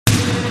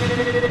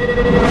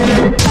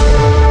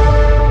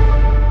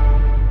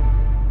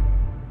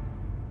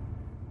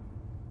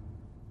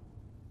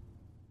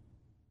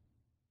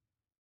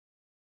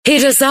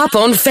Hit us up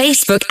on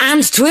Facebook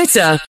and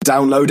Twitter.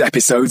 Download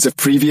episodes of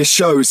previous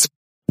shows.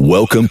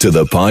 Welcome to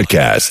the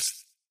podcast.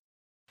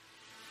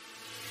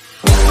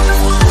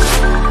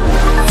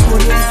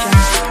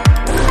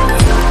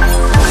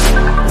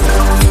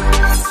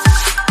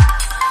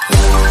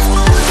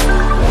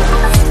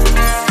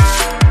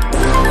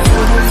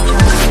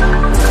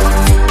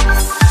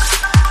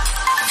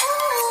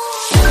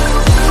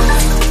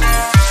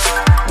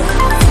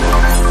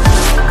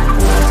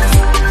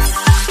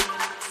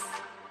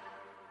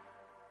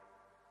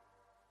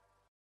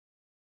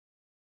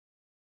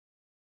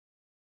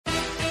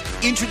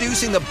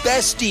 Introducing the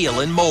best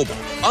deal in mobile.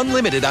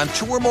 Unlimited on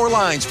 2 or more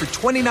lines for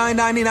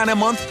 $29.99 a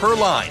month per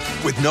line.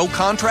 With no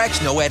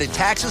contracts, no added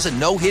taxes, and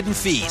no hidden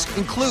fees.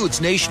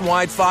 Includes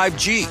nationwide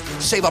 5G.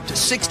 Save up to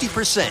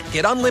 60%.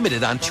 Get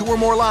unlimited on 2 or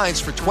more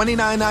lines for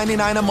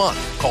 $29.99 a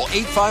month. Call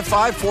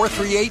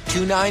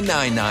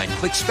 855-438-2999.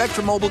 Click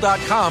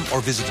SpectrumMobile.com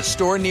or visit a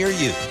store near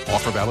you.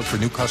 Offer valid for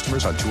new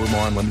customers on 2 or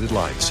more unlimited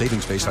lines.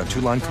 Savings based on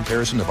 2-line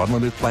comparison of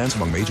unlimited plans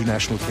among major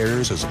national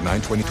carriers as of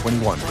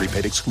 9/20/21.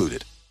 Prepaid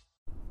excluded.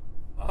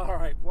 All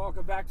right,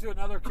 welcome back to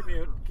another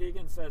commute.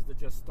 Keegan says to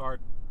just start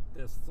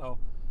this. So,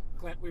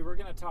 Clint, we were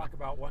going to talk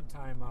about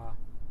one-time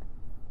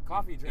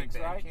coffee drinks,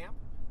 in right? Camp?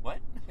 What?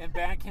 In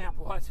Bandcamp,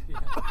 what? Yeah.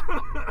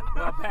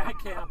 Well,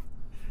 Bandcamp.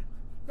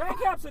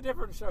 Bandcamp's a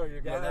different show,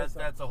 you guys. Yeah,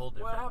 that's a whole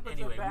different. What happens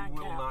anyway, at we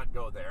will Bandcamp not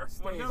go there.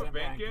 stays Well, no, in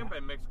Bandcamp, I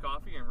mix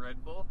coffee and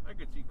Red Bull. I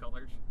could see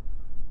colors.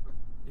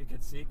 You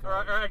could see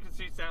colors. Or I could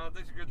see sound.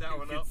 They should get that You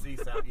one could up. see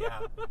sound. Yeah,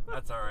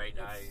 that's all right.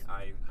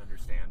 I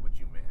understand what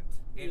you meant.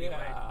 Anyway,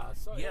 Yeah,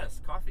 so yes,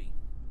 coffee.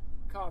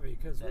 Coffee,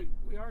 because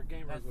we are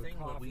gamers That with thing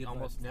coffee. that we but-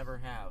 almost never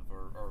have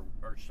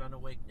or shun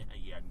away.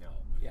 Yeah, no.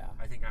 Yeah.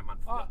 I think I'm on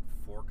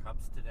 4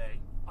 cups today.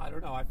 I don't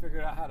know. I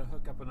figured out how to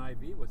hook up an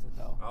IV with it,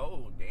 though.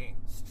 Oh, dang.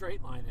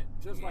 Straight line it,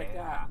 just like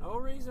Yeah. that. No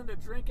reason to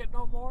drink it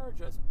no more.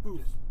 Just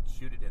poof. Just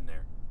shoot it in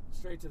there.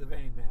 Straight to the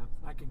vein, man.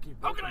 I can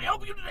keep. How can I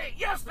help you today?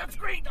 Yes, that's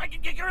great. I can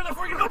get care of that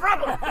for you, no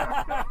problem.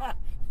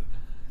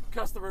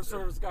 Customer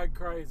service guy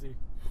crazy.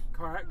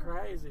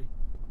 Crazy.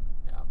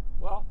 Yeah.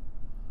 Well,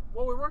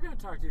 we were going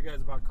to talk to you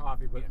guys about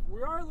coffee, but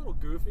we are a little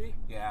goofy.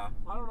 Yeah.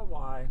 I don't know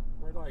why.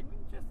 We're like,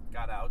 Just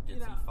got out, did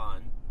You some know,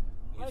 fun.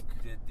 like-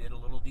 Did a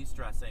little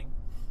de-stressing.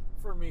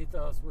 for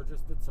Mythos, we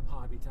just did some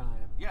hobby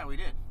time. Yeah, we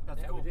did.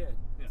 That's yeah, cool. we did.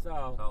 Yeah.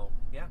 So,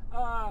 yeah.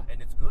 And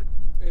And it's good.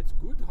 it's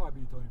good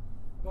hobby time.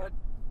 But,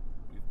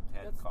 We've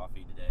had That's-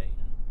 coffee today.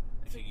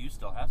 Actually, you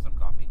still have some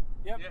coffee.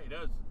 yep. Yeah, he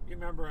does. You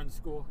remember in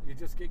school, you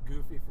just get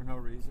goofy for no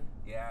reason.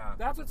 Yeah.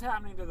 That's what's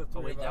happening to the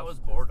three Oh, wait, of us. that was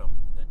boredom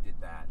that did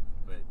that.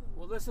 But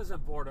Well, this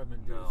isn't boredom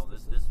induced. no,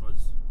 this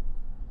was...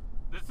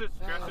 This is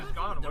stress is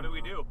gone. What do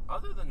we do?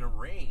 Other than the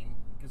rain,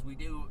 because we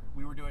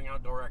were doing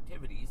outdoor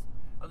activities.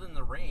 Other than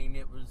the rain,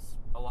 it was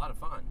a lot of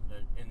fun.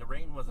 And the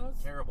rain wasn't Well,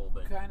 it's terrible,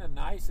 but kind of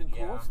nice and cool.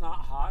 Yeah. It's not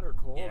hot or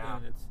cold, Yeah.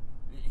 and it's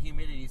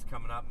humidity's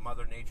coming up.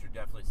 Mother Nature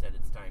definitely said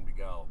it's time to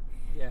go.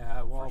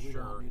 yeah. Well, For we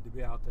sure. don't need to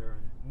be out there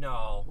and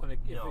No, when if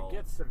no. it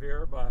gets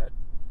severe, but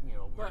we're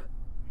but-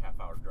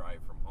 half-hour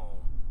drive from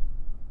home.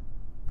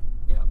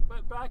 yeah.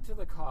 But back to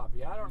the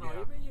coffee. I don't know.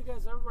 Yeah. Even you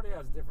guys, everybody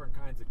has different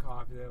kinds of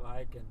coffee they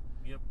like, and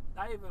Yep.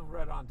 I even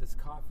read on does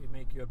coffee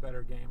make you a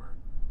better gamer?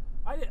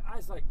 I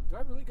was like, do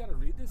I really got to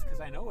read this? Because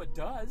I know it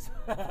does.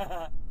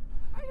 I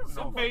don't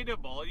know.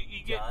 Debatable.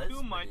 You get does, too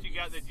but much, it you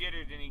got the is-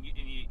 jitters, and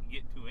you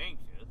get too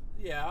anxious.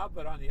 Yeah,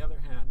 but on the other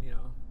hand,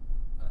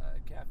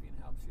 caffeine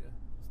helps you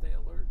stay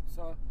alert.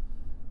 So,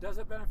 does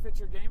it benefit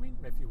your gaming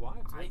if you want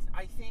it to?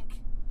 I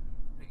think,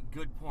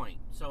 good point.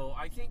 So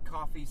I think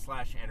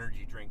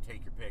coffee/energy drink,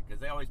 take your pick,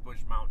 because they always push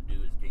Mountain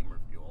Dew as gamer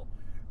fuel.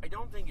 I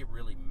don't think it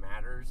really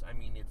matters. I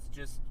mean,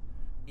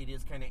 it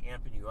is kind of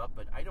amping you up,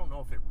 but I don't know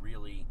if it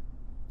really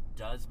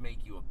does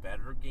make you a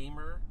better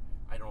gamer.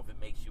 I don't know if it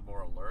makes you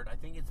more alert. I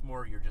think it's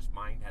more your just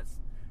mind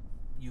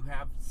you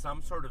have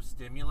some sort of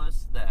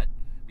stimulus that,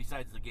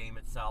 besides the game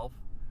itself,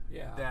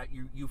 yeah. that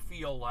you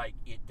feel like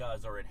it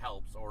does or it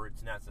helps or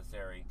it's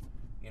necessary,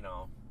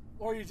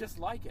 Or you just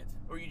like it.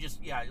 Or you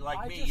just, you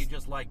just-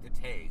 just like the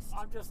taste.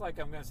 I'm just like,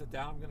 I'm going to sit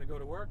down, I'm going to go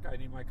to work, I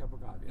need my cup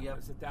of coffee. I'm Yep.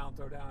 going to sit down,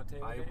 throw down a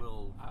table I game,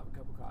 will- have a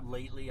cup of coffee.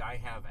 Lately, I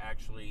have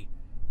actually,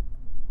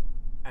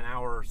 an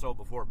hour or so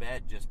before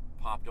bed, just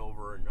popped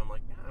over and I'm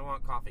like, I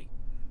want coffee.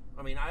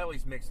 I mean, I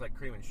always mix like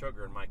cream and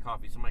sugar in my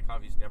coffee, so my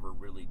coffee's never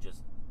really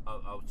just a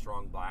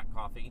strong black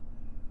coffee.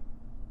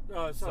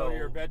 So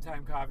your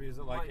bedtime coffee is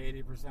at like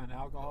 80%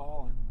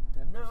 alcohol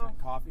and 10% No.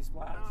 coffee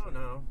splash?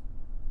 No.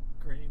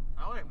 Cream?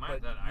 I like mine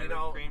But, that you Irish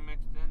know- cream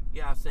mixed in.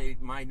 Yeah, say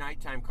my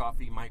nighttime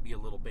coffee might be a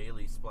little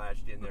Bailey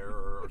splashed in there,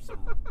 or some,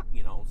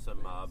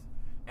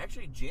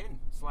 actually gin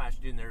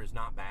splashed in there is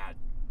not bad.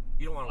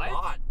 You don't want a What?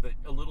 lot, but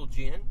a little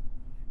gin.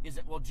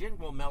 Gin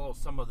will mellow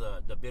some of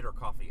the bitter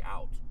coffee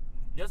out.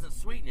 It doesn't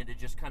sweeten it, it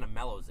just kind of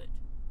mellows it.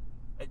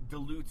 It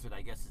dilutes it,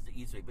 I guess is the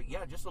easy way. But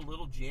yeah, just a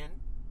little gin.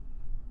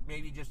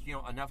 Maybe just,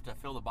 enough to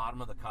fill the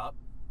bottom of the cup.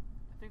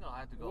 think I'll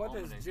have to go what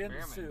home does and gin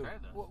experiment and soup? try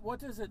this. What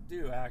does it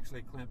do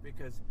actually, Clint?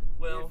 Because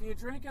Well- if you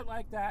drink it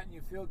like that and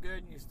you feel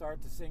good and you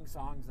start to sing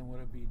songs, then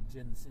would it be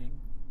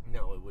ginseng?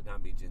 No, it would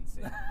not be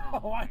ginseng.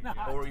 Why my not?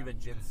 God. Or even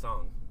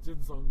ginseng.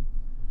 Ginseng.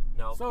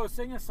 No. So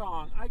sing a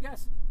song. I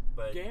guess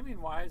But-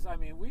 gaming wise, I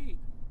mean we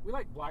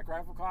like Black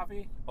Rifle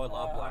coffee. I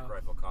love Black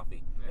Rifle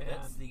coffee. Yeah.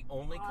 That's the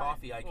only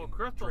coffee I Well, can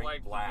Crystal drink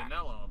likes black. the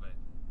vanilla of it.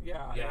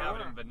 Yeah, They Yeah. have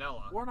it in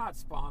vanilla. We're not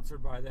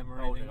sponsored by them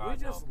or Oh, anything. no, We no.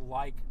 just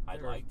like I'd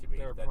their, like to be.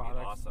 their That'd products.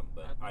 be awesome.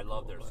 But That'd be I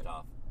love cool, their but-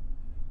 stuff.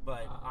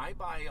 But I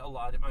buy a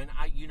lot of.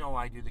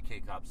 I do the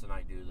K-Cups and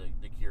I do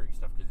the Keurig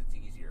stuff because it's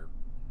easier.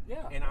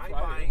 Yeah, And that's I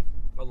what buy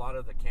a lot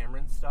of the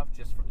Cameron stuff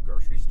just from the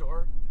grocery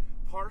store,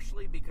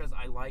 partially because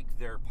I like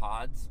their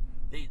pods.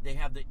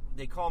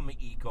 They call them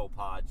eco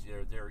pods.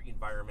 They're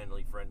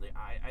environmentally friendly.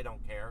 I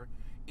don't care.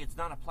 It's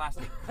not a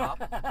plastic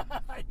cup.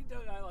 I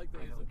like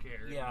those. I don't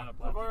care. Yeah. Not a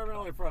plastic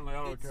Environmentally cup. friendly.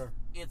 I don't care.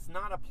 It's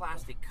not a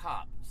plastic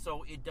cup,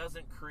 so it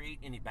doesn't create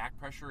any back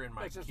pressure in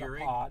my It's just a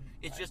Keurig. pod,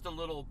 It's right? just a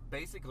little,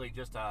 basically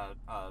just a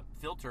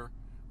filter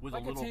with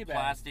Like a a little tea bag.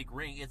 plastic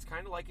ring. It's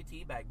kind of like a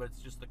tea bag, but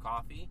it's just the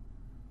coffee.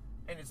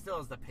 And it still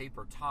has the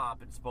paper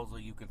top, and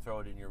supposedly you can throw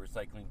it in your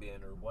recycling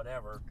bin or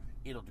whatever.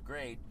 It'll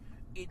degrade.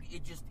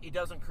 It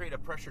doesn't create a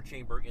pressure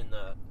chamber in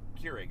the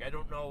Keurig. I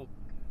don't know.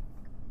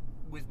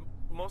 With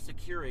most of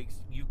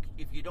Keurigs,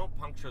 if you don't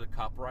puncture the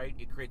cup right,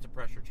 it creates a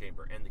pressure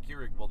chamber, and the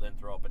Keurig will then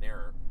throw up an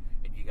error,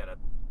 and you got to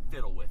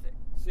fiddle with it.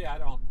 See, I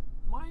don't.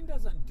 Mine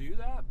doesn't do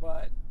that,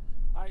 but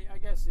I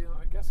guess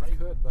it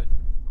could. But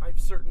I have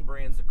certain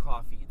brands of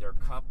coffee. Their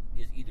cup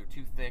is either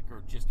too thick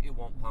or just it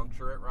won't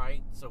puncture it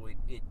right, so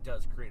it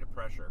does create a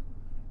pressure.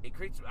 It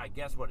creates, I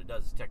guess, what it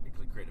does is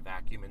technically create a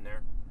vacuum in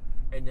there,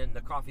 and then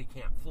the coffee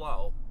can't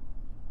flow.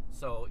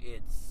 So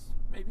it's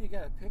maybe you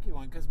got a picky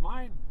one because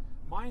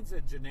mine's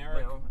a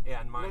generic. well,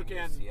 and mine Look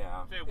is in-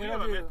 yeah. Say, we It'll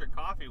have a do- Mr.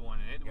 Coffee one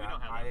in it. Yeah, We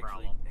don't have I that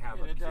actually problem. have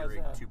And a it does,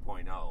 Keurig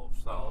 2.0,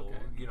 so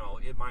Oh,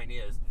 okay. mine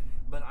is.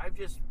 But I've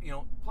just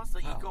plus the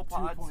Oh,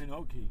 EcoPods.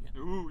 2.0 Keegan.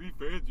 Ooh, he's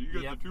fancy. You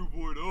got Yep. the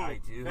 2.0. I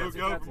do. Fancy,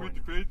 Look out fancy. for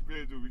Mr. Fancy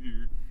Pants over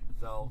here.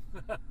 So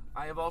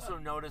I have also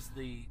noticed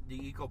the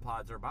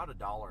EcoPods are about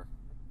 $1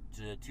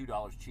 to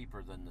 $2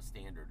 cheaper than the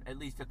standard, at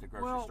least at the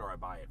grocery Well- store I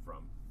buy it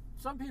from.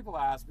 Some people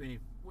ask me,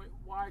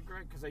 why,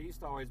 Greg? Because I used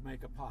to always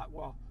make a pot.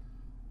 Well,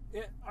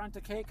 aren't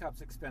the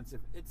K-Cups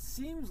expensive? It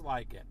seems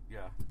like it.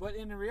 Yeah. But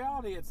in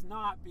reality, it's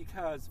not,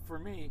 because for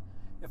me,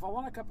 if I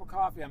want a cup of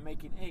coffee, I'm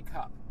making a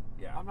cup.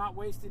 Yeah. I'm not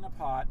wasting a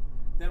pot.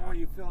 Then Yeah. where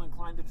you feel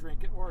inclined to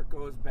drink it, or it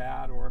goes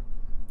bad, or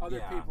other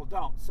Yeah. people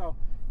don't. So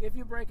if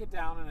you break it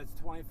down and it's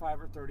 25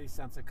 or 30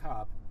 cents a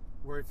cup,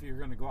 where if you're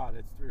going to go out,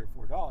 it's $3 or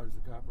 $4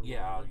 a cup. Or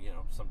Yeah,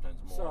 whatever.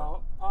 sometimes more.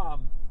 So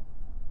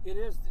it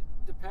is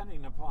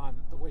depending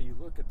upon the way you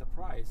look at the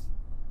price.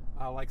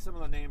 Like some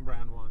of the name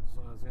brand ones,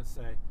 I was going to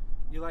say,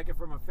 you like it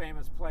from a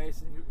famous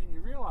place, and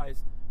you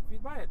realize if you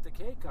buy it the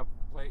K-Cup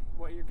plate,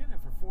 well, you're getting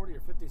it for 40 or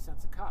 50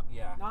 cents a cup.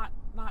 Yeah. Not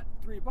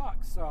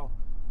 $3. So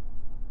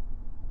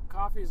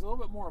coffee is a little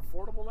bit more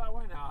affordable that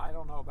way. Now I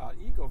don't know about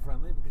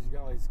eco-friendly because you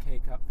got all these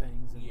K-Cup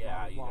things and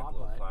yeah, you blah got blah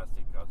little blah. But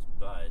plastic cups,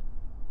 but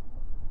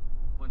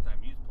One time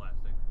used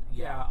plastic.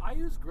 yeah, I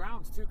use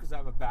grounds too because I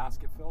have a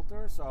basket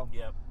filter. So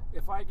Yep.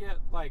 if I get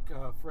like,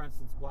 for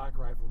instance, Black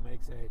Rifle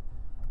makes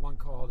one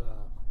called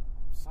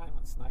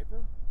Silent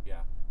Sniper,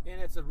 Yeah.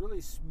 and it's a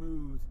really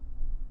smooth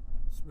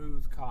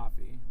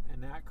coffee.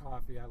 And that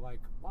coffee I like.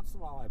 Once in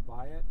a while I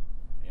buy it.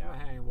 Yeah. I'm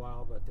not hanging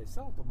wild, but they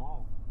sell at the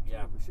mall. too.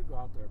 Yeah. We should go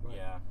out there. But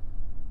Yeah.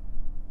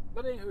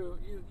 But anywho,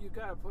 you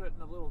got to put it in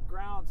the little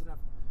grounds, and if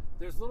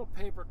there's little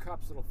paper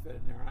cups that'll fit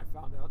in there, and I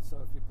found out. So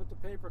if you put the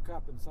paper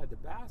cup inside the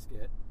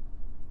basket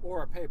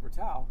or a paper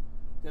towel,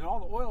 then all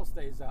the oil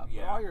stays out. But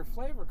Yeah. all your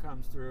flavor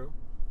comes through.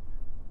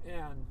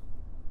 And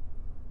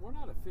we're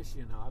not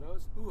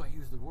aficionados. Ooh, I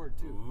used the word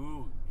too.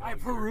 Ooh. I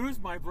you're- peruse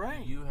my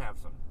brain. You have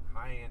some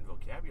high-end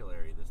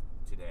vocabulary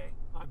today.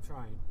 I'm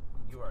trying.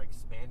 You are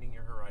expanding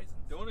your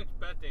horizons. Don't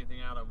expect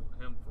anything out of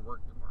him for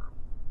work tomorrow.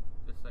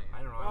 Just saying.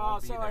 I don't know. I Well,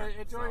 won't be so there,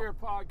 enjoy so- your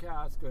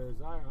podcast because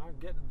I'm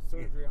getting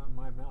surgery on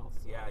my mouth.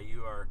 So. Yeah,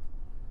 you are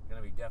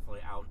going to be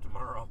definitely out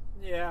tomorrow.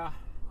 Yeah.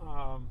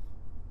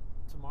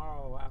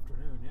 Tomorrow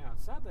afternoon. Yeah.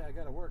 Sadly, I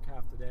got to work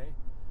half the day,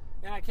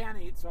 and I can't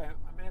eat, so I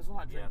may as well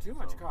not drink too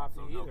much coffee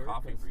so either. no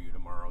coffee 'cause- for you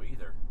tomorrow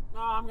either. No,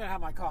 I'm gonna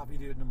have my coffee,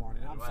 dude, in the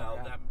morning. I'm well,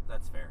 sorry.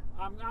 that's fair.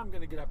 I'm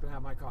gonna get up and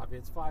have my coffee.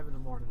 It's 5 in the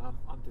morning.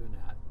 I'm doing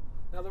that.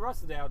 Now the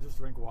rest of the day I'll just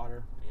drink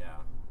water. Yeah.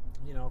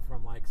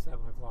 From like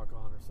 7 o'clock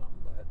on or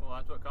something. But Well,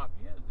 that's what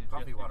coffee is. It's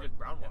Coffee just, water. It's just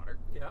brown Yeah. water.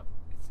 yeah.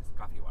 It's just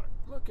coffee water.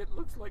 Look, it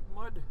looks like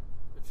mud.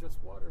 It's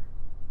just water.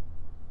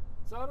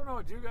 So I don't know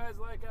what you guys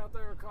like out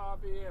there with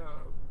coffee.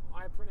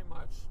 I pretty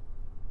much,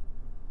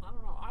 I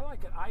don't know. I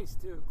like it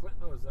iced too. Clint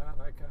knows that.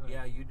 I kind of.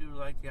 Yeah, you do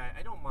like the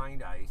I don't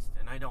mind iced,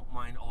 and I don't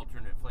mind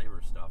alternate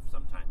flavor stuff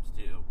sometimes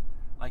too.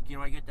 Like,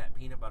 I get that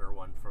peanut butter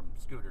one from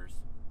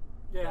Scooters.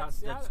 Yeah.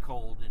 That's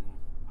cold, and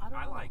I don't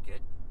I know. like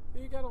it.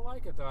 You gotta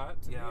like it though.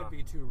 To me, Yeah. it'd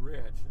be too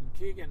rich. And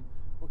Keegan,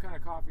 What kind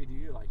of coffee do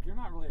you like? You're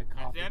not really a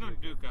coffee. I don't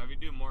do coffee.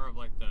 I do more of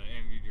like the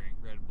energy drink,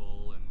 Red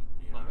Bull and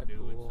Mountain Red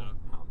Dew and Bull, stuff.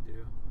 Mountain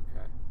Dew.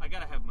 Okay. I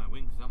gotta have my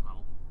wings somehow.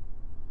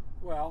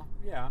 Well,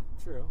 yeah,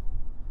 true.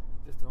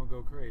 Just don't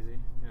go crazy,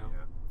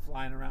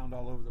 flying around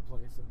all over the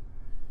place. And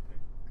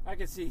I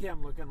could see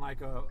him looking like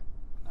a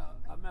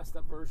messed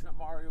up version of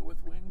Mario with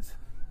wings.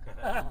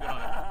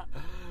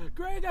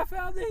 Greg, I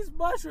found these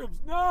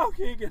mushrooms. No,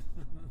 Keegan.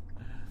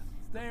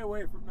 Stay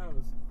away from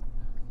those.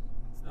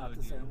 It's not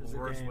the same as It's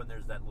worse game. when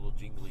there's that little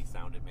jingly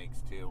sound it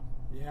makes too.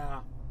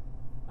 Yeah.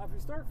 Now, if you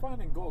start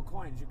finding gold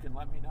coins, you can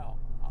let me know.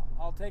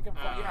 I'll take them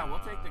from you. Yeah, we'll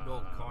take the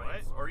gold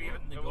coins. What? Or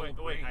even the gold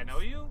Wait, rings. I know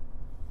you?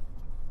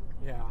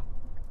 Yeah.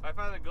 If I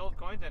find the gold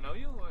coins, I know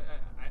you?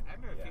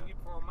 I've never seen you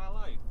before in my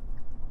life.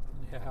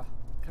 Yeah.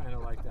 Kind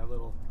of like that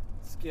little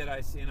skit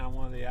I seen on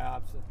one of the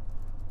apps.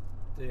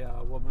 The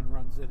woman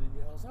runs in and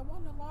yells, "I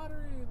won the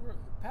lottery.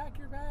 Pack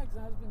your bags."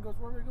 And the husband goes,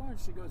 "Where are we going?"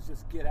 She goes,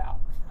 "Just get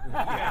out."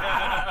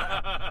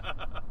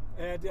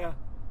 And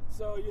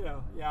so,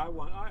 I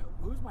won.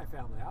 Who's my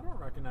family? I don't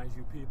recognize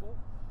you people.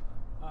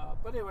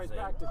 But anyways,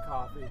 back to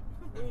coffee.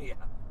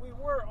 We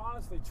were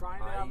honestly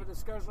trying to have a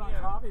discussion on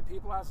coffee.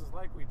 People ask us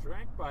like we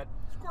drink, but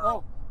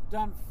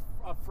done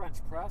a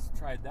French press.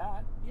 Tried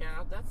that.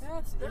 Yeah,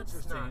 that's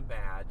interesting. not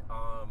bad.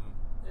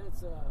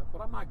 It's but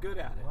I'm not good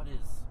at it. What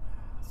is?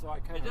 So I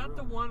kind Is of. that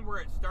the one where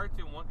it starts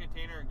in one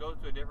container and goes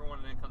to a different one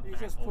and then comes You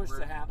back just push over?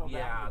 the handle down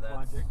Yeah, and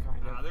plunge it,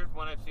 kind of. There's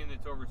one I've seen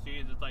that's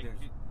overseas. It's like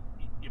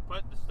you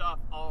put the stuff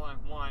all in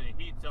one, it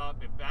heats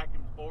up, it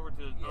vacuums over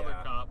to the other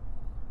cup,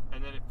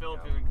 and then it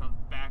filters and comes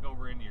back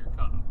over into your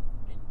cup.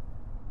 And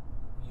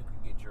you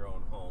can get your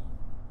own home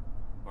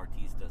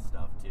Martista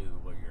stuff too,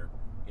 where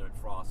it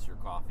frosts your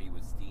coffee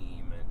with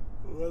steam and.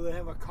 Well, they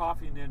have a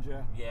coffee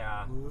ninja.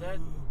 Yeah, Ooh.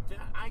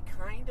 I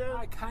kind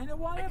of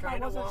want it, but I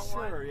wasn't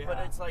sure. One, yeah. but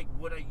it's like,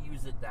 would I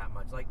use it that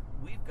much? Like,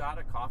 we've got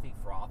a coffee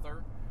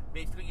frother.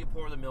 Basically, you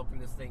pour the milk in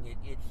this thing,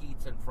 it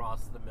heats and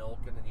frosts the milk,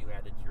 and then you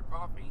add it to your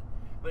coffee.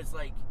 But it's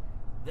like,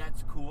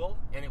 that's cool,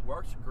 and it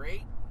works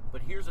great,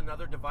 but here's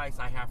another device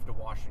I have to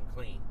wash and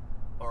clean.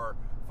 Or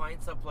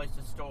find some place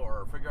to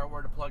store, or figure out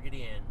where to plug it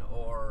in,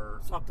 or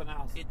something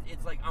else.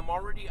 It's like I'm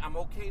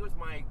okay with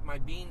my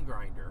bean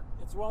grinder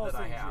it's well that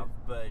I have,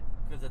 but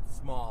because it's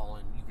small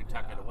and you can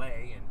tuck it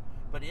away,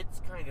 but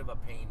it's kind of a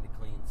pain to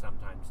clean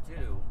sometimes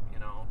too,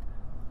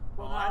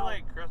 Well, I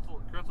like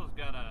Crystal. Crystal's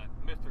got a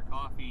Mr.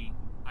 Coffee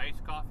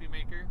iced coffee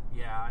maker.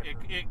 Yeah,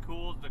 it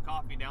cools the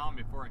coffee down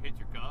before it hits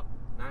your cup.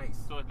 Nice.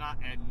 So it's not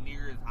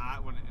near as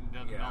hot when it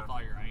doesn't melt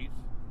all your ice.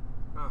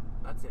 Huh,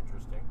 that's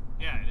interesting.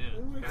 Yeah, it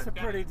is. It's a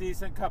pretty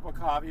decent cup of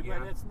coffee,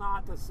 but it's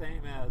not the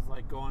same as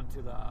like going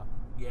to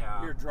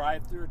your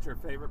drive-through at your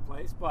favorite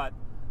place. But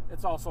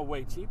it's also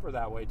way cheaper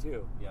that way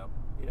too. Yep.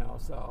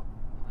 So.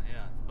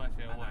 Yeah,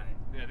 especially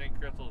I think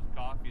Crystal's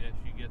coffee that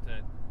she gets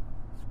at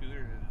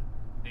Scooter is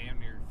damn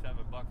near $7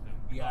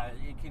 a Yeah, cup.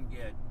 it can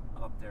get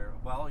up there.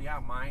 Well, yeah,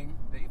 mine.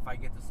 If I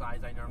get the size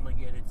I normally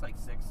get, it's like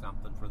 $6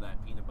 something for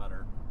that peanut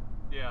butter.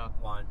 Yeah.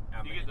 One.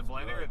 You get the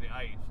blended or the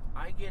iced?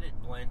 I get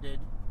it blended.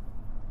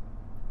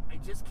 I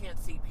just can't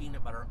see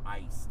peanut butter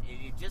iced.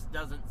 It just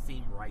doesn't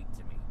seem right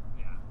to me.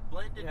 Yeah.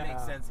 Blended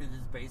makes sense. It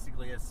is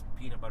basically a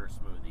peanut butter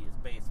smoothie. Is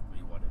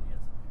basically what it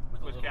is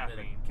with a little caffeine.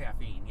 bit of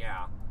caffeine.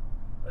 Yeah.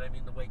 But I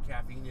mean, the way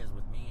caffeine is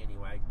with me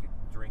anyway, I could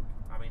drink.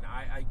 I mean,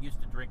 I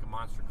used to drink a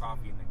Monster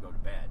coffee and then go to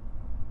bed.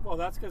 Well,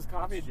 that's because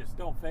coffee just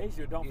don't phase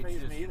you. Don't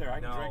phase me either. I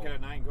can drink it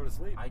at night and go to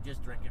sleep. I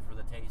just drink it for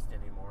the taste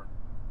anymore.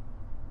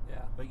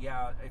 Yeah. But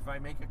yeah, if I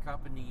make a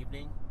cup in the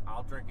evening,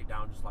 I'll drink it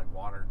down just like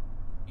water,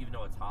 even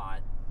though it's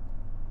hot.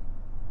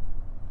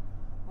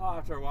 Well,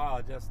 after a while,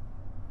 it just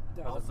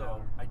doesn't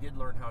matter. I did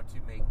learn how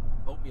to make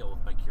oatmeal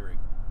with my Keurig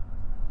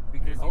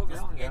because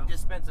it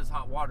dispenses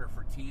hot water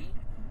for tea.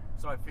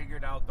 So I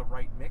figured out the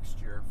right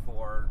mixture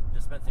for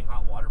dispensing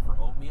hot water for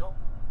oatmeal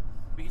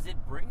because it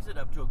brings it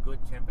up to a good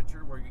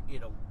temperature where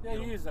it'll.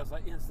 You use that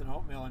like instant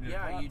oatmeal in your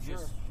cup.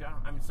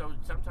 I mean, so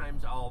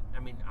sometimes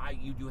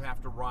you do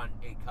have to run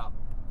a cup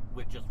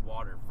with just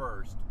water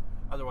first.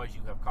 Otherwise,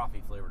 you have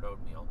coffee flavored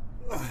oatmeal.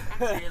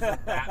 Actually,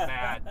 isn't that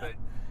bad. But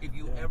if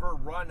you ever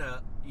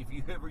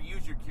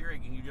use your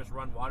Keurig and you just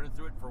run water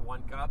through it for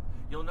 1 cup,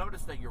 you'll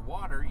notice that your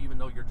water, even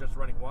though you're just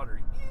running water,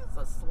 is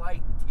a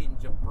slight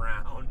tinge of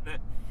brown.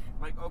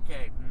 Like,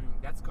 okay,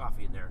 that's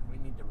coffee in there. We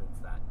need to rinse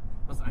that.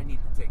 Plus, I need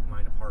to take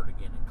mine apart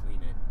again and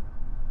clean it.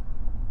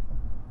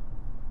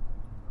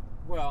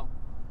 Well,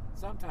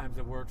 sometimes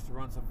it works to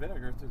run some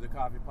vinegar through the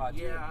coffee pot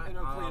too. Yeah,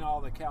 It'll clean all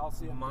the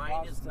calcium.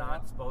 Mine is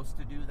not supposed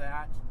to do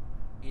that.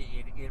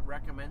 It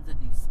recommends a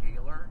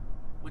descaler,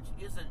 which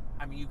isn't.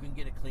 I mean, you can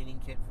get a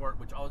cleaning kit for it,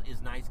 which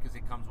is nice because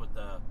it comes with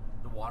the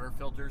water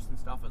filters and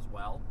stuff as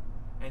well.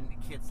 And the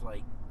kit's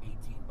like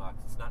 $18.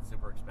 It's not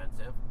super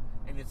expensive,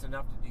 and it's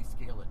enough to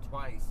descale it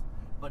twice.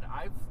 But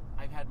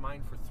I've had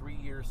mine for 3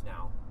 years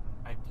now.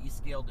 I've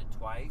descaled it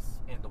twice,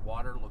 and the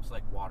water looks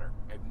like water.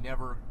 I've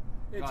never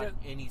got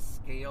any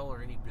scale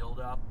or any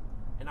buildup,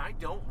 and I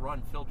don't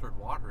run filtered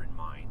water in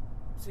mine.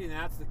 See,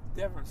 that's the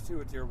difference too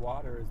with your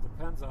water. Is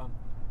depends on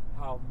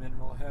how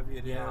mineral heavy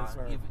it is.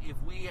 Or,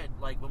 if we had,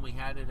 like when we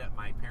had it at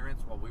my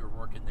parents while we were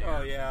working there.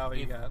 Oh yeah,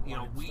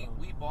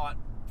 we bought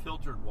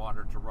filtered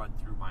water to run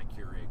through my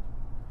Keurig.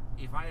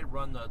 If I had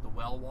run the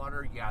well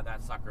water, yeah,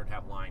 that sucker would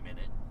have lime in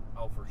it.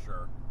 Oh, for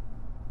sure.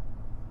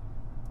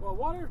 Well,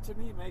 water to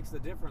me makes the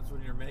difference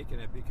when you're making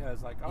it,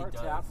 because like our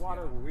tap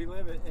water yeah. where we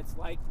live, it's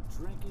like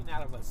drinking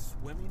out of a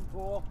swimming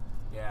pool.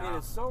 Yeah. It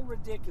is so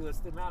ridiculous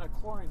the amount of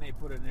chlorine they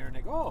put in there, and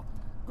they go, "Oh,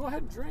 go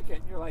ahead and drink it."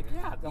 And you're like,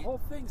 "Yeah, the whole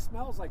thing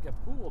smells like a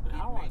pool, man.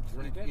 I don't want to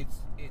drink it."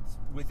 It's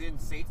within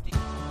safety.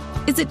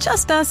 Is it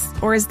just us,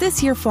 or is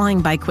this year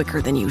flying by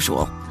quicker than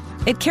usual?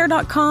 At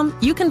Care.com,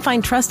 you can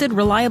find trusted,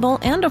 reliable,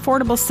 and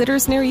affordable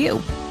sitters near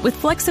you, with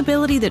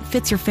flexibility that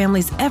fits your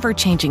family's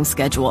ever-changing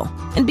schedule.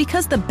 And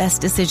because the best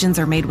decisions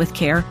are made with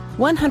care,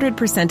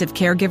 100% of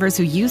caregivers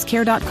who use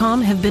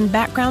Care.com have been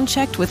background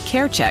checked with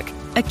CareCheck,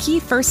 a key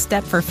first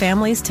step for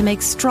families to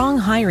make strong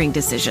hiring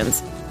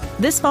decisions.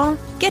 This fall,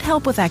 get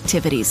help with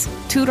activities,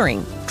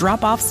 tutoring,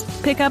 drop-offs,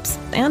 pickups,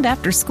 and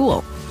after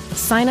school.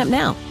 Sign up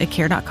now at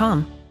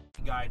Care.com.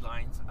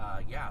 Guidelines,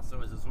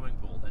 so is a swimming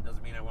pool. That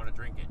doesn't mean I want to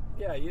drink it.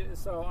 Yeah,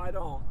 so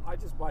I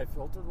just buy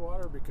filtered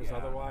water, because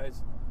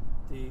otherwise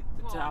the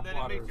tap then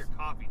water. It makes your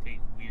coffee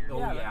taste weird. Oh,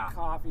 yeah. The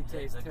coffee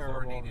tastes the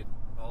terrible. Chlorinated,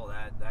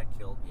 that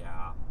killed,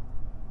 yeah.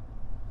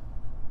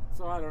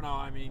 So I don't know.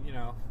 I mean,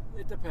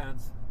 it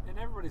depends. And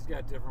everybody's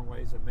got different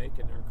ways of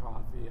making their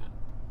coffee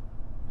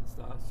and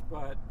stuff.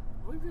 But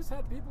we've just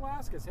had people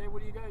ask us, "Hey,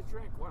 what do you guys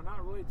drink?" Well, I'm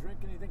not really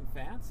drinking anything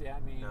fancy. I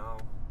mean, No.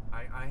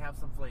 I have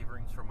some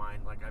flavorings for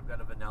mine. Like I've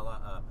got a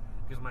vanilla,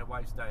 because my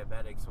wife's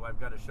diabetic, so I've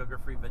got a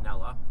sugar-free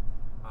vanilla.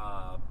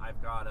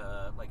 I've got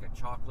a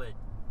chocolate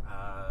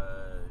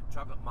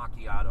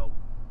macchiato,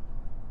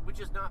 which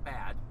is not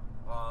bad.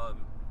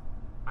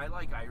 I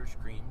like Irish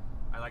cream.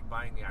 I like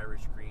buying the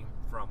Irish cream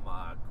from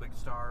Quick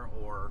Star,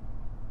 or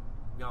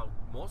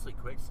mostly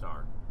Quick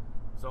Star.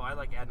 So I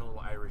like adding a little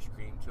Irish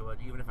cream to it,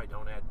 even if I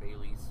don't add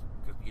Bailey's,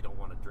 because you don't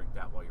want to drink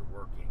that while you're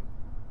working.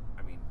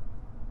 I mean,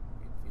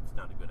 it's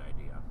not a good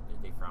idea.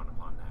 They frown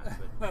upon that,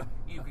 but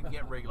you can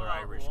get regular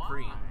Irish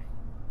cream.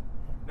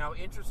 Now,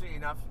 interestingly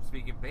enough,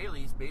 speaking of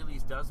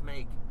Bailey's does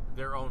make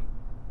their own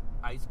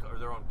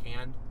their own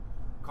canned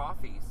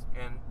coffees,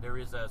 and there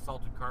is a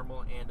salted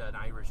caramel and an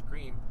Irish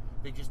cream.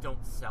 They just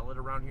don't sell it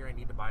around here. I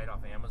need to buy it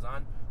off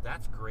Amazon.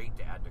 That's great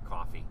to add to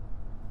coffee.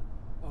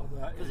 Oh,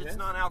 because it's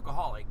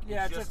non-alcoholic.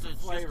 Yeah, it's just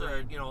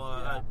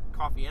a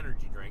coffee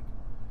energy drink,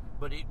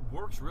 but it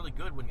works really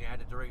good when you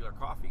add it to regular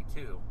coffee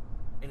too.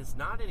 And it's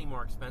not any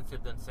more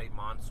expensive than, say,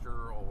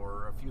 Monster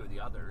or a few of the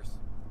others.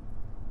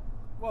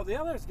 Well, the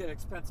others get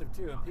expensive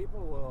too, and people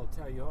will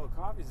tell you, "Oh,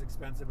 coffee's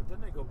expensive," but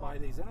then they go buy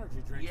these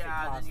energy drinks. Yeah,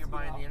 that cost, then you're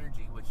buying the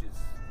energy, which is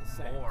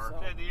same, more.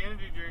 so. Yeah, the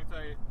energy drinks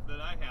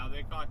that I have,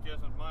 they cost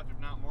just as much, if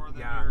not more, than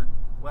Yeah. your...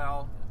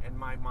 Well, and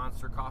my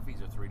Monster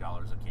coffees are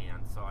 $3 a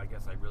can, so I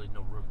guess I really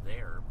no room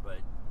there. But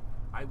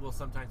I will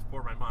sometimes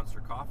pour my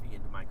Monster coffee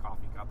into my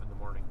coffee cup in the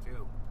morning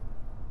too.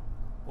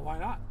 Well, why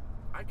not?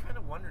 I kind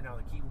of wonder now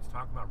that Keegan's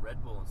talking about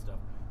Red Bull and stuff.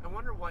 I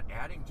wonder what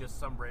adding just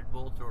some Red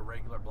Bull to a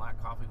regular black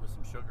coffee with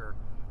some sugar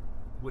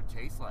would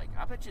taste like.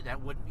 I bet you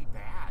that wouldn't be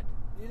bad.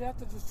 You'd have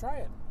to just try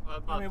it.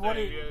 I mean, one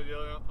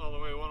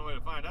way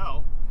to find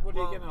out. What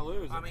are you going to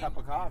lose? A cup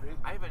of coffee?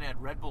 I haven't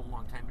had Red Bull in a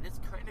long time, but it's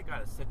kind of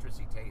got a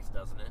citrusy taste,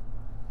 doesn't it?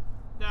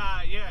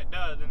 Yeah, it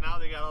does. And now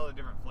they got all the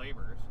different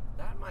flavors.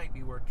 That might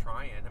be worth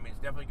trying. I mean,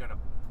 it's definitely going to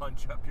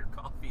punch up your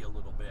coffee a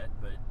little bit,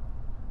 but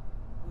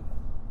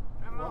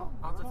I don't know.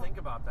 I'll have to think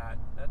about that.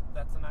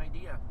 That's an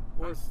idea.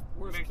 Worst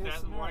Makes case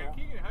sense. Why, scenario.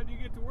 Keegan, how do you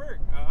get to work?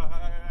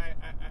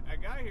 I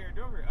got here.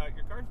 Over.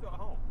 Your car's still at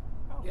home.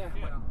 Oh, Yeah.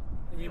 shit.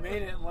 And you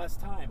made it in less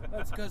time.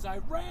 That's because I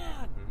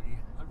ran.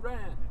 I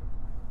ran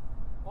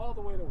all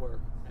the way to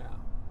work. Yeah.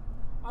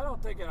 I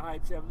don't think it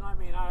hypes you up. I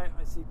mean, I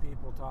see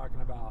people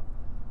talking about,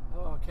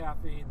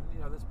 caffeine,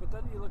 this, but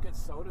then you look at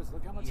sodas.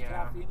 Look how much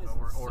caffeine is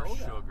in soda. Or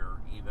sugar,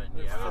 even.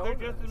 There's Yeah. Well, soda,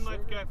 there's just as much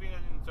sugar. caffeine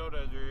in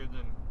soda as there is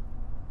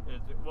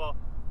in. Well,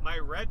 my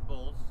Red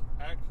Bulls,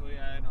 actually,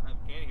 I don't have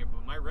a can here,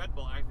 but my Red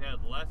Bull actually has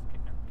less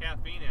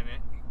caffeine in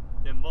it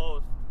than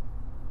most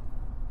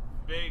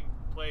big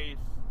place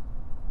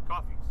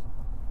coffees.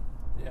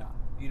 Yeah.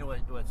 You know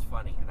what's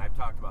funny, and I've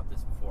talked about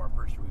this before. I'm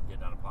pretty sure we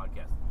did on a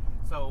podcast.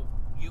 So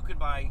you can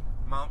buy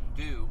Mountain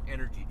Dew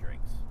energy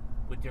drinks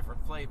with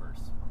different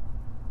flavors.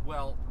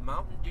 Well,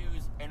 Mountain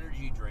Dew's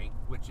energy drink,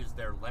 which is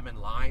their lemon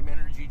lime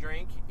energy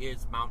drink,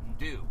 is Mountain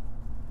Dew.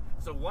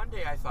 So one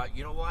day I thought,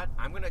 you know what?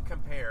 I'm going to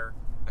compare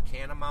a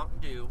can of Mountain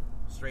Dew,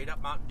 straight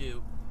up Mountain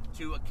Dew,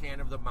 to a can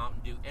of the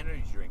Mountain Dew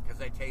energy drink because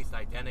they taste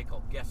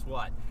identical. Guess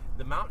what?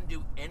 The Mountain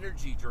Dew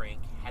energy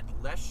drink had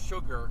less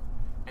sugar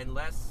and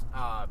less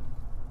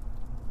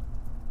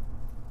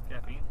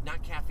Caffeine?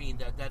 not caffeine,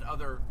 that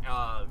other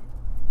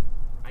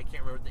I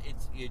can't remember.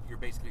 You're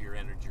basically your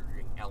energy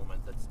drink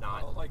element that's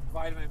not like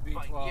vitamin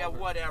B12. yeah,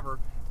 whatever,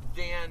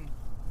 than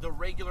the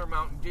regular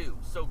Mountain Dew.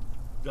 So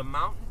the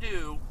Mountain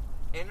Dew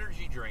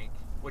energy drink,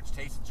 which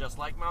tastes just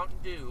like Mountain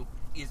Dew,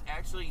 is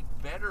actually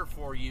better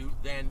for you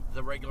than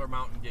the regular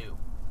Mountain Dew.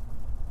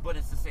 but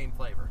it's the same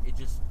flavor. It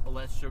just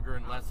less sugar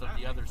and less of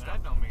the other stuff.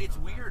 It's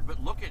weird, but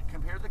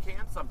compare the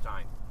cans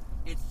sometime.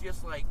 It's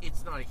just like,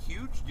 it's not a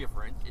huge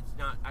difference. It's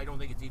not, I don't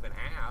think it's even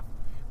half,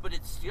 but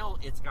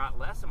it's got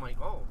less. I'm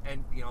like, oh,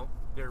 and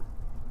they're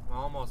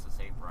almost the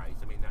same price.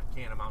 I mean, that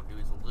can of Mountain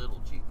Dew is a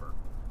little cheaper,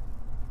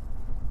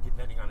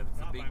 depending on if it's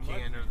the big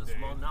can or the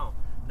small.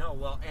 No,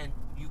 well, and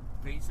you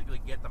basically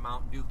get the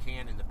Mountain Dew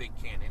can in the big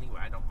can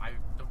anyway. I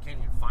can't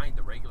even find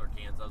the regular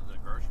cans other than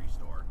the grocery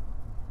store.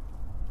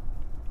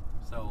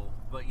 So,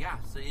 but yeah,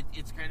 so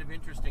it's kind of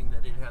interesting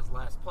that it has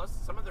less. Plus,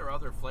 some of their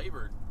other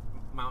flavored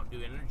Mountain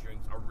Dew energy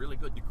drinks are really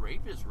good. The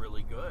grape is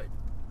really good.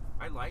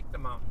 I like the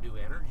Mountain Dew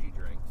energy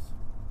drinks.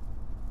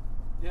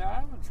 Yeah,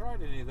 I haven't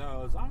tried any of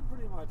those. I'm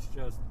pretty much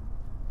just,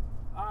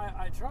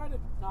 I try to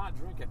not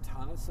drink a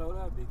ton of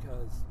soda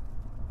because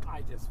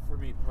for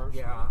me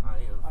personally,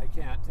 I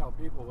can't tell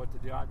people what to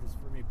do.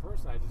 For me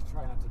personally, I just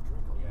try not to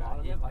drink a lot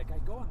of it. Like, I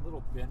go in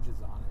little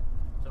binges on it.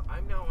 So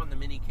I'm now on the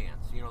mini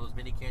cans. Those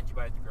mini cans you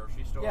buy at the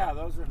grocery store? Yeah,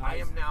 those are nice. I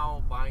am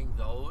now buying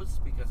those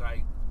because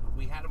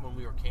we had them when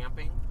we were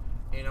camping,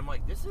 and I'm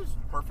like, this is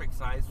perfect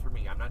size for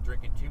me. I'm not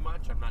drinking too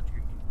much. I'm not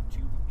drinking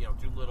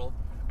too little.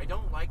 I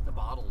don't like the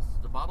bottles.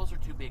 The bottles are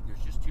too big.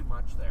 There's just too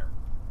much there.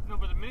 No,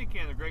 but the mini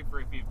cans are great for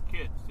if you have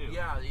kids, too.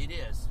 Yeah, it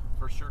is,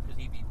 for sure, because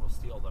Evie will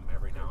steal them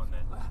every now and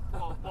then.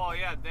 well,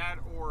 yeah, that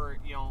or,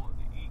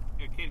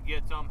 a kid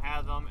gets them,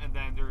 has them, and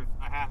then there's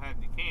a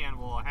half-empty can.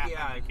 Well, a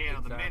half-empty can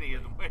of the mini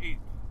is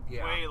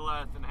way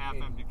less than a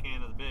half-empty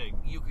can of the big.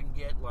 You can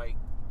get, like,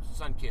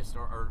 Sunkist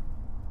or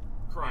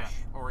Crush,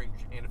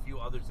 Orange, and a few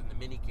others in the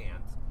mini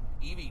cans.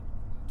 Evie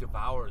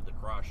devoured the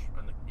Crush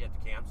at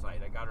the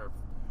campsite. I got her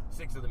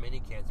 6 of the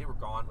mini cans. They were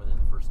gone within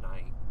the first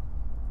night.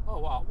 Oh,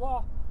 wow.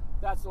 Well,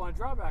 that's the one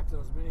drawback to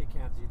those mini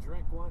cans. You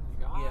drink one,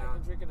 you go, I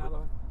can drink another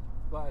one.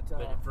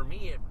 But for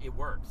me, it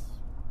works.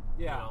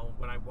 Yeah.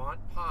 When I want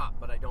pop,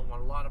 but I don't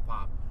want a lot of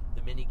pop,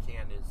 the mini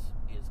can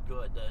is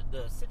good.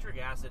 The citric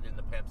acid in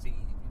the Pepsi,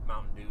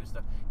 Mountain Dew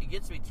stuff, it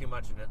gets me too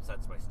much and it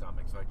upsets my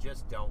stomach, so I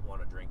just don't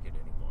want to drink it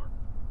anymore.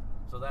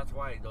 So that's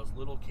why those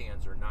little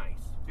cans are nice.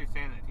 So you're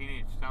saying that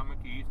teenage stomach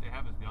you used to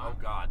have is gone?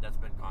 Oh, God, that's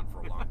been gone for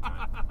a long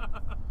time.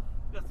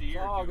 Just a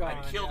year or two.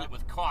 I killed it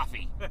with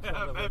coffee.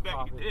 I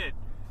bet you did.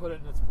 Put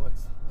it in its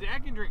place. See, I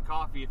can drink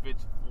coffee if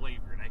it's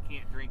flavored. I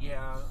can't drink it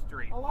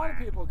straight. A lot of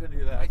people can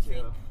do that, I too.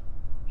 think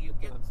you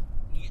get,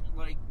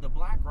 like, the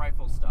Black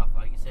Rifle stuff,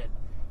 like you said,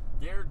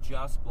 they're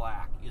just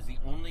black is the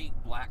only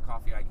black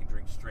coffee I can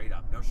drink straight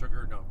up. No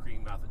sugar, no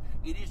cream, nothing.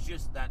 It is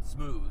just that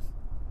smooth.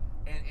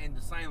 And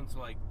the silence,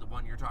 like the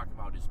one you're talking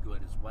about, is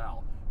good as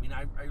well. I mean,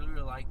 I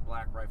really like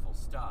Black Rifle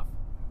stuff.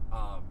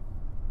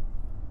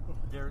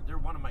 They're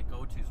one of my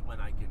go-tos when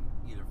I can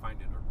either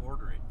find it or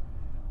order it.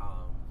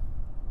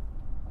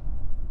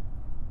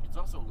 It's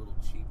also a little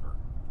cheaper.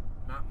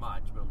 Not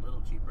much, but a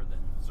little cheaper than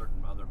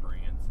certain other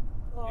brands.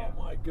 Oh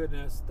my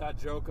goodness. That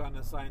joke on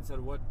the sign said,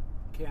 what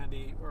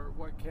candy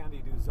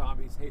do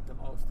zombies hate the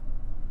most?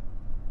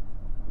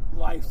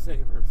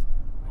 Lifesavers.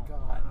 Oh my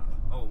God.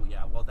 Oh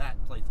yeah, well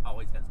that place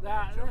always has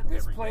bad jokes.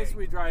 This every place day.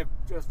 we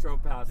just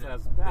drove past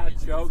has bad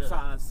jokes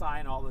on a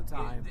sign all the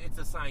time. It's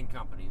a sign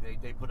company.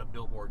 They put up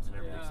billboards and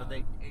everything, so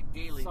they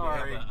daily they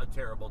have a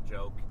terrible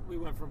joke. We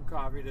went from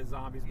coffee to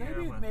zombies.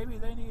 Maybe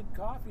they need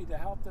coffee to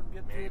help them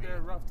get through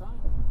their rough time.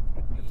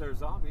 If they're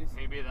zombies.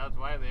 Maybe that's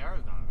why they are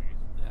zombies.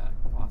 Yeah,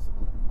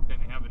 possible. Then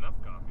they have enough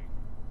coffee.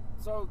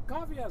 So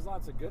coffee has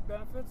lots of good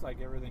benefits,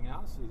 like everything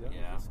else. You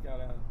just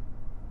gotta.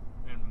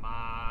 In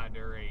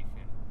moderation.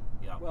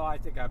 Yeah. Well, I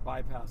think I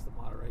bypassed the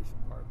moderation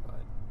part, but.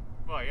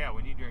 Well, yeah,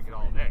 when you drink it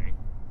all day.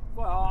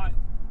 Well,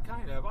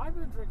 kind of. I've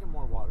been drinking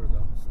more water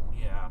though, so.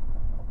 Yeah.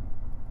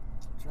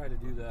 Try to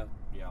do the.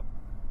 Yeah.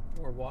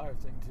 More water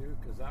thing too,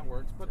 because that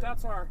works. But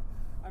that's our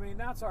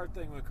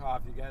thing with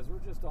coffee, guys. We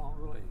just don't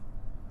really.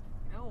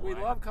 We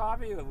love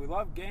coffee and we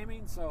love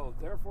gaming, so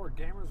therefore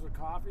gamers with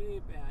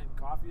coffee, and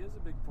coffee is a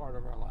big part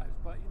of our lives.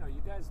 But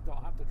you guys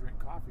don't have to drink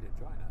coffee to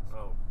join us.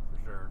 Oh,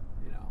 for sure.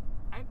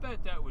 I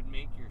bet that would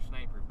make your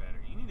sniper better.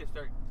 You need to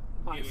start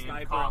giving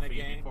him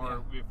coffee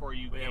before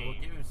you game. Yeah, we'll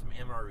give him some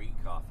MRE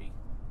coffee.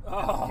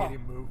 Oh, get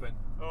him moving.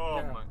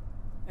 Oh my!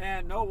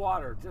 And no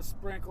water. Just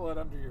sprinkle it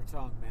under your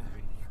tongue, man.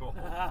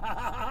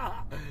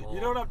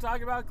 You know what I'm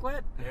talking about,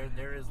 Clint?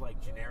 There is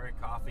like generic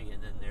coffee,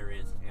 and then there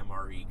is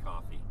MRE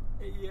coffee.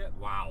 Yeah.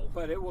 Wow.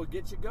 But it will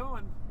get you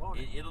going, won't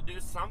it? It'll do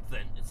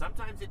something.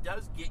 Sometimes it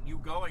does get you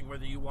going,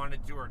 whether you want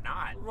it to or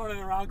not. Running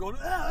around going,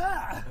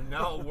 ah!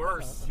 No,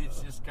 worse.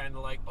 It's just kind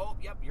of like, oh,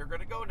 yep, you're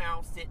going to go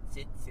now. Sit.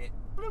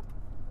 Bloop.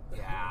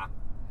 Yeah.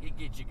 It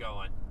gets you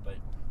going, but...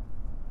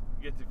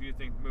 Gets a few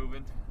things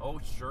moving. Oh,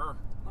 sure.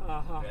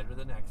 Uh-huh. Better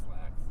than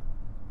X-Lax.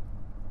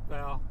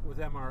 Well, with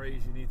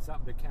MREs, you need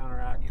something to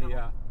counteract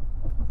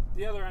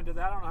the other end of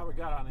that. I don't know how we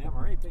got on the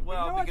MRE thing.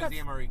 Well, because the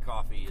MRE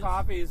coffee is...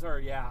 Coffees are,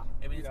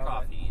 I mean, it's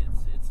coffee.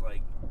 It's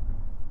like...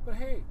 But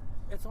hey,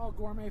 it's all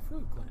gourmet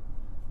food, Clint.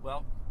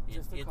 Well,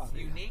 it's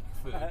unique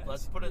food.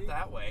 Let's put it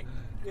that way.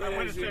 I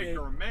wouldn't say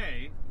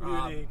gourmet.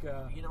 Unique.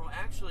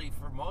 Actually,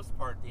 for most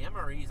part, the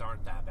MREs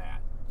aren't that bad.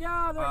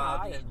 Yeah, they're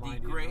not. The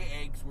gray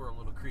eggs were a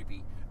little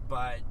creepy.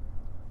 But,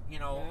 you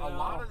know, Yeah. a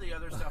lot of the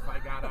other stuff I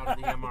got out of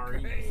the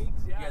MREs, Gray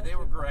eggs, yeah. they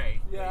were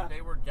gray. Yeah.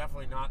 They were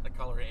definitely not the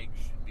color eggs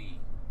should be.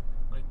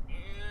 Like,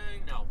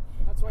 no.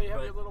 That's why you have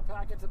But- your little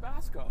pack of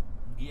Tabasco.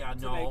 Yeah, To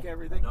no. make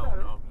everything no,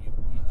 better. No, you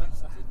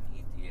just didn't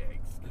eat the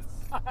eggs.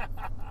 'Cause,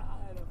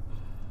 I know.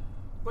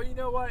 But you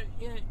know what?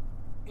 In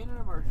an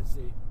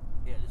emergency,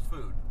 yeah, it's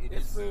food.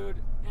 it's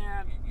food,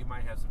 and You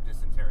might have some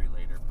dysentery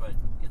later, but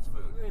it's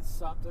food. it's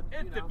something.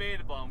 It's you know.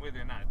 debatable on whether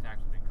or not it's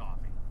actually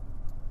coffee.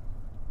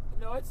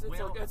 No, it's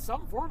Well, it's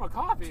some form of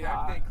coffee.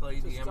 Technically,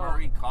 the just,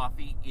 MRE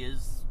coffee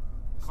is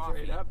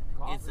coffee. Straight up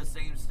coffee. It's the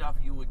same stuff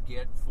you would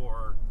get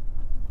for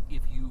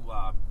if you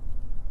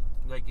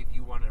if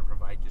you wanted to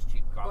provide just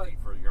cheap coffee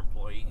for your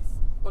employees.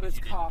 but if it's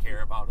you didn't coffee.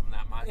 care about them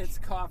that much. It's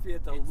coffee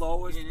at the It's-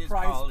 lowest it is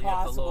price quality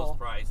possible. at the lowest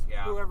price,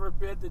 yeah. Whoever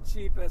bid the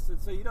cheapest, and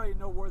so you don't even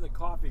know where the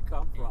coffee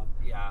come from.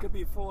 Yeah. It could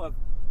be full of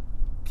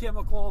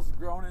chemicals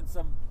grown in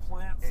some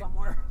plant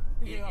somewhere.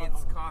 You know.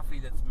 It's coffee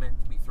that's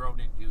meant to be thrown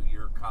into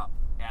your cup.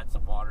 Add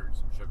some water and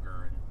some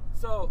sugar and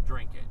So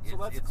drink it. So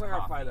let's it's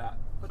clarify coffee. that.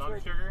 But Some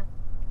Rick, sugar?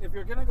 if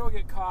you're gonna go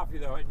get coffee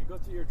though, and you go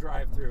through your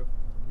drive-through,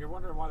 and you're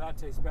wondering why that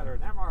tastes better,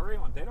 an MRE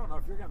one, they don't know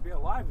if you're gonna be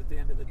alive at the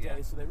end of the day,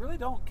 Yeah. so they really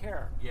don't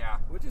care. Yeah.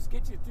 We'll just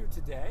get you through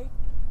today.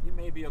 You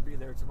maybe you'll be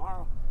there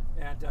tomorrow,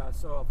 and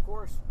so of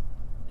course,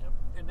 Yep.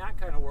 in that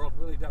kind of world,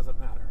 really doesn't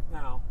matter.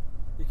 Now,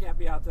 you can't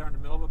be out there in the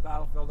middle of a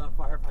battlefield on a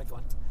firefight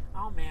going,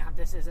 "Oh man,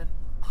 this isn't,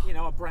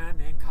 a brand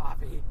name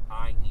coffee."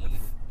 I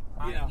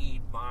Yeah.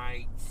 need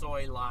my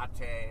soy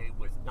latte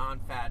with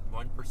non-fat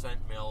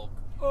 1% milk,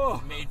 Oh.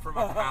 made from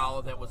a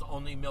cow that was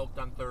only milked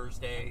on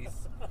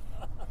Thursdays,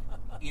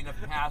 in a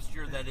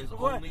pasture that is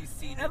What? only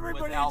seeded with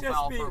Everybody just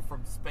alfalfa be-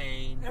 from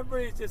Spain.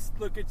 Everybody just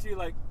look at you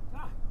like,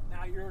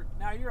 now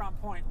you're on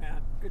point,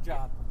 man. Good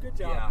job. Good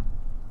job.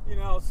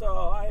 Yeah.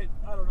 So I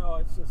don't know.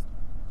 It's just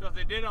So if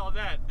they did all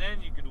that,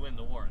 then you could win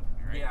the war,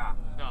 right? Yeah.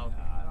 No.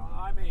 I don't know.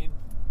 I mean,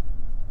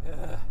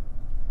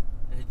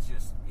 It's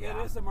just, it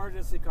is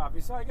emergency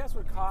coffee. So I guess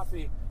with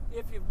coffee,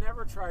 if you've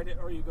never tried it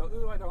or you go,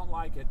 ooh, I don't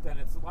like it, then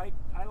it's like,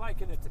 I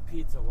liken it to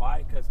pizza.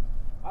 Why? Because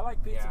I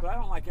like pizza, Yeah. but I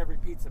don't like every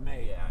pizza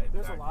made. Yeah,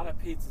 There's a lot of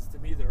pizzas to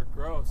me that are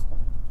gross,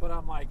 but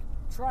I'm like,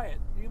 try it.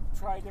 You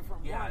try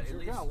different Yeah, ones. at You're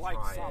least gonna like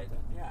try something.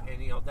 it. Yeah.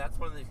 And that's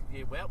one of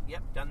the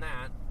done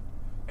that.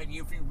 And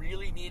if you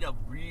really need a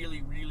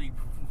really, really,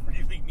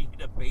 really need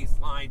a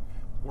baseline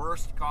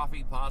worst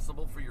coffee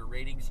possible for your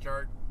ratings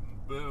chart,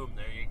 boom,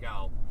 there you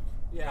go.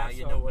 Yeah,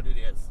 You so- know what it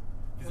is.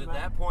 Because at And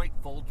that point,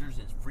 Folgers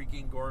is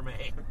freaking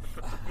gourmet.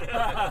 And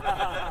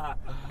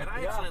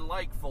I actually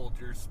like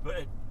Folgers,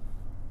 but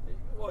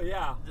Well,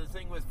 yeah. the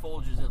thing with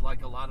Folgers is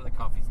like a lot of the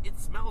coffees, it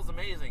smells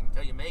amazing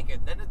until you make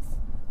it. Then it's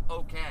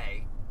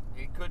okay.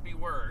 It could be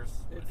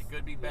worse, but It's- it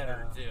could be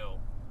better yeah. too.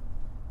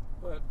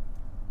 But,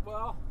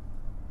 well,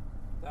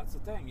 that's the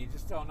thing. You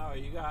just don't know.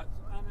 You got,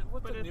 I mean,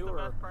 what's But the it's newer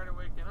the best part of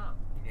waking up.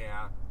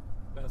 Yeah.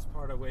 best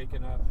part of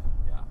waking up?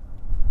 Yeah.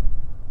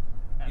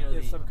 You know,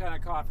 Get some kind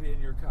of coffee in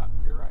your cup.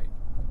 You're right.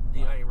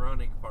 the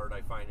ironic part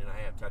I find, and I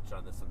have touched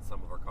on this in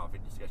some of our coffee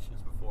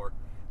discussions before,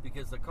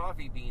 because the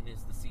coffee bean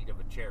is the seed of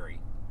a cherry.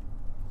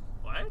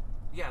 What?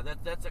 Yeah,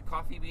 that's a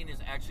coffee bean is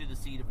actually the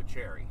seed of a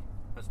cherry,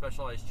 a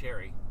specialized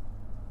cherry.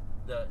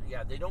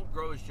 They don't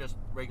grow as just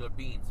regular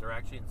beans. They're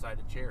actually inside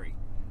a cherry.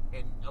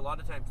 And a lot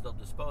of times they'll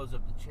dispose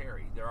of the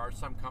cherry. There are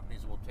some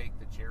companies that will take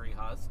the cherry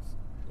husks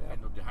Yeah.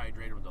 and they'll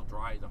dehydrate them, they'll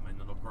dry them, and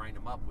then they'll grind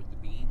them up with the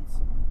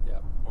beans.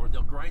 Yep. Or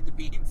they'll grind the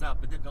beans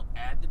up and then they'll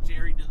add the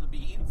cherry to the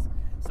beans.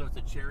 So it's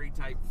a cherry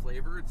type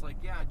flavor. It's like,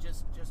 yeah,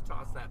 just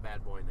toss that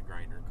bad boy in the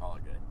grinder and call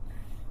it good.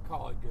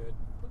 Call it good.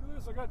 Look at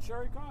this. I got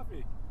cherry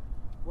coffee.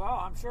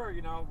 Well, I'm sure,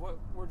 what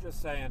we're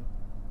just saying.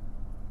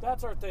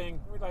 That's our thing.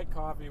 We like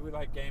coffee. We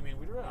like gaming.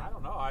 I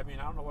don't know. I mean,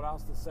 I don't know what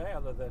else to say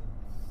other than,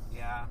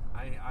 Yeah,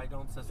 I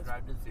don't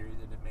subscribe to the theory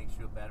that it makes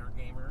you a better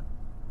gamer.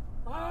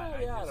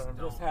 I just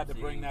just had to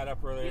don't bring see- that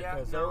up earlier Yeah,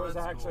 because no, there was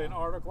that's actually cool.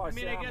 an article I I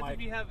mean, saw. I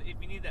guess if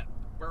you need that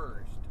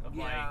burst of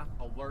Yeah.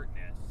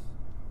 alertness,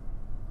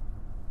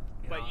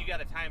 You but know? you got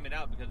to time it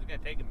out because it's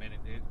gonna take a minute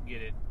to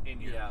get it in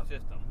your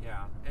system.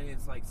 Yeah, and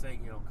it's like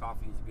saying,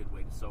 coffee is a good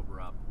way to sober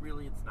up.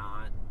 Really, it's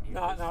not.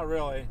 Not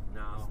really.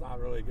 No. It's not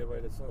really a good way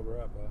to sober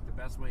up. The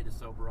best way to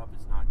sober up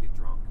is not get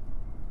drunk.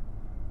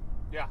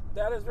 Yeah.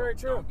 That is very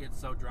true. Don't get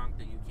so drunk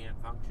that you can't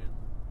function.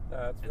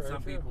 That's And very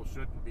some true. people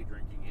shouldn't be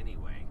drinking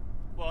anyway.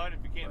 Well, and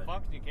if you can't But-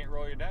 function, you can't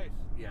roll your dice.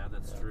 Yeah,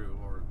 that's true.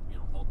 Or,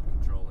 hold the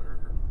controller.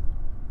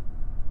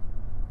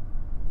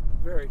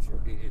 Very true.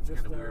 It's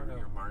Just kind of never weird when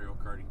know. you're Mario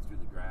Karting through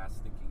the grass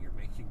thinking you're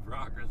making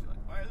progress. You're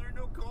like, why are there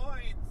no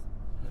coins?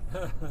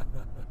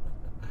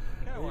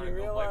 I You want to go play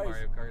realize-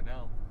 Mario Kart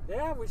now.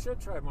 Yeah, we should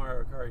try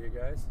Mario Kart, you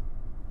guys.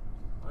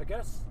 I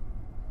guess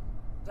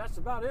that's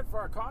about it for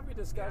our coffee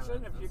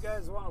discussion. Yeah, if you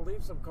that's- guys want to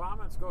leave some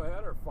comments, go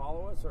ahead or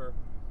follow us. Or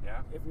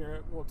Yeah.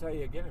 we'll tell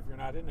you again, if you're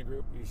not in the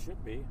group, you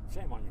should be.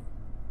 Shame on you.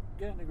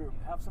 Get in the group,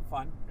 have some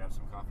fun. Grab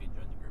some coffee and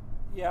join the group.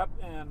 Yep,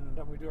 and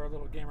then we do our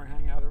little gamer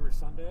hangout every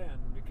Sunday, and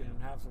you can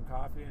have some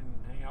coffee and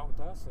hang out with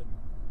us. And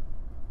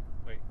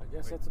Wait. I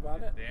guess that's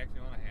about it. They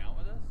actually want to hang out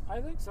with us? I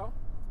think so.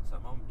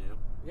 Some of them do.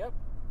 Yep,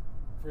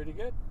 pretty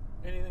good.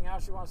 Anything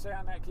else you want to say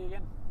on that,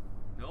 Keegan?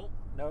 Nope.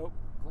 Nope.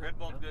 Red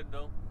Bull's good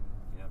though.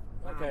 Yep.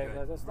 Okay,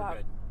 Good. that's We're not.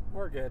 good.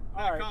 We're good. I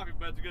All like right. coffee,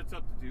 but it's a good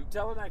substitute.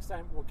 Till the next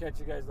time, we'll catch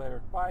you guys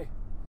later. Bye.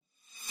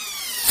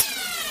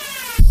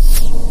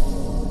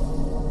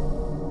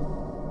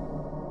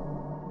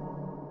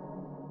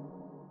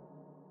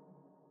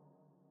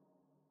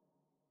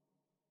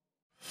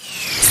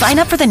 Sign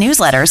up for the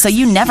newsletter so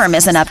you never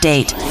miss an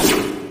update.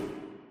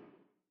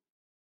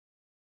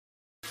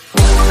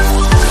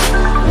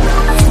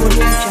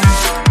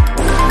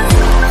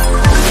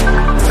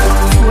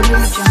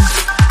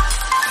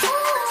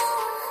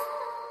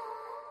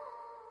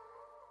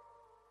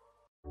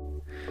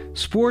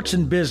 Sports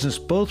and business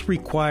both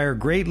require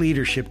great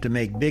leadership to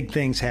make big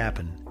things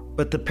happen.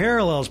 But the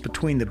parallels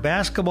between the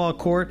basketball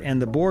court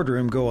and the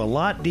boardroom go a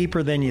lot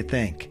deeper than you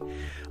think.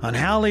 On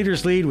How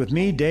Leaders Lead with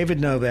me, David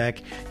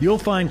Novak, you'll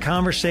find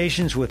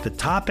conversations with the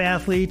top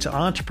athletes,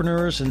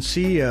 entrepreneurs, and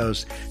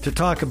CEOs to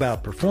talk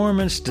about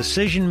performance,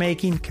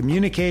 decision-making,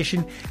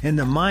 communication, and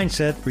the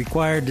mindset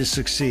required to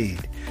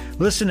succeed.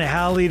 Listen to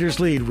How Leaders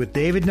Lead with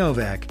David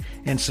Novak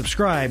and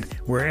subscribe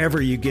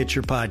wherever you get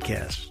your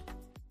podcasts.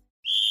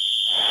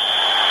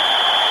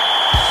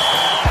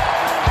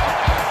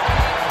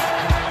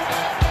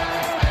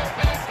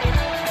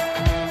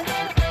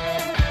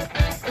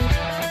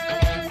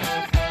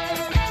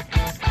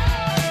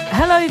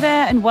 Hello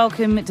there and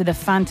welcome to the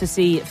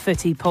Fantasy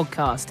Footy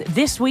Podcast.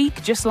 This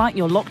week, just like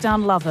your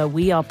lockdown lover,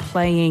 we are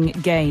playing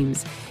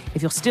games.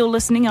 If you're still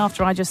listening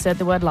after I just said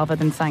the word lover,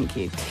 then thank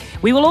you.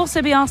 We will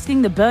also be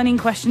asking the burning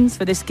questions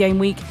for this game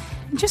week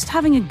and just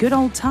having a good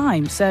old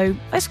time. So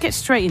let's get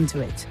straight into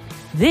it.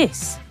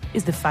 This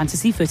is the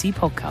Fantasy Footy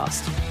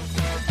Podcast.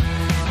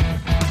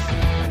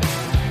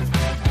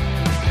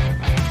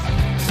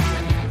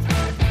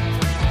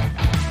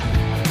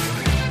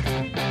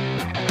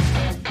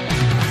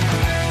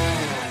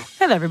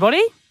 Hello,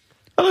 everybody.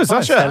 Hello,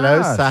 Sasha.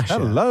 Hello, Sasha.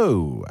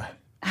 Hello.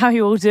 How are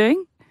you all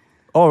doing?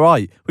 All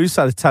right. We just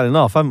started telling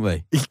off, haven't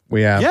we?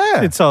 We have.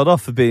 Yeah. Been told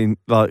off for being,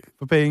 like,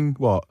 For being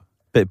what?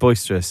 a bit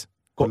boisterous.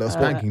 Got a little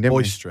spanking, didn't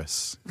we?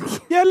 Boisterous.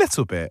 Yeah, a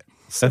little bit.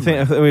 I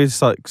think we were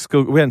just like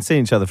school. We hadn't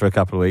seen each other for a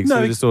couple of weeks. So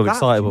we were just all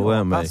excitable,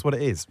 weren't we? That's what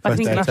it is. I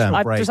think First day of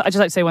I'd break. just like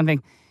to say one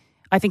thing.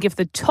 I think if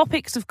the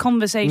topics of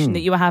conversation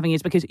that you are having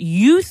is because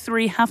you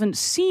three haven't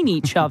seen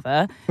each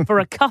other for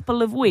a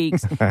couple of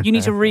weeks, you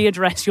need to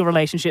readdress your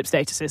relationship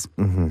statuses.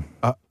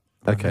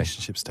 Okay.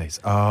 Relationship status.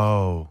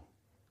 Oh.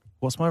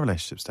 What's my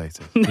relationship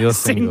status? You're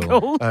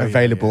single. Oh,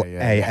 Available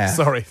yeah. AF.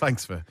 Sorry,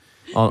 thanks for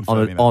on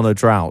confirming a that.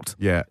 drought.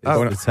 Yeah.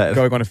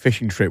 Going on a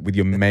fishing trip with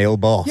your male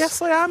boss. Yes,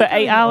 I am. For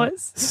 8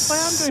 hours?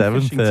 Yes, I am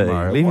doing fishing 7:30.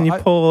 tomorrow. Leaving your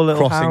What, poor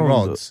little Crossing hound.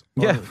 rods.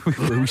 Yeah,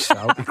 we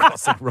shall be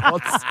crossing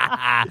rods.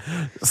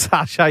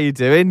 Sash, how you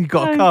doing? You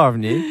got a car,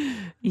 haven't you?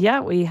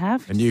 Yeah, we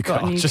have. A new Got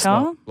car. A new Just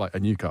car. not like a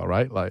new car,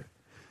 right? Like,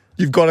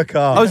 You've got a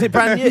car. Oh, is it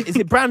brand new? Is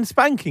it brand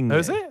spanking? oh,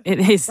 is it? It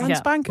is, Brand yeah.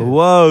 spanking.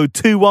 Whoa,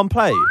 2-1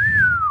 plate.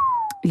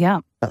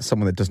 Yeah. That's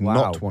someone that does Wow.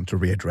 not want to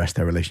readdress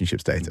their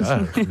relationship status. No,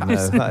 No,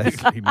 that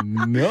is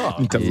not.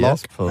 Need to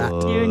Yes, lock that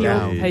please. You and your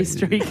down.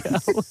 pastry girl.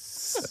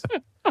 Has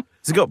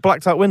it got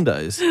blacked out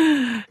windows?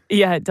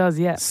 Yeah, it does,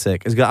 yeah.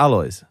 Sick. Has it got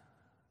alloys?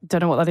 Don't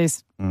know what that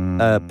is.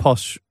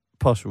 Posh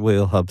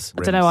wheel hubs.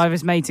 I don't know. I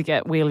was made to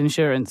get wheel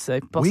insurance, so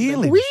possibly.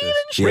 Wheel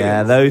insurance.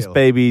 Yeah, those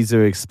babies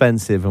are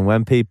expensive, and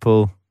when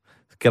people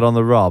get on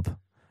the rob,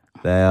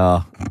 they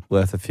are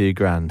worth a few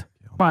grand.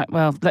 Right,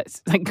 well,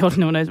 thank God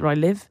no one knows where I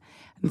live.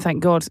 And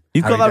thank God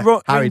You've got that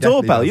Harry ring definitely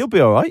doorbell. does. You'll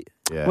be all right.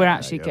 Yeah, we're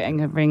actually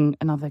getting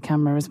another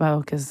camera as well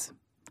because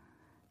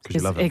you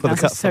love it.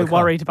 Ignaz is so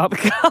worried about the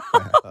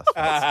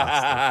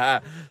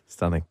car.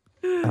 Stunning.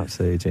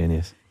 Absolutely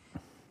genius.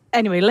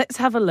 Anyway, let's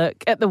have a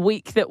look at the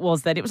week that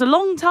was then. It was a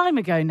long time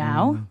ago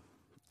now.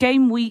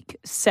 Game week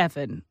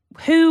 7.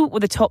 Who were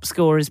the top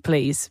scorers,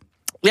 please?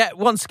 Yeah,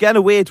 once again,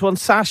 a weird one.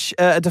 Sash,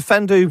 a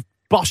defender who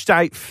boshed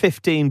out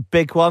 15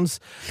 big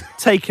ones,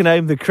 taking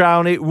home the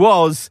crown. It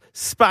was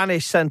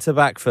Spanish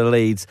centre-back for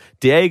Leeds,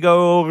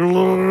 Diego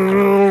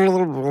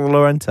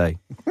Llorente.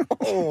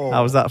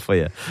 How was that for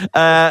you?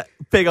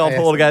 Big old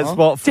ball against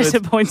Watford.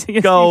 Disappointing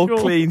as Goal, usual.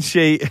 clean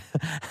sheet.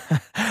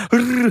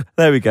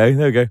 There we go.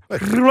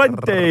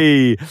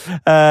 Llorente.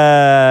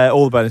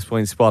 All the bonus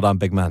points. Spot on,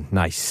 big man.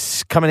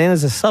 Nice. Coming in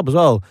as a sub as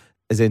well.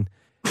 As in,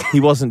 he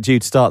wasn't due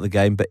to start the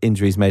game, but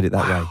injuries made it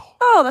that way.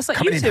 Oh, that's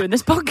like you two in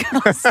this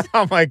podcast.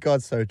 Oh my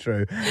God, so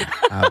true.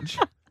 Ouch.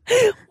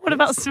 What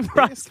about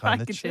surprise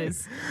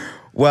packages?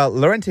 Well,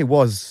 Llorente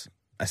was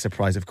a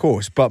surprise, of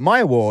course, but my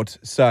award,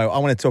 so I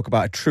want to talk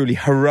about a truly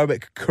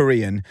heroic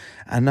Korean.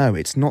 And no,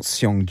 it's not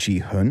Seong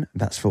Ji-hun.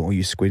 That's for all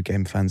you Squid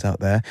Game fans out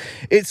there.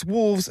 It's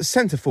Wolves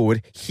centre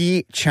forward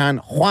Hee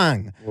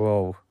Chan-hwang.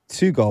 Whoa.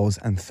 2 goals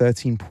and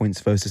 13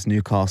 points versus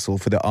Newcastle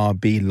for the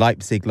RB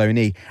Leipzig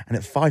loanee, and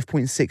at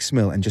 5.6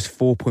 mil and just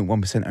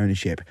 4.1%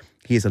 ownership.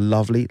 He is a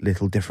lovely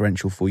little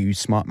differential for you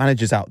smart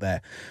managers out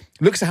there.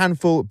 Looks a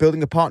handful,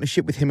 building a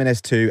partnership with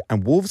Jimenez too,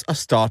 and Wolves are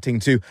starting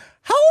to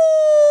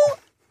howl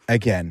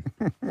again.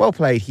 Well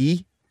played,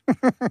 He.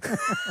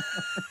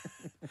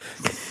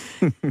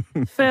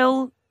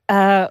 Phil,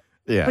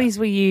 Yeah. Please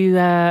will you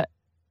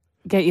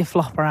get your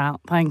flopper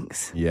out?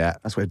 Thanks. Yeah.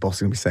 That's what boss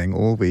is going to be saying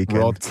all weekend.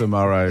 Rod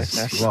tomorrow,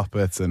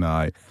 flopper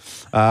tonight.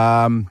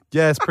 Yeah,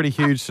 it's pretty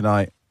huge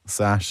tonight,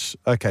 Sash.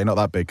 Okay, not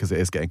that big because it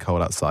is getting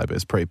cold outside, but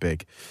it's pretty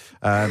big.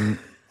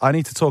 I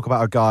need to talk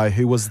about a guy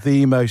who was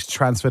the most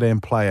transferred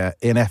in player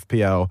in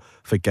FPL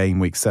for game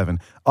week 7.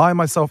 I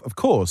myself, of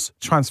course,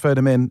 transferred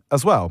him in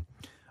as well.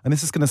 And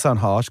this is going to sound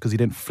harsh because he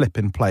didn't flip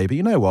in play, but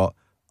you know what?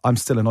 I'm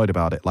still annoyed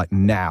about it, like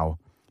now.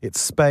 It's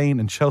Spain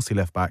and Chelsea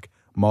left-back,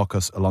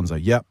 Marcos Alonso.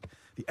 Yep,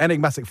 the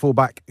enigmatic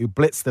fullback who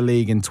blitzed the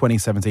league in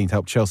 2017 to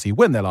help Chelsea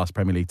win their last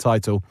Premier League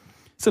title.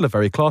 Still a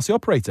very classy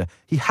operator.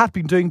 He had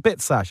been doing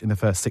bits, Sash, in the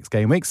first 6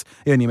 game weeks.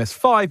 He only missed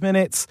 5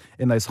 minutes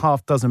in those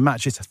half dozen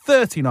matches,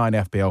 39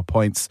 FPL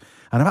points,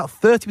 and about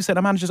 30%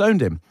 of managers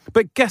owned him.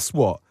 But guess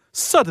what?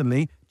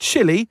 Suddenly,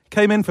 Chile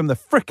came in from the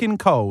frickin'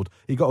 cold.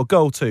 He got a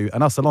goal too,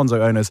 and us Alonso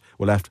owners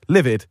were left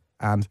livid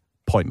and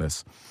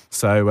pointless.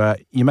 So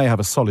you may have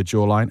a solid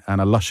jawline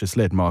and a luscious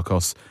lid,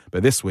 Marcos,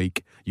 but this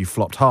week you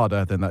flopped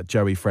harder than that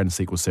Joey Friend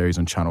sequel series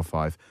on Channel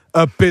 5.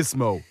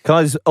 Abysmal. Can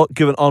I just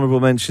give an honourable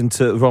mention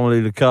to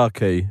Romelu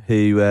Lukaku,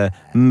 who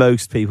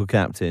most people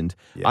captained?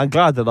 Yeah. I'm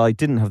glad that I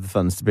didn't have the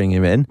funds to bring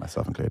him in.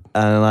 Myself included.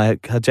 And I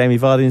had Jamie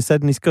Vardy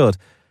instead, and he scored.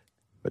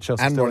 But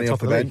Chelsea and still Ronnie off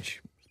the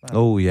bench.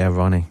 Oh, yeah,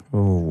 Ronnie.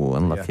 Oh,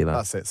 unlucky that.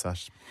 That's it,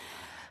 Sash.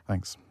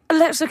 Thanks.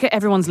 Let's look at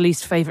everyone's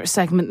least favourite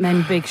segment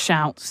then, big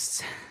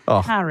shouts.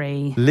 Oh,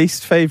 Harry.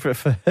 Least favourite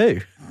for who?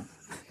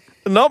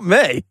 Not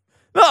me.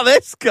 Not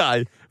this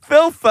guy.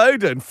 Phil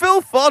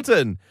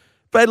Foden.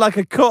 Played like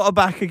a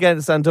quarterback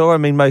against Andorra. I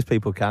mean, most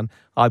people can.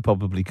 I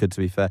probably could, to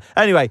be fair.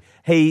 Anyway,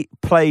 he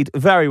played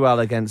very well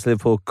against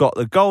Liverpool, got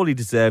the goal he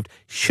deserved,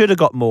 should have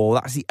got more.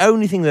 That's the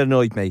only thing that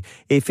annoyed me.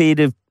 If he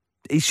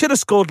should have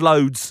scored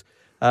loads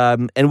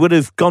and would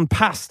have gone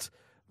past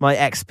my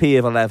XP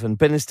of 11,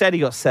 but instead he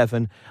got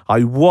 7.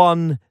 I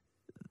won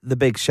the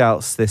big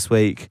shouts this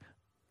week.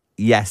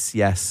 Yes,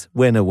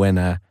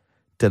 winner,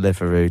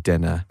 Deliveroo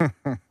dinner.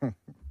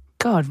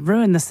 God,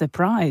 ruin the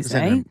surprise,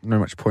 eh? No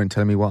much point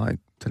telling me what I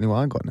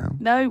got now.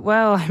 No,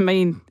 well, I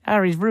mean,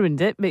 Harry's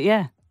ruined it, but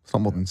yeah. It's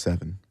not more than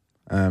 7.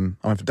 I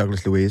went for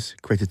Douglas Luiz,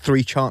 created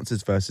 3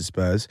 chances versus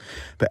Spurs,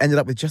 but ended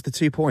up with just the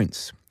 2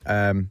 points.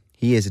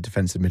 He is a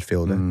defensive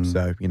midfielder,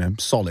 so,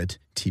 solid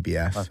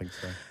TBF. I think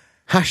so.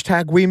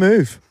 Hashtag we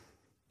move.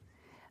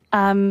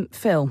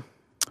 Phil.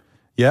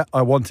 Yeah,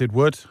 I wanted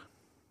Wood.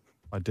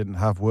 I didn't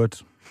have Wood.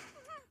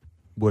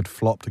 Wood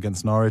flopped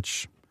against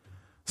Norwich.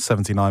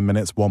 79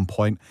 minutes, 1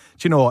 point.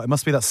 Do you know what? It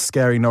must be that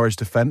scary Norwich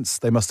defence.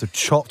 They must have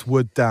chopped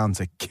Wood down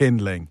to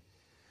kindling.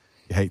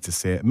 You hate to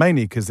see it.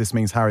 Mainly because this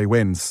means Harry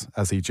wins,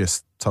 as he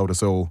just told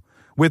us all,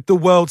 with the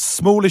world's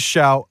smallest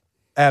shout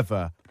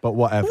ever. But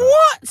whatever.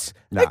 What?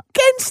 Nah.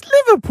 Against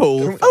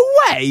Liverpool?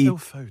 Away? Phil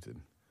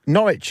Foden.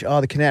 Norwich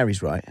are the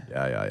Canaries, right?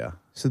 Yeah.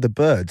 So the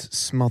birds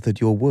smothered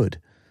your wood.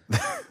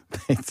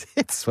 They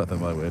did smother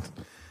my wood.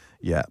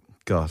 Yeah.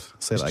 God.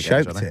 Say that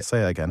again, Johnny.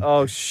 Say it again.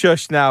 Oh,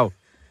 shush now.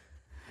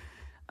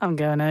 I'm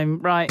going home.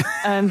 Right.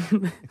 And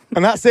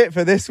that's it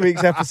for this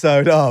week's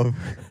episode of...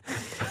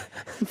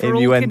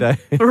 Innuendo.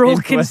 We're all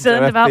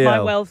concerned about my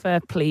FPL. welfare,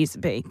 please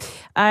be.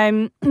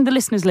 The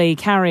Listeners'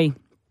 League, Harry.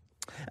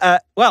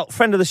 Well,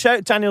 friend of the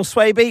show, Daniel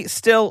Swaby,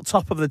 still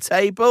top of the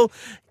table.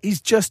 He's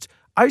just,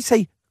 I would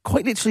say,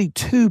 quite literally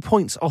 2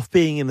 points off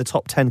being in the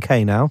top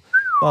 10k now.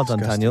 Well done,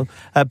 Daniel.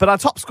 But our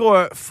top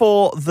scorer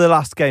for the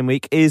last game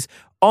week is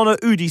Honor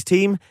Udi's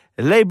team,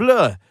 Les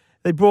Bleus.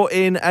 They brought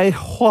in a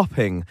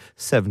whopping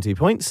 70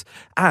 points,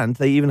 and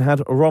they even had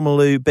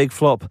Romelu Big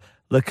Flop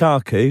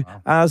Lukaku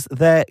as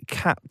their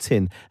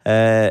captain.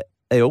 They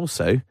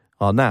also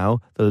are now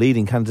the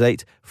leading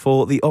candidate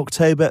for the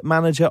October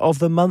Manager of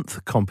the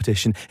Month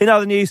competition. In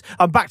other news,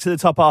 I'm back to the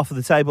top half of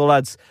the table,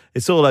 lads.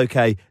 It's all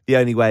okay. The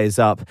only way is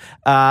up.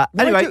 Why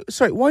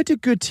do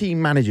good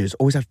team managers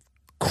always have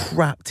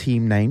crap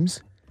team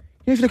names?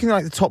 If you're looking at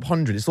like the top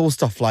 100, it's all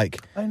stuff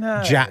like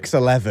Jack's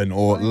 11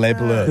 or Les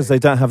Bleus. Because they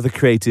don't have the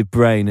creative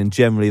brain, and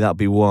generally that'd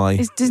be why.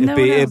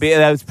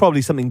 There's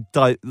probably something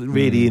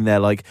really in there,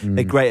 like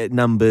they're great at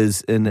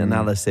numbers and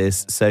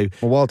analysis. So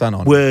well done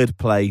on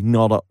wordplay,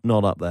 not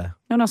up there.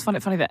 No one else found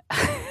it funny that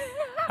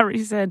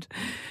Harry said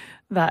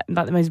that in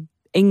like the most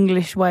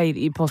English way that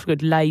you possibly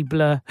could. Les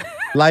Bleus.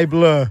 Les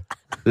Bleus.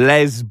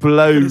 Les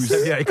Bleus.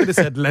 Yeah, he could have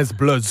said Les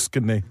Bleus,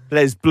 couldn't he?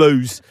 Les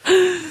Bleus.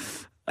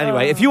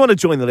 Anyway, if you want to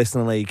join the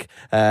Listener League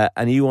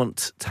and you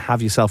want to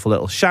have yourself a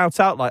little shout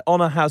out like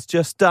Honor has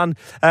just done,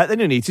 then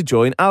you need to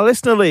join our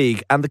Listener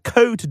League. And the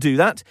code to do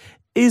that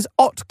is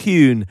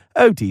OTCUNE,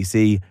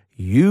 OTCUNE.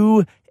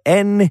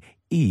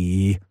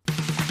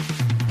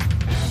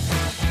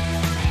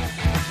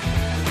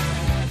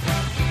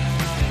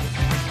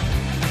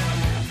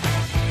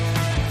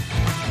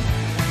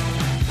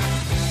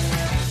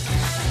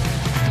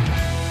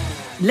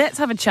 Let's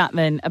have a chat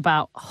then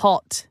about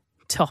hot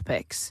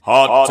topics.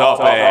 Hot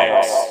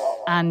topics.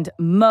 And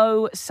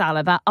Mo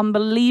Salah, that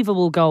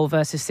unbelievable goal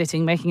versus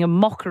Sitting, making a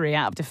mockery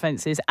out of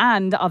defences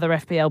and other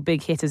FPL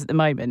big hitters at the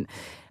moment.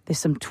 There's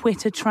some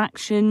Twitter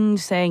traction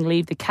saying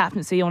leave the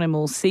captaincy on him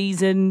all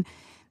season.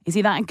 Is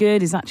he that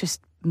good? Is that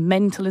just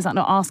mental? Is that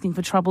not asking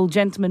for trouble?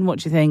 Gentlemen, what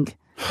do you think?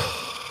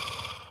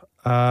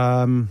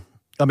 I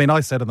mean, I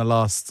said in the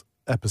last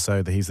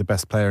episode that he's the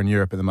best player in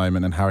Europe at the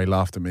moment, and Harry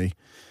laughed at me.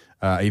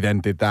 He then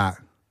did that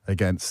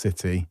against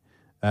City.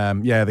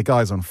 The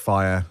guy's on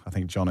fire. I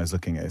think John is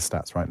looking at his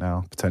stats right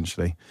now,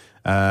 potentially.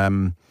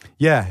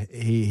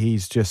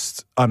 He's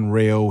just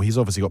unreal. He's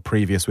obviously got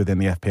previous within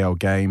the FPL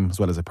game as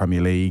well as the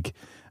Premier League.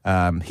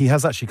 He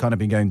has actually kind of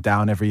been going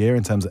down every year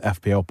in terms of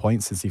FPL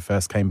points since he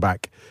first came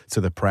back to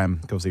the Prem,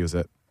 because he was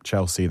at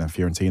Chelsea, then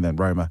Fiorentina, then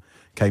Roma,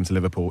 came to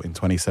Liverpool in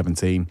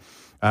 2017.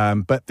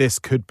 But this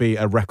could be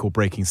a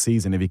record-breaking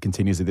season if he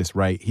continues at this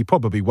rate. He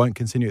probably won't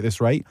continue at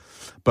this rate,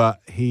 but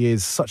he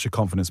is such a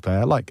confidence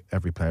player, like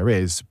every player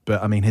is.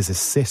 But, I mean, his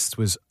assist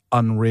was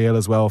unreal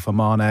as well for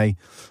Mane.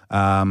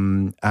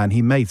 And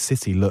he made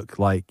City look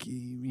like,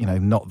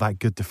 not that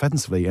good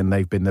defensively, and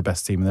they've been the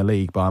best team in the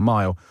league by a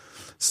mile.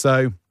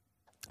 So,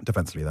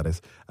 defensively, that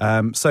is.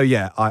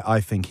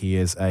 I think he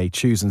is a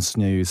choose and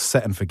snooze,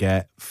 set and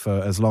forget for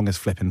as long as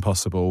flipping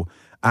possible.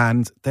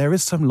 And there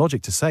is some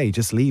logic to say,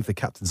 just leave the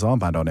captain's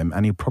armband on him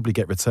and he'll probably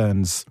get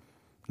returns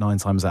 9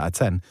 times out of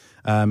 10.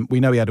 We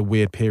know he had a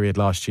weird period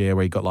last year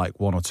where he got like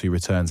 1 or 2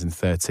 returns in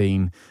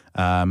 13.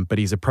 But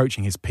he's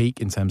approaching his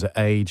peak in terms of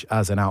age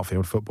as an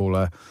outfield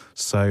footballer.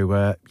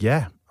 So,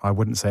 I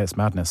wouldn't say it's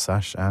madness,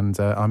 Sash. And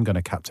I'm going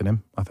to captain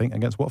him, I think,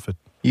 against Watford.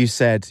 You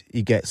said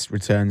he gets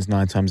returns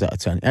 9 times out of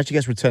 10. He actually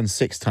gets returns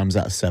 6 times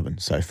out of 7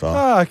 so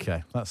far. Oh,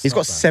 okay. He's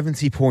got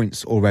 70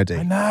 points already.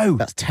 I know.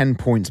 That's 10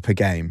 points per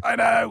game. I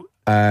know.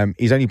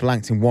 He's only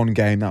blanked in 1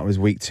 game. That was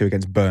week 2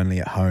 against Burnley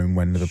at home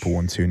when Liverpool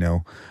won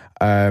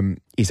 2-0.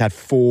 He's had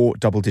 4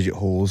 double-digit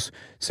hauls.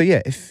 So,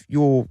 if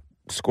you're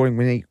scoring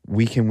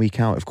week in, week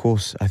out, of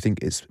course, I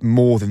think it's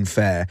more than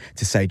fair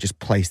to say just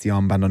place the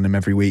armband on him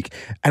every week.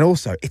 And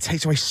also, it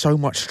takes away so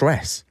much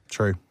stress.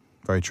 True.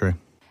 Very true.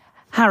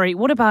 Harry,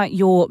 what about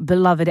your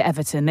beloved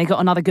Everton? They got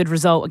another good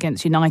result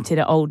against United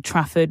at Old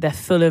Trafford. They're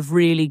full of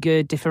really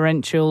good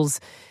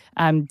differentials.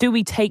 Do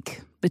we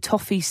take the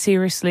Toffees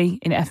seriously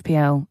in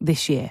FPL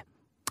this year?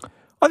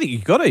 I think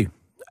you've got to.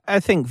 I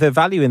think the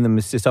value in them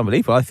is just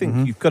unbelievable. I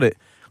think you've got it.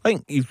 I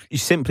think you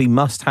simply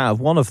must have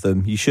one of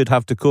them. You should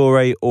have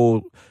Doucouré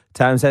or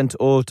Townsend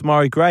or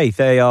Demarai Gray.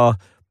 They are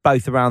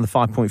both around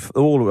the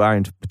all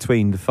around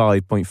between the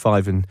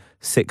 5.5 and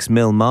 6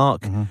 mil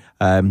mark.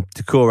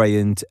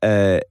 Doucouré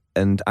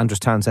and Andros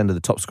Townsend are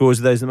the top scorers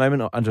of those at the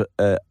moment.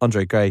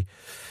 Andre Gray,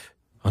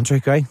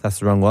 that's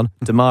the wrong one.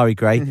 Demarai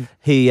Gray.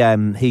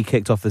 He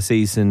kicked off the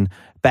season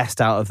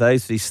best out of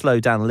those. So he's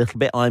slowed down a little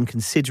bit. I'm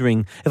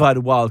considering, if I had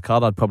a wild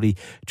card, I'd probably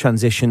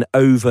transition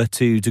over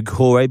to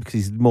Doucouré because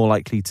he's more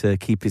likely to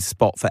keep his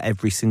spot for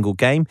every single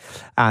game.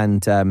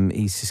 And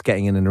he's just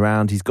getting in and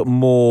around. He's got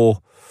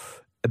more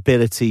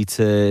ability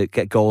to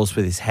get goals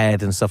with his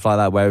head and stuff like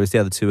that, whereas the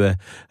other two are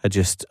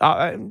just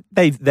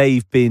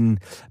they've been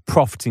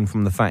profiting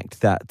from the fact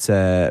that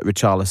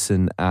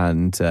Richarlison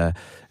and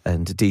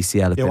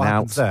DCL have been what out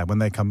happens there when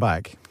they come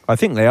back? I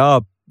think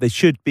they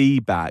should be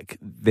back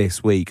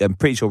this week. I'm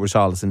pretty sure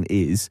Richarlison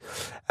is,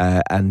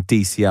 and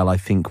DCL I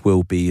think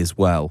will be as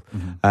well.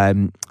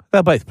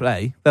 They'll both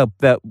play. They'll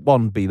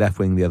one be left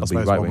wing, the other be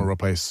right wing. One will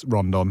replace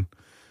Rondon.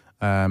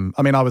 I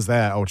mean, I was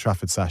there at Old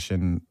Trafford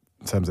session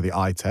in terms of the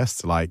eye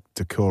test. Like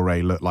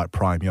Doucouré looked like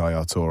prime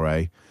Yaya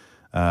Touré.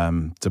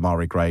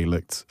 Demarai Gray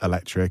looked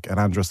electric, and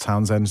Andros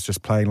Townsend's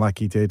just playing like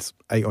he did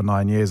 8 or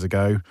 9 years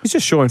ago. He's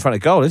just sure in front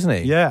of goal, isn't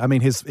he? Yeah, I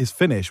mean his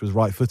finish was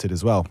right-footed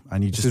as well,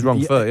 and you just his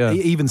wrong foot. Yeah,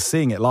 even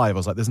seeing it live, I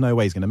was like, "There's no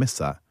way he's going to miss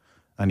that,"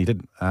 and he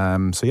didn't. I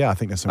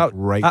think there's some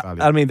great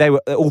value. I mean,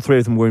 all 3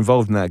 of them were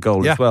involved in that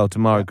goal as well.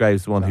 Demarai Gray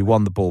was the one who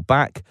won the ball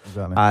back,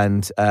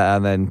 and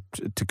then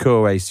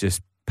Doucouré's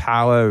just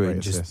power great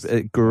and just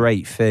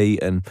great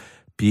feet and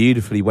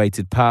beautifully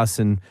weighted pass,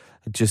 and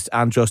just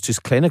Andros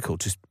just clinical,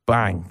 just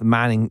bang,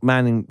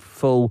 Manning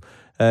full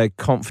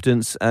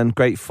confidence and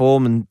great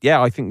form. And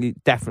I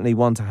think definitely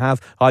one to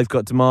have. I've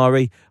got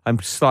Demarai. I'm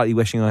slightly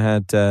wishing I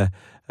had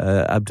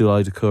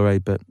Abdoulaye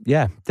Doucouré, but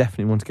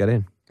definitely want to get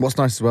in. What's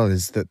nice as well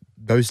is that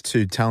those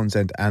two,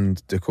 Townsend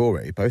and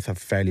Doucouré, both have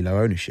fairly low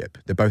ownership.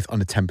 They're both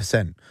under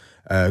 10%.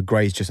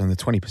 Gray's just under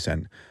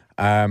 20%.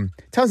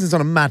 Townsend's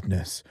on a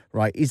madness,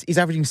 right? He's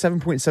averaging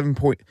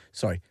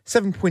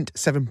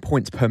 7.7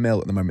 points per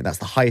mil at the moment. That's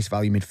the highest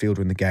value midfielder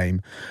in the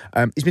game.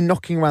 He's been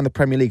knocking around the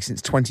Premier League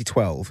since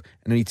 2012,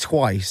 and only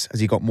twice has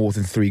he got more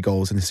than 3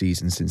 goals in a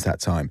season since that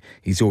time.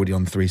 He's already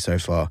on 3 so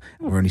far,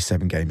 and we're only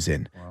 7 games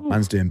in. Wow.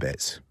 Man's doing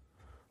bits.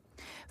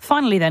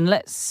 Finally then,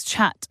 let's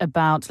chat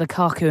about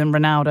Lukaku and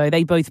Ronaldo.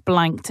 They both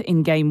blanked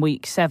in game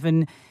week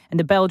 7, and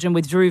the Belgian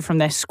withdrew from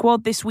their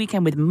squad this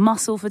weekend with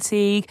muscle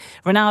fatigue.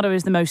 Ronaldo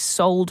is the most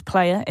sold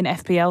player in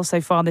FPL so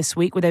far this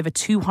week, with over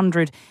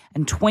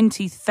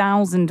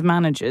 220,000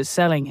 managers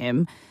selling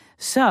him.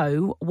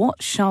 So,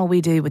 what shall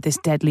we do with this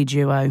deadly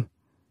duo?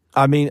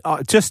 I mean,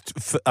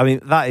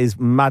 that is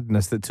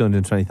madness that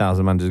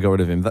 220,000 managers got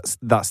rid of him.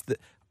 That's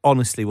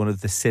honestly one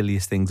of the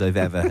silliest things I've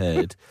ever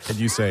heard. Can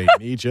you say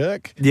knee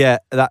jerk? Yeah,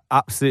 that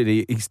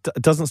absolutely. He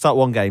doesn't start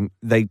one game.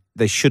 They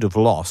should have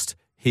lost.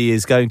 he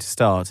is going to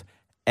start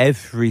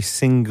every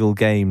single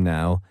game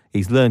now.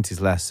 He's learnt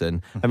his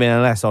lesson. I mean,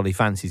 unless Ollie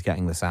fancies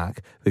getting the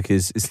sack,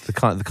 because it's the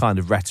kind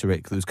of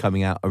rhetoric that was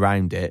coming out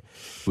around it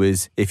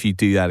was, if you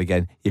do that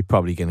again, you're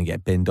probably going to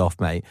get binned off,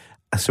 mate.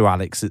 Sir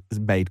Alex has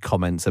made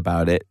comments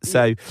about it.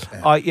 So,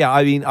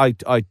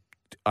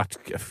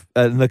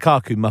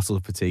 Lukaku muscle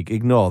fatigue.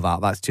 Ignore that.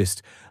 That's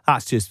just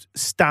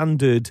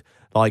standard.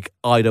 Like,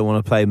 I don't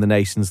want to play in the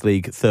Nations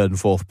League third and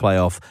fourth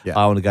playoff. Yeah.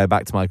 I want to go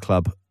back to my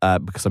club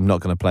because I'm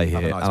not going to play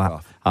here. I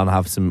want to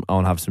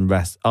have some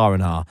rest,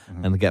 R&R,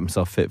 and get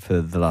myself fit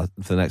for the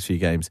next few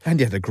games. And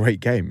he had a great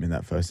game in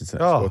that first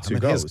instance.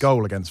 His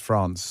goal against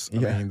France, I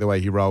mean, the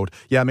way he rolled.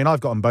 Yeah, I mean, I've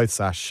got them both,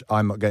 Sash.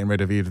 I'm not getting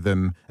rid of either of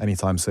them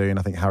anytime soon.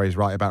 I think Harry's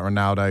right about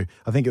Ronaldo.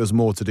 I think it was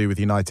more to do with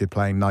United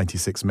playing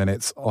 96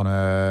 minutes on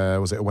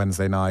a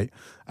Wednesday night,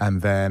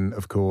 and then,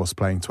 of course,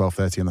 playing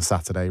 12:30 on the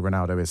Saturday.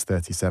 Ronaldo is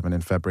 37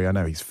 in February. I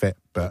know he's fit,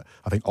 but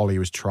I think Ollie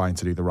was trying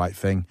to do the right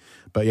thing.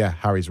 But yeah,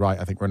 Harry's right.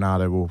 I think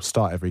Ronaldo will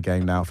start every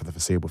game now for the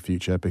foreseeable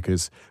future,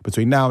 because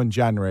between now and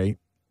January,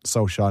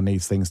 Solskjaer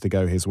needs things to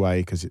go his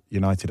way, because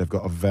United have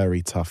got a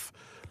very tough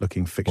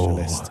looking fixture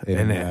list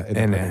in the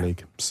Premier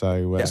League.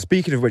 So,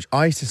 speaking of which,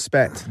 I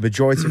suspect the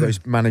majority of those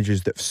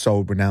managers that have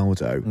sold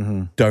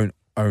Ronaldo don't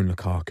own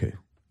Lukaku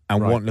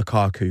and want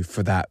Lukaku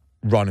for that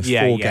run of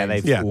 4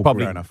 games. They've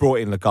probably brought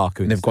in Lukaku.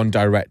 And they've gone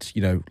direct,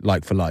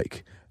 like for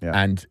like. Yeah.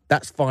 And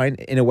that's fine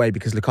in a way,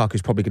 because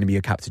Lukaku's probably going to be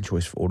a captain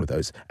choice for all of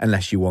those,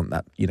 unless you want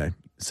that,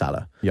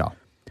 Salah. Yeah.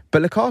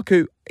 But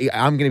Lukaku,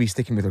 I'm going to be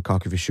sticking with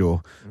Lukaku for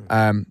sure.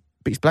 But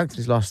he's blanked in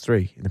his last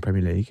 3 in the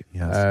Premier League.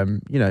 Yes.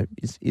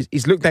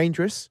 He's looked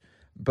dangerous,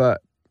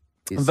 but...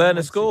 And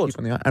Werner scored.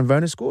 And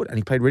Werner scored, and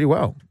he played really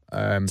well.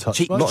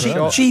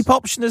 Cheap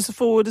option as a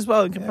forward as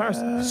well in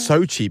comparison. Yeah.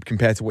 So cheap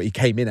compared to what he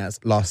came in as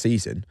last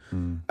season.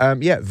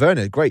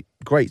 Werner,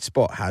 great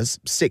spot. Has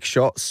 6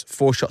 shots,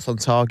 4 shots on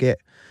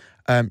target.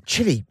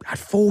 Chile had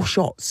 4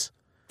 shots.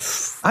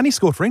 And he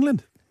scored for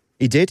England.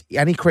 He did,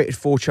 and he created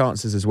 4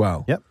 chances as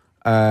well. Yep.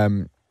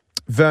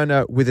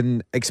 Werner with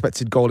an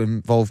expected goal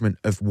involvement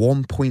of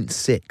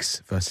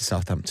 1.6 versus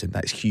Southampton.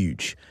 That's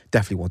huge.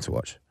 Definitely one to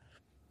watch.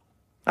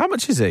 How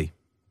much is he?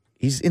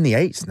 He's in the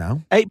 8s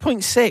now.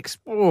 8.6.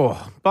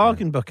 Oh,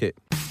 bargain bucket.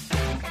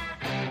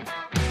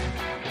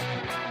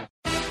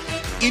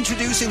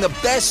 Introducing the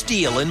best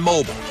deal in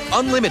mobile.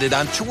 Unlimited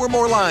on 2 or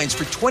more lines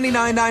for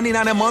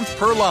 $29.99 a month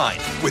per line.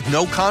 With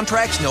no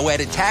contracts, no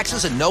added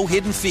taxes, and no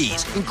hidden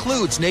fees.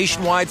 Includes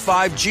nationwide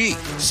 5G.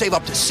 Save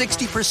up to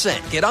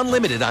 60%. Get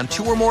unlimited on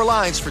 2 or more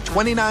lines for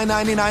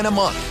 $29.99 a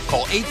month.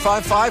 Call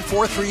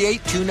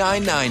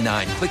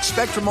 855-438-2999. Click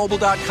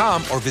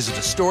SpectrumMobile.com or visit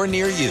a store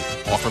near you.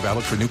 Offer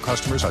valid for new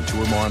customers on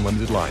 2 or more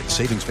unlimited lines.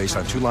 Savings based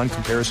on 2-line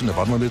comparison of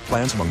unlimited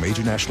plans among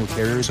major national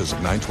carriers as of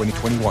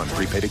 9/20/21.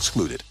 Prepaid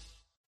excluded.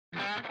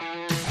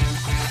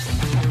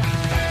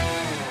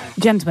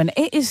 Gentlemen,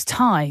 it is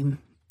time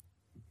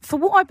for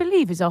what I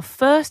believe is our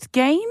first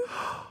game.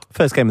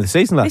 First game of the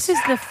season, lads. This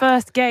is the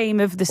first game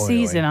of the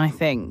season, I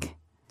think.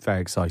 Very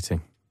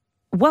exciting.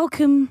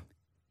 Welcome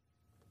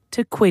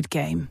to Quid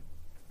Game.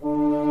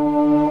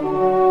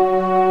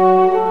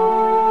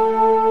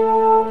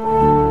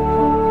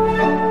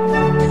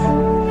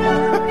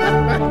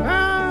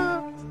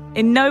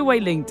 In no way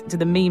linked to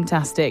the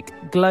meme-tastic,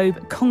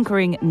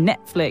 globe-conquering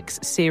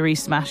Netflix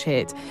series smash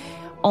hit.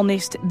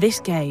 Honest, this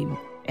game,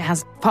 it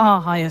has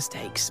far higher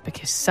stakes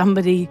because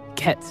somebody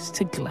gets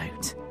to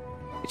gloat,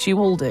 which you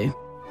all do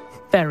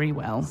very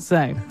well.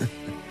 So,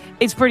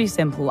 it's pretty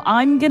simple.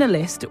 I'm going to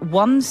list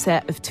one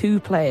set of 2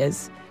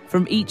 players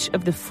from each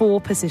of the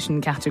 4 position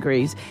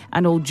categories,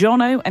 and all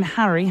Jono and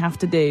Harry have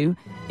to do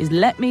is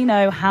let me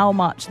know how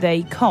much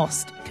they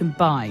cost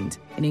combined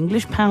in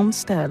English pounds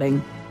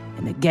sterling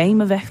in a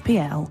game of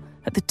FPL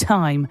at the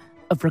time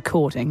of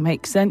recording.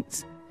 Makes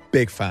sense?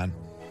 Big fan.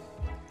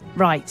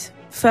 Right,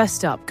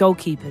 first up,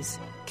 goalkeepers.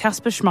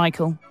 Kasper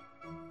Schmeichel,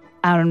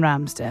 Aaron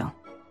Ramsdale.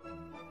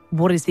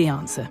 What is the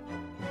answer?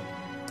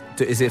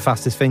 Is it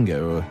fastest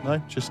finger? Or?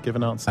 No, just give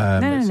an answer.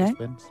 No.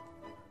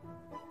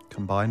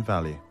 Combined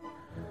value.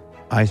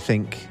 I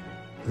think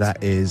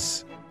that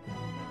is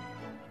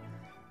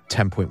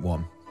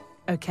 10.1.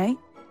 Okay.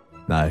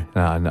 No.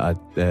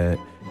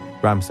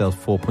 Ramsdale's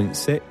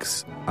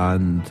 4.6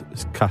 and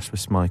Kasper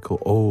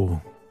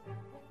Schmeichel.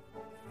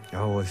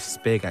 Oh, it's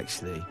big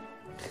actually.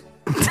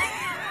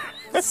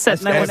 Let's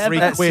just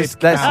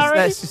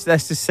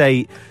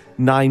say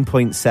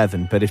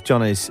 9.7. But if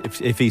John is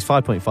if he's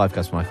 5.5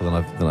 Kasper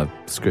Schmeichel, then I've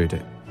screwed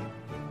it.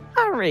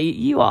 Harry,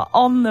 you are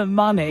on the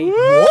money.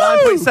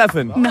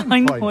 9.7.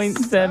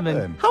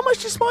 9.7. How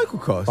much does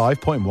Schmeichel cost?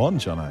 5.1,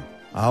 Jono.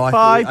 Oh,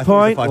 I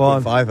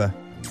 5.1. 5.5.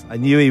 I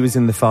knew he was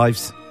in the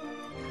 5s.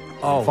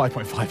 Oh,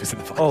 5.5 is in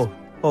the 5s.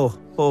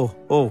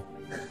 Oh.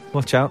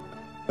 Watch out.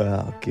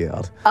 Oh,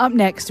 God. Up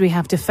next, we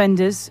have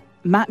defenders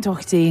Matt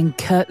Doherty and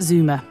Kurt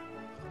Zuma.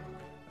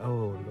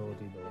 Oh,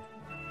 lordy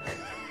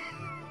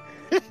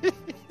lord.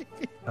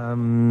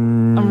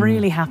 I'm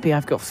really happy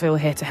I've got Phil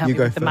here to help me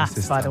with the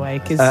maths, by the way.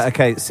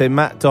 Okay, so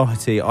Matt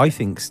Doherty, I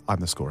think... I'm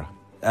the scorer.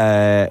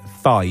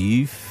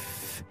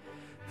 5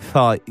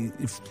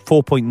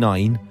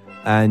 4.9,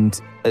 and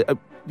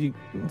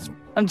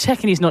I'm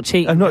checking he's not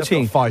cheating. I'm not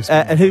cheating.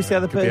 And who's the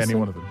other Could be person? any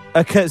one of them.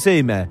 Kurt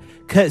Zuma.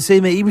 Kurt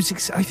Zuma.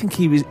 I think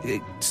he was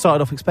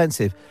started off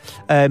expensive.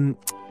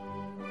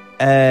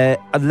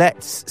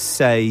 Let's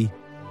say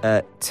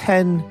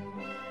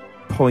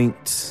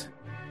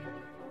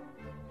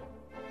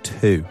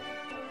 10.2.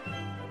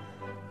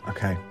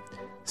 Okay,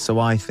 so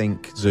I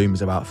think Zoom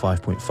is about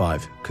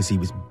 5.5 because he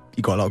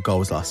got a lot of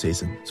goals last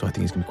season, so I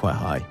think he's going to be quite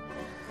high.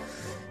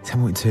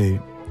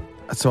 10.2.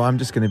 So I'm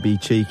just going to be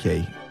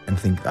cheeky and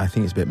I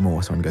think it's a bit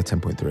more, so I'm going to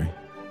go 10.3. I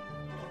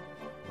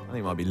think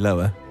it might be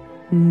lower.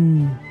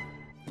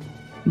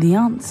 The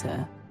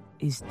answer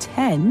is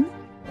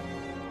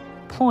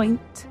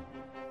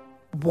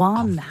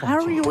 10.1.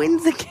 Harry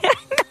wins again.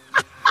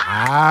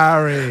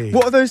 Harry.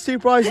 What are those two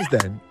prizes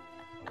then?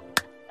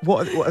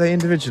 What are they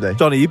individually?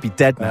 Johnny, you'd be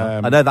dead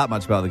now. I know that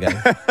much about the game.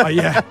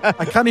 Yeah,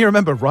 I can't even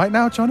remember right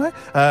now, Johnny.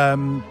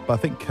 But I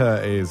think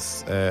Kurt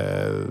is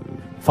 5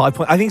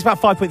 point. I think it's about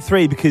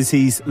 5.3 because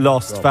he's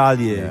lost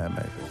value. Yeah,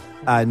 maybe.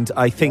 And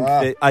I think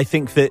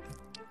that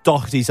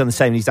Doherty's on the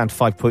same. He's down to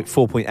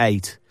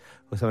 4.8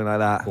 or something like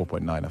that.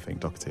 4.9, I think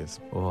Doherty is.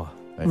 Oh.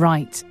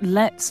 Right,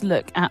 let's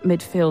look at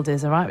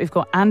midfielders, all right? We've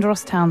got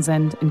Andros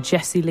Townsend and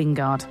Jesse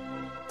Lingard.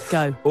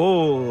 Go.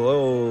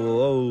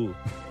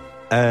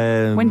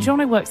 When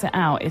Jono works it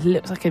out, it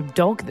looks like a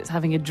dog that's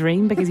having a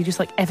dream because he just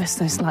like ever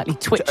so slightly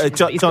twitches.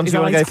 John, do you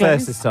want to go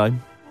first this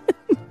time?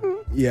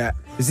 Yeah.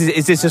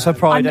 Is this just a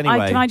pride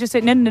anyway? Can I just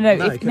say no?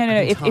 If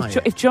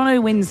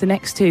Jono wins the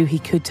next two, he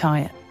could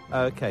tie it.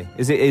 Okay.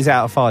 Is it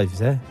out of 5?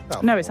 Is it?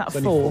 No, it's out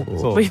of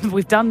 4.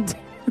 We've done.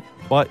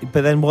 Why,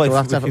 but then what? We'll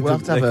if have to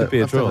have it could be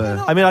a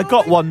draw? I mean, I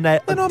got one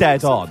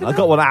dead on. I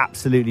got one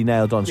absolutely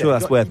nailed on. Sure,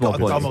 that's worth more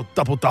points.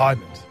 Double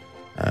diamond.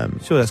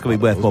 Sure, that's going to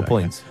be worth more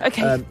points.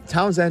 Okay.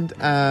 Townsend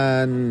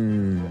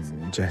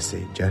and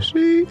Jesse.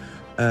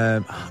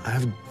 I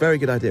have a very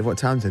good idea of what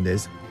Townsend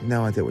is.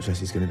 No idea what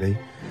Jesse's going to be.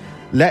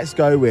 Let's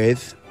go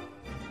with...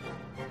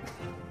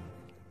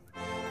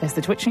 There's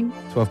the twitching.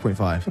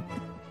 12.5.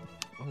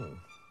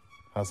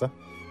 How's that?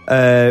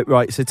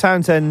 Right, so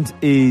Townsend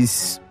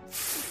is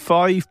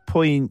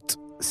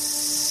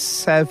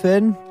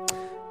 5.7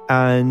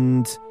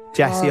 and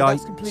Jesse,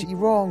 that's completely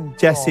wrong.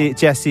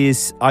 Jesse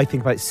is, I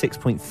think, about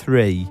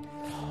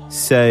 6.3.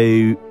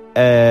 So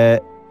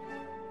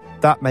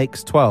that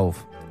makes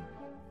 12.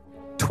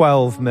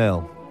 12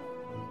 mil.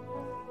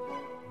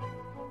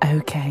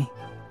 Okay.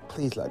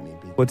 Please let me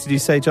be. What did you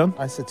say, John?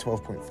 I said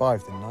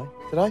 12.5, didn't I?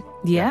 Did I?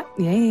 Yeah.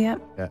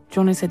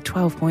 Johnny said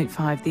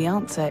 12.5. The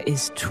answer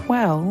is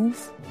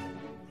 12.5.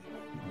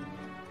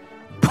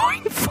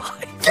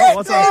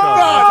 Well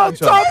done,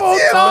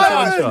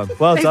 John.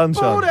 Well done,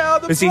 John.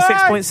 Was he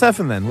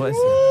 6.7 then? What is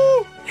it?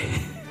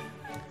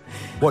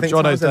 What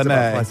Jono's done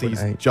there is he's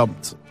 5.8.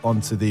 jumped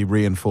onto the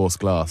reinforced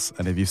glass,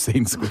 and if you've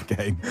seen Squid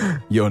Game,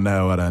 you'll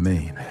know what I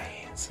mean.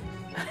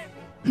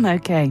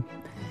 Okay.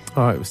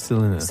 All right, we're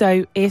still in it.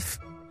 So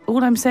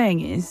all I'm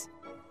saying is,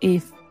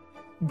 if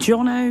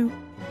Jono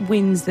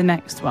wins the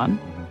next one,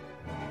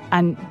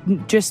 and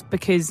just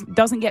because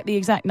doesn't get the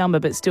exact number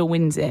but still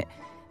wins it,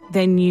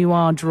 then you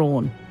are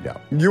drawn. Yeah.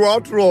 You are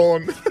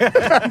drawn.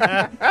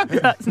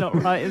 That's not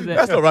right, is it?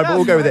 That's not right, but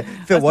we'll go with it.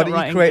 Phil, why not don't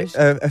right you create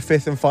English. a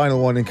fifth and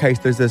final one in case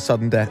there's a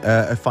sudden death,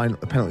 a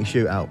penalty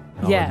shootout?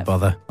 I Yeah. wouldn't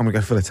bother. I'm going to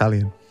go full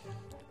Italian.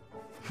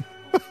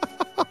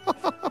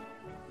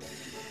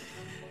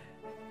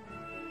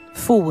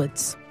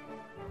 Forwards.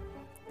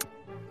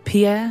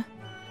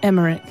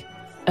 Pierre-Emerick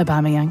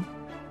Aubameyang.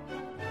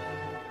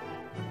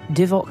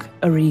 Divock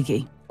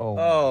Origi.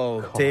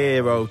 Oh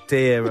dear, oh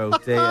dear, oh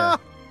dear.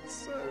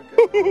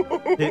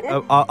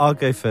 I'll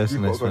go first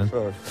on this one.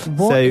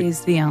 What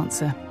is the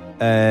answer?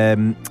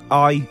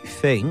 I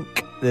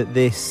think that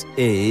this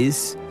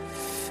is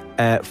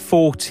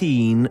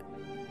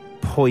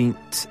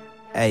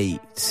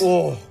 14.8.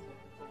 Oh,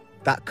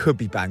 that could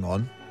be bang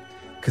on.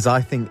 Because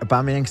I think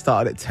Aubameyang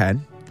started at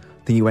 10. I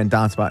think he went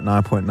down to about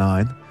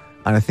 9.9.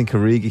 And I think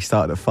Origi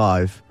started at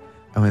 5.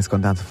 And it's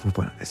gone down to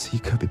 4.9. So you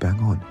could be bang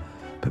on.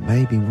 But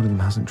maybe one of them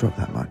hasn't dropped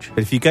that much.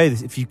 But if you go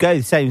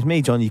the same as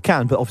me, John, you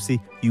can. But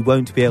obviously, you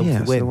won't be able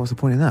to win. So what's the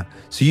point in that?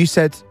 So you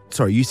said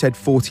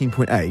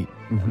 14.8.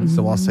 Mm-hmm.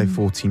 So I'll say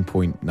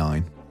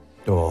 14.9.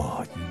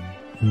 Oh, you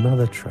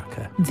mother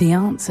trucker. The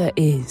answer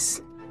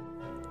is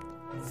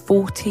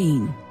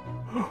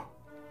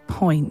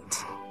 14.8.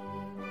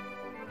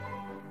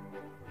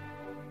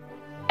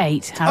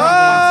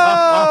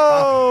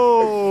 Oh!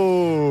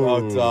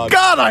 Well done.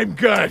 God, I'm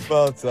good.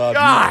 Well done.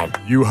 God!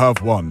 You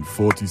have won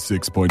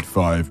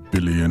 46.5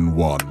 billion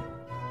won.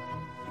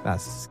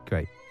 That's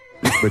great.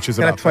 Which is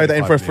Can I about trade that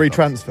in for a $25 free million.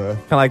 transfer?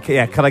 Can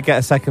I get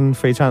a second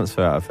free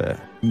transfer out of it?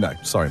 No,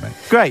 sorry, mate.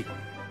 Great.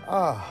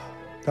 That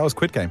was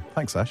Quid Game.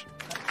 Thanks, Ash.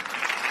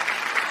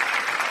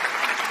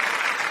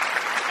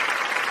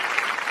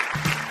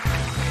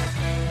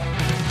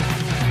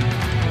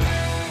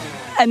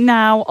 And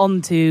now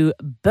on to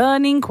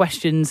burning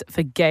questions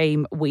for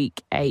game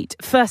week 8.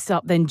 First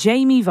up then,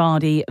 Jamie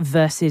Vardy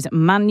versus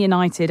Man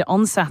United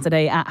on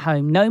Saturday at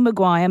home. No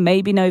Maguire,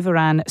 maybe no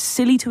Varane.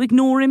 Silly to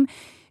ignore him.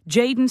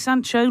 Jadon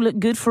Sancho looked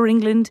good for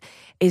England.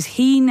 Is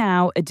he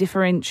now a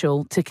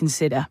differential to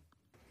consider?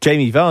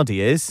 Jamie Vardy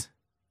is.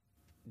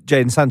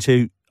 Jadon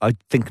Sancho, I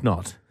think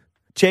not.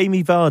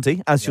 Jamie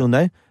Vardy, as you'll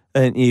know,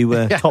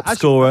 top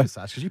scorer.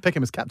 Because you pick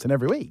him as captain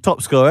every week.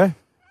 Top scorer.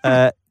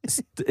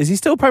 Is he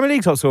still Premier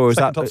League top scorer? Or is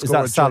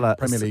that Salah?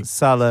 Premier League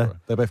Salah.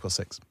 They both got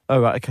 6.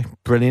 Oh, right, okay,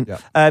 brilliant.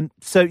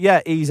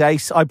 Yeah. He's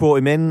ace. I brought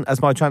him in as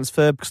my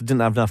transfer because I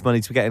didn't have enough money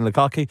to get in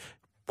Lukaku.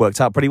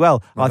 Worked out pretty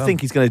well. I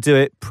think he's going to do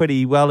it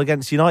pretty well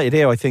against United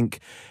here. I think,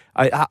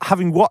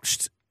 having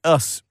watched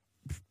us,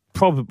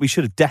 probably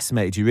should have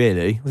decimated you.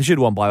 Really, we should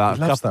have won by about a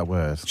couple. That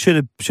word.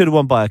 Should have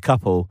won by a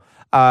couple.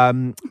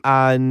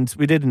 And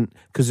we didn't,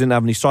 because we didn't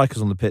have any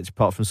strikers on the pitch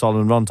apart from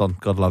Solomon Rondon,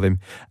 God love him.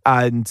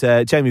 And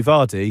Jamie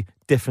Vardy,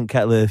 different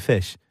kettle of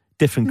fish,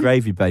 different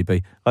gravy,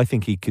 baby. I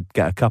think he could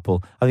get a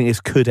couple. I think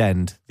this could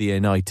end the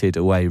United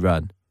away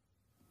run.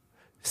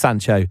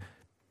 Sancho,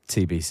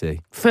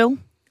 TBC. Phil?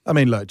 I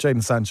mean, look,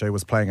 Jadon Sancho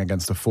was playing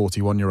against a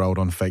 41-year-old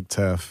on fake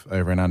turf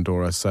over in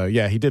Andorra. So,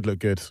 yeah, he did look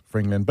good for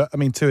England. But, I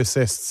mean, 2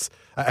 assists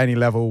at any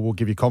level will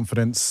give you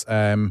confidence.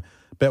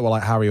 Bit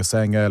like Harry was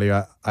saying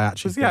earlier, I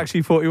actually was he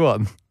actually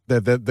 41?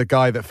 The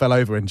guy that fell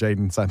over and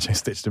Jadon Sancho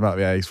stitched him up.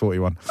 Yeah, he's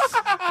 41.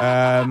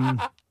 And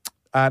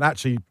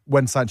actually,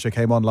 when Sancho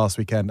came on last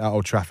weekend at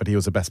Old Trafford, he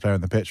was the best player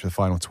on the pitch for the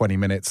final 20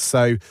 minutes.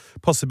 So,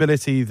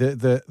 possibility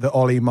that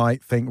Ollie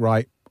might think,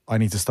 right, I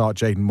need to start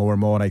Jadon more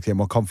and more and I need to get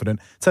more confident.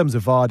 In terms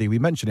of Vardy, we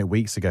mentioned it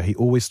weeks ago, he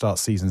always starts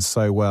seasons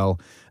so well.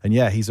 And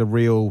yeah, he's a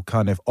real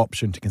kind of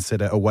option to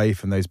consider away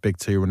from those big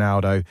two,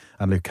 Ronaldo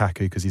and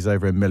Lukaku, because he's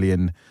over $1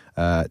 million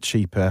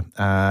cheaper.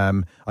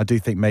 I do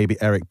think maybe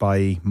Eric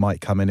Bailly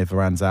might come in if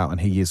Varane's out, and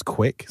he is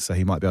quick, so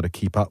he might be able to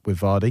keep up with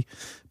Vardy.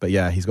 But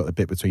yeah, he's got the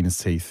bit between his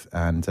teeth,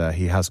 and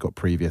he has got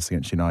previous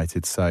against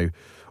United. So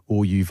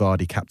all you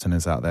Vardy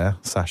captainers out there,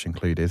 Sash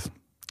included,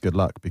 good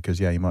luck, because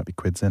yeah, he might be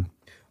quids in.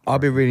 I'll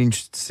be really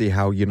interested to see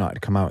how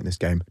United come out in this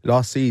game.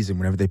 Last season,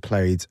 whenever they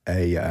played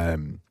a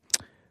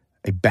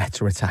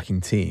better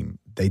attacking team,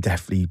 they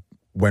definitely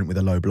went with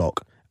a low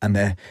block. And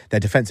their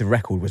defensive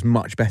record was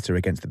much better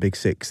against the Big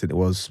Six than it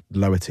was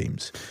lower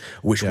teams,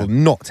 which will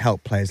not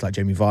help players like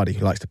Jamie Vardy,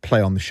 who likes to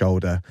play on the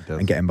shoulder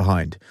and get in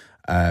behind.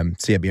 So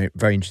yeah, it'd be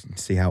very interesting to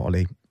see how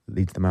Ollie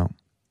leads them out.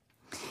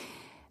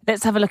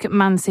 Let's have a look at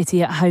Man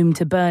City at home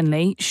to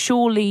Burnley.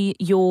 Surely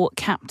your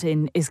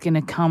captain is going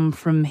to come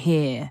from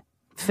here.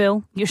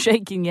 Phil, you're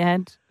shaking your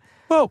head.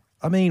 Well,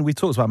 I mean, we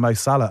talked about Mo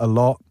Salah a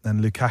lot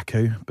and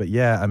Lukaku, but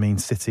yeah, I mean,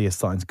 City is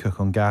starting to cook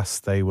on gas.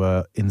 They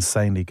were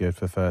insanely good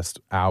for the first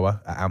hour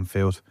at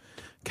Anfield.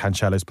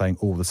 Cancelo's playing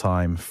all the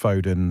time.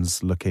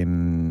 Foden's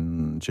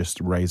looking just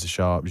razor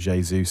sharp.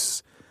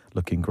 Jesus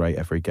looking great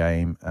every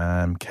game.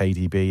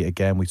 KDB,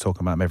 again, we talk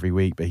about him every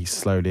week, but he's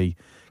slowly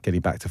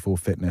getting back to full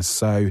fitness.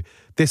 So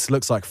this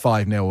looks like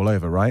 5-0 all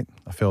over, right?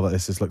 I feel that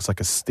looks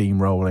like a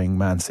steamrolling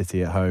Man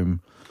City at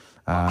home.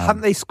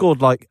 Haven't they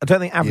scored I don't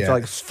think average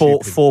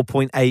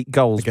 4.8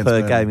 goals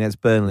per game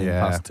against Burnley in the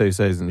past 2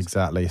 seasons?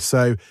 Exactly.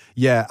 So,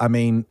 yeah, I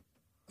mean,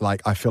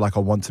 I feel like I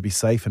want to be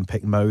safe and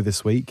pick Mo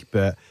this week,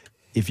 but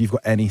if you've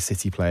got any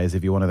City players,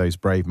 if you're one of those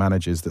brave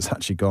managers that's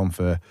actually gone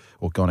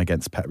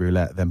against Pep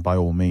Roulette, then by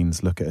all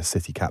means look at a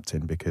City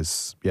captain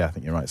because, yeah, I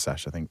think you're right,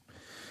 Sash. I think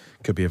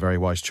it could be a very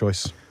wise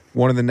choice.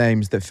 One of the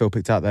names that Phil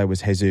picked out there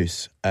was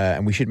Jesus.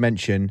 And we should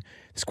mention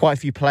there's quite a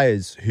few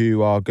players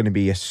who are going to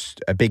be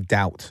a big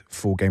doubt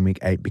for Game Week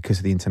 8 because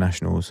of the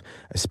internationals,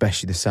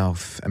 especially the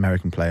South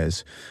American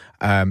players.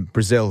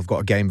 Brazil have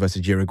got a game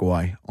versus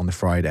Uruguay on the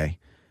Friday,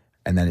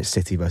 and then it's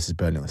City versus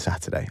Burnley on the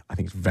Saturday. I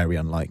think it's very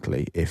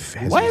unlikely if...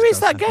 Jesus Where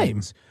is that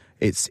game?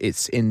 It's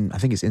in, I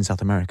think it's in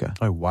South America.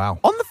 Oh, wow.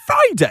 On the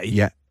Friday?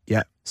 Yeah.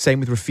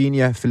 Same with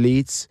Rafinha for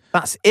Leeds.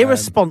 That's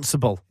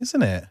irresponsible.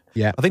 Isn't it?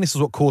 Yeah. I think this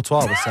is what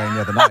Courtois was saying the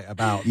other night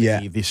about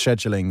the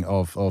scheduling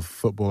of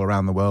football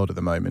around the world at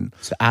the moment.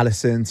 So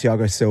Alisson,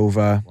 Thiago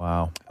Silva,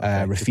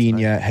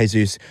 Rafinha,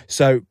 Jesus.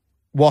 So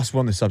whilst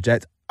we're on the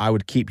subject, I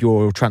would keep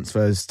your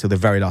transfers till the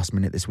very last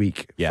minute this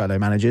week, fellow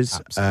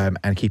managers,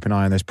 and keep an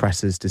eye on those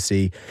pressers to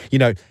see,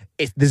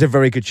 there's a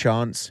very good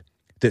chance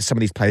that some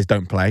of these players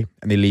don't play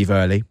and they leave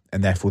early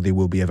and therefore they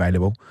will be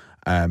available.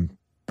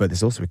 But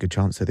there's also a good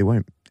chance that they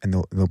won't, and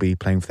they'll be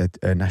playing for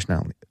their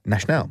national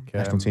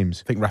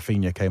teams. I think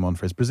Rafinha came on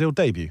for his Brazil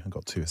debut and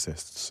got 2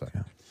 assists, so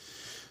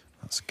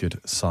that's a good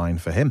sign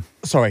for him.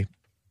 Sorry,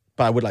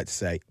 but I would like to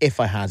say, if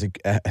I had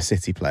a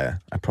City player,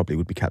 I probably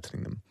would be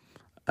captaining them.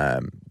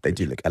 They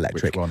do look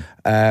electric. Which one?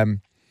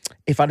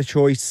 If I had a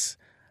choice,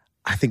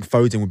 I think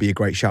Foden would be a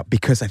great shot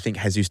because I think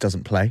Jesus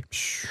doesn't play.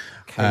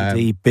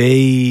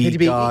 KDB,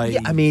 yeah,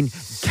 I mean,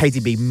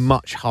 KDB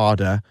much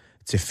harder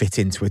to fit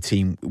into a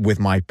team with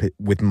my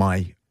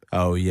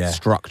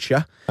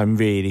structure. I'm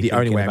really the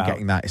only way I'm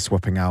getting that is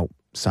swapping out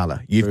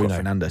Salah. You've got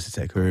Fernandes to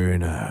take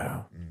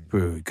Bruno.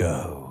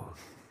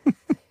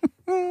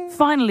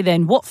 Finally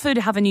then, Watford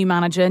have a new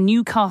manager,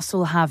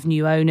 Newcastle have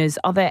new owners.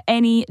 Are there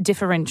any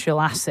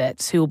differential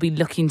assets who will be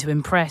looking to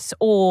impress,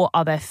 or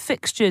are their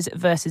fixtures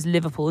versus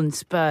Liverpool and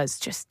Spurs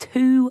just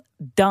too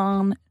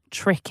darn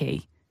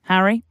tricky?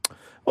 Harry?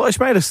 Well,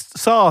 Ismaila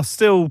Sarr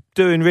still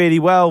doing really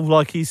well.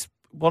 Like, he's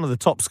one of the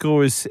top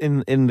scorers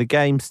in the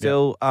game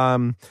still.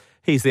 Yeah.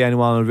 He's the only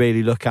one I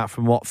really look at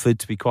from Watford,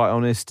 to be quite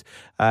honest.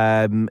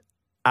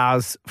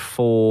 As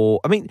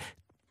for, I mean,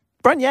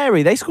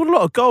 Ranieri, they scored a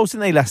lot of goals,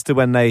 didn't they, Leicester,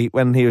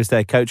 when he was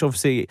their coach?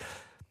 Obviously,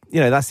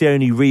 that's the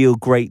only real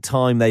great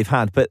time they've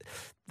had. But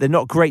they're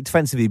not great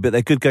defensively, but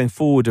they're good going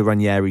forward, a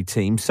Ranieri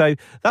team. So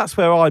that's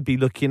where I'd be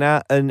looking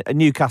at. And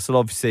Newcastle,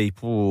 obviously,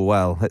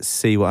 well, let's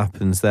see what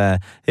happens there.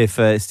 If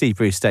Steve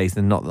Bruce stays,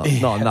 then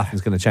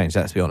nothing's going to change,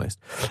 let's be honest.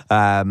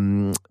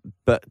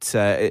 But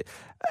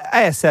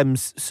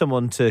ASM's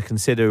someone to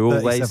consider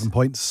always. 37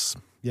 points.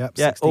 Yep,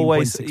 yeah,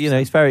 always.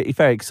 He's very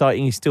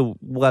exciting. He's still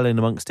well in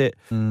amongst it.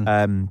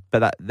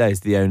 But there's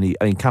the only.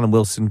 I mean, Callum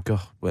Wilson,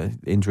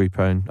 injury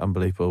prone,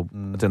 unbelievable.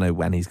 I don't know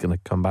when he's going to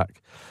come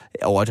back.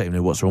 I don't even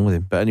know what's wrong with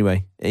him. But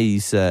anyway,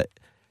 he's out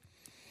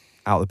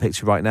of the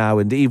picture right now.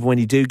 And even when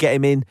you do get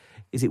him in,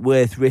 is it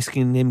worth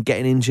risking him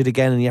getting injured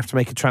again and you have to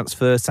make a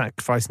transfer,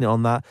 sacrificing it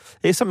on that?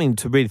 It's something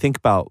to really think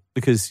about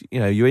because,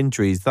 your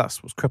injuries,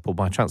 that's what's crippled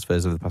my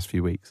transfers over the past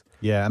few weeks.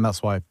 Yeah, and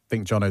that's why I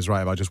think Jono's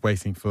right about just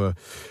waiting for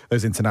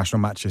those international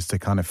matches to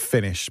kind of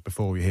finish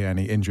before we hear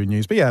any injury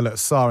news. But yeah, look,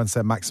 Sarr and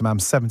Saint-Maximin,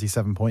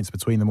 77 points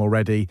between them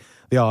already.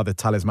 They are the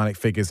talismanic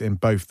figures in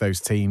both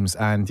those teams.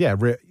 And yeah,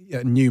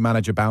 new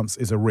manager bounce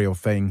is a real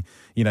thing.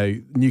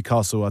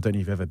 Newcastle, I don't know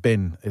if you've ever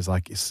been, is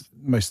like it's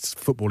most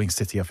footballing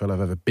city I feel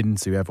I've ever been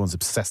to. Everyone's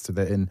obsessed with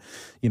it. And,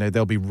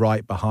 they'll be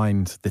right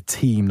behind the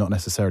team, not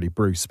necessarily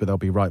Bruce, but they'll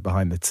be right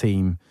behind the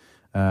team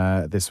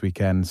this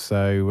weekend.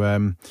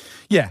 So,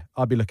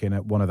 I'll be looking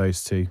at one of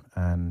those two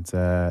and,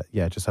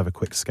 just have a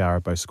quick scour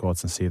of both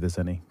squads and see if there's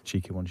any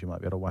cheeky ones you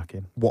might be able to whack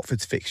in.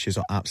 Watford's fixtures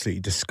are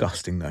absolutely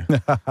disgusting, though.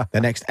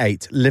 The next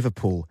 8,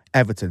 Liverpool,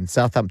 Everton,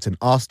 Southampton,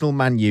 Arsenal,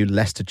 Man U,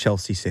 Leicester,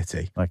 Chelsea,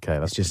 City. Okay,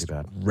 that's just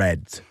bad.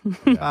 Red.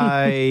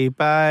 Bye.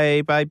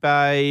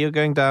 You're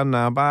going down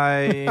now.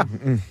 Bye.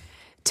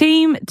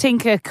 Team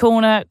Tinker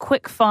Corner,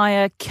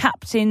 quickfire,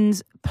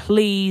 captains,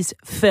 please,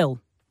 Phil.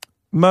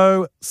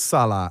 Mo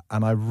Salah,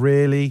 and I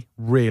really,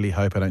 really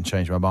hope I don't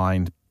change my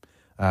mind,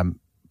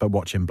 but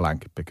watch him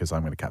blank because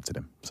I'm going to captain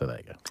him. So there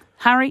you go.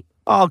 Harry?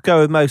 I'll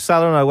go with Mo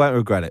Salah and I won't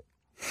regret it.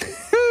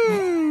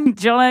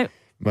 Jono?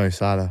 Mo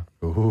Salah.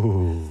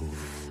 Ooh.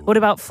 What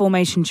about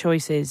formation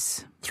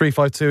choices?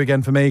 3-5-2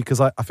 again for me because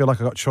I feel like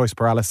I got choice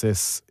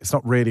paralysis. It's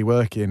not really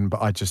working,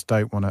 but I just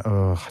don't want to.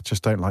 I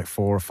just don't like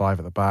 4 or 5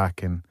 at the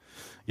back, and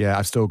yeah,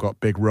 I've still got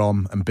Big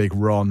Rom and Big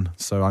Ron,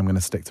 so I'm going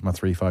to stick to my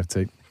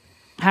 3-5-2.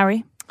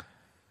 Harry?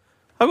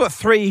 I've got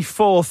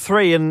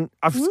 3-4-3 and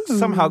I've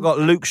somehow got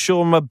Luke Shaw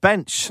on my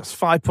bench. That's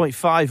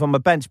 5.5 on my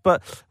bench.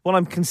 But what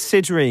I'm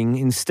considering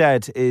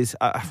instead is,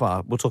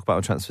 we'll talk about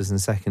our transfers in a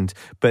second,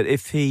 but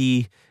if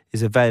he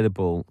is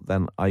available,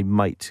 then I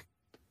might,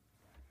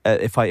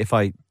 if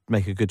I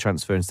make a good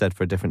transfer instead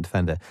for a different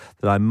defender,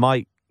 then I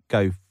might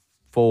go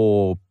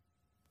 4-4-2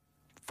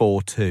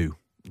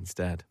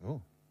 instead.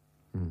 Oh.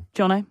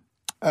 Jono?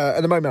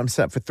 At the moment, I'm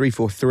set for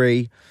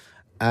 3-4-3.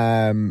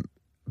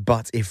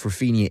 But if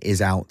Rafinha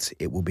is out,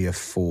 it will be a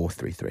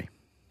 4-3-3.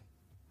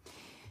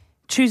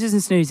 Choosers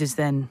and snoozers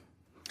then.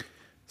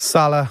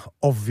 Salah,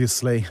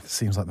 obviously,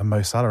 seems like the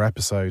Mo Salah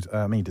episode.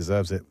 He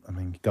deserves it.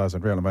 Guy's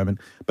unreal at the moment.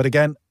 But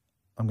again,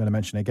 I'm going to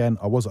mention it again.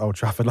 I was at Old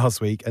Trafford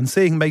last week and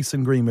seeing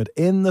Mason Greenwood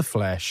in the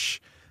flesh,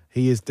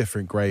 he is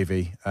different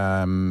gravy.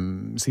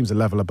 Seems a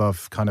level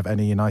above kind of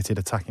any United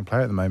attacking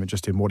player at the moment,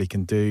 just doing what he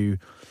can do,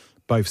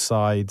 both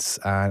sides.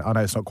 And I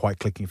know it's not quite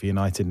clicking for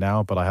United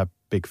now, but I have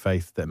big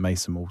faith that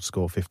Mason will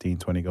score 15,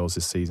 20 goals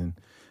this season,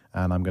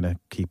 and I'm going to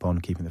keep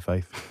on keeping the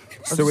faith.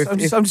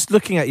 I'm just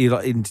looking at you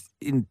like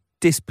in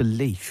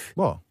disbelief.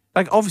 What?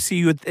 Like,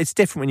 obviously, it's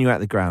different when you're at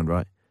the ground,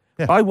 right?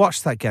 Yeah. I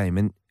watched that game,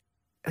 and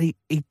he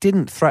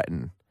didn't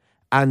threaten,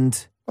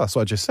 and that's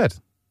what I just said.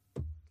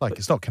 Like,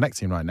 it's not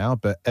connecting right now,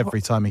 but every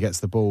time he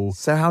gets the ball...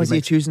 So how is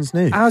he choosing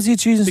snooze? How's he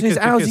choosing snooze?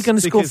 How is he going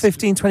to score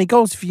 15, 20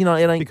 goals if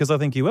United ain't... Because I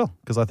think he will.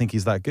 Because I think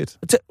he's that good.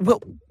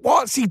 Well,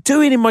 what's he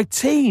doing in my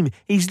team?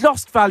 He's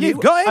lost value. You've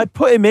got him. I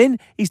put him in.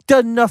 He's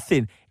done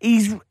nothing.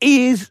 He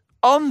is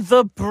on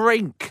the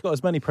brink. Got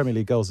as many Premier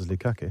League goals as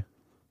Lukaku.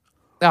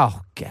 Oh,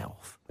 get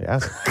off. He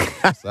has.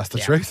 That's the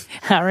truth.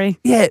 Harry?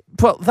 Yeah,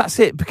 well, that's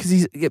it.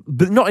 Because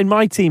but not in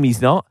my team,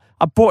 he's not.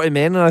 I brought him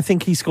in and I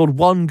think he scored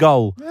 1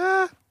 goal.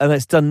 Yeah. And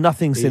it's done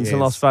nothing since and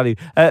lost value.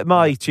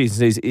 My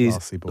choosing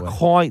is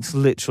quite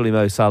literally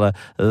Mo Salah.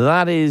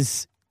 That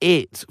is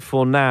it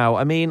for now.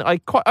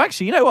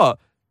 Actually, you know what?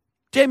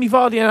 Jamie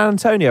Vardy and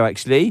Antonio,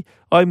 actually.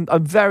 I'm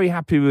very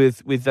happy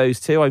with those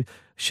two. I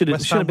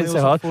shouldn't have been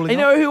so hard. You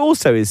know who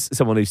also is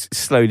someone who's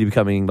slowly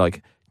becoming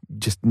like,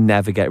 just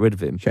never get rid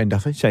of him? Shane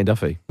Duffy. Shane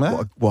Duffy.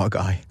 What a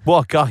guy.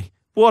 What a guy.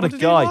 What a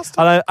guy.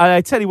 And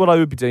I tell you what I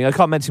would be doing. I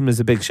can't mention him as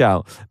a big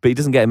shout, but he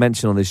doesn't get a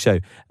mention on this show.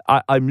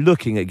 I'm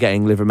looking at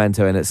getting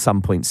Livramento in at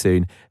some point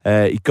soon.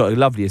 He got a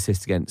lovely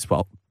assist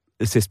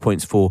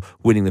points for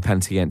winning the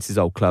penalty against his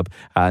old club,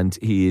 and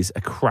he is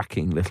a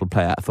cracking little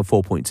player for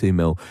 4.2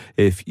 mil.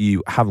 If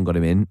you haven't got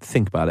him in,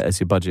 think about it as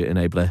your budget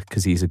enabler,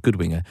 because he's a good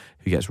winger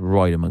who gets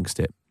right amongst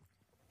it.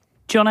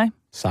 Jono?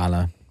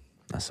 Salah.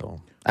 That's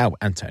all. Oh,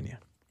 Antonio.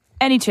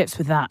 Any chips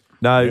with that?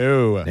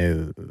 No.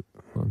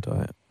 On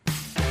diet.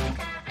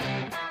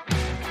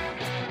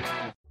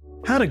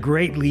 How do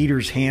great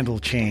leaders handle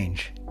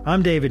change?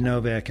 I'm David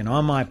Novak, and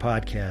on my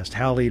podcast,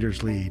 How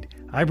Leaders Lead,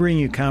 I bring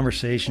you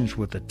conversations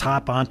with the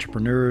top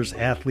entrepreneurs,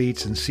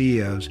 athletes, and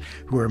CEOs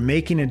who are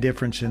making a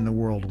difference in the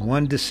world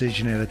one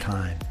decision at a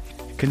time.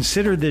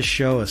 Consider this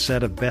show a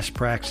set of best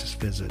practice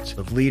visits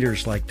of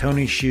leaders like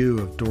Tony Xu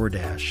of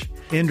DoorDash,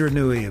 Indra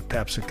Nooyi of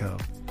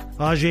PepsiCo,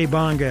 Ajay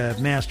Banga of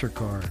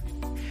MasterCard.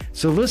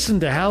 So listen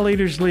to How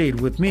Leaders Lead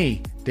with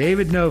me,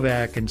 David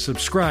Novak, and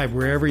subscribe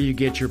wherever you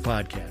get your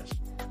podcasts.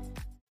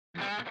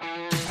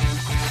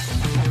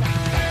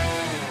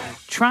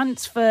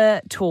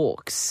 Transfer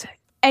talks.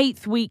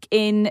 8th week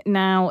in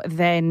now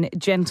then,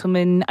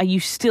 gentlemen. Are you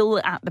still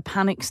at the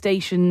panic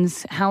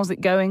stations? How's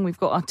it going? We've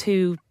got our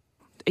two...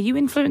 Are you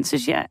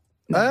influencers yet?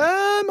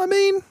 I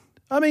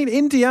mean,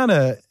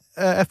 Indiana,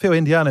 FPL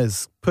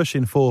Indiana's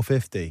pushing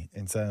 450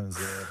 in terms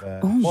of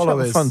followers. Shut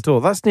the front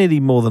door. That's nearly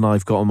more than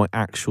I've got on my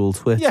actual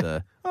Twitter. Yeah.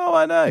 Oh,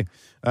 I know.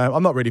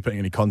 I'm not really putting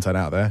any content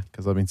out there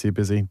because I've been too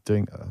busy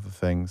doing other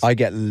things. I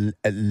get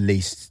at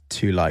least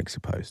 2 likes a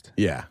post.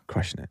 Yeah.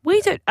 Crushing it. We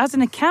don't, as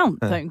an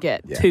account, don't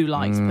get 2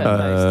 likes per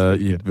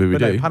post. Yeah, but we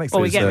do.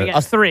 Well, we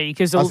get 3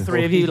 because all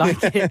 3 of you like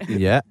it.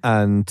 Yeah,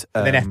 and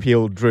then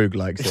FPL Droog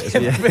likes it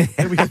as well.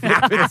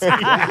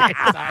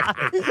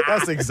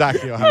 That's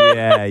exactly what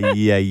happened.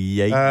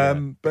 Yeah.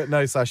 But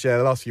no, Sash,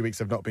 the last few weeks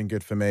have not been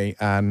good for me.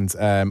 And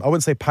I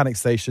wouldn't say panic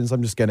stations.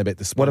 I'm just getting a bit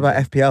despondent. What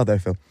about FPL though,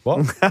 Phil?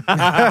 What?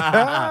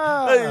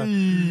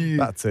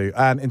 That too.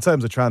 And in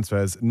terms of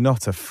transfers,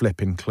 not a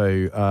flipping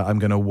clue. I'm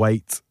going to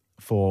wait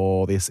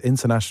for this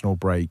international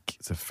break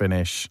to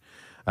finish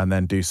and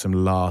then do some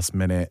last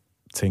minute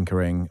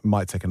tinkering.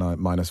 Might take a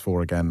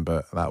 -4 again,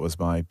 but that was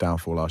my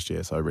downfall last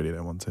year, so I really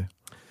don't want to.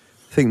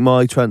 I think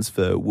my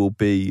transfer will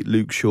be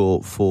Luke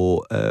Shaw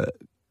for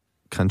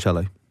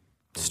Cancelo.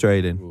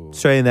 Straight in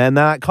there. And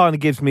that kind of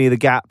gives me the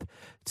gap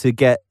to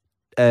get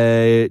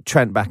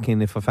Trent back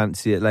in if I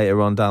fancy it later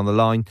on down the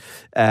line.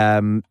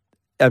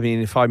 I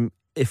mean, if I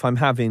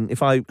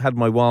had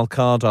my wild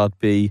card, I'd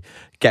be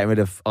getting rid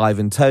of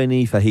Ivan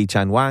Toney for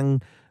Hee-Chan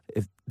Wang.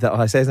 If that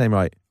I say his name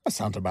right? That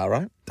sounds about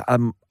right.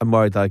 I'm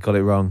worried that I got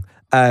it wrong.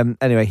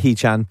 Anyway,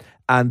 Hee-Chan,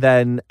 and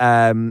then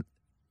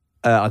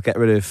I'll get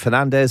rid of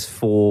Fernandez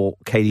for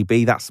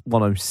KDB. That's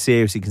one I'm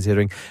seriously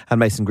considering, and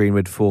Mason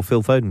Greenwood for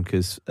Phil Foden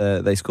because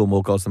they score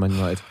more goals than Man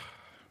United.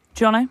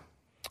 Jono?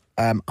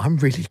 I'm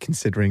really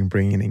considering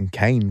bringing in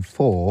Kane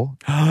for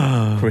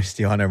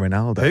Cristiano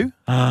Ronaldo.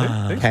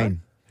 Who?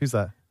 Kane. Who's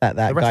that?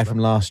 That guy from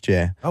last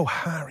year. Oh,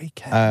 Harry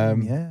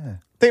Kane, yeah.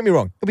 Don't get me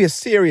wrong, it'll be a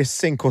serious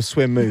sink or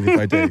swim move if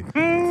I do.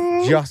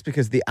 Just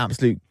because of the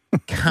absolute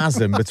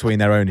chasm between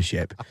their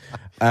ownership.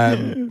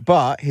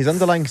 But his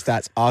underlying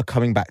stats are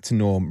coming back to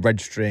norm,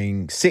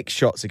 registering 6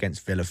 shots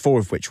against Villa, 4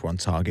 of which were on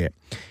target.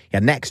 He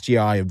had an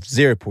XGI of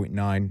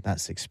 0.9.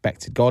 That's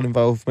expected goal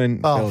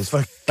involvement. Phil's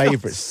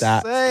favourite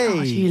stat.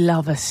 God, you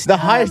love a stat. The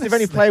highest of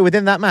any player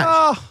within that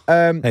match.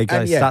 Hey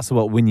guys, that's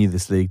what win you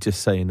this league,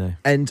 just so you know.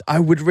 And I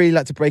would really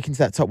like to break into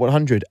that top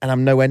 100, and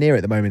I'm nowhere near it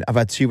at the moment. I've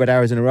had 2 red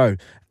arrows in a row,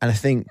 and I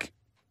think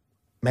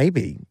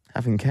maybe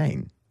having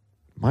Kane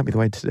might be the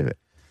way to do it.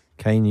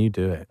 Kane, you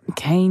do it.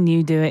 Kane,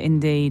 you do it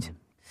indeed.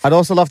 I'd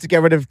also love to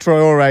get rid of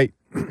Traore.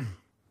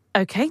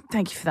 Okay,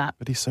 thank you for that.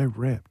 But he's so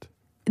ripped.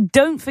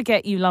 Don't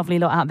forget, you lovely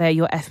lot out there,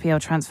 your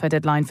FPL transfer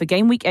deadline for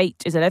game week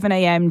 8 is 11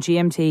 a.m.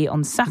 GMT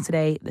on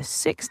Saturday, the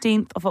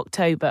 16th of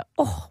October.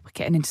 Oh, we're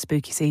getting into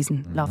spooky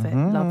season. Love it.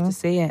 Love to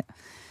see it.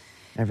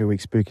 Every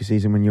week spooky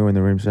season when you're in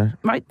the room, sir.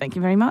 Right, thank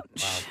you very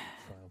much.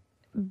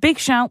 Wow. Big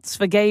shouts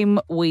for game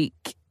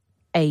week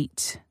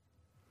 8.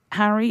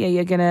 Harry, are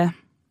you going to...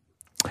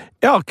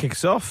 Yeah, I'll kick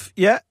us off.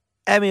 Yeah.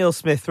 Emil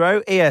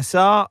Smith-Rowe,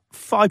 ESR,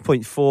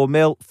 5.4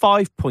 mil,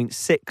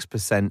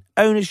 5.6%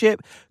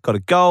 ownership. Got a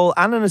goal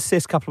and an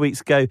assist a couple of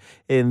weeks ago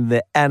in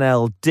the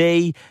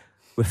NLD.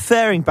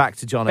 Referring back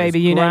to Jono's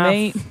Baby, you graph. know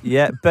me.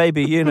 Yeah,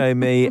 baby, you know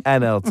me,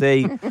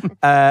 NLD.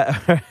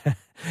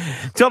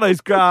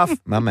 Jono's graph.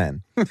 My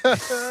man.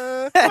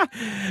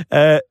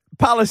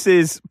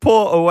 Palace's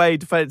poor away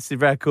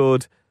defensive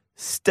record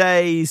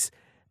stays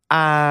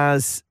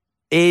as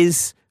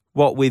is.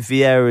 What with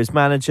Vieira as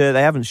manager,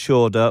 they haven't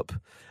shored up.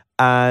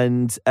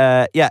 And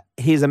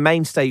he's a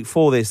mainstay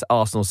for this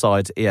Arsenal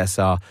side,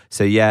 ESR.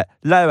 So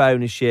low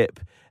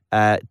ownership,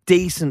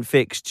 decent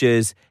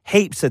fixtures,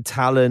 heaps of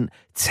talent,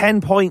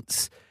 10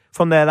 points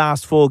from their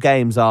last 4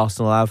 games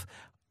Arsenal have.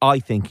 I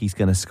think he's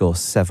going to score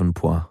 7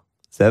 points.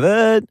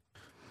 7.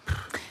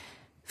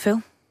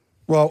 Phil?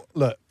 Well,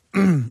 look,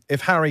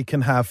 if Harry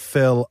can have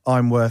Phil,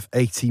 I'm worth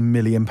 £80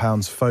 million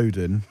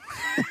Foden,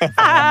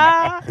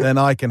 then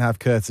I can have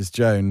Curtis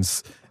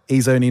Jones.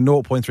 He's only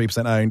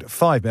 0.3% owned,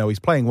 5 mil. He's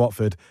playing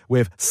Watford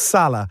with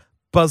Salah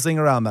buzzing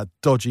around that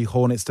dodgy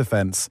Hornets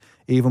defence.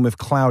 Even with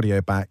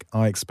Claudio back,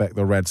 I expect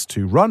the Reds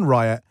to run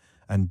riot,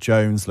 and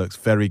Jones looks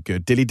very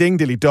good. Dilly ding,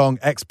 dilly dong,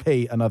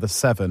 XP, another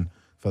 7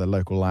 for the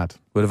local lad.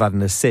 Would have had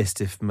an assist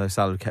if Mo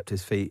Salah had kept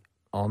his feet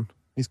on.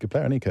 He's a good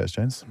player, isn't he, Curtis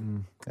Jones?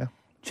 Yeah.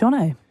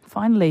 Jono,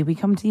 finally, we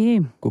come to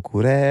you.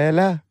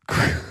 Cucurella.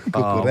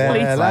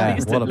 Cucurella.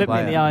 Please don't look me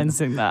in the eye and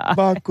sing that.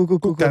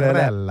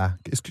 Cucurella.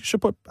 It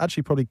should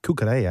actually probably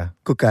Cucurella.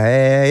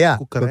 Cucurella.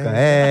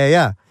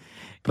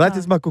 That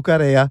is my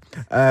Cucurella.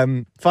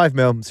 5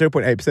 mil,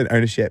 0.8%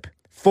 ownership.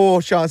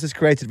 4 chances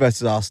created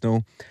versus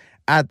Arsenal.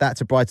 Add that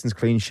to Brighton's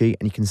clean sheet,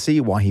 and you can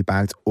see why he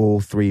bagged all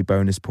 3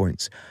 bonus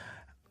points.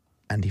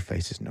 And he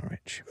faces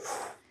Norwich.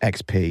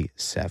 XP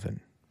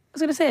 7. I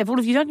was going to say, have all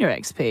of you done your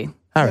XP?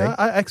 Harry,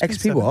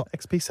 XP what?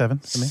 XP 7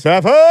 for me.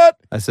 7!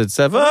 I said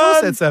 7. I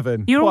said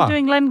 7. You're all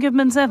doing Len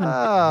Goodman 7.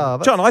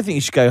 John, I think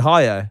you should go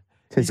higher.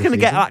 He's going to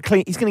get that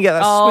clean. He's going to get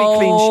that sweet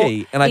clean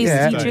sheet, and I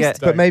think you should get.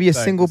 But maybe a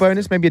single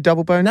bonus, maybe a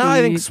double bonus. No,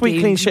 I think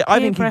sweet clean sheet. I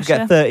think you could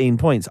get 13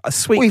 points. A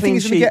sweet clean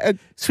sheet,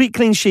 sweet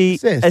clean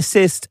sheet,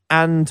 assist,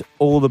 and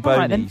all the bonus.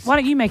 Right, then why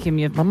don't you make him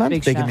your My man's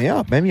big bigging shout? me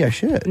up. Maybe I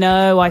should.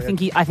 No, I think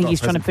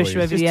he's trying to push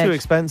you over the It's edge. too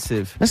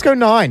expensive. Let's go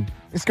 9.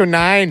 Let's go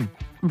 9.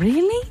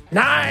 Really?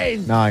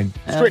 9. 9.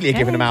 Strictly Okay.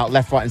 giving them out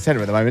left, right, and centre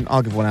at the moment.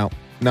 I'll give one out.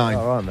 9. Oh,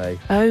 aren't they?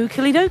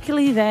 Oakley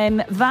dokily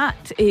then.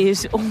 That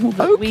is all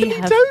that we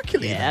have.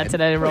 Dokily Yeah, then?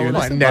 today roll.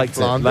 Like Ned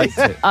Flanders. Liked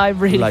it. I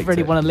really Liked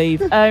want to leave.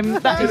 That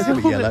is It's gonna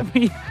be all yellow. that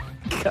we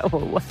go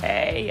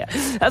away.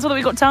 That's all that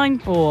we've got time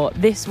for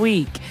this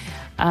week.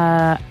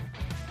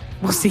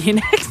 We'll see you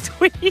next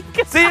week.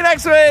 See you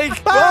next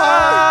week.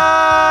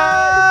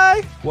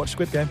 Bye. Watch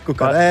Squid Game.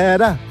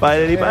 Cucurella.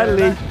 Bye,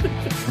 bye.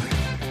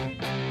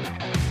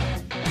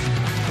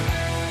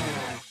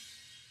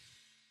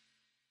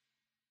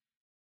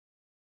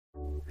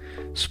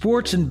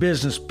 Sports and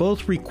business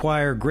both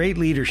require great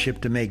leadership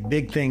to make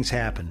big things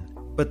happen.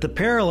 But the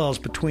parallels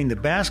between the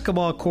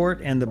basketball court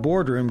and the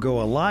boardroom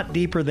go a lot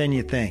deeper than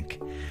you think.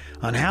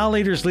 On How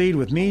Leaders Lead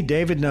with me,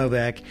 David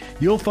Novak,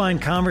 you'll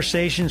find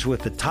conversations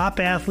with the top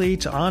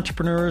athletes,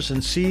 entrepreneurs,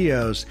 and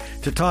CEOs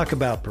to talk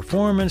about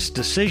performance,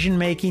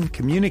 decision-making,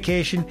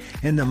 communication,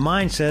 and the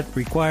mindset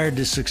required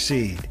to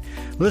succeed.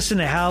 Listen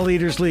to How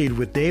Leaders Lead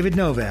with David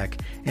Novak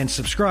and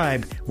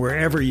subscribe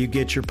wherever you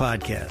get your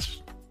podcasts.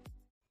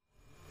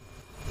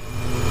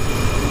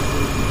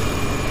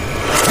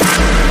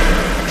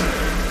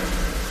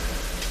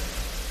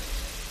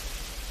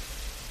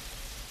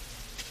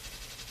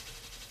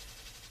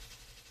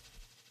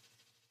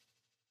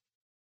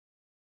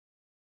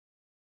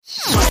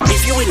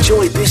 If you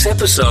enjoyed this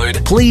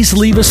episode, please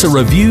leave us a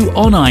review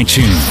on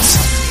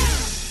iTunes.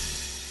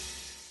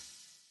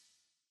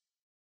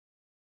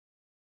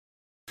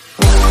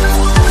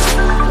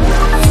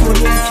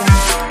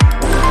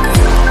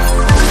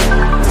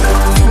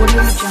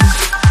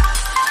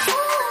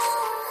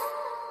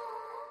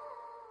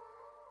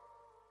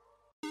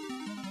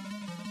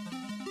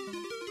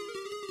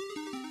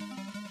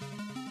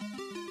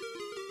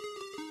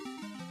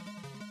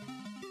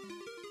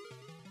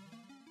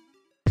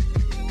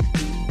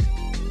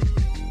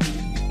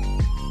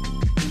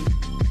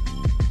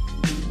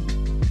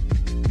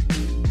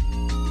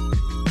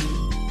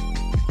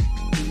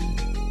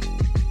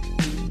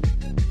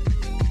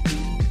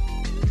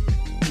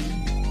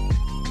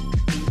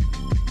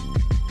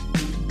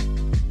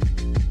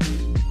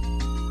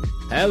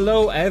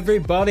 Hello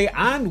everybody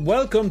and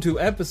welcome to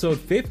episode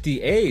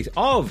 58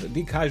 of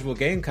the Casual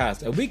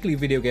Gamecast, a weekly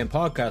video game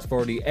podcast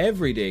for the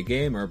everyday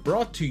gamer,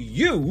 brought to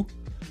you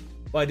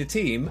by the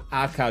team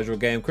at Casual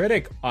Game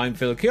Critic. I'm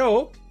Phil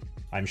Kyo.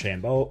 I'm Shane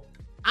Bow.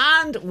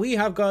 And we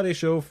have got a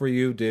show for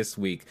you this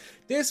week.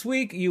 This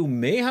week, you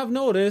may have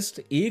noticed,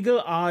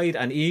 eagle-eyed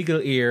and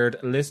eagle-eared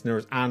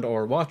listeners and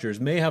or watchers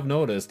may have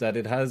noticed that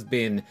it has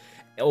been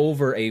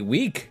over a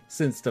week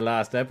since the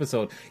last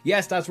episode.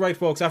 Yes, that's right,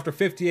 folks. After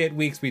 58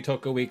 weeks, we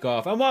took a week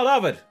off. And what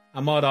of it?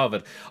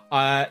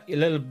 A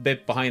little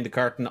bit behind the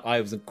curtain, I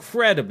was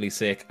incredibly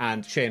sick,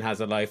 and Shane has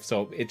a life,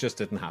 so it just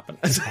didn't happen.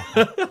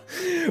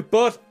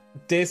 But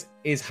this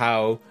is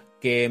how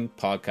game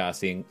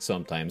podcasting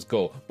sometimes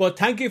go. But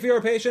thank you for your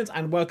patience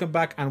and welcome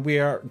back, and we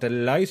are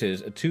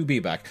delighted to be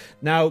back.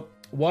 Now,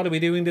 what are we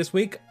doing this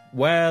week?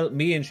 Well,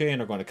 me and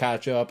Shane are going to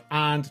catch up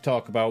and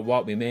talk about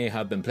what we may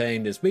have been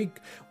playing this week.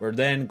 We're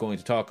then going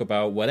to talk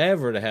about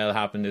whatever the hell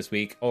happened this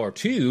week or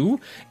two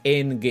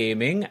in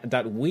gaming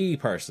that we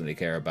personally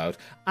care about.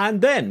 And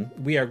then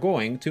we are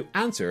going to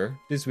answer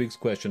this week's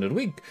question of the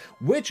week,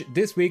 which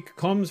this week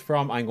comes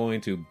from, I'm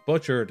going to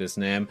butcher this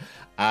name,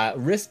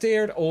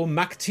 Risteard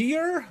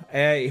O'Mactier,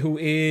 who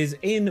is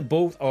in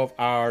both of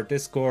our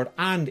Discord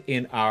and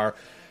in our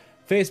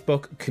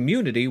Facebook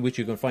community, which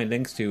you can find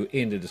links to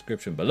in the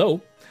description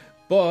below.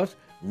 But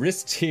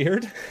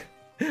Risteard,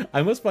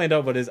 I must find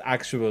out what his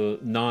actual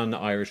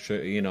non-Irish,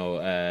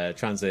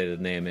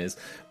 translated name is.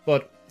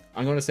 But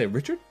I'm going to say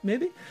Richard,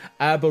 maybe?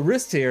 But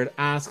Wrist-Tiered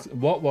asks,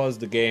 what was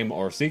the game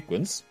or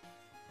sequence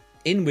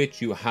in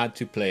which you had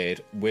to play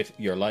it with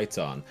your lights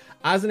on?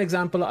 As an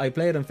example, I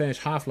played and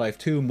finished Half-Life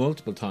 2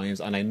 multiple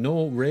times, and I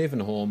know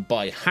Ravenholm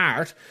by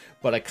heart,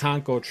 but I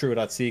can't go through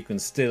that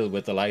sequence still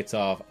with the lights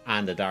off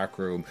and a dark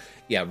room.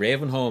 Yeah,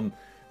 Ravenholm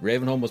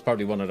was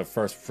probably one of the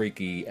first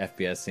freaky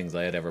FPS things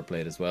I had ever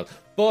played as well.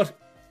 But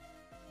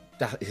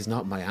that is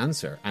not my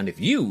answer. And if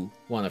you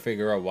want to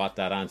figure out what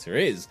that answer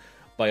is,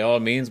 by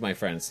all means, my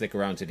friends, stick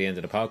around to the end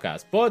of the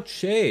podcast. But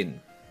Shane,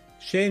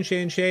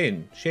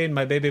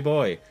 my baby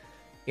boy,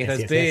 it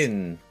has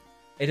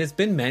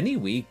been many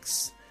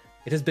weeks.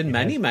 It has been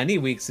many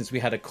weeks since we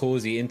had a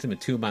cozy,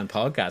 intimate two-man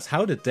podcast.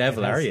 How the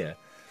devil are you?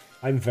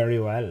 I'm very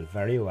well,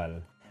 very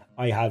well.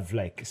 I have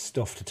like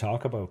stuff to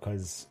talk about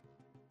because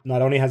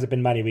not only has it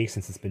been many weeks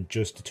since it's been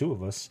just the two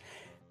of us,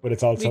 but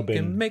it's also been...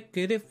 We can make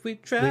it if we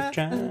try. We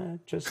try,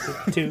 just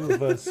the two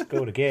of us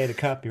go to get a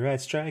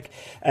copyright strike.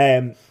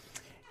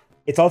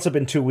 It's also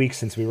been 2 weeks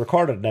since we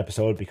recorded an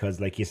episode because,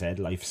 like you said,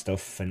 life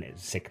stuff and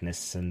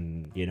sickness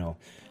and, you know,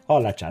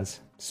 all that jazz.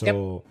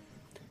 So,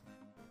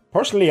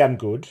 personally, I'm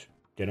good,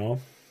 you know.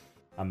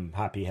 I'm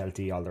happy,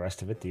 healthy, all the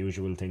rest of it. The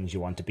usual things you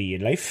want to be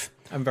in life.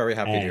 I'm very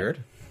happy to hear it.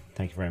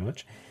 Thank you very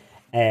much.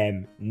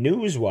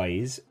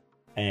 News-wise,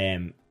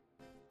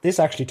 this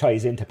actually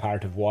ties into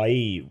part of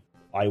why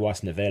I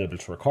wasn't available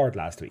to record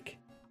last week.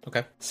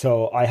 Okay.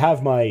 So, I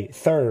have my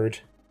third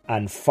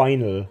and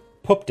final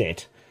pup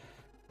date.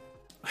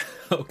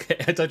 Okay,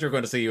 I thought you were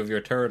going to say you have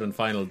your third and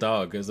final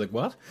dog. I was like,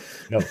 what?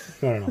 No.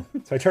 So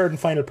my third and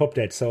final pup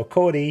date. So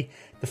Cody,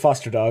 the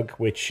foster dog,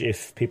 which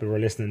if people were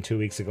listening 2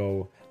 weeks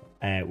ago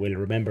will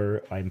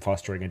remember, I'm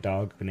fostering a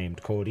dog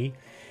named Cody.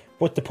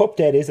 But the pup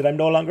date is that I'm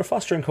no longer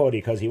fostering Cody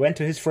because he went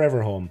to his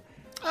forever home.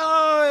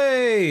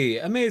 Oh,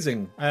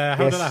 amazing. How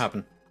did that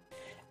happen?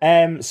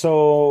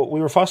 So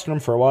we were fostering him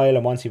for a while,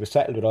 and once he was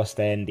settled with us,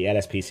 then the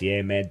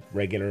LSPCA made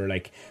regular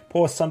like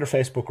posts on their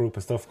Facebook group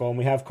and stuff going,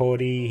 we have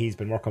Cody, he's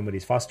been working with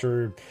his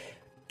foster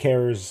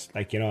carers,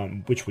 like, you know,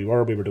 which we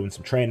were doing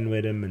some training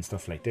with him and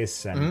stuff like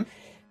this, and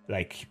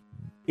like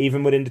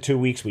even within the 2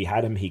 weeks we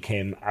had him, he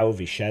came out of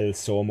his shell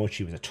so much.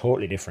 He was a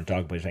totally different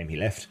dog by the time he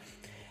left,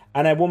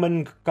 and a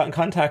woman got in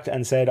contact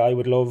and said, I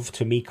would love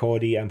to meet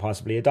Cody and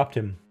possibly adopt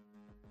him.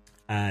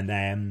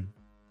 And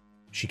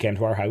she came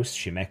to our house,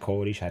 she met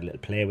Cody, she had a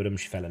little play with him,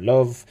 she fell in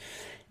love.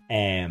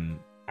 And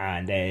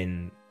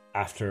then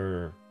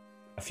after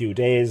a few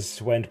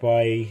days went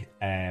by,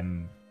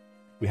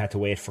 we had to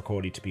wait for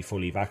Cody to be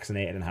fully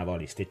vaccinated and have all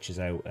his stitches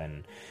out.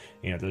 And,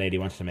 you know, the lady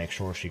wanted to make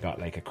sure she got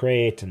like a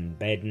crate and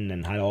bedding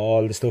and had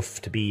all the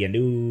stuff to be a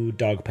new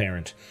dog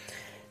parent.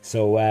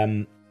 So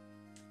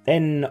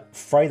then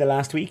Friday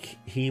last week,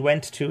 he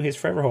went to his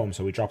forever home.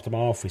 So we dropped him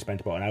off. We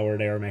spent about an hour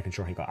there making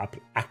sure he got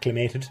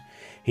acclimated.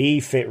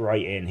 He fit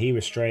right in. He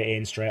was straight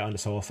on the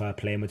sofa,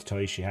 playing with the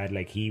toys she had.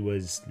 Like, he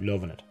was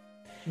loving it.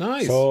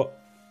 Nice. So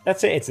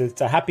that's it. It's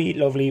a happy,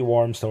 lovely,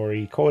 warm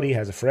story. Cody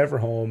has a forever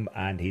home,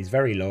 and he's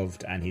very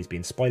loved, and he's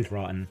been spoiled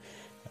rotten,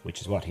 which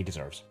is what he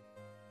deserves.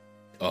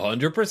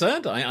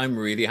 100%. I'm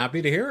really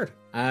happy to hear it.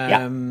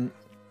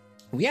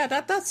 Yeah,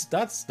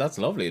 that's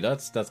lovely.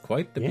 That's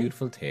quite the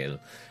beautiful tale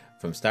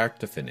from start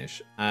to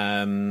finish.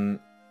 And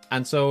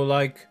so,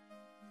 like,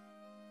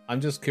 I'm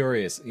just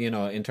curious, you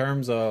know, in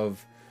terms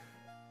of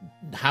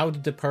how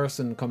did the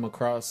person come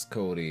across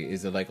Cody?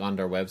 Is it like on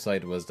their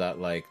website? Was that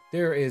like,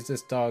 there is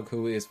this dog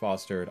who is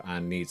fostered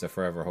and needs a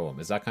forever home?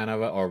 Is that kind of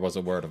or was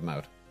it word of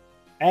mouth?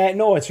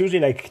 No, it's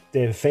usually like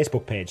the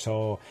Facebook page.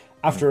 So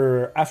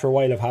after a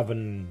while of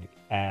having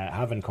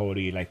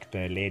Cody, like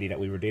the lady that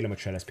we were dealing with,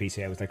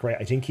 LSPCA, I was like, right,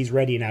 I think he's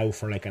ready now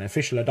for like an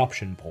official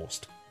adoption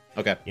post.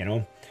 Okay. You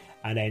know?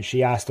 And then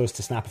she asked us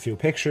to snap a few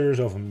pictures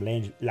of him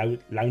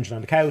lounging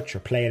on the couch or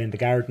playing in the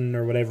garden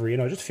or whatever, you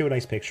know, just a few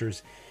nice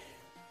pictures.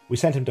 We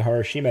sent him to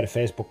her. She made a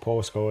Facebook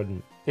post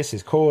going, this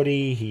is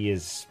Cody. He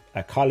is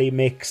a collie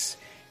mix.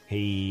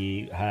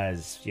 He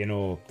has, you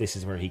know, this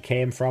is where he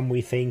came from,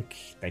 we think.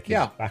 Like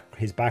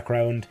his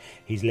background.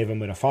 He's living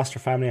with a foster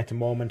family at the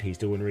moment. He's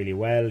doing really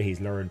well. He's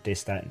learned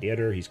this, that, and the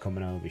other. He's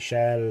coming out of his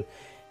shell.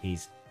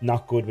 He's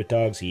not good with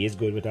dogs. He is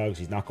good with dogs.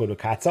 He's not good with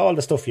cats. All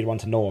the stuff you'd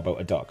want to know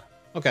about a dog.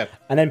 Okay.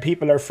 And then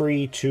people are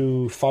free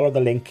to follow the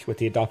link with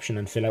the adoption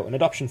and fill out an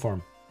adoption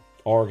form.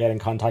 Or get in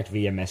contact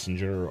via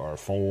messenger or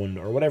phone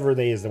or whatever it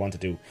is they want to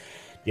do.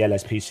 The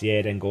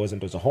LSPCA then goes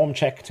and does a home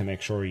check to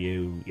make sure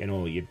you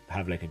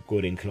have like a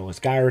good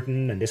enclosed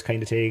garden and this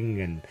kind of thing,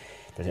 and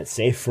that it's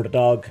safe for the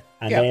dog.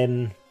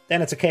 And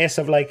then it's a case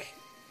of like,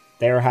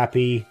 they're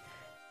happy,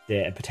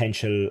 the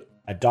potential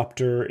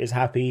adopter is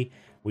happy.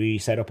 We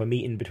set up a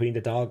meeting between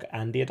the dog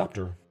and the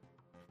adopter.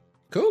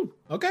 Cool.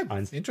 Okay.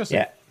 Interesting.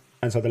 Yeah.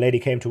 And so the lady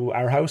came to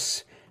our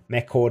house,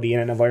 met Cody in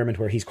an environment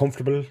where he's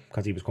comfortable,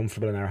 because he was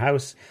comfortable in our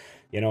house.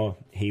 You know,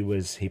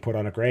 he put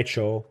on a great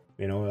show,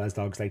 you know, as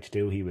dogs like to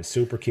do. He was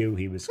super cute.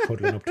 He was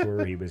cuddling up to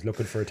her. He was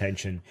looking for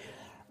attention.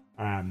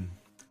 And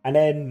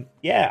then,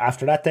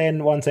 after that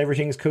then, once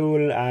everything's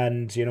cool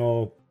and, you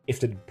know, if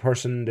the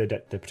person,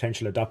 the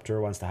potential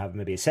adopter wants to have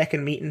maybe a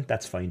second meeting,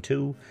 that's fine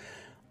too.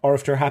 or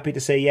if they're happy to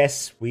say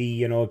yes,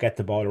 we, get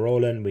the ball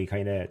rolling.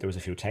 There was a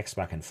few texts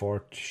back and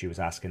forth. She was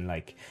asking,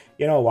 like,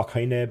 what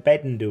kind of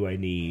bedding do I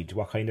need?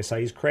 What kind of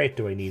size crate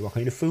do I need? What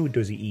kind of food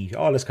does he eat?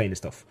 All this kind of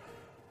stuff.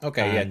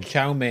 Okay,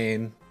 chow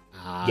mein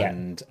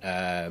and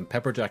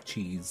pepper jack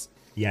cheese.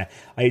 Yeah,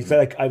 I felt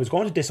like I was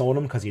going to disown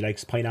him because he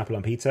likes pineapple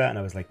on pizza, and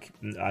I was like,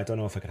 I don't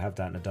know if I could have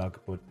that in a dog.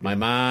 But my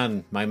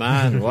man,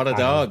 what a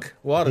dog,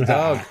 what a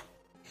dog.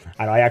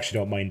 And I actually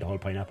don't mind the whole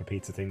pineapple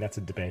pizza thing. That's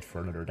a debate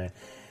for another day.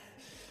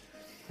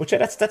 But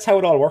yeah, that's how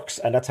it all works,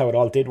 and that's how it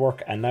all did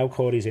work. And now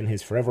Cody's in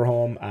his forever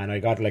home, and I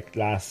got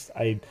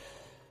I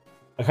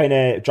kind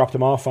of dropped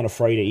him off on a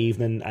Friday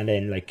evening, and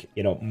then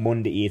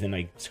Monday evening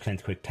I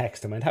sent a quick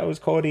text and went, "How's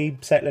Cody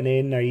settling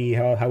in?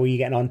 How are you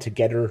getting on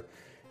together?"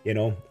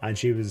 And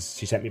she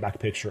sent me back a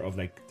picture of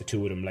like the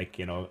two of them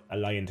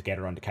lying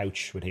together on the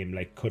couch with him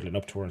like cuddling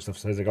up to her and stuff.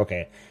 So I was like,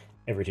 okay,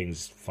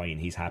 everything's fine.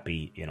 He's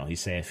happy.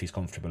 He's safe. He's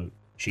comfortable.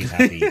 She's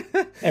happy.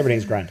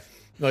 Everything's grand.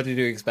 What did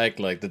you expect?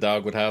 Like the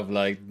dog would have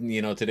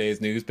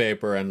today's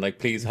newspaper and like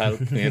please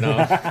help.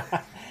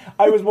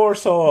 I was more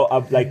so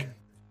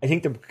I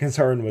think the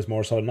concern was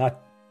more so not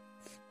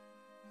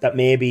that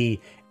maybe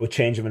a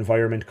change of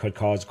environment could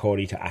cause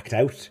Cody to act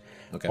out.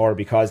 Okay. Or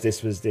because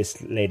this was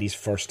this lady's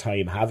first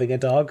time having a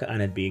dog, and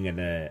it being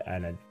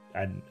a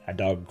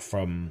dog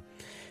from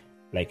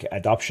like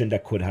adoption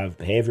that could have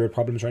behavioural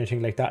problems or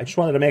anything like that. I just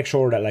wanted to make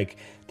sure that like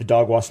the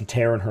dog wasn't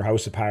tearing her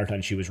house apart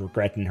and she was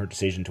regretting her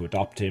decision to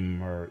adopt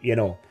him, or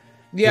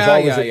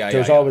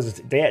There's always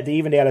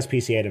even the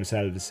LSPCA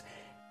themselves,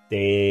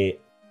 they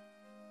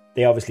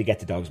obviously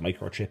get the dogs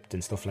microchipped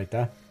and stuff like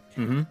that.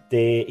 Mm-hmm.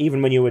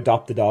 Even when you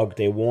adopt the dog,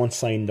 they won't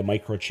sign the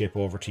microchip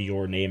over to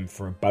your name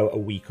for about a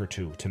week or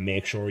two to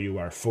make sure you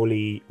are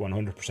fully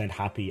 100%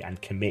 happy and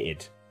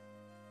committed,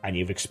 and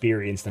you've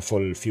experienced a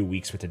full few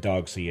weeks with the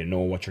dog, so you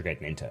know what you're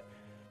getting into.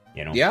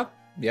 Yeah,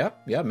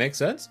 makes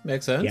sense.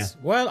 Yeah.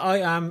 Well, I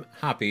am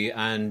happy,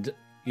 and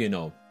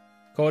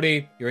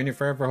Cody, you're in your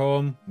forever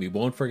home. We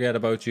won't forget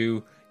about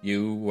you.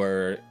 You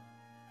were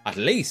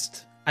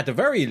at the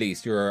very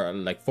least, you're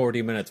like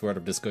 40 minutes worth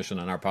of discussion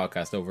on our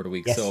podcast over the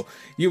week. Yes. So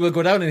you will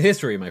go down in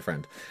history, my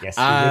friend. Yes,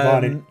 you live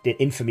on in the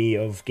infamy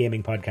of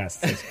gaming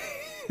podcasts.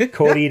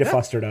 Cody, the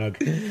foster dog.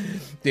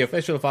 The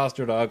official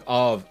foster dog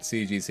of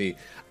CGC.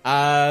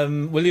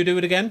 Will you do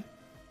it again?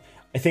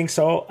 I think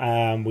so.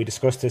 We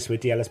discussed this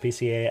with the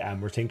LSPCA,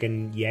 and we're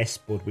thinking yes,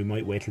 but we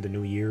might wait till the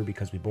new year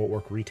because we both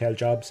work retail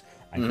jobs,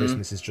 and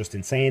Christmas is just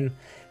insane.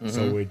 Mm-hmm.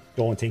 So we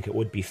don't think it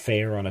would be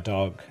fair on a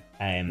dog.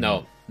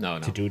 No.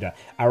 To do that.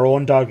 Our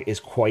own dog is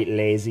quite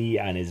lazy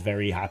and is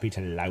very happy to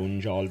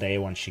lounge all day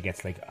once she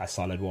gets like a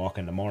solid walk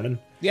in the morning.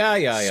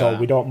 Yeah. So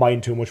we don't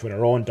mind too much with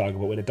our own dog,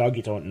 but with a dog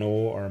you don't know,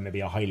 or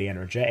maybe a highly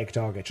energetic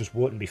dog, it just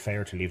wouldn't be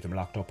fair to leave them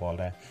locked up all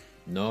day.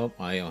 No,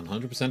 I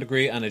 100%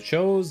 agree, and it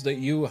shows that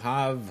you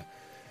have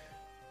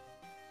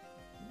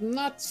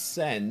not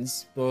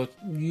sense, but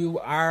you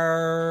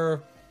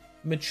are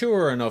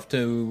mature enough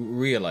to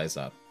realise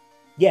that.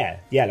 Yeah,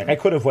 like I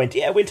could have went,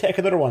 we'll take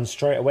another one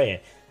straight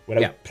away,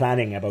 without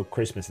planning about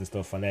Christmas and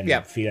stuff, and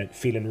then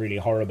feeling really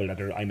horrible that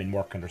I'm in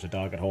work and there's a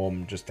dog at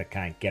home just that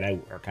can't get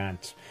out or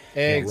can't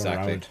run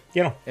around.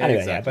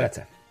 Anyway, but that's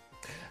it.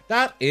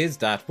 That is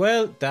that.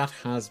 Well, that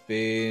has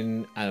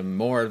been a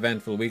more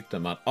eventful week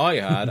than what I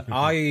had.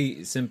 I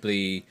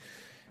simply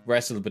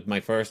wrestled with my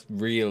first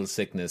real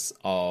sickness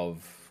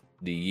of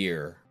the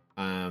year.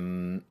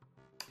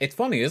 It's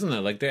funny, isn't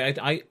it? Like,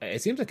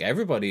 it seems like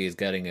everybody is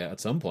getting it at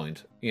some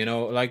point.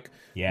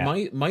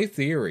 My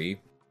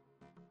theory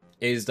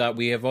is that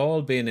we have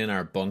all been in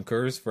our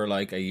bunkers for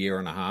like a year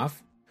and a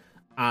half,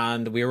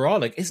 and we were all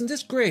like, isn't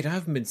this great? I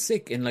haven't been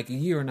sick in like a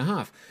year and a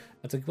half.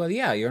 It's like, well,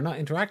 yeah, you're not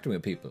interacting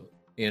with people,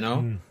 I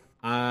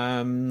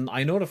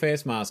know the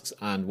face masks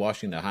and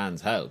washing the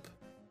hands help,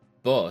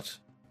 but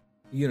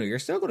you're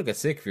still going to get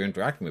sick if you're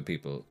interacting with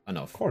people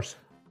enough. Of course.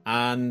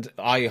 And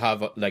I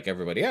have, like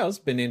everybody else,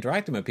 been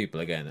interacting with people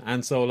again,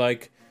 and so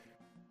like,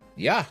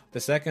 yeah, the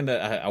second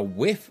a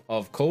whiff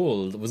of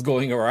cold was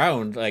going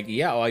around, like, I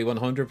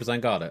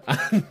 100% got it.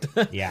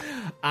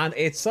 And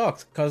it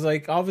sucked because,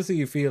 like, obviously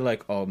you feel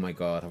like, oh my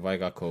god, have I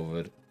got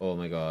COVID? Oh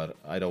my god,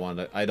 I don't want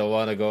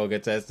to go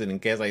get tested in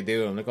case I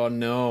do. I'm like, oh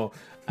no.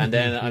 And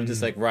then I'm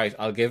just like, right,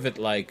 I'll give it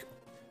like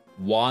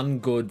one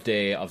good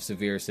day of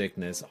severe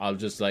sickness. I'll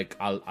just like,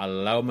 I'll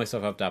allow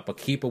myself to have that, but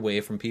keep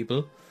away from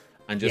people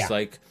and just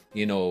like,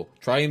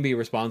 try and be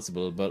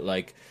responsible, but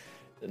like,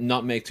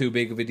 not make too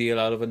big of a deal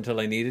out of it until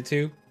I needed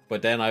to.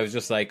 But then I was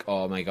just like,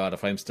 oh my god,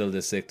 if I'm still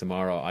this sick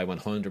tomorrow, I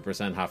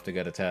 100% have to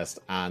get a test.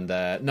 And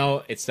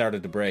no, it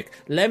started to break.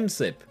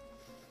 Lemsip.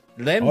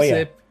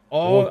 The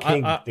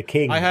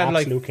king. I had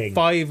like king.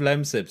 5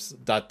 Lemsips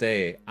that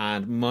day,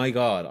 and my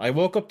god, I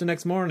woke up the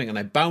next morning and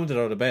I bounded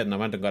out of bed and I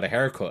went and got a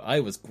haircut.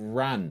 I was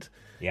grand.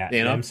 Yeah,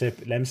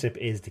 Lemsip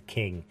is the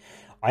king.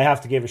 I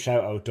have to give a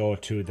shout out though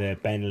to the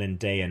Benylin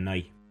Day and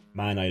Night.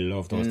 Man, I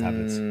love those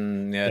tablets.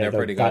 Yeah, they're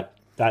pretty good.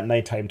 That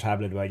nighttime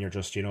tablet when you're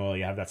just, you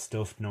have that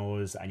stuffed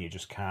nose and you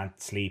just can't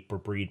sleep or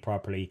breathe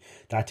properly.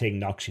 That thing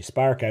knocks your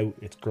spark out.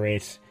 It's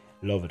great.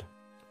 Love it.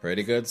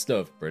 Pretty good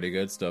stuff.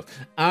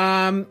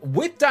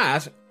 With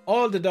that,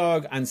 all the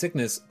dog and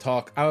sickness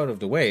talk out of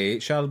the way,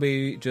 shall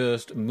we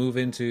just move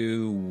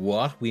into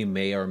what we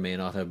may or may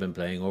not have been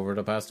playing over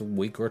the past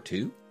week or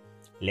two?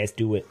 Let's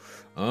do it.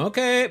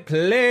 Okay,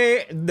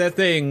 play the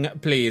thing,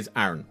 please,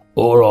 Aaron.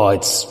 All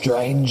right,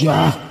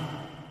 stranger.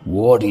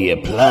 What are you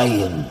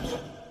playing?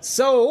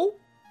 So,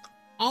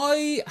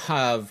 I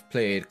have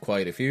played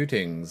quite a few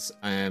things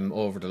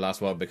over the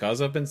last while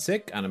because I've been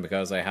sick and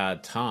because I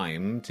had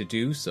time to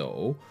do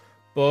so.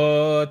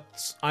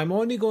 But I'm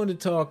only going to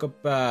talk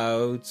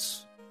about...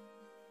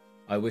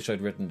 I wish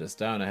I'd written this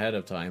down ahead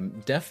of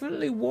time.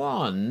 Definitely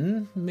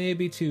 1,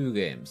 maybe 2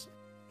 games.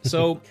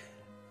 So...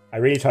 I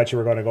really thought you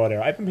were going to go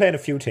there. I've been playing a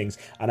few things,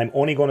 and I'm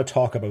only going to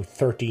talk about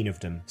 13 of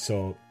them,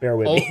 so bear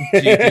with me. Do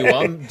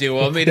you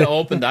want me to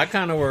open that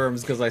can of worms?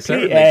 Because I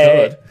certainly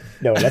could.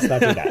 No, let's not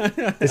do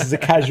that. This is a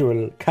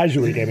casual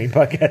gaming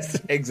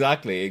podcast.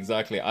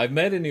 Exactly. I've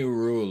made a new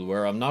rule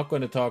where I'm not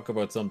going to talk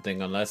about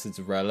something unless it's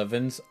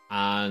relevant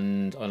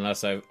and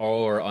unless I've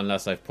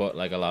put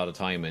like a lot of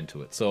time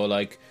into it. So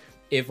like,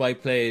 if I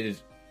played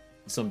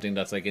something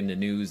that's like in the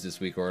news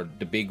this week or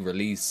the big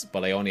release,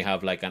 but I only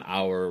have like an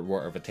hour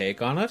worth of a take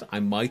on it,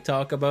 I might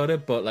talk about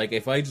it. But like,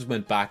 if I just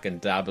went back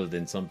and dabbled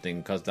in something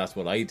because that's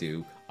what I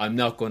do, I'm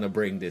not going to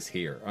bring this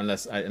here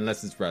unless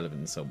it's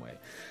relevant in some way.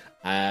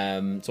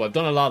 So I've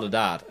done a lot of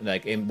that.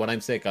 Like when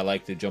I'm sick, I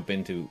like to jump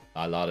into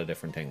a lot of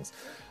different things.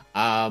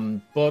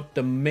 But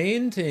the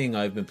main thing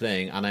I've been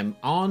playing,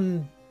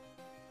 and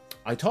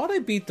I thought I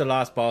beat the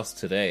last boss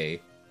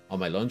today on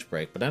my lunch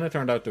break, but then it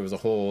turned out there was a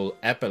whole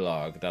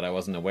epilogue that I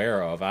wasn't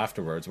aware of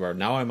afterwards, where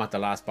now I'm at the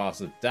last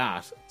boss of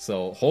that,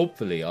 so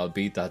hopefully I'll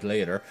beat that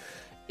later,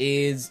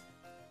 is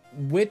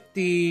with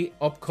the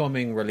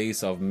upcoming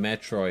release of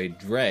Metroid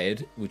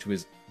Dread, which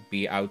was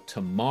be out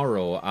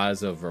tomorrow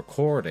as of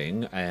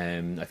recording,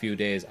 a few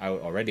days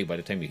out already by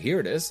the time you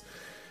hear this.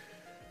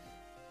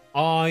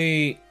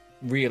 I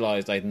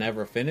realized I'd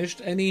never finished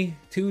any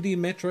 2D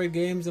Metroid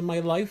games in my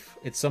life.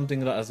 It's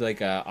something that has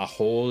like a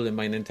hole in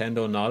my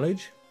Nintendo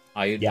knowledge.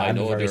 I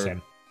know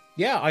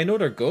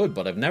they're good,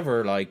 but I've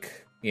never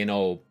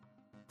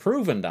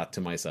proven that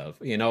to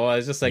myself. I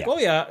was just like,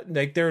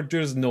 they're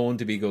just known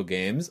to be good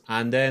games.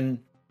 And then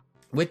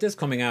with this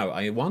coming out,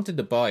 I wanted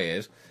to buy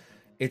it.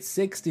 It's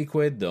 60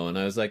 quid though, and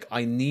I was like,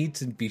 I need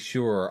to be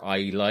sure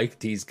I like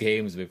these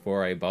games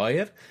before I buy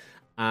it.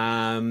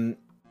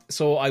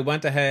 So I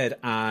went ahead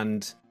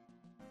and...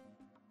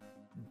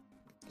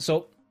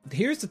 So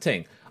here's the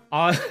thing.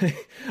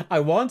 I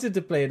wanted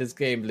to play this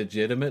game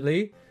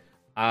legitimately,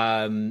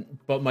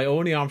 but my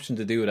only option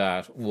to do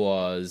that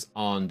was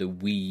on the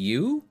Wii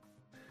U.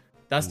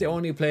 That's the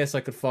only place I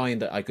could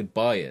find that I could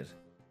buy it.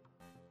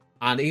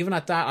 And even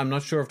at that, I'm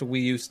not sure if the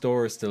Wii U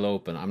store is still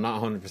open. I'm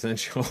not 100%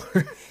 sure.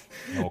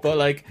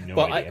 Okay.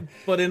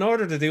 But in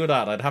order to do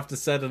that, I'd have to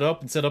set it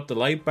up and set up the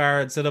light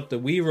bar and set up the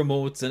Wii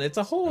remotes, and it's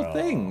a whole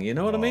thing. You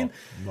know what I mean?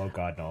 No,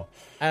 God, no.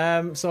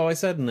 So I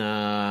said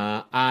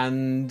nah,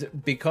 and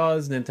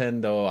because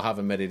Nintendo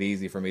haven't made it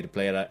easy for me to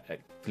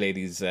play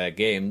these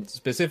games,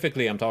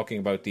 specifically, I'm talking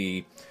about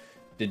the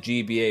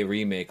GBA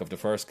remake of the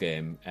first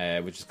game,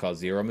 which is called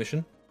Zero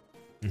Mission.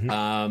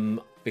 Mm-hmm.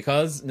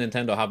 Because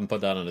Nintendo haven't put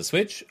that on the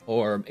Switch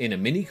or in a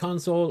mini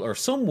console or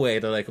some way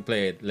that I could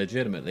play it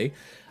legitimately,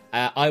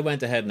 I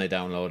went ahead and I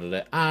downloaded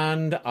it,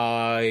 and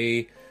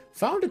I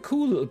found a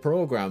cool little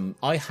program.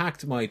 I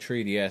hacked my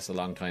 3DS a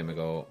long time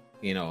ago.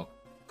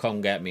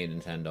 Come get me,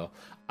 Nintendo.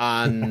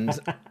 And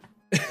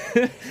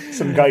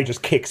some guy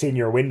just kicks in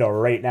your window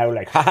right now,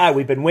 like, haha,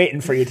 we've been waiting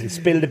for you to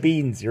spill the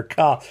beans. You're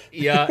caught.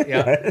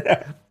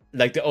 Yeah.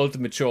 Like the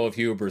ultimate show of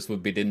hubris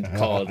would be didn't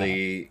call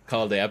the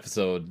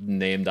episode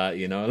name that,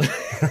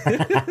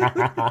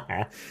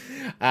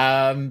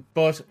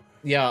 but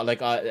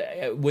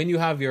yeah, when you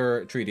have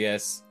your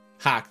 3DS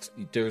hacked,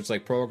 there's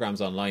like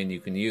programs online you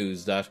can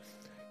use that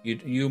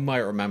you might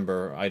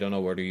remember. I don't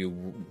know whether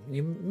you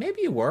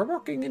maybe you were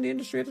working in the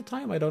industry at the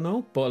time, I don't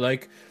know, but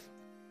like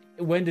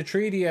when the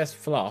 3DS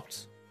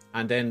flopped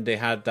and then they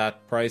had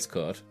that price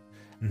cut.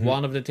 Mm-hmm.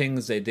 One of the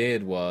things they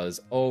did was,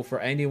 for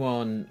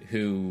anyone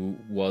who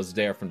was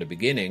there from the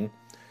beginning,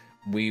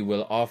 we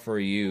will offer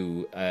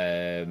you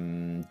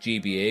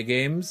GBA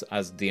games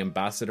as the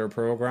ambassador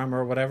program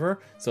or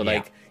whatever. So,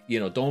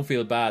 don't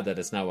feel bad that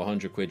it's now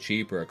 100 quid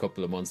cheaper a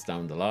couple of months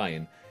down the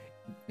line.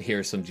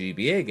 Here's some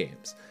GBA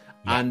games.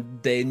 Yeah. And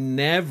they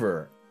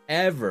never,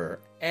 ever,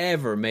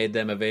 ever made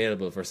them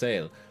available for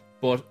sale.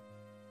 But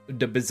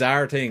the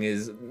bizarre thing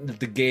is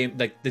the game,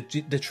 like the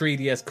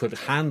 3DS could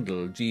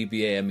handle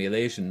GBA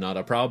emulation, not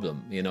a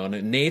problem,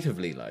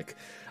 natively,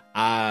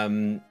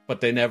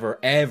 but they never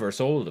ever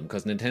sold them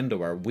because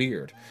Nintendo are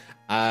weird.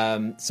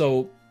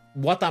 So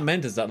what that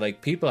meant is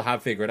that people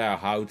have figured out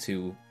how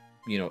to,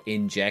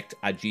 inject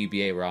a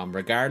GBA ROM,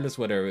 regardless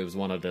whether it was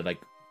one of the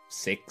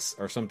 6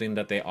 or something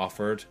that they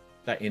offered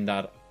that in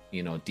that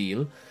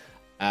deal.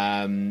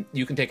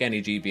 You can take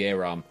any GBA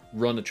ROM,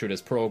 run it through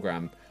this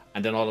program,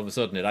 and then all of a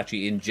sudden it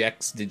actually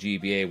injects the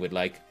GBA with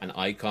an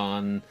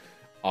icon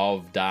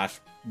of that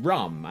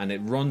ROM, and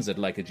it runs it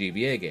like a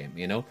GBA game,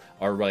 you know,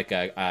 or like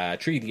a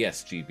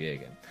 3DS GBA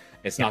game.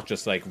 It's not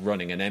just like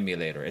running an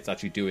emulator. It's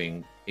actually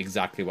doing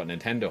exactly what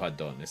Nintendo had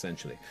done,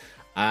 essentially.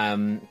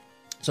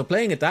 So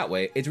playing it that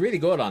way, it's really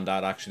good on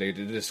that, actually.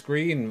 The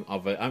screen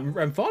of it...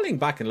 I'm falling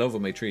back in love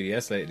with my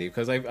 3DS lately,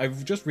 because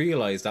I've just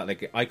realised that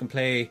like I can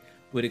play,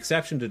 with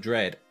exception to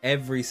Dread,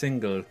 every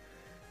single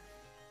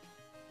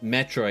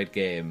Metroid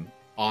game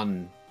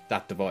on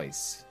that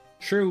device.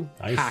 True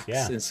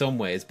hacks in some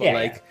ways,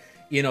 but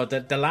you know,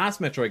 the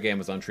last Metroid game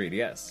was on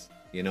 3DS,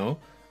 you know?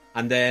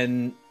 And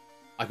then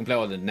I can play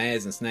all the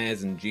NES and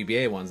SNES and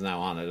GBA ones now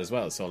on it as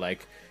well. So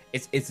like,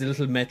 it's a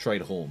little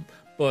Metroid home.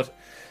 But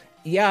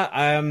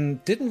yeah,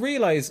 didn't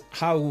realize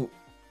how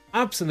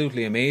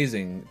absolutely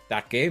amazing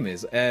that game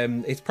is.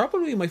 It's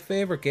probably my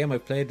favorite game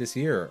I've played this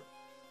year,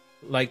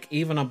 like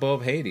even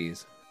above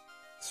Hades.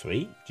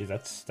 Sweet, gee,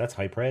 that's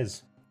high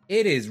praise.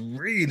 It is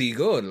really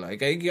good.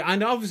 Like,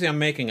 and obviously I'm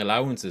making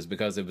allowances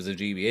because it was a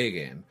GBA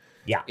game.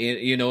 Yeah,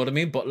 you know what I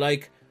mean. But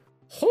like,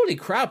 holy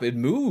crap, it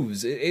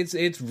moves.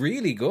 It's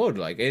really good.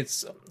 Like,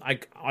 it's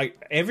like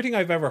everything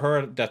I've ever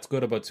heard that's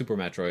good about Super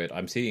Metroid,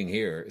 I'm seeing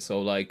here.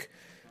 So like,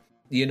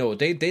 you know,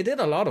 they did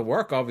a lot of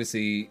work,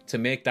 obviously, to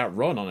make that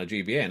run on a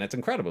GBA, and it's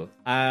incredible.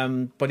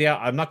 But yeah,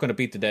 I'm not going to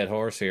beat the dead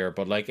horse here,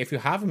 but like, if you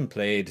haven't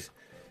played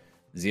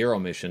Zero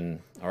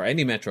Mission or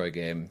any Metroid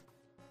game,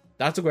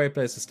 that's a great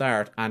place to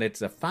start, and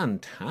it's a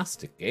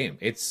fantastic game.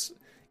 It's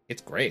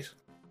great.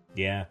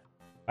 Yeah.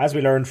 As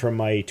we learned from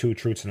my 2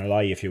 Truths and a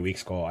Lie a few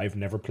weeks ago, I've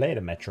never played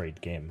a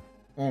Metroid game.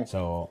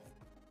 So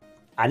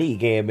any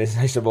game is,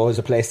 I suppose,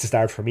 a place to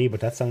start for me, but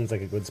that sounds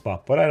like a good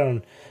spot.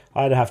 But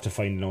I'd have to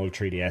find an old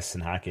 3DS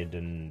and hack it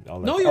and all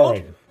that. No, you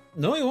won't.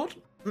 No, you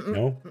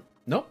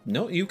won't.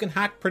 No, you can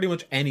hack pretty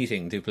much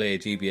anything to play a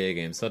GBA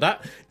game. So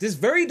this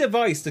very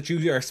device that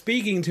you are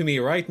speaking to me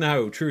right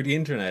now through the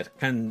internet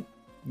can,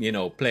 you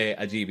know, play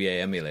a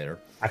GBA emulator.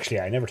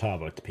 Actually, I never thought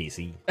about the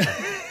PC.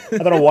 I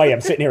don't know why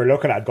I'm sitting here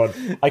looking at it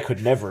going, I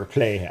could never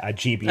play a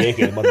GBA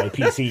game on my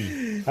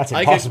PC. That's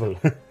impossible.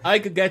 I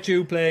could get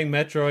you playing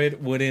Metroid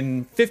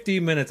within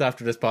 15 minutes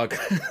after this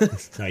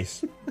podcast.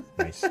 Nice.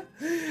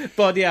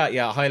 But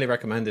yeah, I highly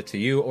recommend it to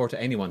you or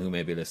to anyone who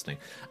may be listening.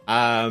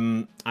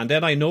 And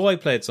then I know I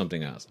played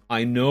something else.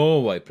 I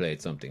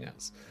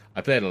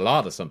played a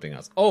lot of something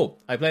else. Oh,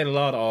 I played a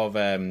lot of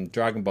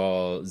Dragon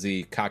Ball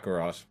Z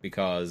Kakarot,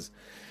 because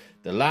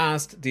the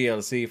last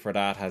DLC for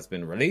that has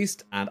been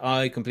released, and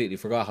I completely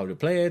forgot how to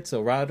play it. So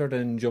rather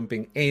than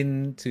jumping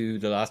into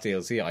the last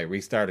DLC, I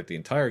restarted the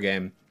entire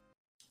game,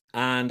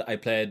 and I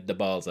played the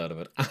balls out of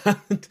it.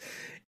 And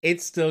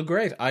it's still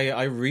great.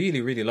 I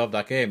really, really love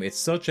that game. It's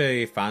such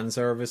a fan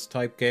service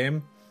type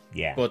game.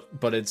 Yeah.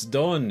 But it's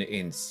done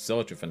in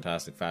such a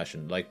fantastic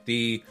fashion. Like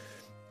the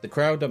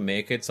crowd that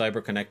make it,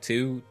 CyberConnect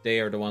 2, they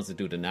are the ones that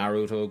do the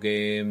Naruto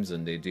games,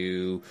 and they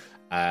do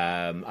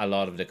a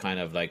lot of the kind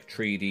of like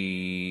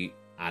 3D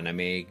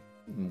anime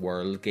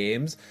world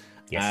games.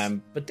 Yes.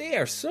 But they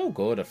are so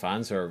good at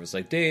fan service.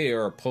 Like, they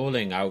are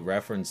pulling out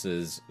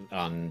references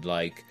on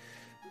like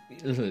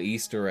little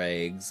Easter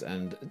eggs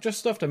and just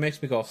stuff that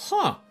makes me go,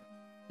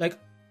 like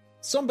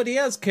somebody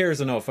else cares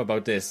enough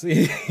about this.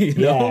 You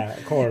know? Yeah,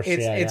 of course.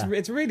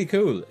 It's really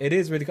cool. It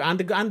is really cool. And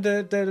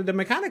the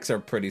mechanics are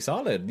pretty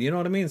solid. You know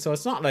what I mean? So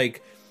it's not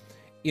like,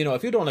 you know,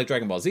 if you don't like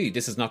Dragon Ball Z,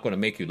 this is not going to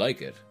make you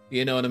like it.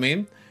 You know what I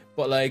mean?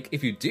 But like,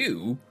 if you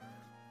do,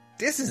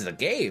 this is a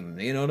game.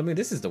 You know what I mean?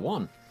 This is the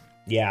one.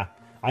 Yeah,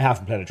 I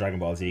haven't played a Dragon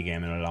Ball Z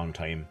game in a long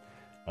time.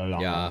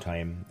 Long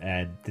time.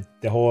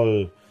 The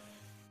whole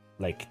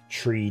like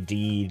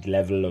 3D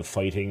level of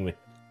fighting with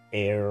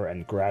air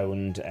and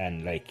ground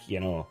and like, you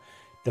know,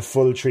 the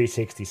full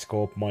 360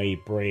 scope, my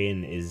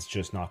brain is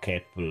just not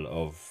capable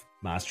of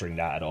mastering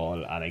that at all,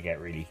 and I get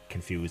really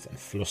confused and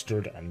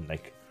flustered and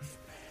like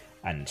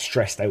and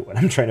stressed out when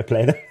I'm trying to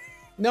play them.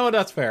 No,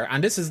 that's fair.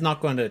 And this is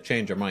not going to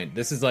change your mind.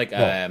 This is like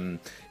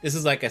this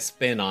is like a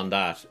spin on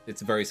that.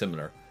 It's very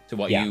similar to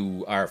what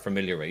you are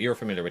familiar with. You're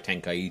familiar with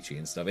Tenkaichi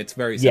and stuff. It's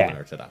very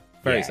similar to that.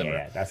 Very similar.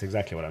 Yeah, that's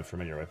exactly what I'm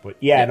familiar with.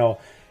 But no,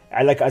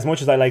 I like, as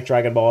much as I like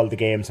Dragon Ball, the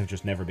games have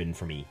just never been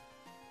for me.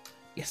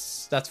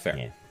 Yes, that's fair.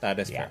 Yeah. That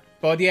is fair.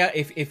 But yeah,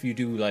 if you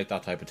do like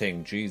that type of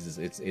thing, Jesus,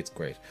 it's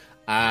great.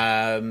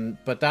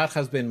 But that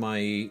has been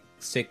my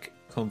sick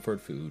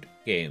comfort food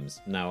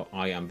games. Now,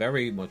 I am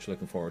very much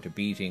looking forward to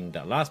beating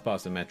that last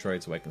boss in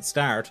Metroid so I can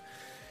start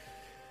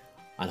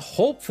and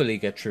hopefully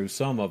get through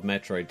some of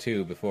Metroid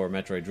 2 before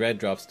Metroid Dread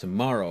drops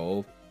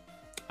tomorrow.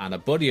 And a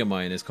buddy of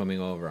mine is coming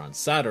over on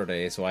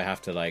Saturday, so I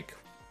have to like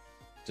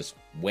just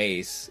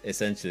wait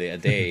essentially a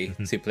day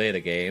to play the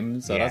game.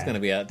 So that's going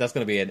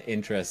to be an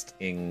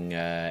interesting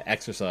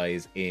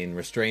exercise in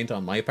restraint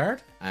on my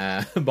part.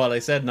 But I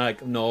said,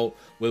 like, no,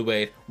 we'll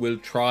wait. We'll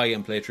try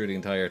and play through the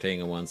entire thing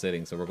in one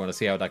sitting. So we're going to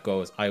see how that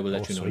goes. I will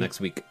let you know next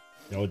week.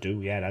 Oh,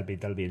 that'll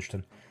be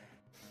interesting.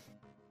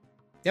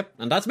 Yep,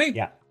 and that's me.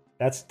 Yeah,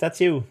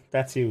 that's you.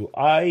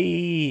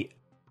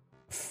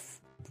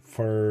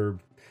 For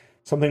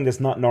something that's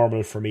not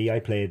normal for me, I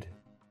played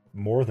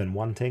more than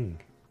one thing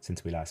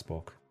since we last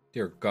spoke.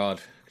 Dear God,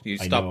 you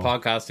I stop know.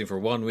 podcasting for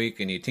 1 week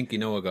and you think you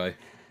know a guy.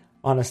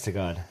 Honest to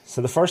God.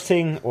 So the first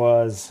thing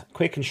was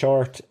quick and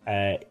short,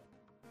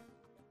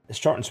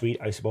 short and sweet,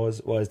 I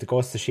suppose, was the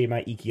Ghost of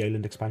Tsushima Iki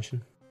Island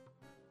expansion.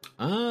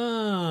 Do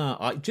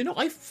you know,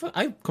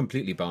 I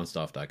completely bounced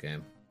off that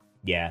game.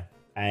 Yeah.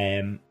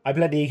 I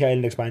played the Iki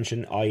Island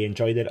expansion. I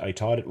enjoyed it. I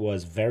thought it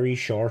was very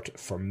short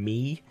for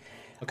me.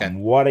 Okay.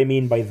 And what I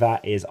mean by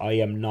that is I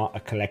am not a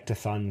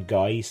collectathon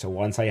guy. So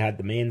once I had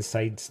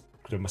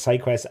the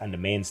side quest and the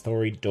main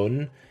story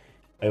done,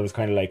 it was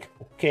kind of like,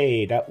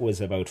 okay, that was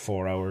about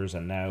 4 hours,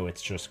 and now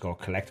it's just go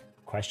collect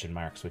question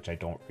marks, which I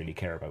don't really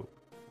care about.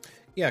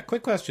 Yeah,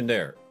 quick question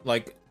there.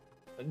 Like,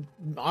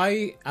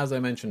 as I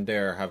mentioned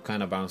there, have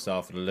kind of bounced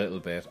off it a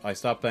little bit. I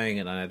stopped playing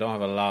it and I don't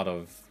have a lot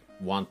of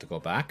want to go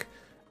back.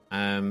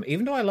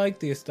 Even though I like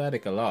the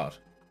aesthetic a lot.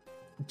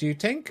 Do you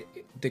think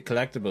the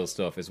collectible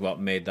stuff is what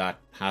made that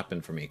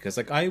happen for me? Because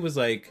I was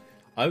like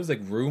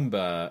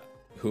Roomba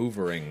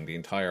hoovering the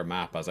entire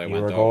map as I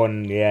went were over.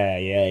 going,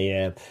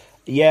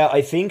 yeah.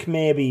 I think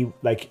maybe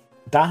like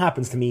that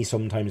happens to me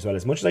sometimes as well.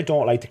 As much as I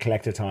don't like to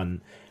collectathon,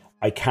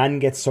 I can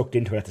get sucked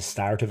into it at the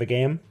start of a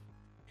game,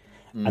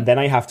 and then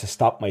I have to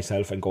stop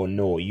myself and go,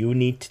 no, you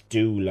need to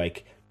do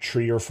like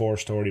 3 or 4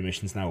 story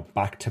missions now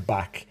back to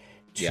back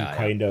to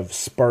kind of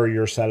spur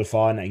yourself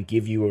on and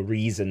give you a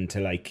reason to,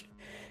 like,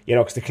 you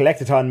know, because the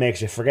collectathon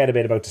makes you forget a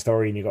bit about the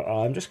story and you go,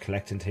 oh, I'm just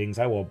collecting things,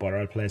 I won't bother,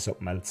 I'll play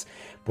something else.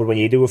 But when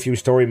you do a few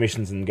story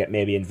missions and get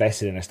maybe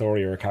invested in a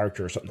story or a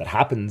character or something that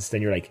happens,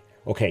 then you're like,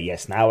 okay,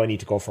 yes, now I need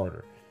to go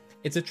further.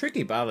 It's a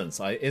tricky balance,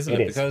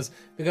 isn't it?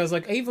 Because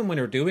like, even when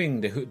you're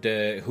doing the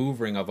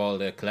hoovering of all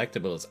the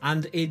collectibles,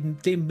 and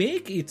they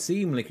make it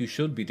seem like you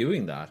should be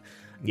doing that.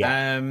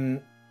 Yeah.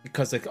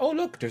 Because like, oh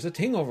look, there's a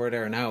thing over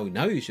there now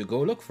you should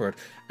go look for it.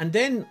 And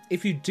then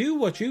if you do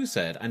what you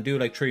said and do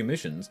like 3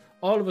 missions,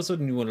 all of a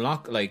sudden you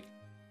unlock like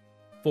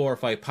 4 or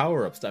 5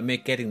 power-ups that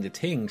make getting the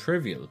thing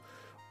trivial.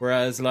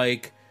 Whereas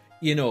like,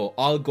 you know,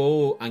 I'll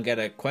go and get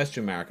a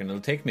question mark and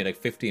it'll take me like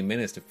 15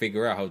 minutes to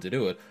figure out how to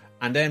do it,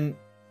 and then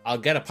I'll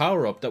get a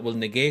power-up that will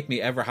negate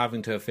me ever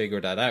having to figure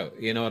that out.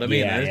 You know what I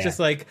mean? Yeah, and it's just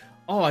like,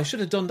 oh, I should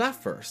have done that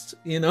first,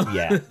 you know?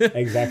 Yeah,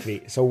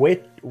 exactly. So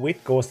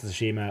with Ghost of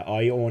Tsushima,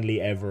 I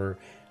only ever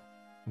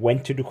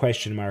went to the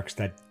question marks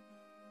that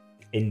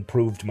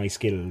improved my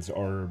skills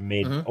or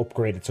made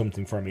upgraded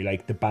something for me,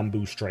 like the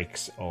bamboo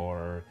strikes,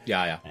 or you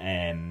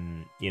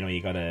know,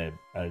 you got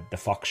the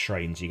fox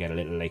shrines, you get a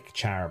little like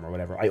charm or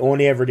whatever. I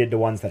only ever did the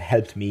ones that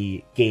helped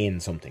me gain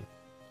something.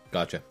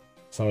 Gotcha.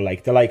 So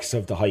like the likes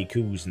of the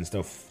haikus and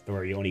stuff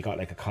where you only got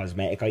like a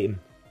cosmetic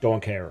item,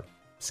 don't care,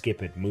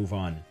 skip it, move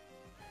on.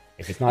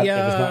 If it's not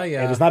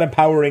if it's not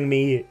empowering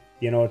me,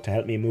 you know, to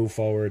help me move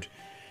forward,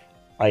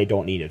 I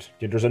don't need it.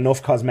 There's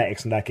enough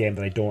cosmetics in that game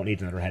that I don't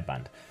need another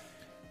headband.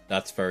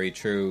 That's very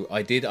true.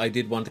 I did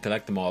want to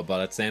collect them all,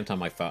 but at the same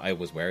time, I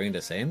was wearing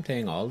the same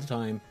thing all the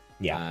time.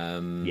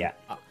 Yeah.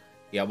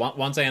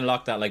 Once I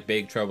unlocked that like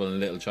Big Trouble in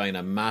Little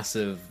China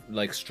massive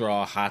like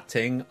straw hat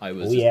thing, I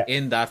was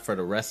in that for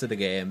the rest of the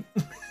game.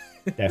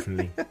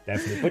 Definitely.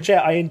 But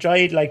yeah, I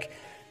enjoyed, like,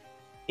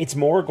 it's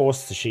more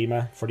Ghost of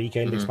Tsushima for the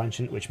Iki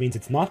expansion, which means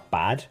it's not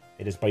bad.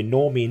 It is by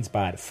no means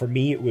bad. For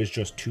me, it was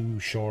just too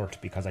short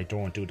because I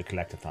don't do the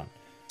collectathon.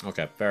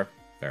 Okay, fair.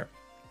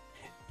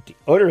 The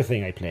other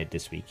thing I played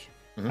this week,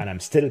 and I'm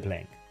still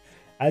playing,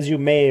 as you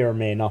may or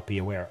may not be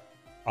aware,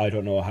 I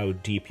don't know how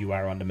deep you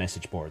are on the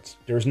message boards.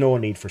 There's no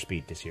Need for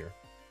Speed this year.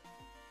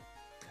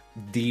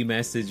 The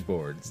message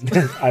boards.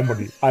 I'm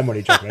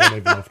only joking. I don't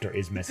even know if there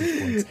is message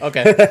boards.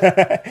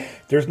 Okay.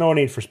 There's no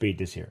Need for Speed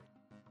this year.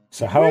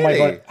 So how am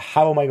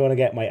I going to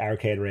get my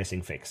arcade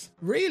racing fix?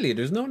 Really?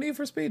 There's no Need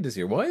for Speed this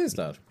year. Why is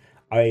that?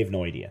 I have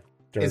no idea.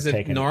 Is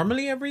it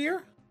normally every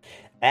year?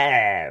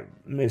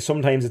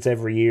 Sometimes it's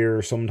every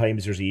year.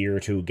 Sometimes there's a year or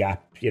two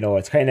gap. You know,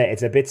 it's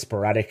a bit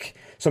sporadic.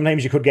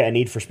 Sometimes you could get a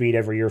Need for Speed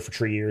every year for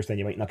 3 years, then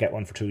you might not get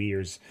one for 2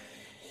 years.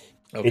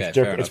 Okay,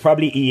 it's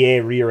probably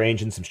EA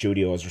rearranging some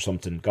studios or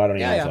something. God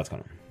only knows what's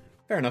going on.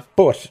 Fair enough.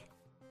 But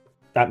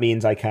that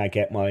means I can't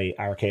get my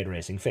arcade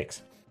racing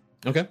fix.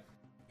 Okay.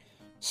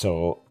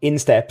 So in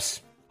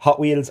steps Hot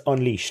Wheels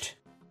Unleashed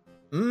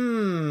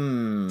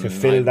to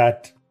fill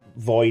that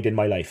void in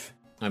my life.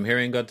 I'm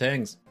hearing good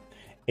things.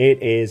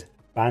 It is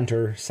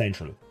Banter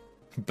Central.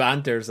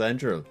 Banter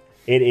Central.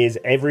 It is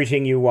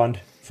everything you want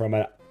from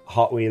a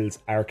Hot Wheels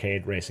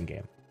arcade racing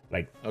game.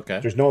 Like, okay,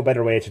 there's no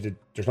better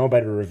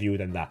review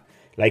than that.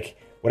 Like,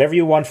 whatever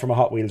you want from a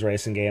Hot Wheels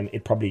racing game,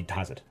 it probably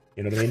has it.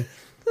 You know what I mean?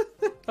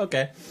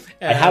 Okay.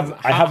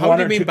 How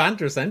do you mean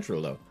Banter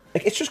Central though?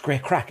 Like, it's just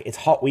great crack. It's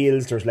Hot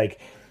Wheels. There's like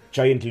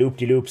giant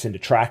loop-de-loops in the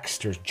tracks.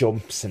 There's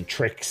jumps and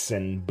tricks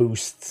and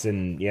boosts,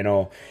 and you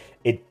know,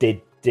 they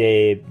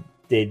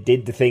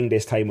did the thing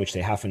this time which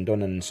they haven't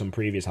done in some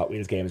previous Hot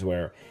Wheels games,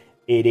 where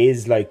it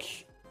is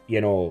like, you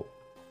know,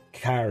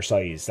 car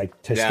size, like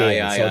to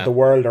scale. So the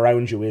world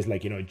around you is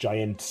like, you know,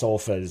 giant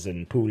sofas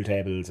and pool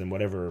tables and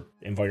whatever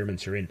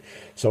environments you're in.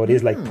 So it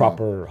is like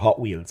proper Hot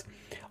Wheels.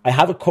 I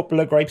have a couple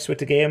of gripes with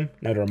the game.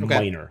 Now they're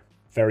minor,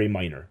 very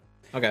minor.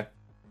 Okay.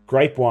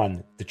 Gripe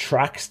 1, the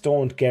tracks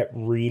don't get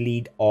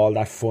really all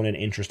that fun and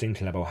interesting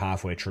till about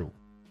halfway through.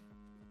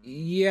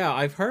 Yeah,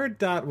 I've heard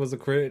that was a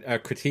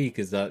critique,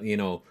 is that, you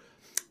know,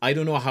 I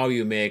don't know how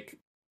you make,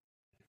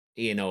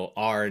 you know,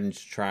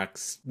 orange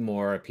tracks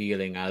more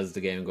appealing as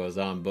the game goes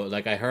on, but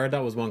like I heard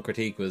that was one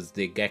critique, was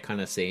they get kind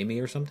of samey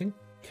or something.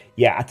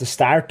 Yeah, at the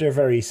start they're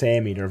very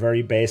samey. They're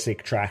very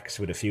basic tracks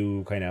with a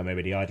few kind of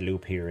maybe the odd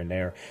loop here and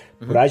there.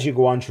 But as you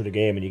go on through the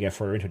game and you get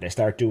further into it, they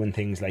start doing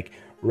things like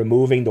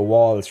removing the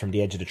walls from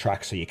the edge of the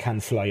track so you can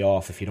fly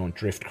off if you don't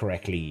drift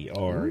correctly,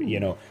 or you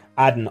know,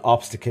 adding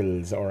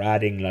obstacles, or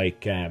adding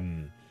like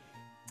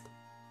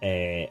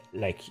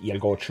you'll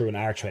go through an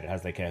archway that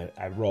has like a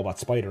robot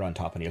spider on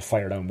top and you'll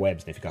fire down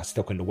webs, and if you got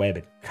stuck in the web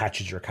it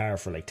catches your car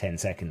for like 10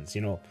 seconds,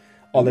 you know,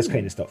 all this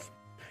kind of stuff,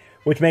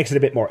 which makes it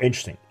a bit more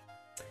interesting.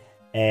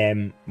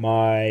 I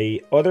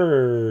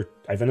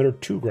have another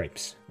 2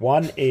 gripes.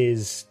 One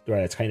is, well,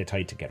 it's kind of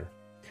tied together.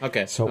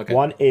 Okay. So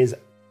one is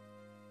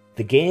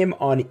the game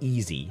on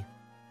easy.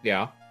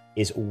 Yeah.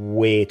 Is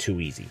way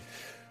too easy.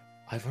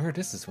 I've heard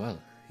this as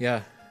well.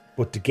 Yeah.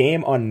 But the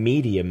game on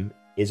medium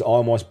is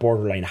almost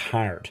borderline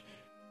hard.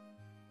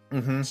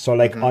 So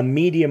like on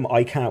medium,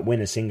 I can't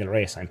win a single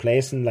race. I'm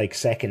placing like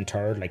second,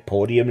 third, like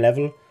podium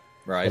level.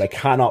 Right. But I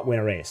cannot win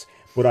a race.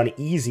 But on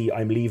easy,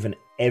 I'm leaving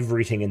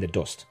everything in the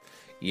dust.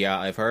 Yeah,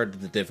 I've heard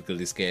that the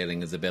difficulty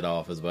scaling is a bit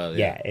off as well.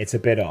 Yeah, it's a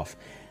bit off.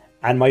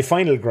 And my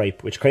final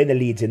gripe, which kind of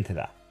leads into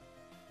that,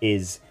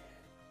 is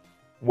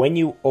when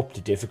you up the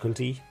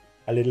difficulty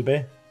a little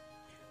bit,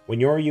 when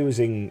you're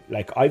using,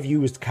 like, I've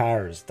used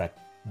cars that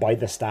by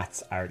the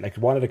stats are, like,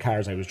 one of the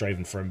cars I was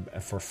driving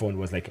for fun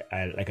was like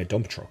a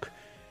dump truck.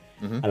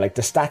 And like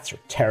the stats are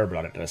terrible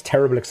on it. It has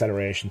terrible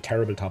acceleration,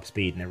 terrible top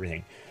speed and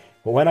everything.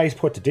 But when I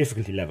put the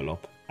difficulty level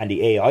up and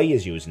the AI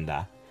is using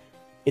that,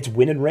 it's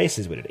winning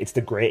races with it. It's the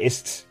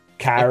greatest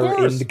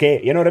car in the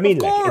game. You know what I mean?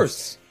 Of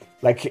course.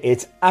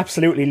 It's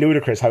absolutely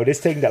ludicrous how this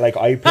thing that like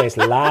I place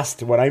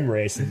last when I'm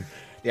racing,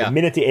 the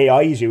minute the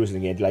AI is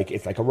using it, like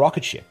it's like a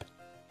rocket ship.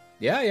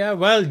 Yeah.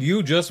 Well,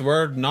 you just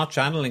were not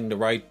channeling the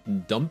right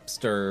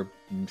dumpster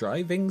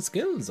driving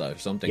skills or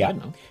something. Yeah. I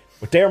don't know.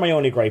 But they're my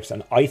only gripes,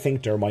 and I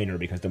think they're minor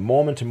because the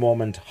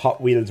moment-to-moment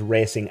Hot Wheels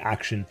racing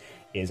action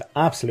is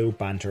absolute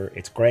banter.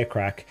 It's great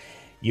crack.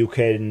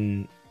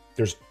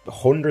 There's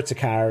hundreds of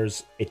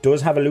cars. It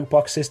does have a loot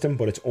box system,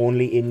 but it's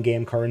only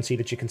in-game currency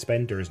that you can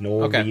spend. There's no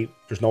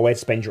way to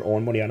spend your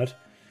own money on it.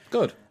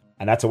 Good.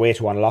 And that's a way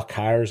to unlock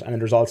cars. And then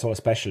there's also a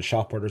special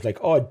shop where there's like,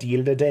 deal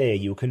of the day.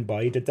 You can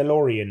buy the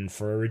DeLorean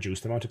for a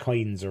reduced amount of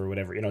coins or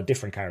whatever. You know,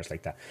 different cars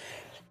like that.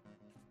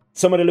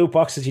 Some of the loot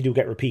boxes you do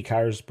get repeat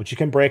cars, but you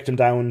can break them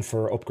down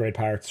for upgrade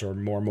parts or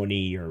more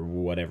money or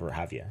whatever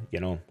have you, you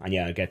know. And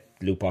yeah, get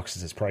loot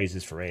boxes as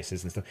prizes for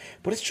races and stuff.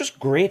 But it's just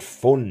great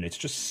fun. It's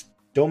just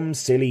dumb,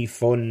 silly,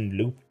 fun,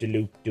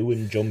 loop-de-loop,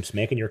 doing jumps,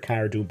 making your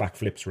car do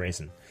backflips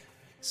racing.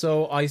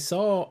 So I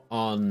saw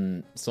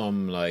on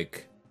some,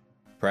 like,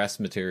 press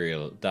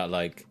material that,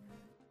 like,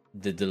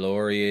 the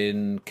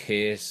DeLorean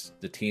kit,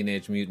 the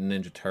Teenage Mutant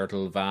Ninja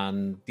Turtle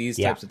van, these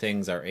types of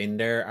things are in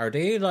there. Are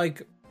they,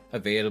 like,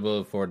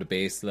 available for the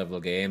base level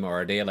game,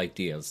 or are they, like,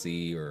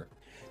 DLC, or...?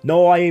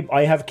 No,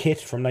 I have kit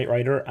from Knight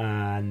Rider,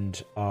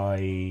 and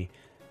I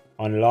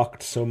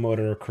unlocked some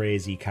other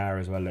crazy car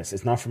as well.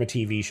 It's not from a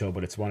TV show,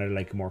 but it's one of the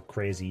like more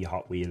crazy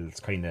Hot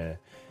Wheels kind of,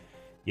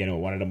 you know,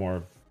 one of the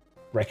more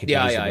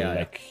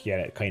recognizable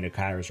kind of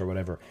cars or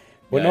whatever.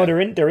 But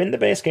they're in the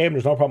base game.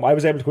 There's no problem. I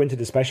was able to go into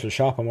the special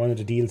shop, and one of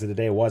the deals of the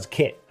day was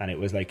kit, and it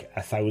was like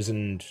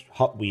 1,000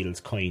 Hot Wheels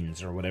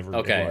coins or whatever.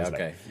 Okay.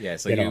 Like, yeah,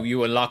 so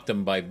you unlock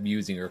them by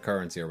using your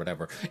currency or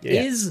whatever.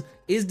 Yeah.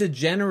 Is the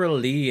General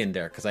Lee in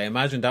there? Because I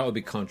imagine that would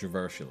be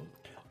controversial.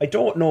 I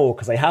don't know,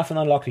 because I haven't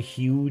unlocked a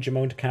huge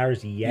amount of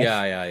cars yet.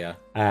 Yeah.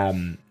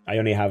 I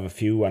only have a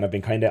few, and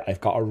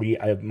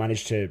I've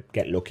managed to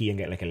get lucky and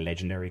get like a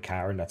legendary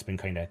car, and that's been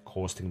kind of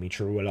coasting me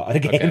through a lot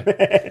of the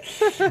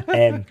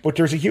game. But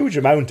there's a huge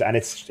amount, and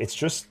it's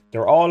just,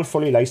 they're all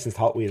fully licensed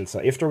Hot Wheels. So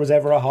if there was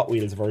ever a Hot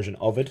Wheels version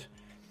of it,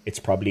 it's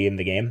probably in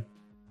the game.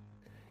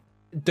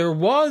 There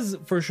was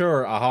for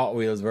sure a Hot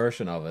Wheels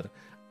version of it.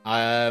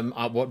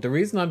 The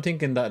reason I'm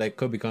thinking that it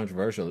could be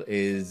controversial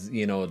is,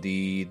 you know,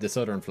 the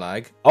Southern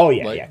flag. Oh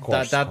yeah, of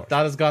course. That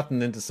has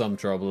gotten into some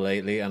trouble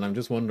lately, and I'm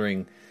just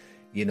wondering,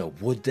 you know,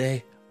 would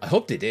they? I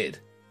hope they did.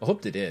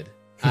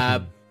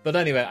 But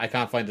anyway, I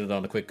can't find it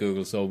on a quick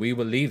Google, so we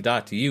will leave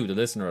that to you, the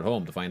listener at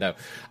home, to find out.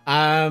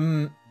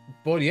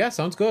 But yeah,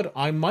 sounds good.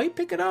 I might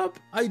pick it up.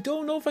 I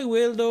don't know if I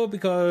will though,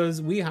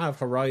 because we have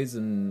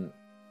Horizon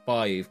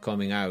 5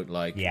 coming out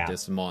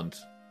this month.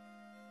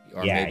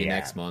 Or maybe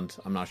next month.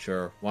 I'm not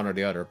sure. One or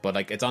the other. But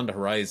like, it's on the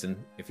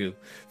horizon, if you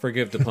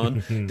forgive the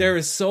pun. There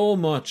is so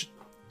much,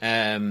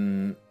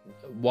 while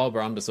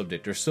we're on the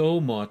subject, there's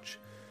so much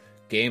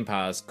Game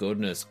Pass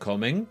goodness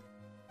coming.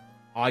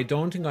 I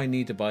don't think I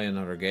need to buy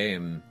another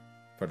game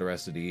for the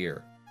rest of the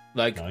year.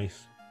 Like,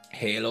 nice.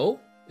 Halo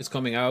is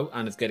coming out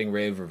and it's getting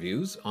rave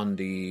reviews on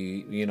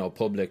the, you know,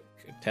 public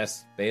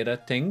test beta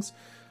things.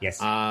 Yes.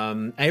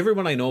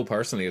 Everyone I know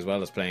personally as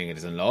well as playing it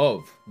is in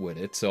love with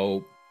it.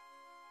 So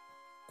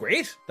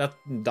great.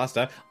 That's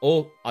that.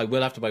 Oh, I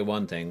will have to buy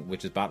one thing,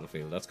 which is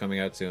Battlefield. That's coming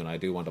out soon. I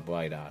do want to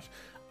buy that.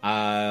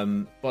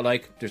 But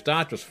like,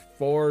 there's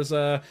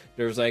Forza.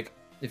 There's like,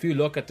 if you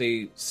look at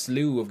the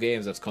slew of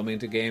games that's coming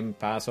to Game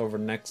Pass over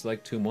the next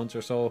like 2 months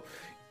or so,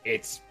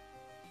 it's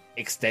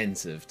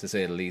extensive to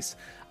say the least.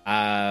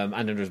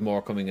 And then there's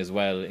more coming as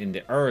well in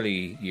the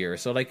early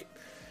years. So like,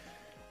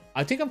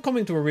 I think I'm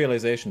coming to a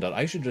realization that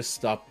I should just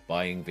stop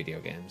buying video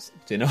games.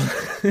 Do you know?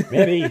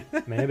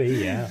 maybe,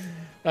 yeah.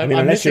 I mean,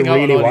 unless you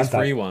really want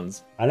free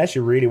ones. Unless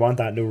you really want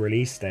that new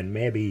release, then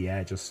maybe,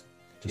 just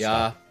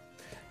yeah. Stop.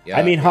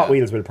 I mean, Hot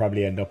Wheels will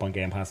probably end up on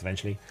Game Pass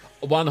eventually.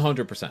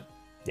 100%.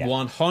 Yeah.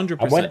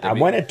 100%. And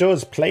when it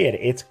does play it,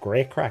 it's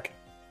great crack.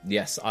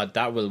 Yes,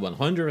 that will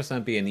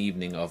 100% be an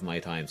evening of my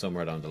time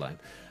somewhere down the line.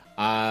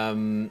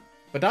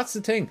 But that's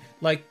the thing.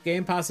 Like,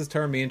 Game Pass has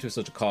turned me into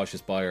such a cautious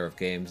buyer of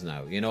games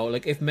now. You know,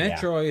 like, if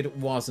Metroid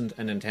wasn't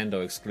a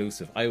Nintendo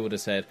exclusive, I would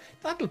have said,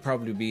 that'll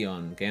probably be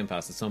on Game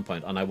Pass at some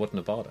point, and I wouldn't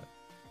have bought it.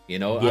 You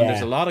know? And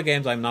there's a lot of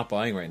games I'm not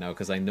buying right now,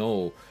 because I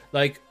know,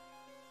 like,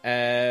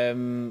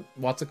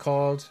 what's it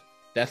called?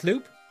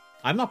 Deathloop?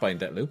 I'm not buying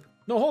Deathloop.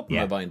 No hope am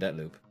I buying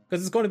Deathloop.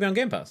 Because it's going to be on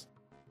Game Pass.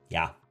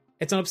 Yeah.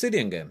 It's an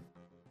Obsidian game.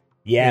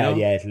 Yeah,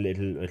 you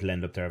know? It'll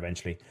end up there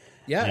eventually.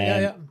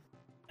 Yeah.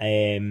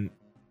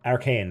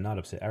 Arcane, not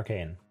Obsidian.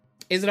 Arcane.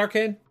 Is it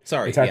Arcane?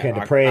 Sorry. It's Arcane.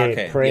 The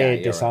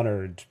Prey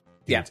Dishonored.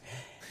 Right.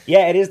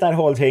 Yeah, it is that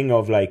whole thing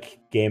of like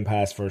Game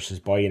Pass versus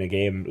buying a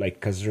game. Like,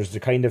 because there's the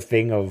kind of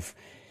thing of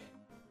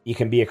you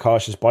can be a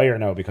cautious buyer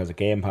now because of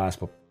Game Pass,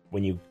 but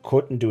when you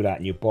couldn't do that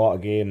and you bought a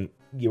game,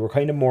 you were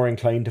kind of more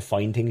inclined to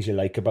find things you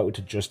like about it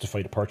to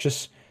justify the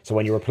purchase. So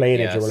when you were playing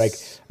it, you were like,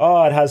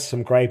 oh, it has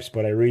some gripes,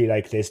 but I really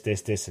like this,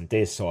 and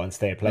this, so I'll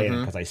stay playing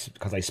it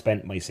because I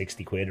spent my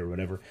 60 quid or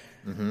whatever.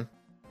 Mm-hmm.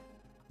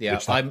 Yeah,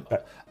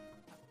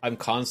 I'm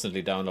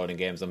constantly downloading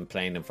games. I'm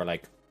playing them for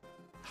like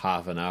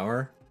half an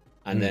hour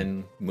and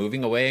then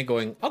moving away and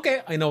going,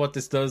 okay, I know what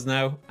this does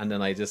now. And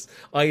then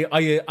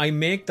I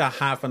make that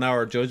half an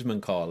hour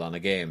judgment call on a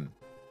game.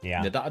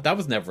 Yeah. That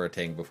was never a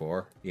thing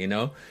before, you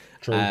know?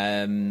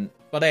 True.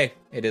 But hey,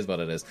 it is what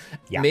it is.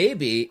 Yeah.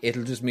 Maybe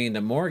it'll just mean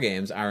that more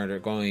games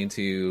aren't going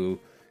to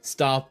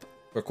stop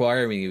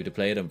requiring you to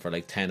play them for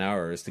like 10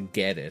 hours to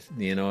get it.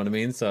 You know what I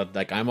mean? So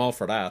like, I'm all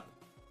for that.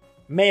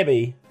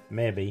 Maybe.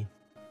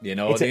 You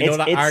know,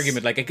 that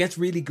argument, like, it gets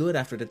really good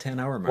after the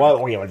 10-hour mark.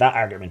 Well, that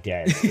argument,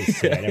 I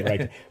never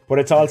liked it. But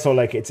it's also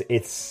like it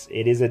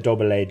is a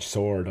double-edged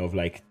sword of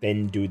like,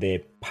 then do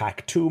they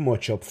pack too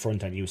much up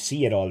front and you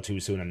see it all too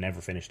soon and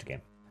never finish the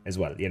game as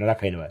well? You know, that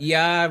kind of way.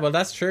 Yeah, well,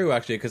 that's true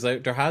actually, because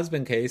there has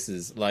been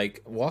cases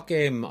like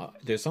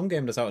there's some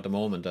game that's out at the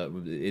moment that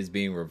is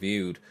being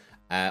reviewed.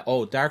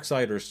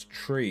 Darksiders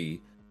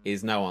 3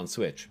 is now on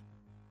Switch.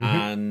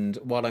 And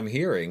what I'm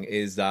hearing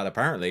is that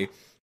apparently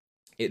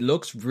it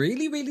looks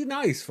really, really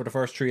nice for the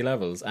first 3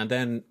 levels, and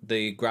then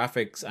the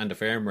graphics and the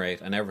frame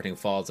rate and everything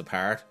falls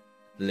apart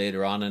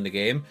later on in the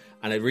game,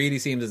 and it really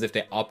seems as if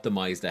they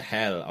optimized the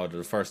hell out of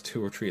the first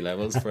 2 or 3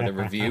 levels for the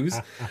reviews.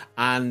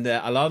 And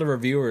a lot of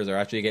reviewers are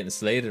actually getting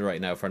slated right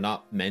now for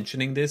not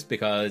mentioning this,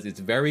 because it's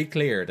very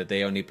clear that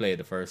they only played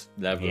the first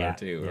level or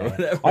 2 or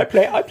whatever.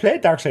 I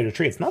played Darksiders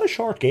 3. It's not a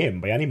short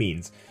game by any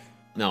means.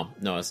 No,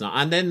 it's not.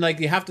 And then, like,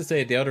 you have to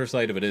say the other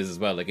side of it is as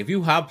well, like, if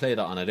you have played it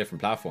on a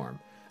different platform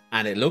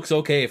and it looks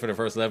okay for the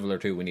first level or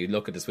 2 when you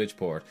look at the Switch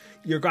port,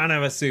 you're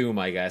gonna assume,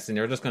 I guess, and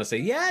you're just gonna say,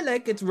 yeah,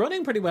 like, it's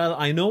running pretty well,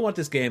 I know what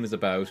this game is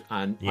about,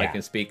 and I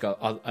can speak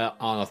on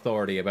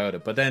authority about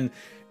it. But then,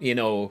 you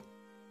know,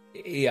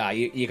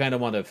 you kind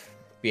of want to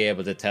be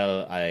able to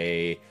tell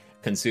a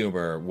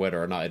consumer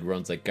whether or not it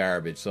runs like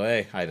garbage. So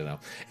hey, I don't know,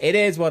 it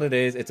is what it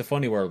is. It's a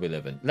funny world we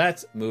live in.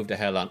 Let's move the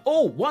hell on.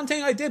 One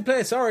thing I did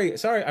play, sorry,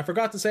 I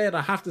forgot to say it.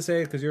 I have to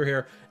say it because you're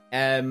here.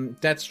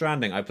 Death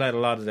Stranding. I played a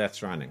lot of Death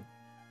Stranding.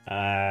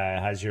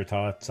 Has your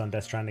thoughts on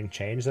Death Stranding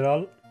changed at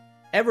all?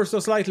 Ever so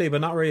slightly, but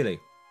not really.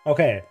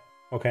 Okay,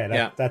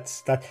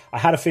 that's that. I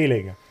had a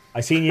feeling.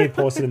 I seen you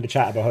posted in the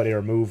chat about how they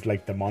removed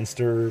like the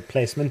monster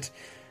placement.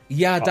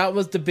 Yeah, that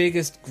was the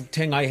biggest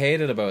thing I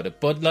hated about it.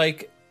 But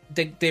like,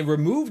 they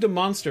removed the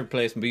monster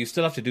placement, but you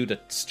still have to do the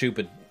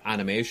stupid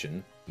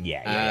animation.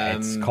 Yeah.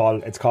 It's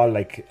called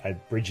like a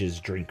Bridges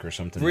drink or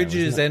something.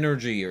 Bridges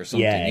energy or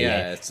something.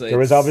 Yeah. There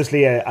was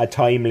obviously a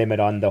time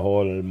limit on the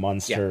whole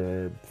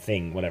monster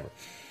thing, whatever.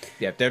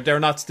 Yeah, they're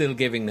not still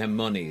giving them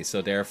money,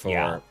 so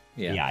therefore,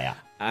 yeah.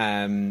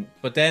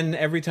 But then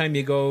every time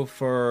you go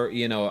for,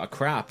 you know, a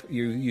crap,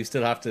 you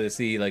still have to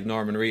see like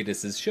Norman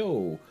Reedus'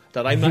 show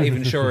that I'm not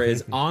even sure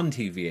is on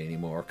TV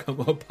anymore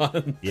come up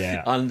on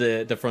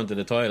the front of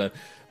the toilet.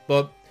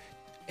 But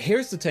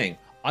here's the thing,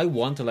 I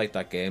want to like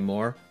that game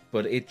more,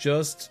 but it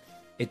does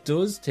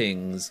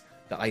things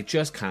that I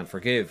just can't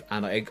forgive,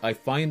 and I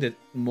find it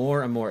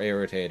more and more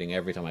irritating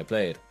every time I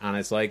play it. And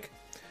it's like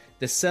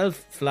the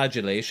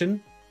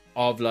self-flagellation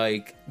of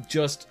like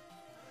just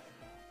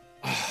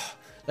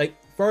like,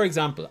 for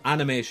example,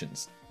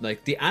 animations.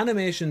 Like, the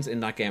animations in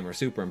that game are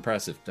super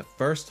impressive the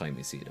first time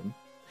you see them,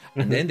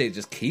 And then they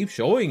just keep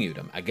showing you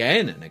them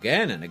again and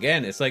again and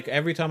again. It's like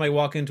every time I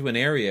walk into an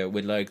area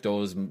with like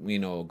those, you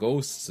know,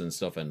 ghosts and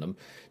stuff in them,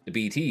 the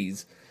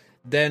BTs,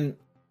 then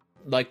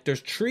like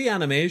there's 3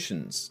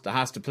 animations that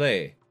has to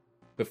play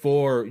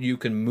before you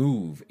can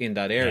move in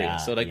that area. Yeah,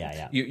 so like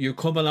yeah. You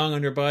come along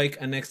on your bike,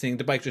 and next thing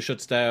the bike just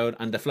shuts down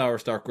and the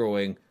flowers start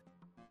growing.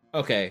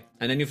 Okay,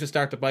 and then you have to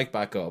start the bike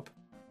back up,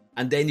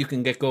 and then you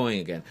can get going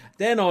again.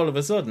 Then all of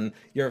a sudden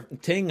your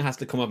thing has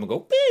to come up and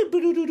go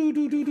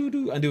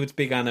and do its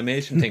big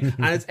animation thing.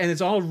 and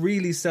it's all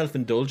really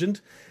self-indulgent.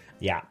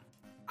 Yeah.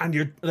 And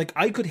you're like,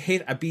 I could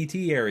hit a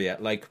BT area,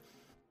 like,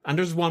 and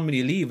there's one when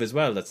you leave as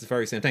well, that's the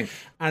very same thing.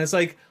 And it's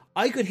like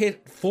I could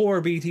hit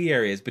 4 BT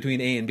areas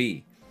between A and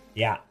B.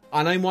 Yeah.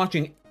 And I'm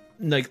watching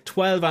like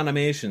 12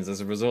 animations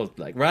as a result.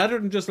 Like, rather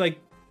than just like,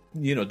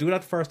 you know, do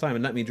that the first time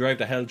and let me drive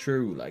the hell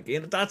through. Like, you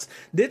know, that's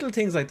little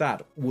things like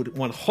that would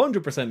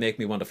 100% make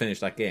me want to finish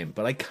that game.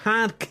 But I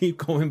can't keep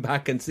going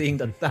back and seeing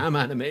the damn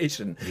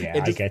animation. Yeah,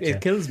 it I get you.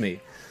 It kills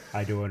me.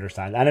 I do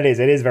understand. And it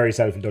is very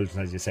self-indulgent,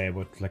 as you say,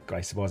 but like,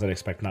 I suppose I'd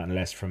expect nothing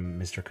less from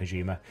Mr.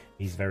 Kojima.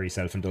 He's very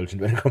self-indulgent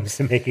when it comes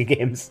to making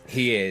games.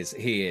 He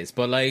is.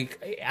 But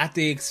like, at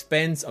the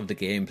expense of the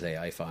gameplay,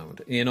 I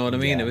found. You know what I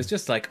mean? Yeah. It was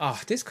just like,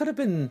 this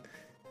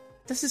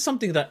is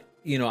something that,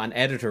 you know, an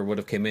editor would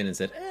have come in and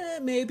said,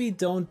 maybe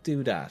don't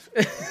do that.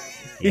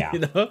 Yeah.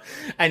 You know?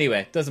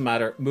 Anyway, doesn't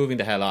matter. Moving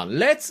the hell on.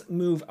 Let's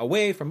move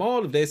away from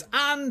all of this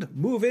and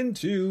move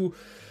into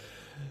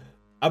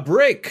a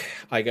break,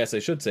 I guess I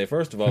should say,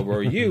 first of all,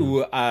 where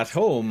you at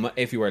home,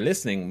 if you are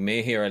listening,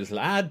 may hear a little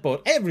ad,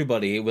 but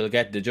everybody will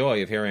get the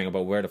joy of hearing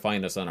about where to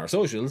find us on our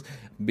socials.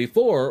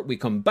 Before we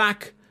come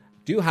back,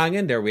 do hang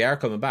in there. We are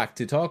coming back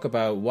to talk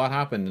about what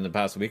happened in the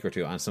past week or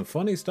two, and some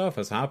funny stuff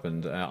has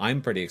happened.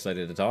 I'm pretty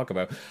excited to talk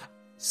about.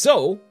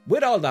 So,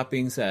 with all that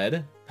being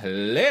said,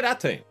 play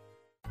that thing.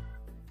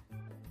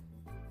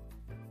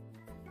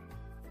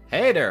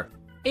 Hey there.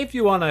 If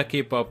you want to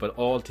keep up with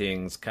all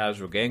things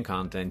casual game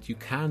content, you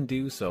can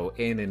do so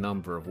in a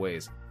number of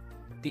ways.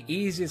 The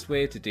easiest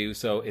way to do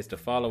so is to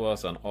follow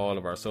us on all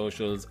of our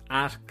socials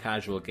at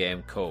Casual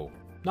Game Co.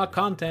 Not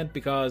content,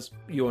 because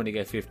you only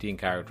get 15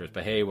 characters,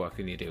 but hey, what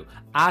can you do?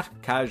 At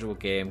Casual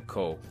Game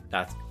Co.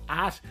 That's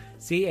at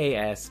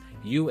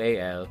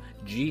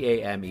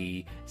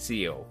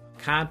CASUALGAMECO.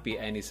 Can't be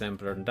any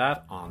simpler than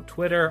that. On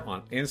Twitter,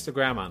 on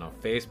Instagram, and on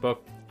Facebook.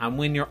 And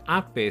when you're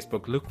at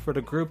Facebook, look for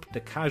the group,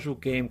 the Casual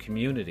Game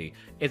Community.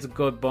 It's a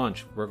good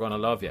bunch. We're going to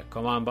love you.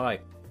 Come on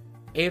by.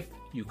 If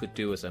you could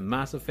do us a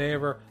massive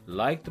favor,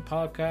 like the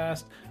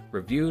podcast,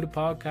 review the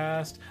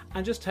podcast,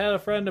 and just tell a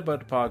friend about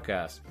the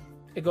podcast.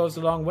 It goes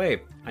a long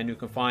way. And you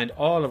can find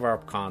all of our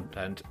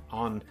content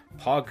on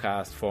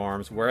podcast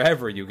forums,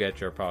 wherever you get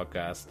your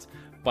podcasts,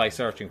 by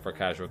searching for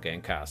Casual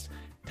Game Cast.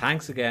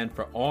 Thanks again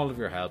for all of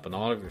your help and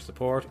all of your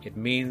support. It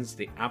means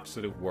the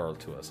absolute world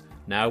to us.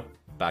 Now,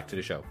 back to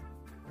the show.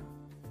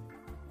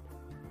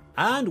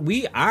 And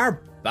we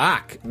are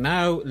back.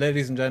 Now,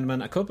 ladies and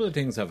gentlemen, a couple of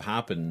things have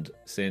happened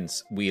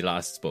since we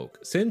last spoke,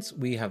 since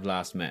we have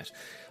last met.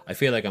 I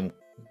feel like I'm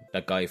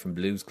that guy from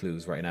Blue's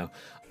Clues right now.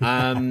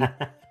 That's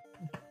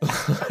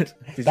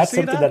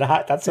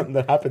something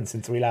that happened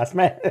since we last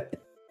met.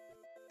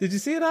 Did you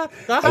see that?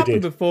 That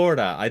happened before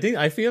that.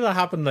 I feel that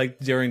happened like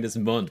during this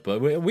month,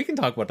 but we can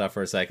talk about that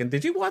for a second.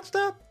 Did you watch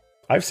that?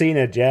 I've seen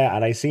it, yeah,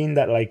 and I seen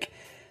that like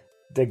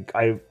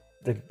I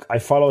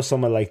follow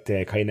some of like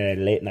the kind of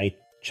late night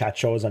chat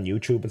shows on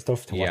YouTube and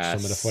stuff to watch some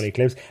of the funny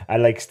clips,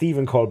 and like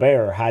Stephen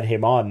Colbert had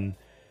him on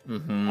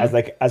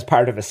as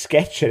part of a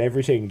sketch and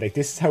everything. Like,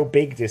 this is how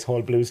big this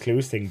whole Blue's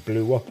Clues thing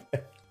blew up.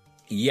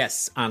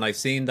 Yes, and I've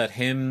seen that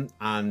him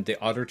and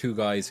the other 2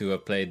 guys who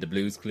have played the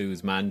Blue's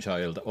Clues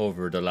man-child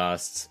over the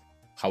last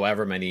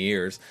however many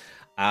years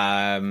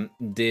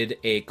did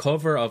a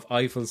cover of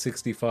Eiffel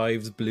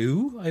 65's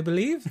Blue, I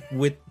believe,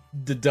 with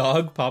the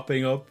dog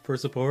popping up for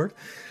support.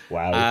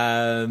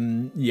 Wow.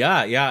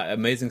 Yeah,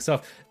 amazing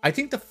stuff. I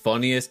think the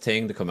funniest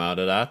thing to come out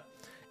of that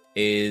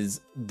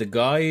is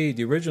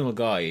the original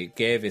guy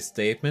gave his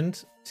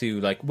statement to,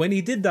 like, when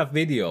he did that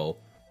video,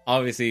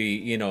 obviously,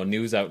 you know,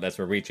 news outlets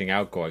were reaching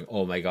out going,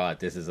 oh my god,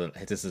 this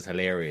is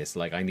hilarious,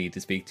 like, I need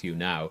to speak to you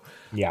now.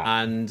 Yeah.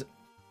 And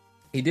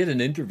he did an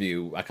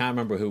interview, I can't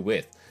remember who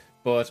with,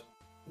 but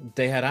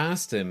they had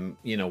asked him,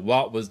 you know,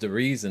 what was the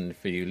reason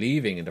for you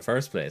leaving in the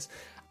first place?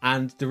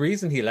 And the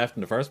reason he left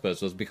in the first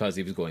place was because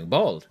he was going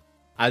bald.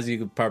 As you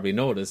could probably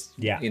notice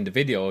in the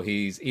video,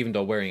 he's, even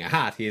though wearing a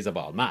hat, he is a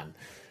bald man.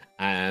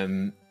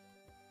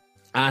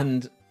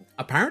 And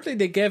apparently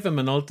they gave him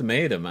an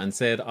ultimatum and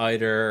said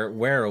either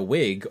wear a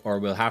wig or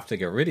we'll have to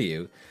get rid of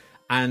you.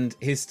 And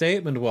his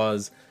statement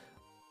was,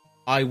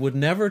 I would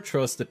never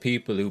trust the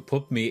people who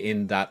put me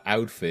in that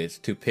outfit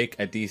to pick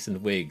a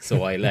decent wig,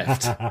 so I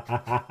left.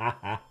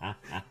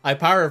 I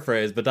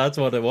paraphrase, but that's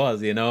what it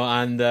was, you know.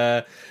 And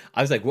I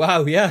was like,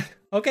 wow, yeah,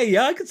 okay,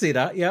 yeah, I can see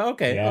that. Yeah,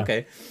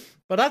 okay.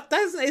 But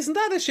isn't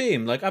that a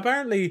shame? Like,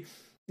 apparently,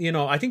 you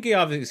know, I think he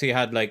obviously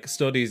had like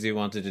studies he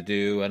wanted to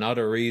do and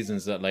other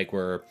reasons that like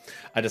were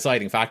a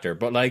deciding factor.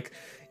 But like,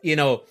 you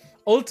know,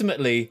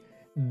 ultimately,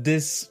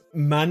 this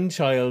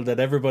man-child that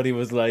everybody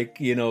was like,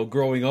 you know,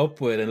 growing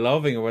up with and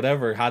loving or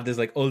whatever, had this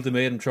like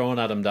ultimatum thrown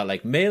at him that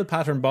like male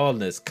pattern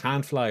baldness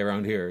can't fly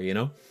around here, you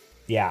know?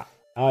 Yeah.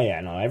 Oh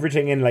yeah, no,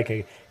 everything in like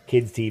a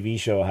kids TV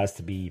show has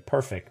to be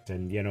perfect,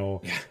 and you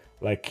know,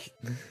 like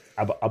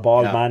a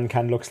bald man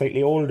can look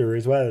slightly older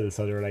as well,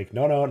 so they're like,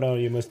 no,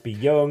 you must be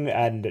young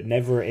and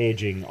never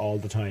aging all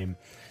the time.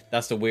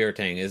 That's the weird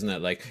thing, isn't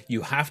it? Like,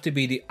 you have to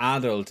be the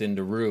adult in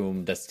the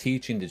room that's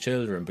teaching the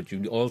children, but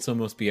you also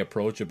must be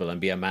approachable and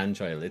be a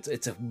man-child.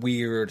 It's a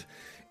weird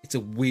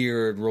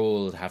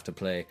role to have to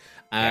play.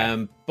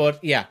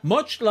 But yeah,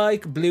 much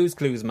like Blue's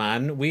Clues,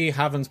 man, we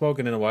haven't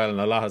spoken in a while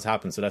and a lot has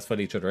happened, so let's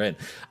fill each other in.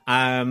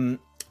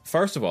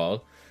 First of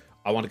all,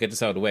 I want to get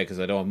this out of the way because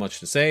I don't have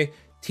much to say.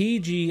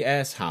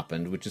 TGS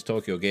happened, which is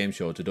Tokyo Game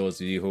Show, to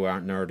those of you who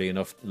aren't nerdy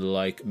enough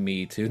like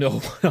me to know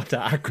what the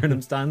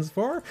acronym stands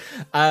for.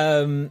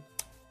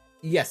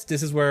 Yes,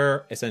 this is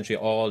where essentially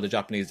all the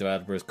Japanese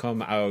developers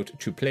come out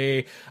to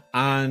play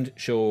and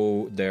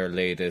show their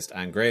latest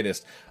and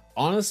greatest.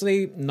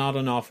 Honestly, not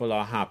an awful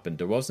lot happened.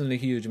 There wasn't a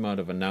huge amount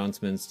of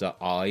announcements that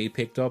I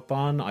picked up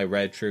on. I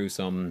read through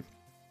some,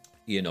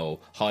 you know,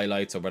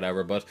 highlights or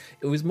whatever, but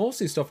it was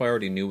mostly stuff I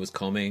already knew was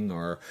coming,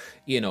 or,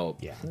 you know,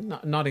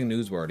 nothing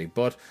newsworthy.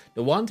 But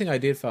the one thing I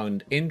did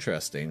find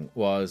interesting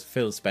was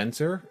Phil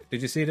Spencer.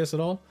 Did you see this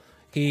at all?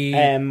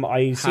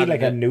 I see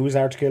like a news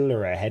article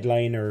or a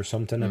headline or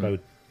something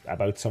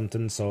about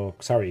something. So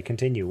sorry,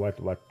 continue. What?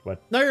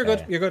 No, you're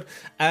good. You're good.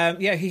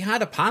 Yeah, he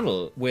had a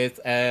panel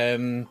with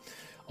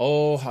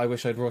I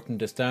wish I'd written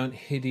this down.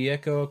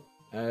 Hideko,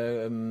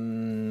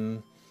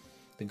 the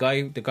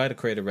guy that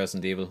created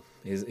Resident Evil.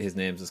 His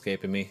name's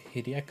escaping me.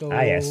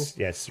 Hideko.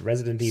 Yes,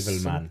 Resident Evil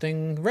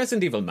man.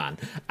 Resident Evil man.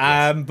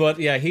 But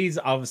yeah, he's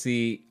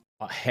obviously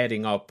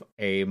heading up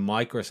a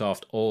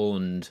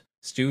Microsoft-owned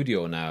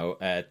studio now,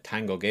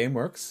 Tango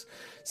Gameworks.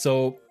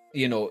 So,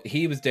 you know,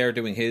 he was there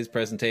doing his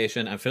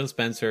presentation, and Phil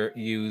Spencer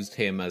used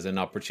him as an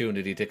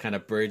opportunity to kind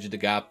of bridge the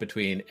gap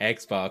between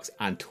Xbox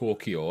and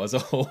Tokyo as a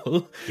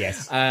whole.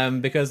 Yes.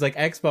 Because like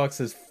Xbox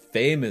has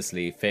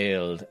famously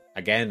failed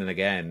again and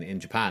again in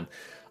Japan.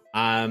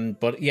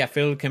 But yeah,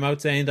 Phil came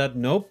out saying that,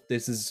 nope,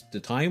 this is the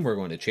time we're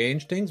going to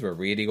change things. We're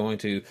really going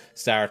to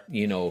start,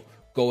 you know,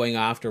 going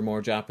after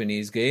more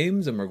Japanese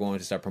games, and we're going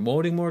to start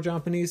promoting more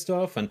Japanese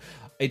stuff. And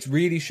it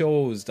really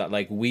shows that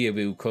like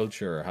weeaboo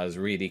culture has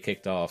really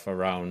kicked off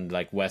around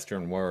like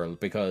Western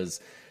world, because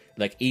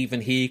like even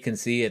he can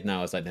see it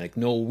now. It's like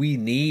no, we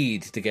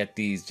need to get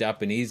these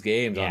Japanese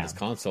games on this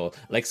console.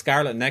 Like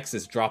Scarlet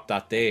Nexus dropped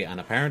that day, and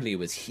apparently it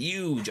was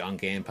huge on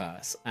Game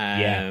Pass.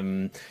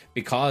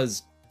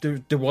 Because there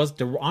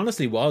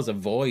honestly was a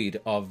void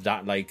of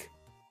that, like,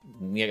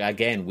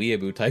 again,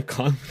 weeaboo type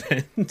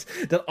content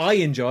that I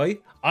enjoy.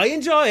 I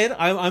enjoy it.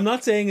 I'm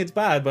not saying it's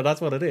bad, but that's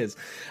what it is.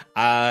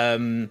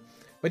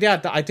 But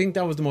yeah, I think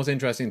that was the most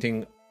interesting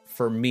thing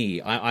for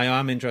me. I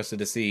am interested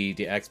to see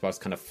the Xbox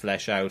kind of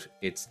flesh out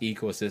its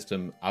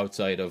ecosystem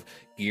outside of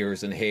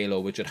Gears and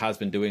Halo, which it has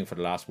been doing for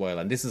the last while.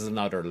 And this is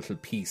another little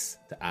piece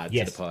to add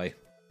to the pie.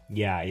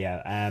 Yeah,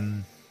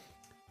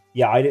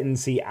 I didn't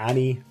see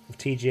any of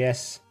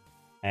TGS.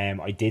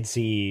 I did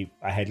see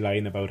a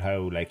headline about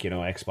how, like, you know,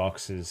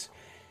 Xbox is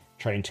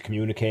trying to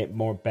communicate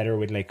more better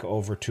with like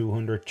over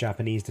 200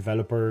 Japanese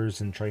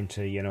developers and trying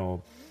to, you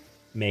know,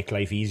 make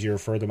life easier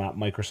for them at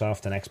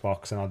Microsoft and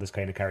Xbox and all this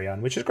kind of carry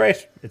on, which is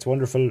great. It's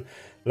wonderful.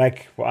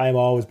 Like, I've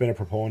always been a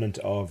proponent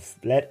of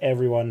let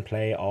everyone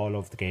play all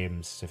of the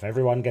games. If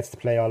everyone gets to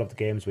play all of the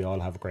games, we all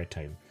have a great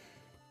time.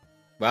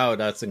 Wow,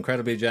 that's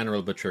incredibly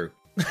general but true.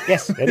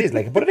 Yes, it is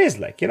like, but it is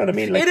like, you know what I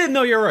mean? Like, it is.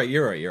 No, you're right.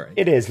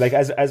 It is like,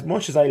 as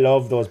much as I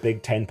love those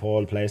big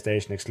tentpole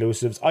PlayStation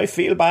exclusives, I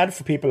feel bad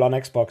for people on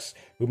Xbox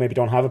who maybe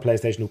don't have a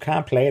PlayStation who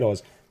can't play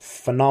those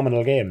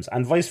phenomenal games,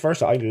 and vice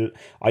versa. I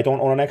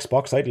don't own an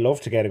Xbox. I'd love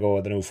to get a go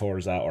at the new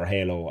Forza or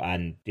Halo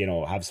and, you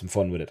know, have some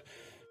fun with it.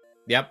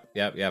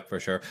 Yep,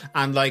 for sure.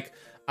 And like,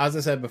 as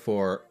I said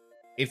before,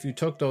 if you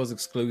took those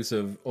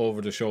exclusive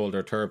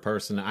over-the-shoulder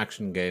third-person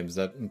action games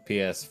that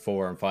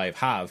PS4 and 5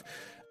 have,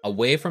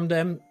 away from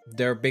them,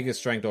 their biggest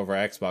strength over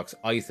Xbox,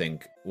 I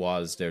think,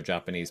 was their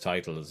Japanese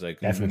titles. Like,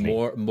 definitely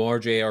more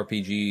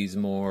JRPGs,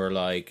 more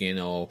like, you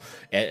know,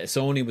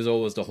 Sony was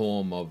always the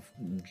home of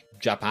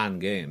Japan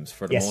games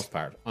for the most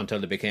part until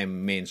they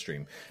became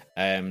mainstream.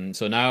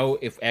 So now,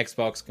 if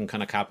Xbox can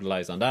kind of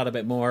capitalize on that a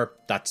bit more,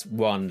 that's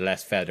one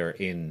less feather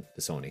in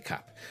the Sony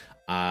cap.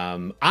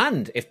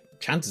 And if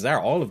chances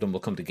are all of them will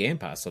come to Game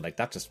Pass, so like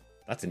that's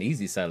an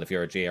easy sell if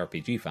you're a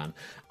JRPG fan.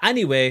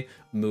 Anyway,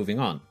 moving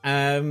on.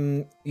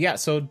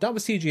 So that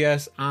was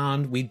TGS,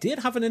 and we did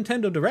have a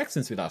Nintendo Direct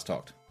since we last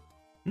talked.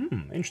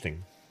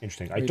 Interesting.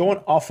 I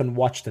don't often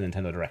watch the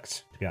Nintendo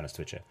Directs, to be honest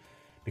with you,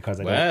 because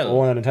I don't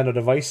own a Nintendo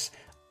device.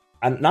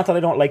 And not that I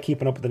don't like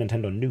keeping up with the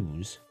Nintendo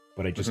news,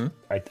 but I just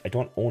I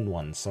don't own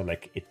one, so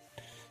like it,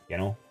 you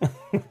know.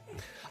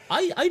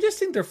 I just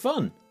think they're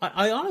fun.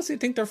 I honestly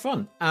think they're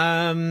fun.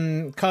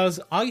 Because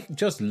I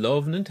just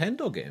love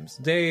Nintendo games.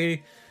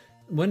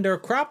 When they're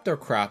crap,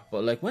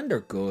 but like when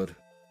they're good,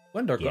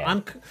 When they're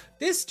and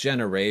this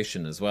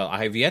generation as well.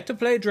 I have yet to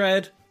play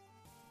Dread,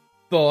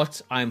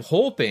 but I'm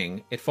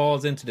hoping it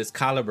falls into this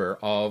caliber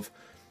of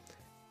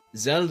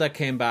Zelda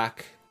came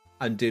back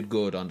and did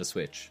good on the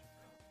Switch.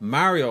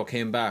 Mario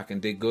came back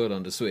and did good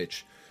on the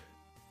Switch.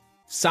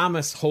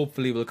 Samus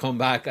hopefully will come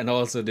back and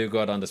also do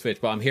good on the Switch,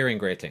 but I'm hearing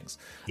great things.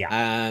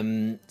 Yeah.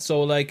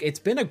 So like it's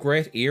been a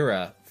great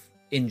era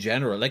in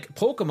general. Like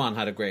Pokemon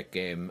had a great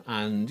game,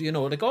 and you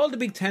know, like all the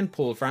big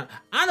tentpole for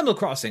Animal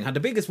Crossing had the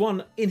biggest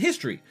one in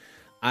history.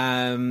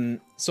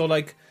 So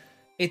like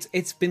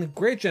it's been a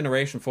great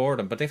generation for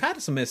them, but they've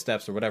had some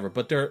missteps or whatever.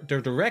 But their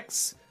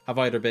directs have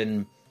either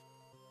been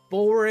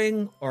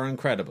boring or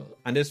incredible,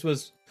 and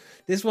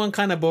this one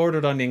kind of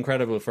bordered on the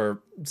incredible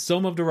for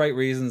some of the right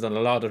reasons and a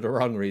lot of the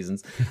wrong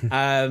reasons.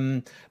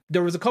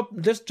 There was a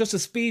couple just to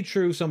speed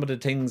through some of the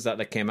things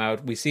that came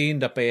out. We seen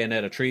that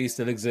Bayonetta 3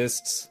 still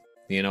exists,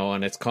 you know,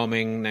 and it's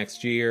coming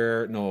next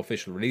year. No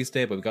official release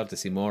date, but we got to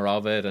see more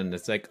of it, and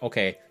it's like,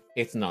 okay,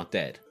 it's not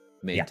dead.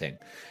 Main thing.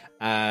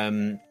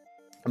 And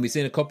we've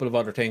seen a couple of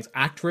other things.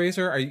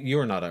 ActRaiser,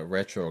 you're not a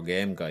retro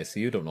game guy, so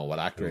you don't know what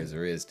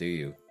ActRaiser is, do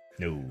you?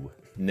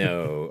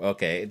 No.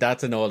 Okay,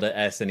 that's an old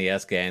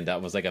SNES game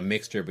that was like a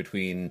mixture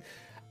between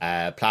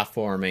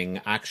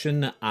platforming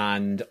action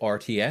and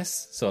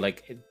RTS. So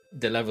like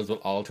the levels will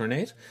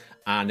alternate,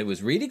 and it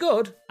was really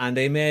good. And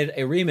they made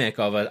a remake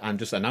of it and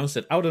just announced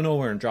it out of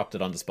nowhere and dropped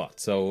it on the spot.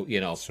 So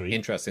you know,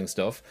 interesting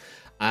stuff.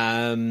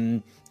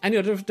 And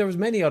you know, there was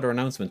many other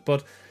announcements,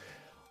 but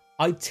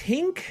I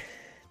think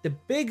the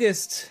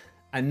biggest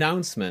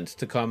announcement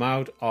to come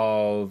out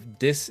of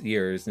this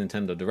year's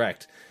Nintendo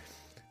Direct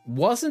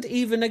wasn't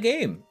even a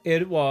game.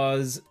 It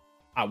was,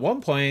 at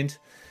one point,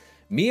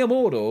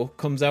 Miyamoto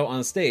comes out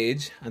on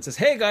stage and says,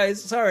 "Hey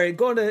guys, sorry,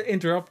 going to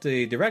interrupt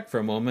the Direct for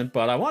a moment,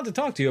 but I want to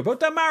talk to you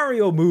about the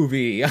Mario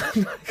movie." I'm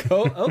like,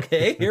 oh,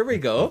 okay, here we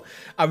go.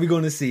 Are we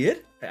going to see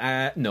it?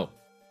 No,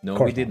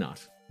 we did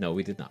not. No,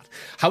 we did not.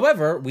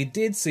 However, we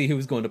did see who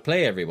was going to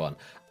play everyone,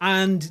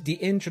 and the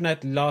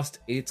internet lost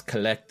its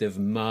collective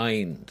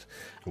mind.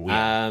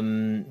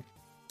 I'm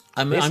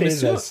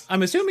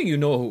assuming you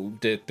know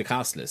the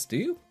cast list, do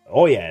you?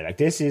 Oh yeah, like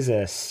this is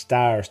a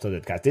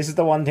star-studded cast. This is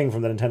the one thing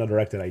from the Nintendo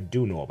Direct that I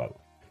do know about,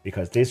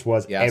 because this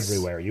was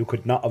everywhere. You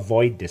could not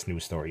avoid this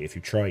news story if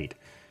you tried.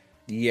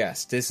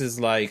 Yes, this is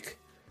like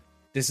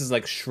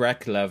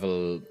Shrek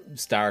level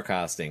star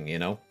casting, you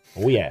know?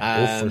 Oh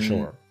yeah, for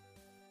sure.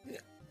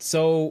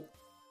 So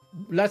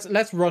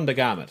let's run the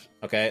gamut,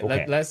 okay?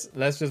 Let's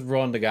just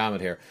run the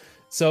gamut here.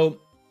 So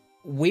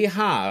we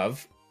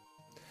have.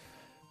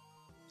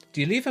 Do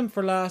you leave him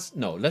for last?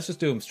 No, let's just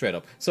do him straight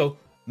up. So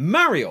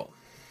Mario,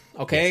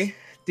 okay, yes.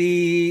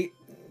 the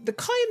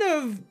kind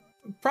of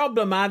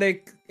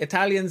problematic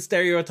Italian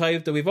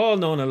stereotype that we've all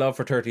known and loved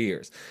for 30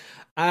 years,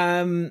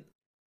 who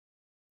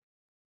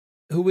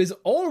has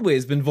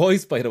always been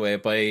voiced, by the way,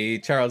 by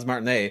Charles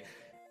Martinet,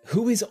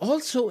 who is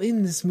also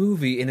in this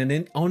movie in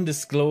an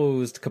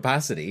undisclosed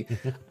capacity.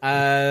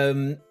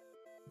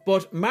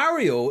 But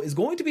Mario is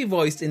going to be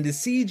voiced in the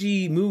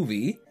CG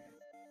movie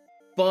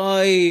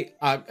by,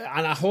 and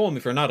at home,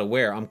 if you're not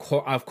aware,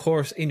 of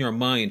course, in your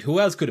mind, who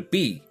else could it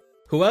be?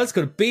 Who else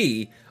could it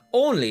be?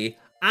 Only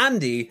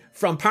Andy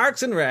from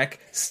Parks and Rec,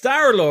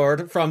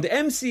 Star-Lord from the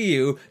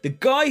MCU, the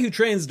guy who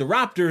trains the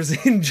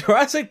Raptors in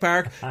Jurassic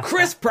Park,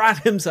 Chris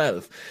Pratt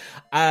himself.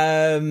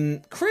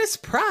 Chris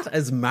Pratt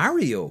as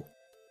Mario.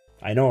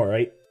 I know,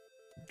 right?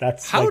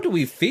 How do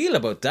we feel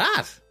about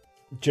that?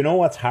 Do you know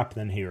what's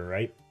happening here,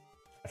 right?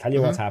 I'll tell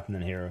you what's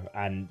happening here,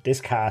 and this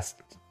cast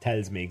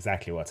tells me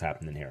exactly what's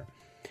happening here.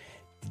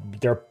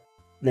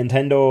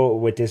 Nintendo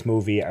with this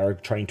movie are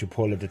trying to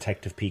pull a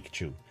Detective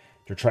Pikachu.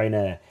 They're trying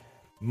to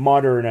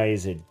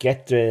modernize it,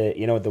 get the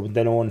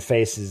known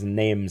faces and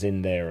names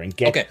in there, and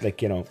get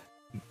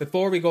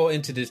Before we go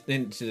into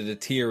the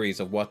theories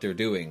of what they're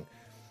doing,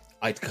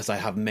 because I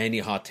have many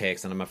hot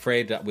takes, and I'm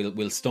afraid that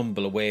we'll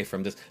stumble away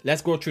from this.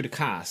 Let's go through the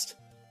cast,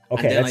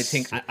 okay,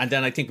 and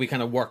then I think we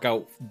kind of work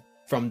out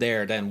from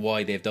there then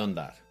why they've done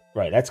that.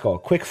 Right, let's go.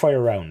 Quick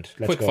fire round.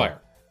 Quick fire.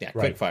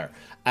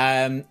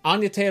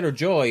 Anya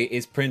Taylor-Joy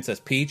is Princess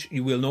Peach.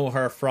 You will know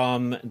her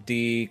from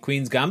the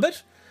Queen's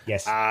Gambit.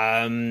 Yes.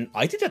 I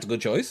think that's a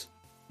good choice.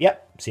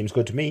 Yep, seems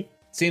good to me.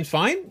 Seems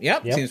fine.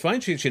 Yep. Seems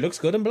fine. She looks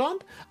good in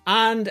blonde,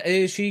 and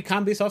she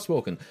can be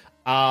soft-spoken.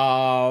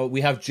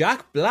 We have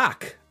Jack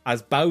Black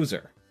as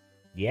Bowser.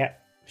 Yeah,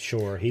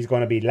 sure. He's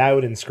going to be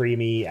loud and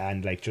screamy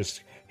and like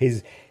just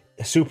his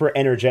super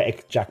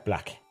energetic Jack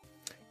Black.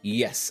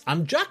 Yes,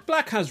 and Jack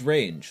Black has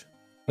range.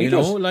 He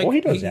does,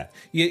 yeah.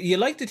 You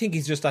like to think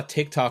he's just that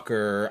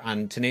TikToker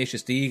and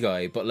Tenacious D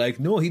guy, but like,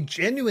 no, he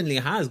genuinely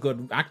has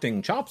good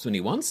acting chops when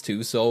he wants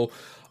to, so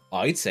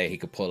I'd say he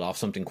could pull off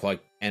something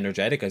quite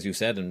energetic, as you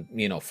said, and,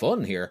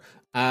 fun here.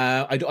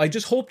 I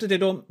just hope that they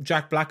don't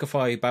Jack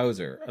Blackify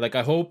Bowser. Like,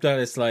 I hope that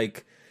it's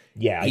like,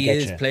 yeah, he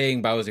is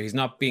playing Bowser. He's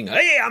not being,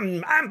 hey,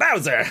 I'm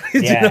Bowser.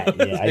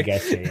 I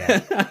get you,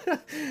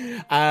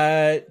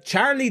 yeah.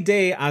 Charlie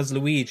Day as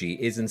Luigi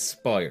is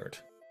inspired.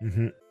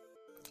 Mm-hmm.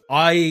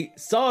 I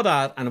saw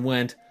that and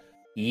went,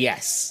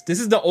 Yes. This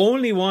is the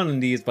only one in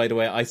these, by the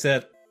way. I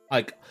said,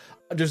 like,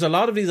 there's a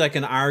lot of these I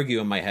can argue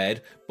in my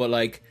head, but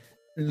like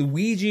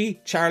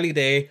Luigi, Charlie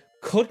Day,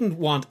 couldn't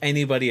want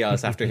anybody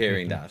else after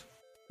hearing that.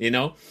 You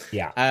know?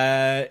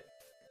 Yeah.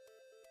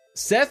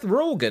 Seth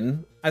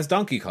Rogen as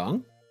Donkey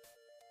Kong.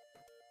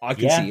 I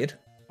can see it.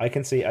 I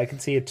can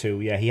see it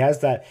too. Yeah, he has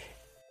that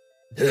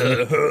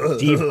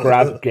deep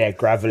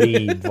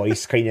gravelly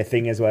voice kind of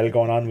thing as well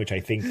going on, which I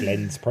think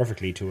lends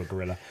perfectly to a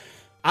gorilla.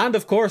 And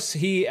of course,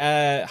 he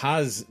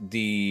has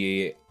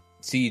the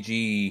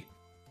CG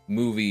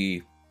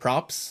movie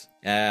props,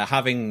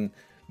 having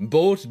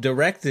both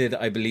directed,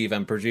 I believe,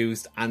 and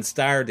produced and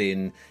starred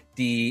in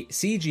the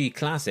CG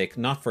classic,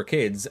 not for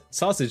kids,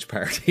 Sausage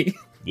Party.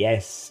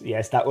 Yes,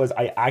 that was,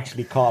 I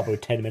actually caught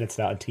about 10 minutes of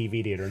that on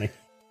TV the other night.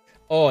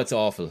 Oh, it's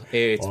awful.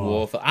 It's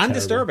woeful. And terrible.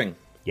 Disturbing.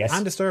 Yes.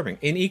 And disturbing,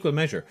 in equal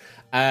measure.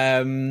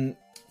 Fred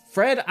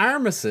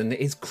Armisen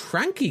is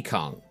Cranky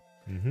Kong.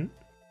 Mm-hmm.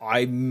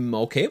 I'm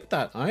okay with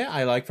that.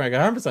 I like Frank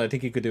Armisen. I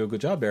think he could do a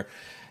good job there.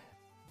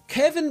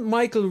 Kevin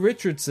Michael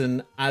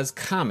Richardson as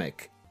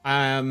Kamek.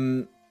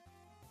 I'm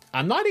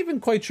not even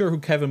quite sure who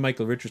Kevin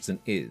Michael Richardson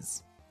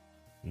is.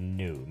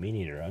 No, me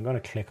neither. I'm going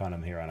to click on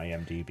him here on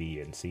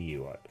IMDb and see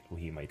what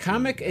he might be.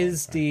 Kamek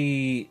is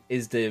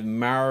the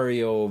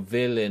Mario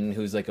villain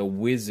who's like a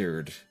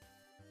wizard.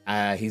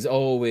 He's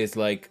always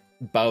like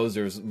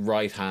Bowser's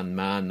right-hand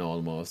man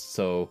almost.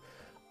 So,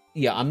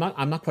 yeah, I'm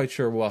not quite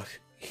sure what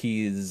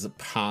his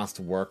past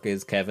work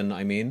is, Kevin,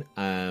 I mean.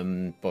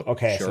 But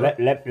okay, sure. So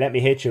let me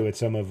hit you with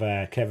some of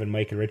Kevin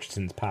Michael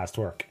Richardson's past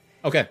work.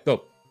 Okay, go.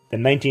 The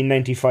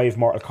 1995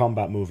 Mortal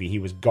Kombat movie, he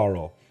was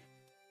Goro.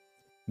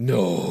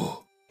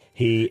 No.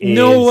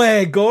 No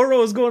way!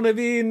 Goro's going to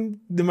be in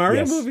the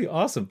Mario movie?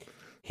 Awesome.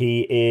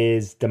 He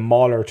is the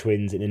Mauler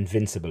twins in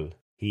Invincible.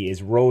 He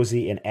is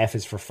Rosie in F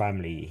is for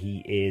Family.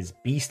 He is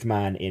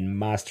Beastman in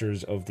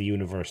Masters of the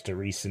Universe, the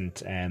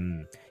recent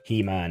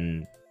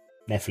He-Man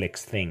Netflix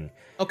thing.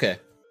 Okay.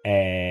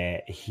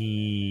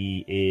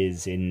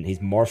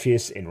 He's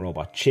Morpheus in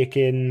Robot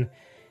Chicken.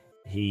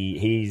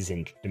 He's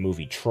in the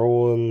movie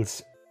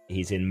Trolls.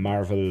 He's in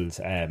Marvel's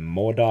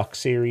MODOK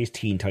series,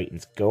 Teen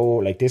Titans Go.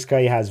 Like, this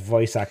guy has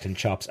voice acting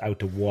chops out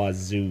the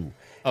wazoo.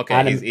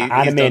 Okay, he's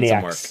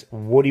Animaniacs,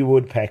 Woody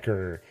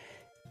Woodpecker,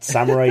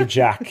 Samurai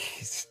Jack,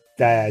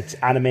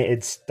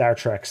 animated Star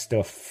Trek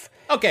stuff.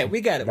 Okay,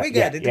 we get it.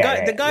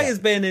 The guy has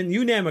been in,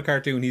 you name a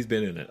cartoon, he's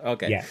been in it.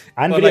 Okay. Yeah,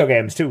 and video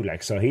games too,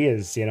 like, so he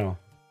is, you know.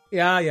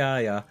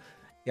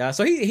 Yeah,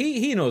 so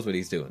he knows what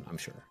he's doing, I'm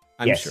sure.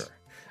 I'm sure.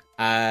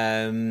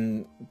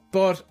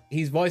 But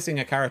he's voicing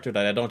a character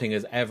that I don't think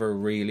has ever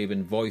really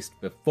been voiced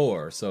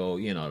before, so,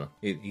 you know,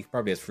 he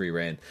probably has free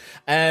reign.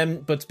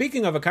 But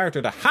speaking of a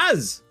character that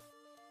has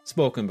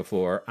spoken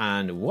before,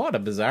 and what a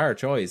bizarre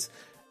choice,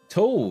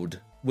 Toad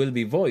will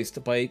be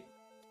voiced by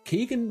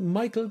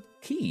Keegan-Michael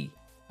Key,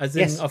 as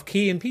in of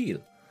Key and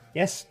Peele.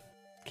 Yes,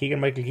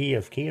 Keegan-Michael Key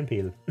of Key and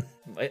Peele.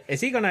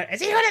 Is he gonna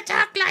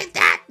talk like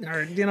that?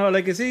 Or, you know,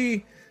 like, is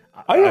he...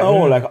 I don't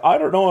know, like, I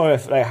don't know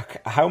if,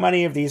 like, how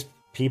many of these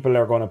people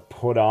are going to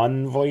put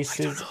on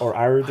voices, or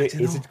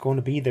is it going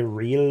to be the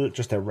real,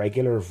 just a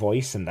regular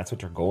voice, and that's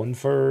what they're going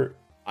for?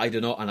 I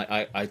don't know, and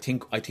I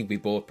think we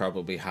both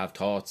probably have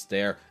thoughts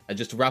there. And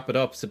just to wrap it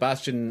up,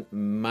 Sebastian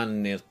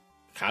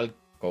Maniscalco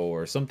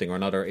or something or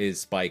another is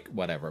Spike,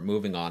 whatever.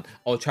 Moving on.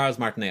 Oh, Charles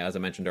Martinet, as I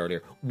mentioned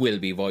earlier, will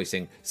be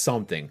voicing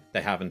something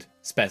they haven't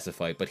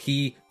specified. But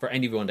he, for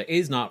anyone that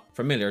is not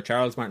familiar,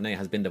 Charles Martinet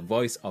has been the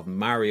voice of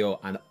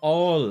Mario and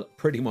all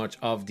pretty much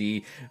of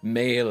the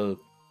male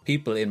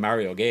people in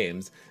Mario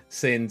games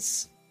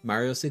since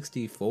Mario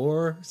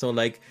 64. So,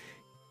 like,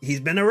 he's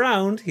been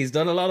around, he's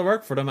done a lot of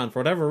work for them, and for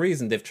whatever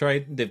reason they've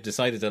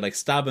decided to, like,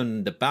 stab him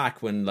in the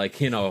back when, like,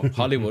 you know,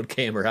 Hollywood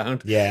came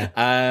around. Yeah.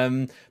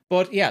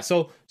 But yeah,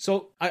 so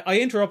I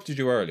interrupted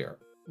you earlier.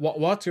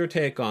 What's your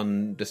take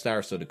on the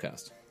star-studded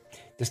cast?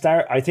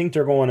 I think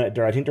they're trying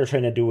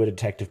to do a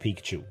Detective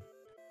Pikachu.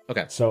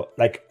 Okay. So,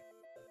 like,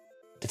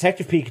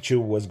 Detective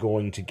Pikachu was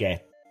going to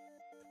get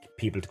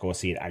people to go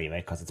see it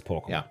anyway because it's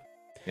Pokemon.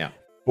 Yeah.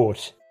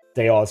 But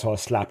they also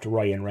slapped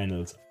Ryan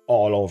Reynolds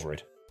all over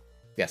it.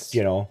 Yes.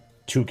 You know,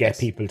 to get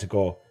people to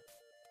go,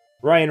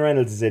 Ryan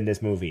Reynolds is in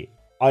this movie.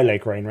 I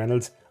like Ryan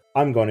Reynolds.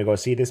 I'm going to go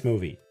see this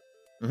movie.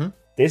 Mm-hmm.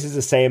 This is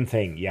the same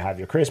thing. You have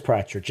your Chris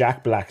Pratt, your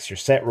Jack Blacks, your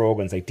Seth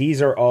Rogans. Like,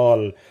 these are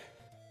all,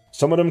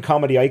 some of them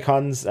comedy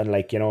icons and,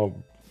 like, you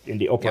know, in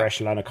the upper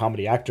echelon of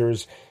comedy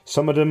actors.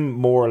 Some of them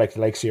more like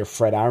the likes of your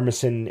Fred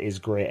Armisen is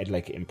great at,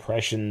 like,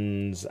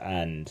 impressions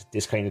and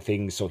this kind of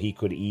thing. So he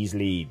could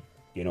easily,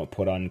 you know,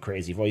 put on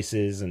crazy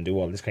voices and do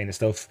all this kind of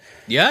stuff.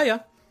 Yeah.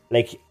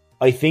 Like,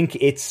 I think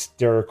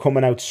they're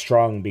coming out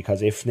strong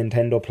because if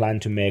Nintendo plan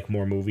to make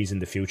more movies in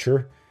the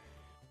future,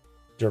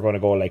 they're going to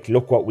go, like,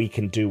 look what we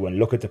can do and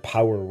look at the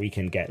power we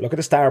can get. Look at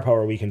the star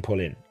power we can pull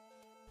in.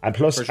 And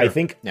plus, sure. I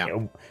think, you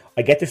know,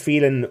 I get the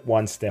feeling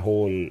once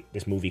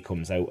this movie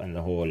comes out and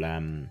the whole,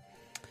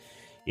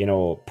 you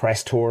know,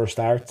 press tour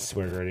starts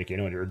where, like, you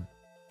know, your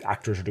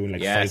actors are doing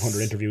like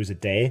 500 interviews a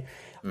day.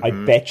 Mm-hmm.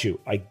 I bet you,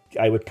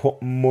 I would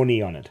put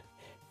money on it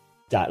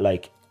that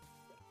like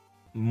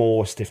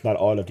most, if not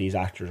all of these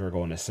actors are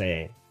going to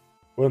say,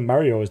 well,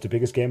 Mario is the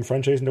biggest game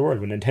franchise in the world.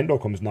 When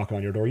Nintendo comes knocking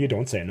on your door, you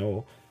don't say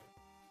no.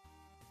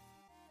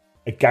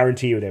 I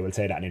guarantee you they will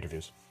say that in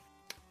interviews.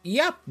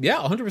 Yeah,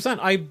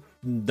 100%.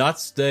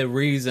 That's the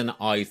reason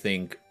I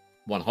think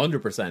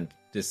 100%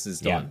 this is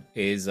done.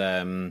 Is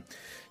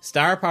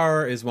star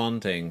power is one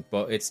thing,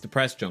 but it's the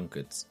press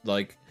junkets.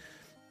 Like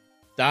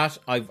that,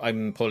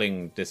 I'm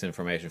pulling this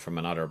information from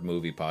another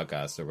movie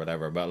podcast or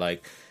whatever, but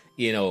like,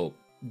 you know,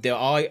 the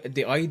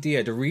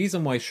idea, the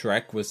reason why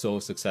Shrek was so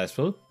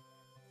successful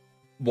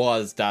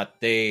was that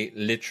they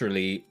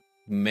literally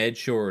made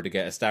sure to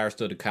get a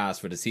star-studded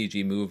cast for the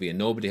CG movie, and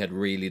nobody had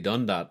really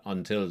done that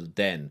until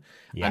then.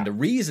 Yeah. And the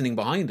reasoning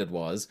behind it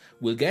was,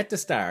 we'll get the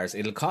stars,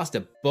 it'll cost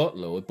a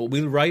buttload, but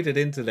we'll write it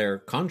into their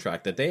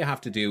contract that they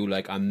have to do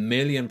like 1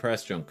 million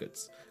press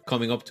junkets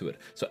coming up to it.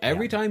 So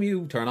every time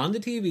you turn on the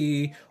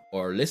TV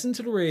or listen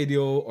to the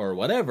radio or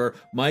whatever,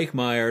 Mike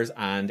Myers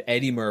and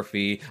Eddie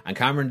Murphy and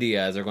Cameron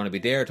Diaz are going to be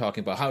there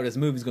talking about how this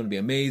movie's going to be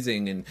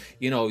amazing, and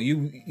you know,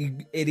 you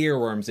it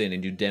earworms in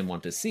and you then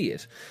want to see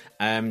it.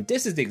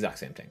 This is the exact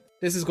same thing.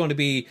 This is going to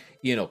be,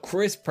 you know,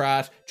 Chris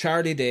Pratt,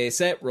 Charlie Day,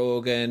 Seth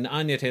Rogen,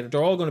 Anya Taylor.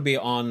 They're all going to be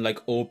on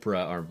like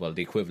Oprah or, well,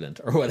 the equivalent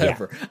or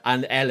whatever,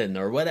 and Ellen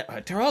or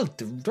whatever. They're all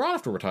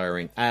after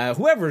retiring.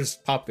 Whoever's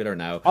popular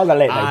now. All the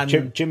late,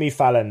 like Jimmy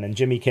Fallon and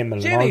Jimmy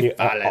Kimmel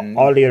and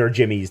all the other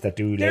Jimmys that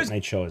do late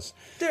night shows.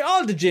 They're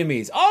all the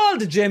Jimmys.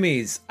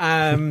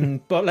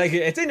 But like,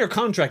 it's in your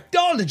contract,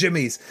 all the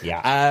Jimmys.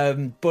 Yeah.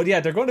 But yeah,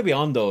 they're going to be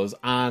on those,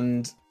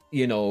 and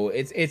you know,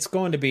 it's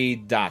going to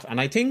be that.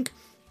 And I think,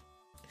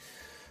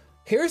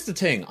 here's the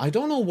thing, I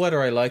don't know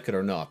whether I like it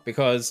or not,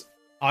 because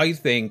I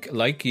think,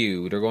 like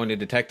you, they're going to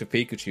Detective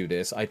Pikachu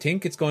this. I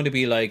think it's going to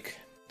be like,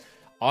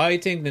 I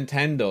think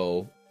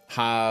Nintendo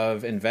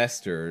have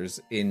investors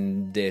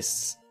in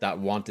this that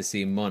want to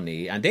see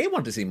money, and they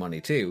want to see money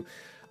too.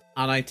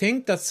 And I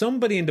think that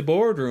somebody in the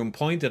boardroom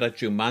pointed at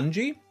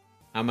Jumanji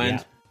and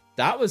went,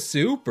 that was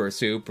super,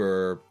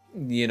 super,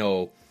 you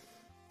know,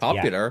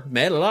 popular,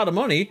 made a lot of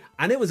money,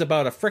 and it was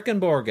about a frickin'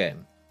 board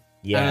game.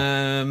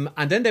 And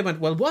then they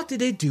went, well, what did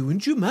they do in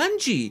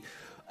Jumanji?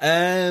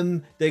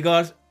 They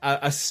got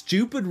a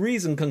stupid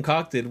reason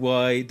concocted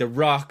why The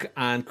Rock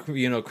and,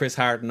 you know, Chris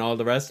Hart and all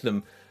the rest of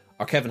them,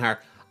 or Kevin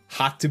Hart,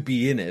 had to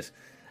be in it.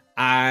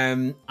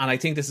 And I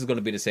think this is going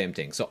to be the same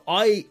thing. So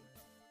I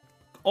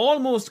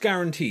almost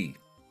guarantee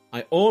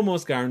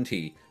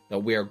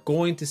that we are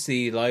going to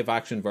see live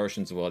action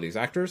versions of all these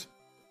actors,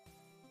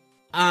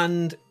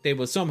 and they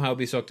will somehow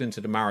be sucked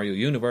into the Mario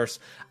universe,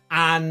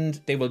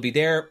 and they will be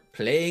there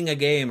playing a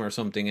game or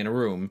something in a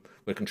room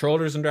with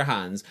controllers in their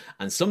hands,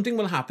 and something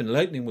will happen,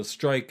 lightning will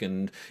strike,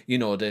 and you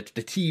know, the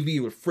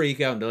TV will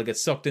freak out and they'll get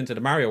sucked into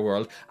the Mario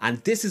world. And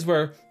this is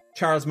where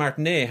Charles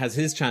Martinet has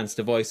his chance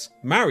to voice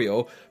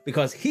Mario,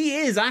 because he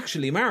is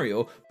actually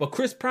Mario, but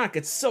Chris Pratt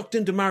gets sucked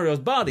into Mario's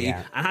body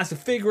and has to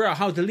figure out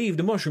how to leave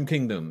the Mushroom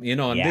Kingdom, you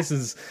know, and this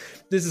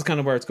is kind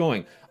of where it's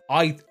going,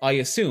 I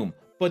assume.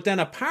 But then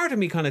a part of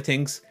me kind of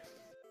thinks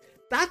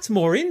that's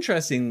more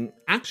interesting,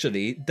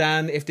 actually,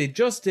 than if they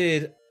just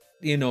did,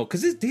 you know,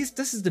 because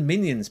this is the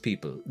Minions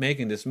people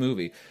making this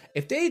movie.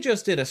 If they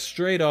just did a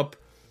straight up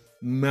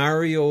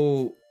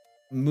Mario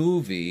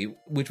movie,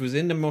 which was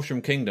in the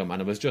Mushroom Kingdom, and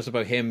it was just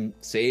about him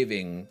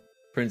saving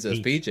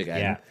Princess Peach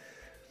again,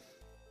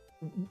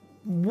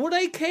 would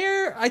I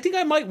care? I think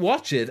I might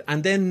watch it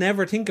and then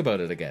never think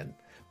about it again.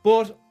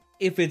 But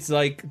if it's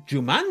like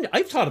Jumanji,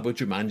 I've thought about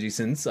Jumanji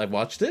since I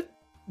watched it.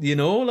 You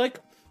know, like,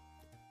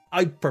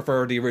 I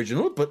prefer the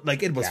original, but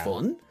like, it was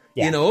fun,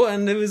 you know,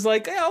 and it was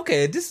like,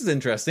 okay, this is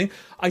interesting.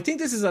 I think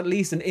this is at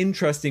least an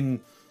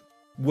interesting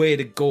way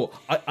to go.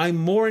 I'm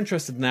more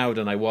interested now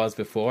than I was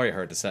before I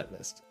heard the set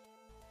list.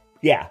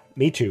 Yeah,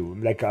 me too.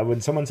 Like, when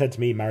someone said to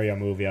me Mario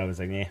movie, I was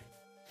like,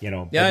 you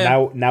know.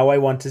 But now I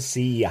want to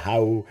see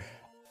how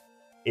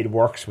it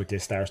works with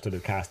this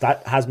star-studded cast.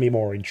 That has me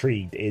more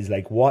intrigued, is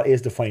like, what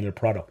is the final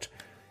product?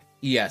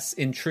 Yes,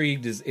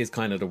 intrigued is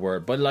kind of the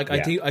word. But like, I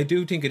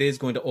do think it is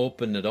going to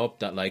open it up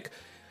that, like,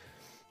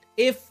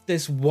 if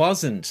this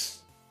wasn't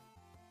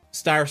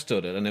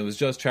star-studded and it was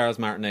just Charles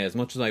Martinet, as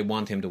much as I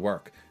want him to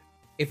work,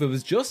 if it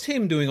was just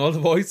him doing all the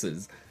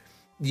voices,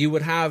 you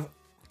would have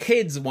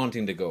kids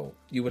wanting to go.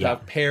 You would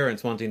have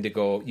parents wanting to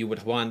go. You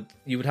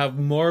would have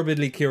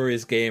morbidly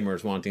curious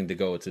gamers wanting to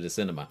go to the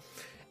cinema.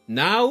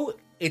 Now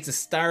it's a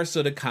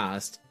star-studded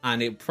cast,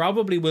 and it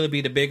probably will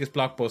be the biggest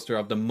blockbuster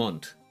of the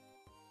month.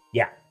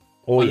 Yeah.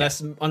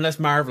 Unless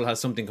Marvel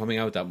has something coming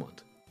out that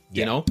month,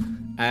 you know.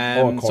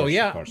 Of course,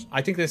 of course.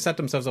 I think they set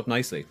themselves up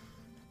nicely.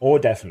 Oh,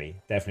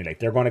 definitely. Like,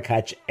 they're going to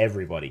catch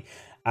everybody,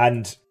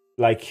 and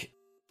like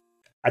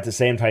at the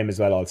same time as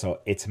well. Also,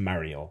 it's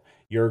Mario.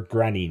 Your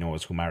granny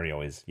knows who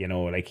Mario is. You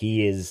know, like,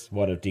 he is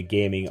one of the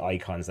gaming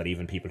icons that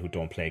even people who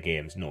don't play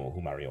games know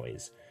who Mario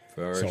is.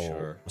 For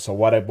sure. So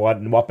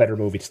what better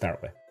movie to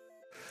start with?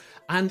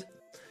 And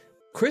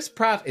Chris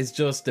Pratt is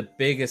just the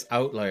biggest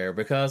outlier,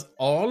 because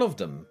all of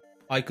them,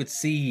 I could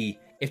see,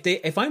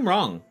 if I'm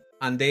wrong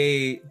and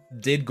they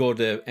did go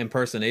the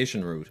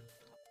impersonation route,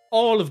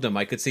 all of them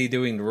I could see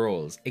doing the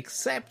roles,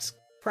 except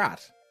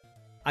Pratt.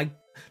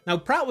 Now,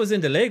 Pratt was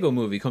in the Lego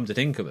movie, come to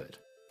think of it.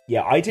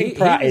 Yeah, I think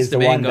Pratt is the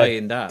main one guy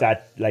in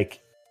that.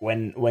 like,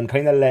 when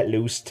kind of let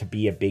loose to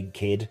be a big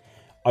kid,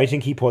 I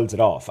think he pulls it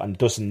off and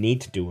doesn't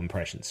need to do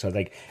impressions. So,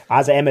 like,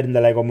 as Emmett in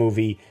the Lego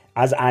movie,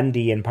 as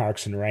Andy in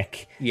Parks and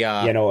Rec,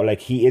 yeah, you know, like,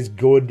 he is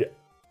good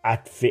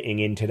at fitting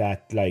into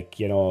that, like,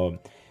 you know,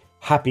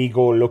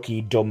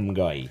 happy-go-lucky dumb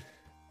guy.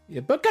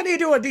 Yeah, but can he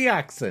do the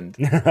accent?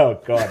 Oh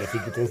God! If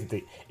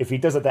he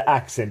does it the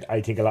accent, I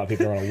think a lot of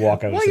people are going to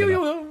walk out.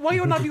 Why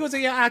you not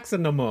using your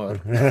accent no more?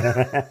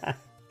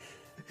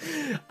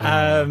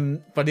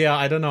 But yeah,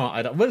 I don't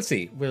know. We'll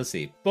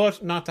see.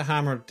 But not to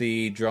hammer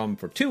the drum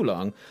for too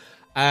long.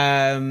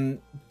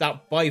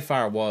 That by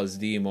far was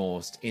the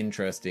most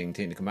interesting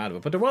thing to come out of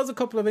it. But there was a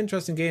couple of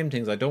interesting game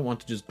things I don't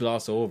want to just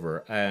gloss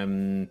over.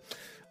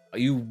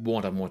 You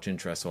won't have much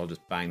interest, so I'll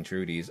just bang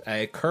through these.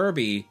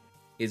 Kirby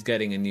is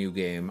getting a new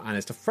game, and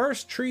it's the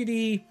first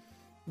 3D,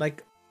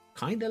 like,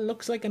 kind of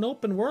looks like an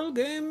open world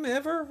game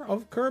ever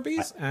of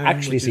Kirby's.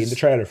 Actually seen the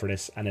trailer for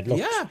this, and it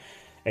looks... Yeah.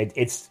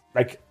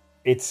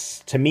 It's,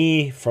 to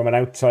me, from an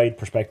outside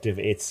perspective,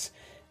 it's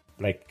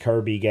like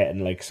Kirby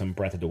getting like some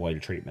Breath of the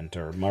Wild treatment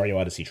or Mario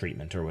Odyssey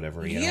treatment or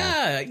whatever. You know?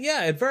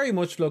 Yeah, it very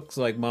much looks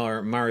like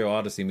Mario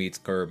Odyssey meets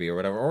Kirby or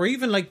whatever, or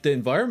even like the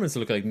environments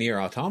look like Nier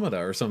Automata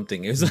or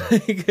something.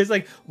 It's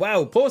like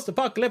wow,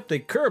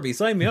 post-apocalyptic Kirby,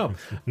 sign me up.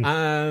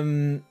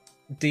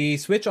 The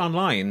Switch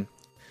Online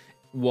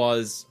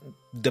was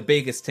the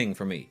biggest thing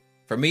for me.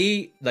 For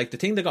me, like the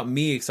thing that got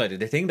me excited,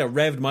 the thing that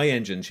revved my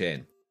engine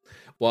chain,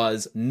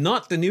 was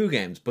not the new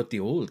games but the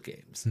old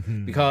games,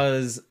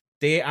 because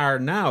they are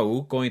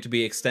now going to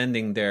be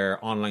extending their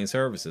online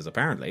services,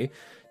 apparently,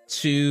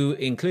 to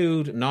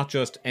include not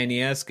just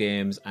NES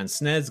games and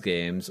SNES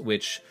games,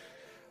 which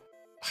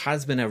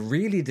has been a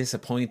really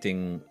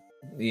disappointing,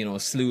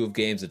 slew of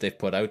games that they've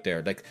put out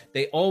there. Like,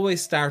 they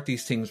always start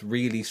these things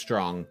really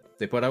strong.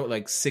 They put out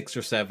like 6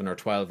 or 7 or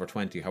 12 or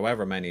 20,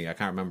 however many, I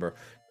can't remember,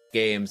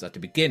 games at the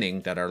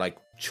beginning that are like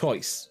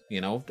choice,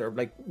 They're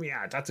like,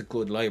 yeah, that's a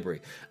good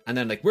library. And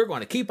then like, we're going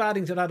to keep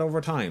adding to that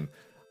over time.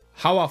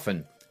 How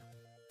often?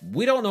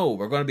 We don't know.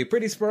 We're going to be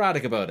pretty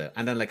sporadic about it.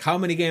 And then, like, how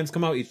many games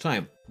come out each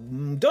time?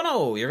 Don't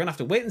know. You're going to have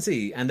to wait and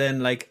see. And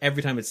then, like,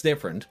 every time it's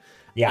different.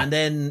 Yeah. And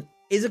then,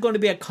 is it going to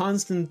be a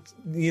constant,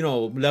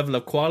 level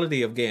of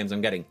quality of games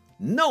I'm getting?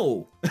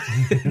 No.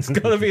 It's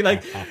going to be,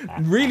 like,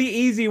 really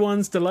easy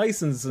ones to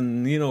license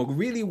and,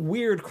 really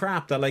weird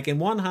crap that, like, in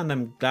one hand,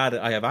 I'm glad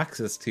I have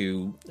access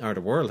to, or the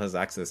world has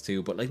access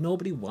to, but, like,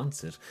 nobody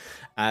wants it.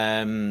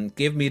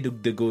 Give me the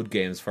good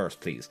games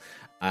first, please.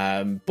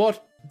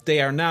 But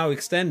they are now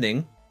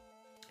extending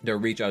their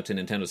reach out to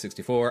Nintendo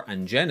 64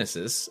 and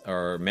Genesis,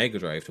 or Mega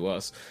Drive to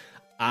us.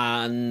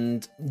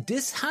 And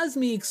this has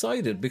me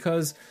excited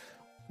because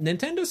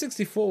Nintendo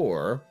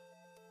 64,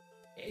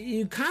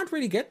 you can't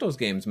really get those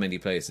games many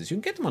places. You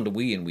can get them on the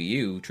Wii and Wii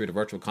U through the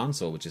Virtual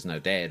Console, which is now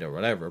dead or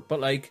whatever. But,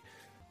 like,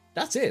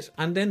 that's it.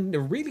 And then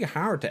they're really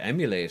hard to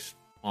emulate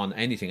on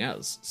anything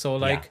else. So,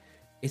 like,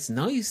 it's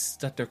nice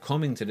that they're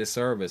coming to this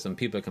service and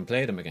people can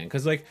play them again.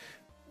 Because, like,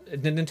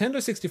 the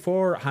Nintendo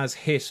 64 has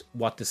hit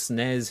what the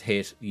SNES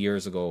hit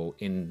years ago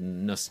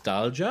in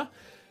nostalgia.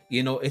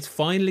 It's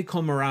finally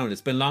come around.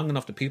 It's been long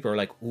enough that people are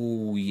like,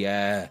 oh,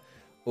 yeah.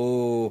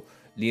 Oh,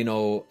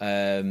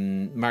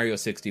 Mario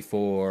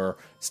 64,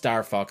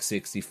 Star Fox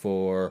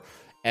 64,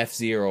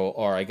 F-Zero,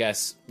 or I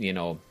guess,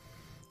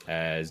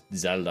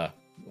 Zelda.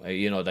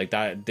 Like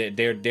that.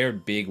 They're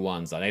big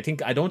ones. And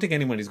I don't think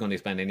anybody's going to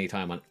spend any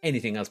time on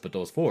anything else but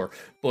those four.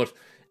 But,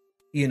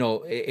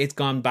 it's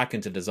gone back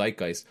into the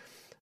zeitgeist.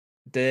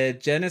 The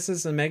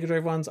Genesis and Mega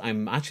Drive ones,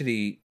 I'm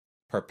actually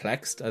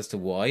perplexed as to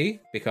why,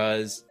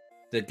 because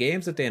the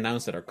games that they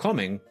announced that are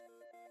coming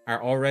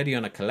are already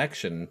on a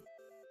collection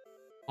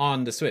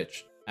on the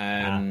Switch.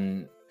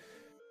 And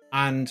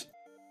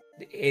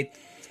it's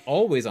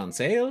always on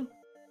sale.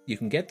 You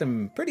can get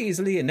them pretty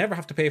easily and never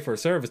have to pay for a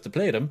service to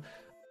play them.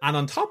 And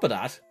on top of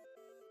that,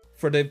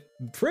 for the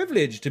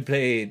privilege to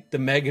play the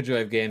Mega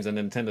Drive games and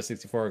Nintendo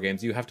 64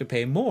 games, you have to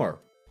pay more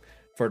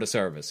for the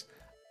service.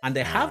 And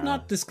they have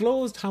not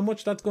disclosed how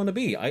much that's going to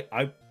be.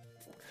 I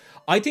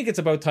think it's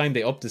about time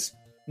they up this.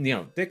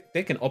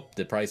 They can up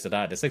the price of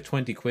that. It's like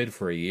 20 quid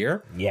for a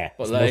year. Yeah,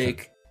 but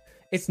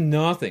it's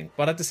nothing.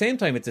 But at the same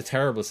time, it's a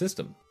terrible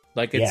system.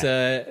 Like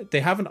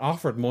they haven't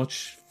offered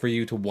much for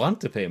you to want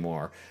to pay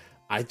more.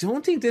 I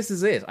don't think this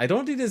is it. I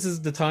don't think this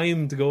is the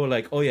time to go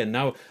like, oh yeah,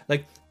 now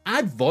like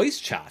add voice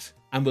chat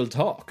and we'll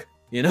talk.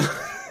 Do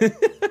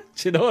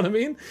you know what I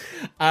mean?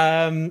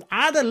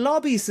 Add a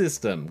lobby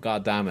system.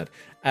 God damn it.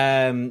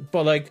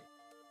 But like,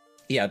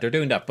 yeah, they're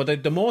doing that.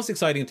 But the most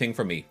exciting thing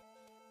for me,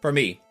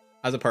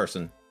 as a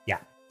person,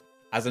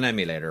 as an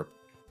emulator,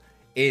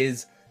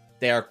 is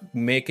they are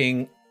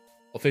making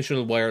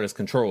official wireless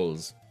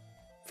controls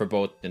for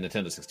both the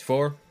Nintendo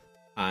 64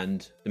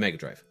 and the Mega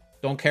Drive.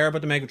 Don't care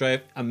about the Mega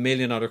Drive. A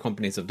million other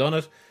companies have done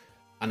it.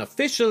 An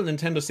official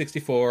Nintendo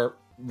 64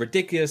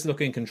 ridiculous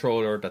looking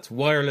controller that's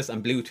wireless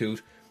and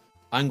Bluetooth.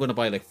 I'm going to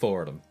buy like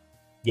 4 of them.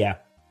 Yeah.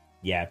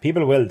 Yeah,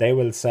 people will. They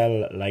will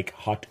sell like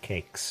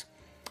hotcakes.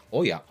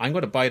 Oh yeah, I'm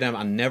going to buy them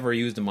and never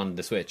use them on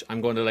the Switch.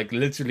 I'm going to like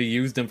literally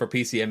use them for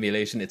PC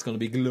emulation. It's going to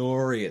be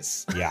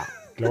glorious. Yeah,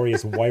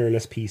 glorious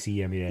wireless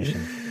PC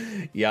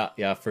emulation.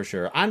 Yeah, for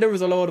sure. And there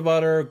was a load of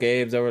other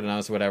games that were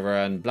announced or whatever,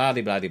 and blah,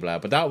 blah, blah, blah.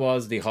 But that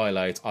was the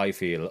highlights, I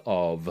feel,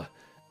 of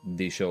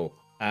the show.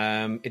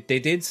 They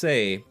did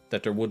say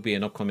that there would be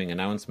an upcoming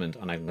announcement,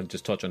 and I'm going to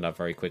just touch on that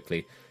very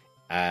quickly,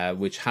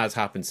 which has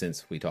happened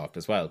since we talked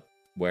as well,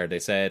 where they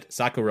said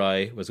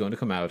Sakurai was going to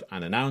come out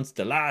and announce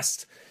the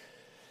last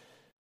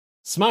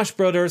Smash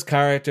Brothers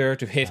character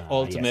to hit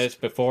Ultimate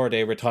before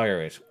they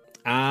retire it.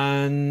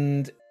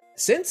 And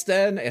since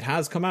then, it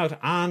has come out,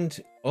 and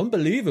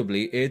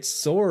unbelievably, it's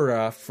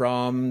Sora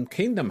from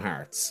Kingdom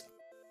Hearts.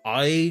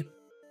 I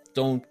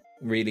don't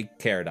really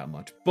care that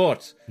much,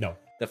 but no,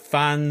 the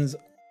fans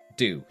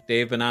do.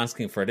 They've been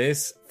asking for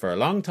this for a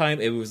long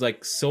time. It was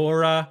like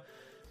Sora,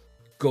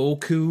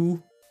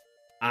 Goku,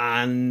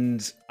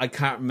 and I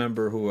can't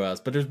remember who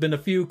else, but there's been a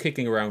few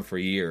kicking around for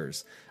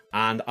years.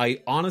 And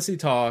I honestly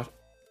thought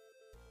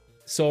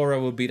Sora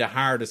would be the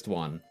hardest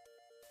one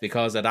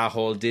because of that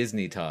whole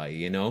Disney tie,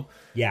 you know?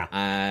 Yeah.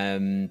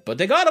 But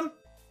they got him.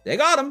 They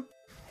got him.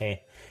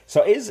 Hey.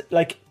 So is,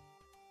 like,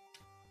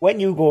 when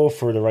you go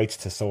for the rights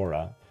to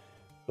Sora,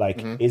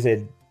 like, is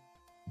it,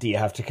 do you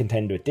have to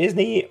contend with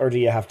Disney or do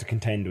you have to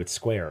contend with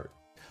Square?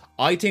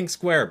 I think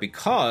Square,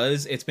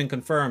 because it's been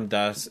confirmed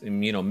that,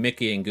 you know,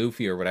 Mickey and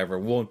Goofy or whatever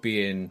won't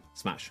be in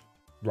Smash.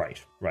 Right.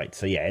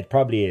 So yeah, it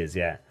probably is,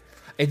 yeah.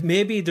 It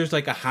maybe there's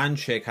like a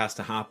handshake has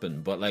to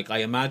happen, but like I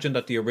imagine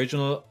that the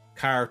original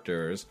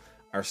characters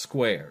are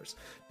Square's,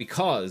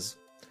 because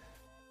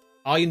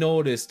I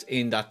noticed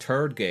in that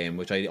third game,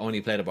 which I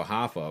only played about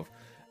half of,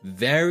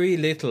 very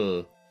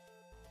little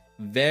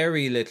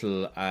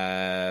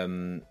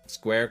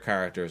Square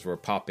characters were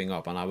popping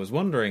up, and I was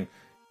wondering,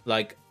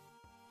 like,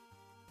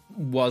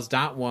 was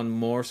that one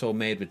more so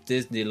made with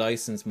Disney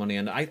license money?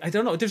 And I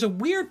don't know. There's a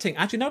weird thing.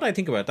 Actually, now that I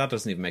think about it, that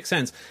doesn't even make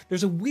sense.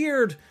 There's a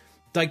weird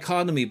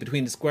dichotomy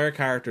between the Square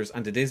characters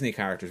and the Disney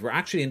characters, where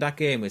actually in that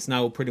game it's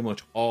now pretty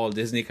much all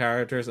Disney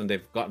characters, and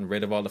they've gotten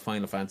rid of all the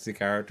Final Fantasy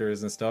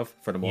characters and stuff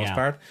for the most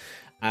part.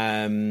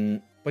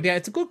 But yeah,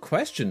 it's a good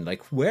question.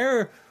 Like,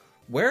 where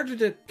did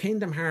the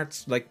Kingdom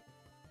Hearts like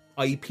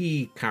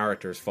IP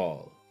characters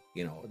fall?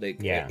 You know, like,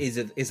 is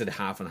it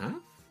half and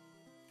half?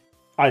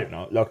 I don't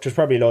know. Look, there's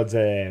probably loads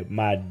of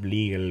mad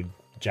legal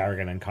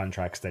jargon and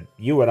contracts that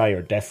you and I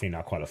are definitely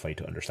not qualified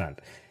to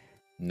understand.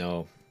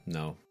 No.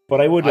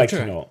 But I would like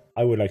to know.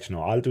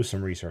 I'll do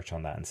some research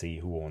on that and see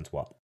who owns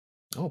what.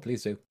 Oh,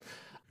 please do.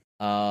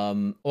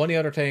 Only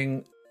other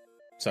thing,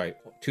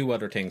 two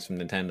other things from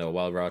Nintendo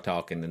while we're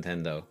talking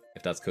Nintendo,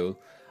 if that's cool.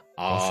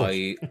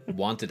 I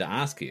wanted to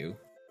ask you,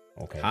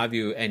 have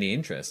you any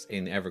interest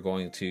in ever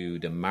going to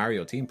the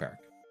Mario theme park?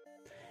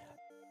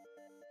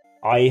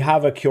 I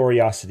have a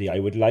curiosity. I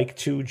would like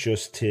to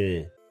just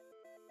to,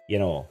 you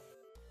know,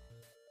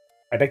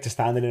 I'd like to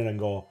stand in it and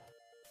go,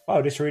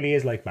 wow, this really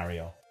is like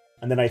Mario.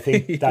 And then I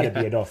think that'd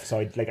be enough. So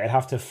I'd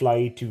have to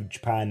fly to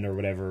Japan or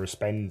whatever, or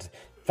spend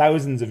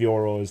thousands of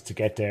euros to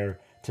get there,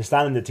 to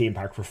stand in the theme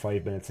park for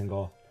 5 minutes and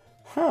go,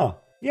 yeah,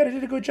 they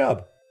did a good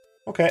job.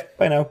 Okay,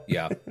 bye now.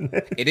 Yeah.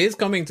 It is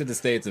coming to the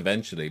States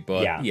eventually,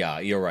 but yeah,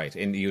 you're right.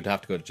 You'd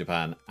have to go to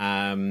Japan.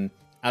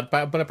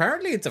 But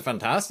apparently it's a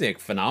fantastic,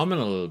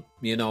 phenomenal,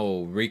 you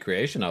know,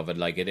 recreation of it.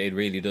 Like, it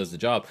really does the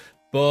job.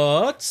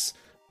 But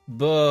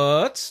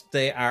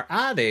they are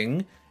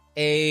adding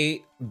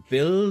a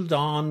build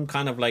on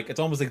kind of like, it's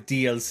almost like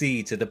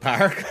DLC to the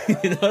park.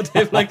 You know,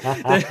 they've like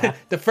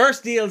the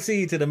first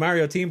DLC to the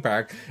Mario theme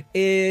park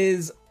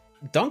is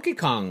Donkey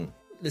Kong.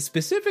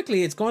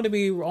 Specifically, it's going to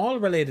be all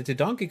related to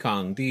Donkey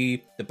Kong,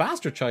 the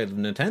bastard child of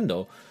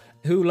Nintendo,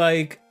 who,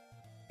 like,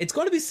 it's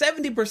going to be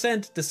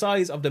 70% the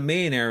size of the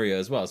main area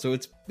as well. So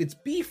it's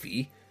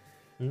beefy.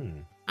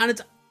 And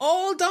it's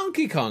all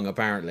Donkey Kong,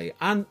 apparently.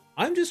 And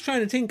I'm just trying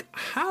to think,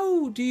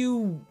 how do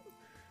you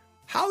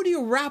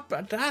wrap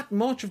that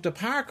much of the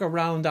park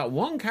around that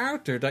one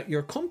character that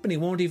your company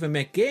won't even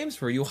make games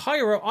for? You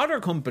hire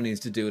other companies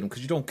to do them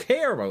because you don't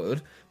care about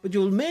it, but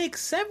you'll make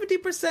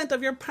 70%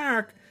 of your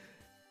park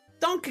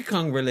Donkey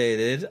Kong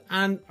related,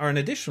 or an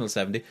additional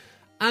 70.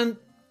 And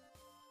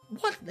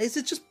what is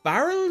it? Just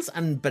barrels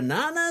and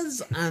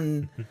bananas?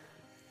 And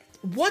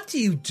what do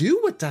you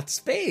do with that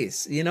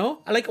space? You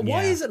know, like,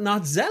 why is it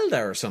not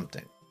Zelda or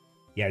something?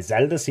 Yeah,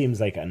 Zelda seems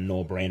like a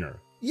no-brainer.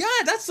 Yeah,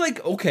 that's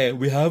like, okay,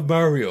 we have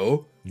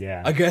Mario.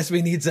 Yeah. I guess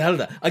we need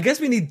Zelda. I guess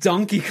we need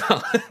Donkey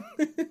Kong.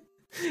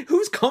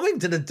 Who's coming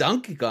to the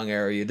Donkey Kong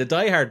area? The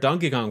diehard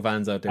Donkey Kong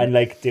fans out there. And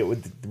like,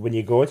 when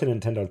you go to the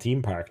Nintendo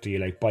theme park, do you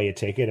like buy a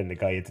ticket and the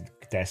guy at the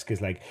desk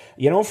is like,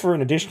 you know, for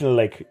an additional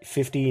like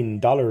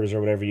 $15 or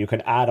whatever, you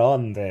can add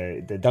on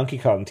the Donkey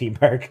Kong theme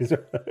park as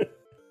well.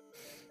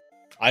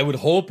 I would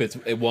hope it's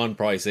one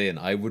price in.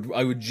 I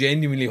would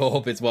genuinely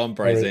hope it's one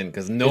price in,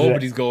 because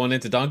nobody's going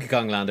into Donkey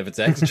Kong Land if it's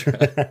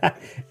extra.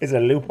 It's a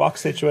loot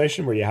box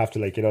situation where you have to,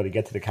 like, you know, to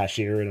get to the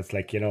cashier, and it's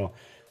like, you know,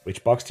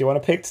 which box do you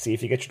want to pick to see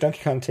if you get your Donkey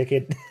Kong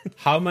ticket?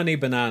 How many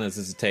bananas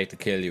does it take to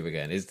kill you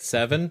again? Is it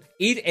 7?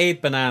 Eat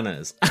 8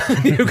 bananas.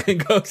 You can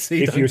go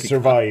see. If you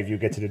survive, you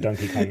get to the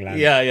Donkey Kong land.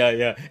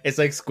 Yeah. It's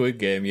like Squid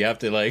Game. You have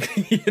to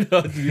you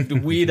have to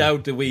weed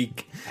out the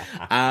weak.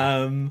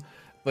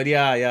 But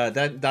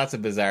that's a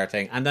bizarre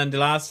thing. And then the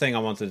last thing I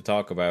wanted to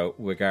talk about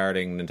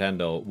regarding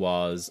Nintendo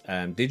was,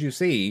 did you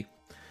see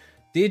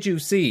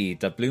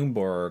that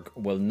Bloomberg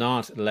will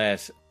not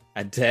let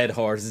a dead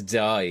horse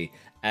die?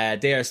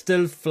 They are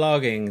still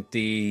flogging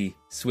the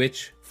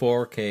Switch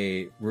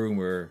 4K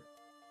rumor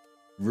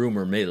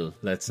mill,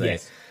 let's say.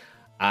 Yes.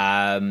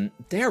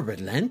 They're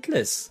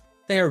relentless.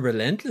 They are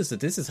relentless that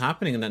this is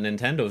happening and that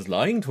Nintendo's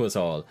lying to us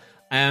all.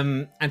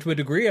 And to a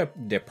degree,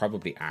 they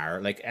probably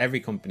are. Like, every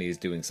company is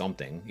doing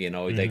something,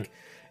 like,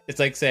 it's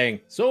like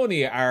saying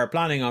Sony are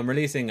planning on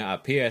releasing a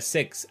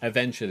PS6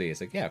 eventually.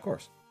 It's like, yeah, of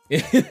course.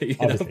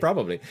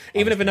 Probably.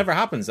 Even if it never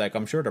happens, like,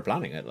 I'm sure they're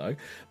planning it, like,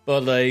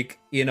 but like,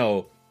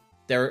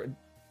 they're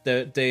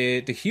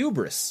the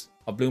hubris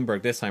of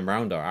Bloomberg this time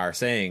around are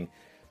saying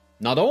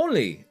not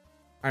only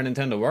are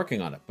Nintendo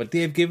working on it, but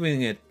they've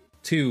given it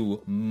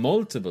to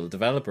multiple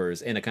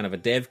developers in a kind of a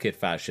dev kit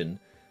fashion,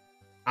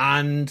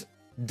 and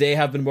they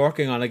have been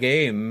working on a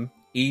game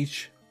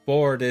each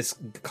for this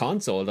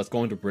console that's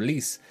going to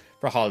release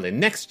for holiday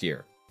next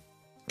year.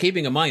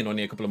 Keeping in mind,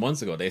 only a couple of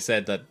months ago, they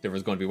said that there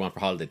was going to be one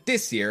for holiday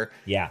this year.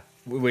 Yeah.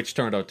 Which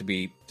turned out to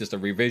be just a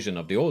revision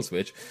of the old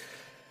Switch.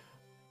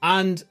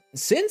 And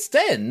since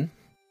then,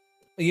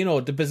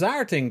 the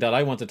bizarre thing that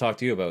I want to talk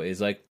to you about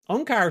is, like,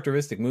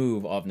 uncharacteristic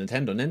move of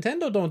Nintendo.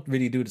 Nintendo don't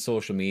really do the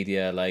social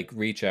media, like,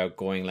 reach out,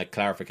 going, like,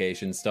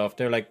 clarification stuff.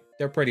 They're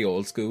pretty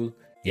old school,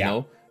 you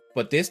know?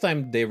 But this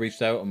time they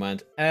reached out and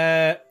went,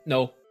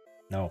 no,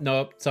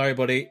 sorry,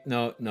 buddy.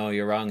 No,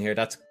 you're wrong here.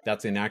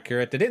 That's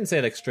inaccurate. They didn't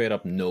say, like, straight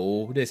up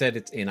no. They said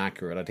it's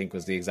inaccurate, I think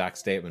was the exact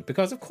statement.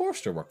 Because, of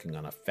course, they're working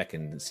on a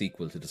feckin'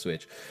 sequel to the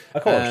Switch.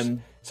 Of course.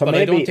 So but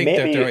maybe, I don't think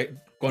they're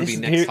going to be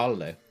next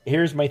holiday.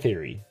 Here's my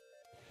theory.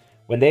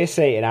 When they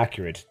say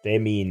inaccurate, they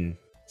mean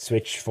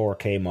Switch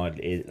 4K mod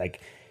is, like,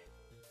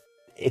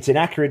 it's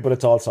inaccurate, but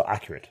it's also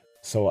accurate.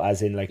 So,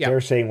 as in, like, they're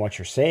saying what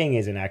you're saying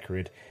is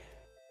inaccurate,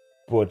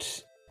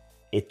 but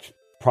it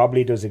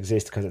probably does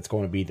exist because it's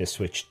going to be the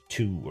Switch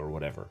 2 or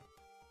whatever,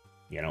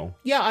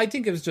 Yeah, I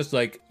think it was just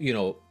like,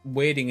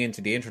 wading into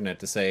the internet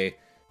to say,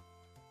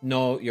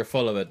 no, you're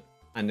full of it,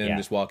 and then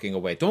just walking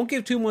away. Don't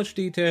give too much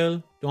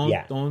detail.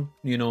 Don't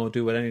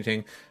do with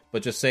anything,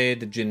 but just say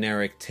the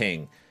generic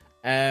thing.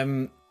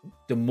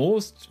 The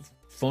most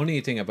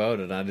funny thing about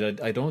it,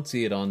 and I don't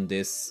see it on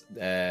this.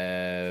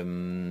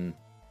 No,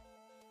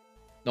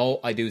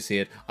 I do see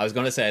it. I was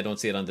going to say I don't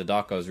see it on the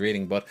doc I was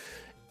reading, but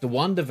the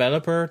one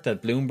developer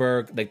that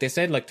Bloomberg, like, they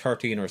said like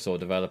 13 or so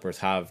developers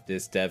have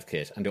this dev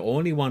kit, and the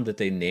only one that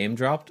they name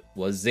dropped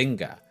was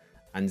Zynga.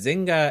 And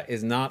Zynga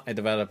is not a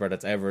developer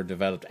that's ever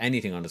developed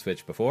anything on the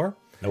Switch before.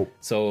 Nope.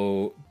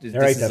 So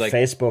they're like the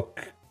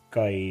Facebook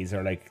guys,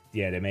 or like,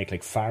 they make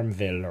like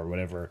Farmville or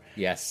whatever.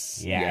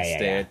 Yes.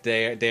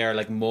 They are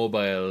like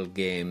mobile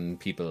game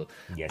people.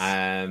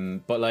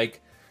 Yes. But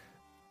like,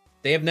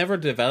 they have never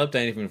developed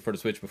anything for the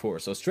Switch before.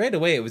 So straight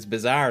away it was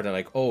bizarre that,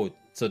 like,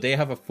 so they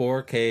have a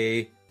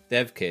 4K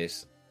dev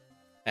kit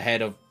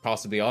ahead of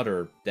possibly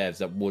other devs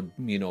that would,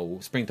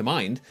 spring to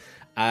mind.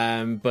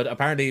 But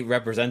apparently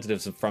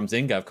representatives from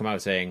Zynga have come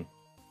out saying,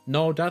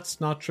 no,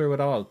 that's not true at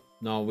all.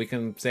 No, we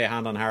can say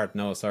hand on heart,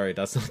 no, sorry,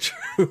 that's not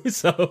true.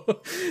 So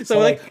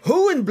like,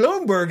 who in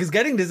Bloomberg is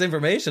getting this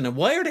information, and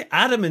why are they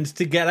adamant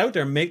to get out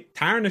there and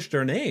tarnish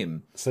their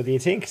name? So do you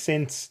think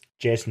since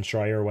Jason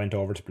Schreier went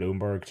over to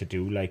Bloomberg to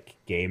do, like,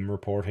 game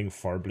reporting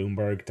for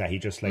Bloomberg, that he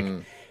just, like,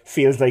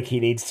 feels like he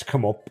needs to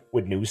come up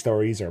with news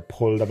stories or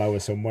pull them out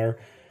of somewhere?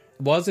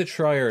 Was it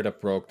Schreier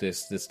that broke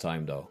this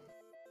time, though?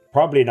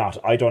 Probably not.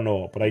 I don't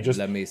know. But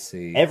let me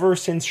see. Ever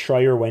since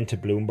Schreier went to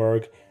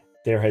Bloomberg,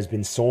 there has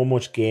been so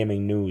much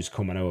gaming news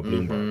coming out of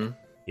Bloomberg. Mm-hmm.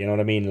 You know what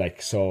I mean?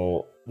 Like,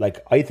 so,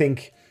 like, I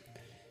think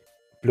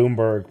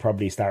Bloomberg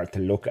probably started to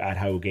look at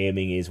how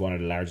gaming is one of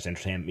the largest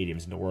entertainment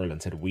mediums in the world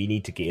and said, we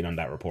need to get in on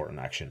that reporting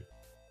action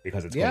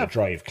because it's going to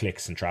drive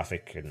clicks and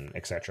traffic and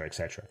et cetera, et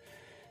cetera.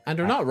 And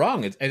they're not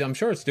wrong. I'm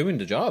sure it's doing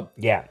the job.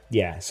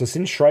 Yeah. So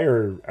since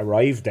Schreier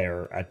arrived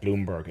there at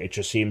Bloomberg, it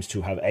just seems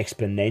to have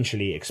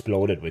exponentially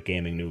exploded with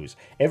gaming news.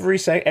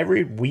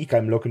 Every week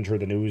I'm looking through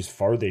the news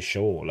for this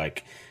show,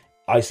 like,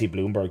 I see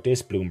Bloomberg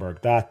this,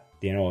 Bloomberg that,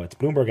 it's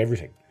Bloomberg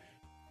everything.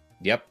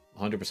 Yep,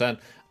 100%.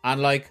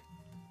 And, like,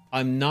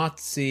 I'm not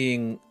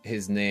seeing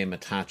his name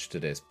attached to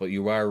this, but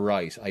you are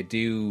right.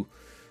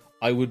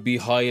 I would be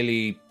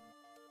highly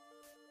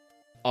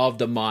of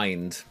the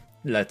mind,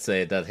 let's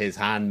say, that his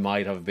hand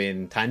might have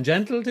been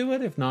tangential to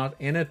it, if not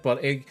in it,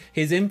 but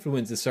his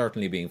influence is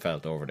certainly being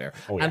felt over there.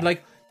 Oh, yeah. And,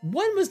 like,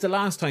 when was the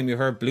last time you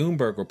heard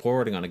Bloomberg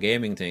reporting on a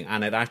gaming thing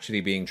and it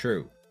actually being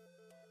true?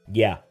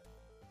 Yeah.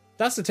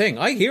 That's the thing.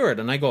 I hear it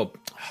and I go,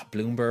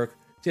 Bloomberg.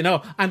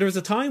 And there was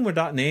a time where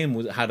that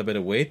name had a bit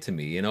of weight to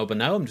me, but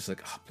now I'm just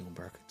like,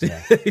 Bloomberg.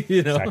 Yeah,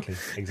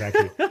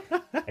 Exactly.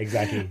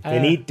 Exactly.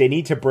 They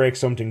need to break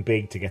something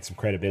big to get some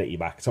credibility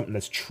back. Something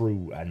that's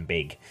true and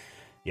big.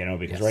 You know,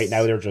 because right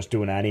now they're just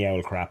doing any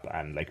old crap,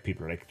 and like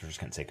people are like they're just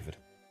getting sick of it.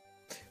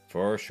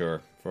 For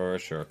sure.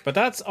 But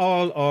that's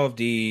all of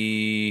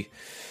the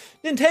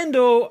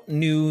Nintendo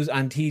news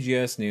and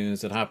TGS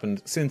news that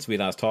happened since we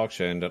last talked,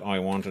 Shane, that I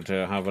wanted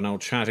to have an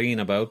old chatting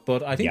about.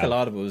 But I think a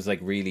lot of it was like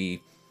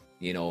really,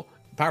 you know,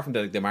 apart from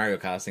the Mario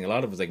casting, a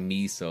lot of it was like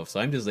me stuff. So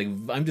I'm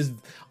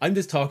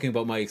just talking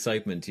about my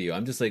excitement to you.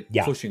 I'm just like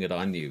pushing it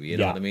on you. You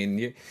know what I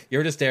mean?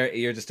 You're just there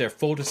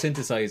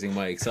photosynthesizing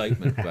my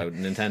excitement about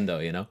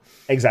Nintendo. You know?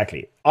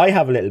 Exactly. I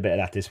have a little bit of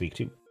that this week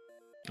too.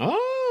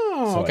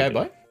 Oh, okay,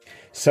 bye.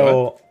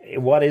 So,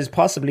 what is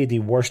possibly the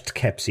worst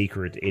kept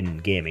secret in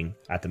gaming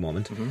at the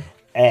moment?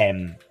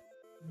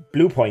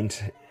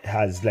 Bluepoint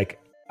has like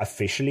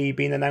officially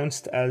been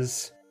announced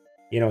as,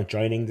 you know,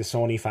 joining the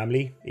Sony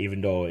family,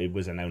 even though it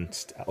was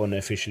announced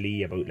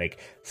unofficially about like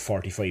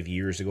 45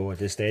 years ago at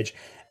this stage.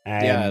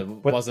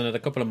 Wasn't it a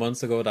couple of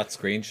months ago that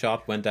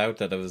screenshot went out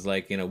that it was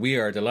like, you know, we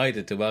are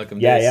delighted to welcome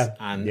this,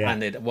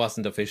 and it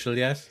wasn't official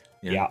yet.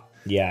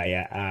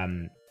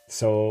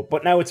 So,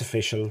 but now it's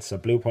official. So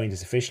Bluepoint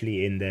is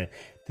officially in the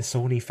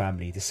Sony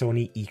family, the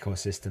Sony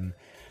ecosystem,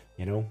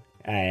 you know.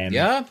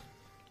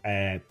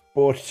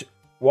 But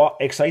what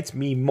excites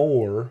me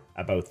more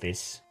about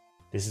this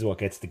is what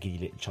gets the giddy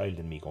little child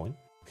in me going,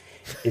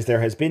 is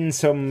there has been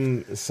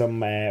some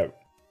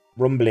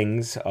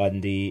rumblings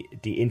on the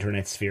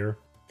internet sphere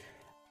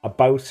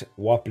about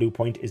what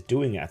Bluepoint is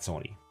doing at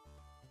Sony.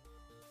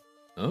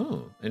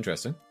 Oh,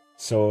 interesting.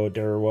 So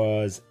there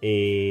was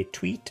a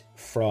tweet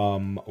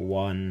from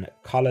one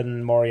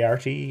Colin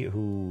Moriarty,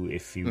 who,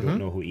 if you don't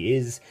know who he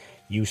is,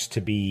 used to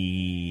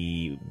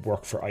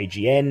work for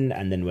IGN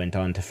and then went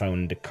on to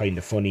found a kind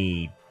of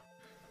funny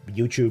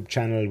YouTube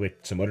channel with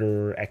some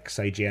other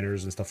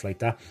ex-IGNers and stuff like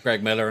that.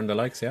 Greg Miller and the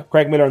likes, yeah.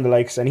 Greg Miller and the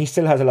likes, and he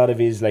still has a lot of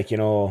his, like, you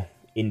know,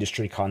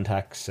 industry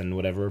contacts and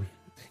whatever.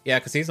 Yeah,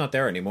 because he's not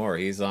there anymore.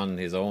 He's on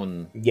his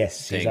own.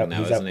 Yes, thing he's out, now,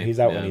 he's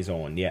out on his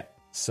own. Yeah,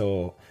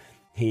 so.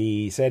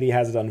 He said he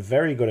has it on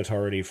very good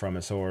authority from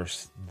a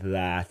source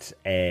that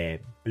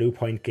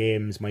Bluepoint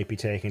Games might be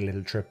taking a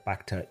little trip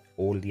back to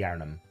Old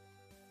Yarnum.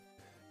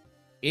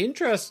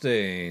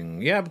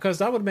 Interesting. Yeah, because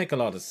that would make a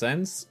lot of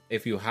sense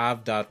if you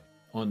have that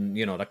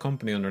that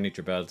company underneath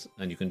your belt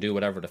and you can do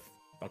whatever the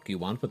fuck you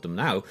want with them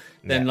now.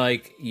 Then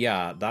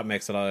that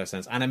makes a lot of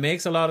sense. And it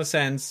makes a lot of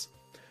sense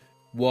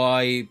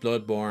why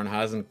Bloodborne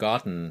hasn't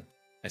gotten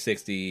a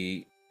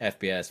 60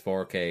 FPS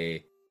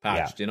 4K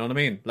patch. Do you know what I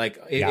mean? Like,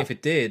 if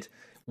it did,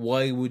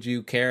 why would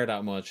you care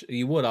that much?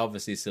 You would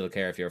obviously still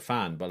care if you're a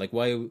fan, but like,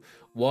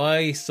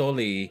 why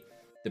sully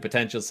the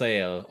potential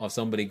sale of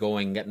somebody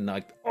getting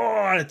like,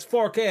 oh, it's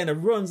 4K and it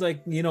runs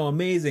like, you know,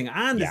 amazing,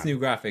 and it's new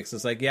graphics.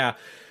 It's like,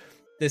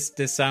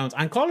 this sounds.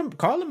 And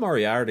Colin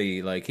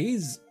Moriarty, like, he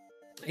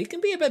can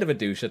be a bit of a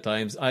douche at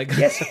times.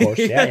 Yes, of course,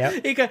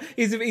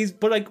 He's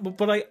but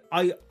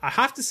I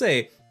have to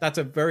say that's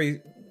a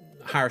very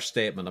harsh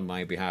statement on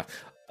my behalf.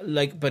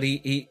 Like, but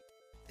he's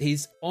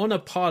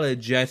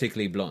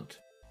unapologetically blunt.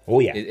 Oh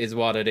yeah, is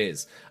what it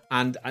is,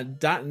 and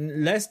that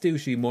less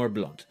douchey, more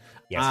blunt.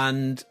 Yes.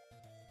 And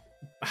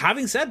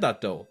having said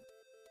that, though,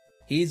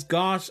 he's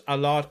got a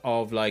lot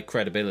of like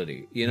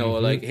credibility. You know,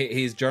 like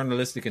his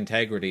journalistic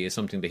integrity is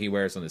something that he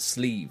wears on his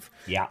sleeve.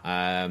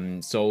 Yeah.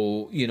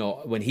 So you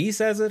know, when he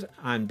says it,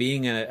 and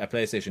being a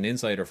PlayStation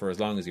insider for as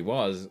long as he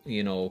was,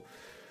 you know,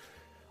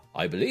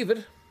 I believe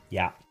it.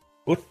 Yeah.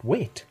 But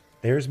wait,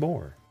 there's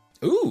more.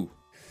 Ooh.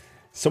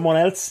 Someone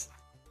else,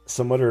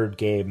 some other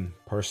game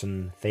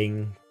person,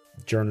 thing,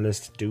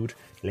 journalist, dude,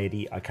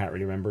 lady, I can't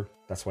really remember.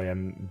 That's why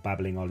I'm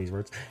babbling all these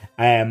words.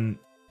 Kind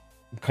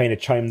of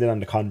chimed in on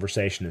the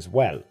conversation as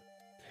well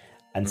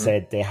and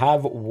said they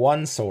have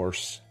one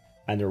source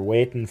and they're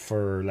waiting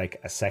for like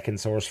a second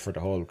source for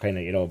the whole kind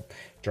of, you know,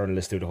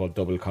 journalists do the whole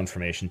double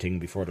confirmation thing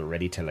before they're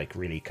ready to like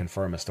really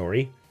confirm a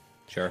story.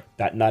 Sure.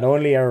 That not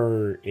only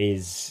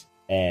is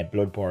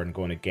Bloodborne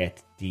going to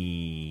get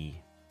the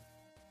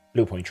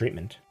Bluepoint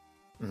treatment,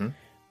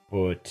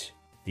 but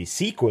the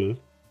sequel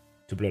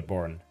to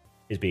Bloodborne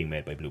is being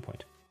made by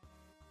Bluepoint.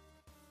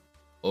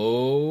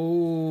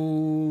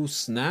 Oh,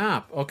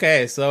 snap.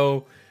 Okay,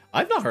 so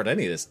I've not heard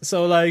any of this.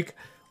 So, like,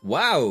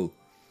 wow.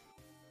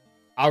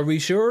 Are we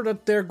sure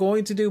that they're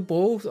going to do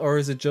both, or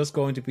is it just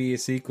going to be a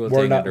sequel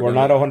We're thing? not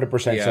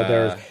 100%. Yeah.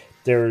 So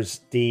there's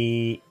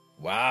the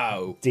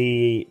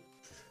Bluepoint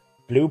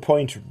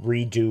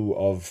redo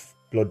of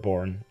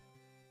Bloodborne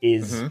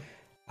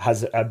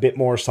has a bit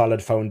more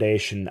solid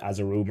foundation as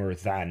a rumor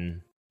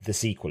than the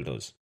sequel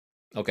does.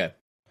 Okay.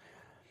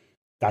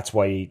 That's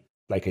why,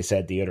 like I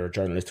said, the other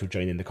journalist who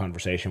joined in the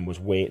conversation was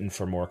waiting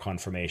for more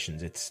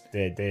confirmations. It's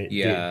the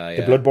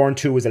Bloodborne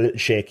 2 was a little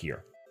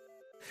shakier.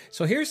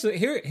 So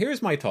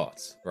here's my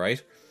thoughts,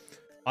 right?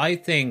 I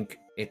think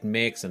it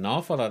makes an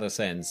awful lot of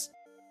sense.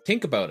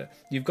 Think about it.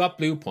 You've got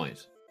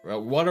Bluepoint.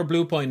 Right? What are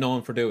Bluepoint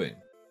known for doing?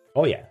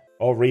 Oh yeah.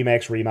 Oh,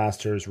 remakes,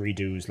 remasters,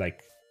 redos,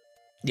 like...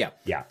 Yeah.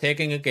 Yeah.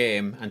 Taking a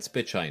game and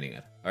spit shining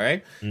it. All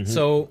right?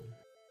 So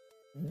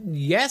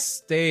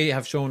yes, they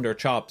have shown their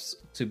chops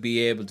to be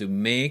able to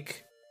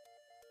make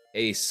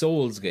a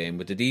Souls game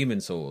with the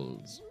Demon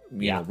Souls,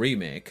 you know,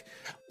 remake.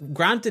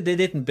 Granted, they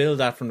didn't build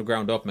that from the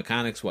ground up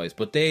mechanics-wise,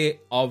 but they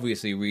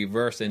obviously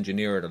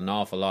reverse-engineered an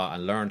awful lot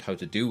and learned how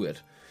to do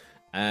it.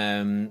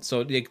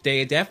 So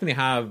they definitely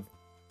have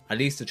at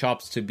least the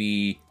chops to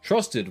be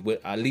trusted with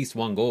at least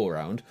one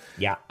go-around.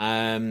 Yeah.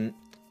 And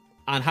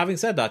having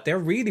said that, they're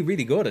really,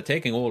 really good at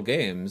taking old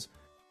games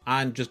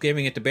and just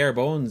giving it the bare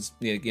bones,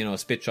 you know,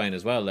 spit shine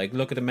as well. Like,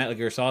 look at the Metal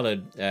Gear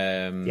Solid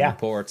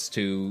ports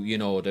to, you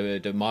know,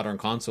 the modern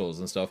consoles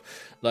and stuff.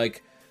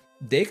 Like,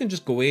 they can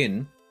just go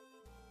in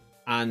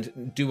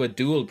and do a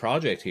dual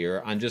project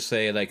here and just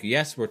say, like,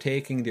 yes, we're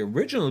taking the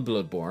original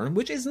Bloodborne,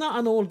 which is not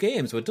an old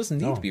game, so it doesn't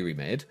need to be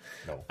remade.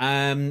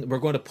 No. We're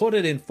going to put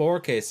it in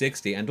 4K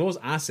 60, and those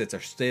assets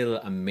are still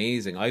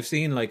amazing. I've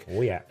seen, like,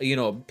 you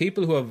know,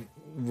 people who have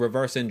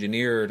reverse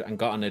engineered and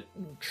gotten it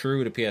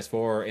through the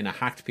PS4 in a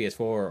hacked PS4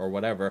 or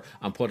whatever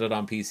and put it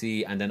on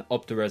PC and then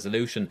up the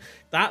resolution.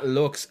 That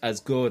looks as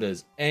good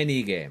as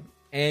any game,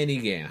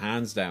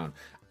 hands down.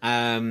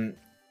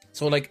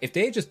 So, like, if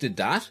they just did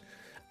that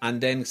and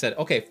then said,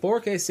 okay,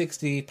 4K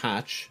 60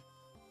 patch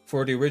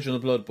for the original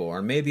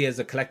Bloodborne, maybe as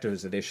a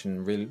collector's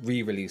edition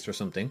re-release or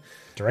something.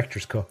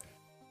 Director's cut.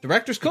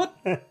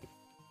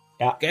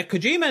 Yeah. Get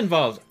Kojima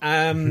involved.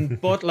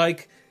 But,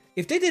 like,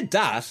 if they did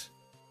that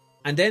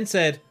and then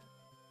said,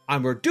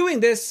 and we're doing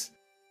this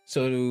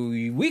so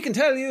we can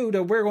tell you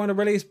that we're going to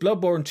release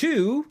Bloodborne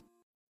 2,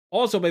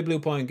 also by Blue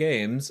Point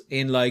Games,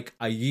 in, like,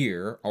 a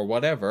year or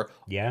whatever.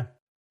 Yeah.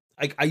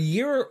 Like, a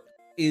year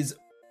is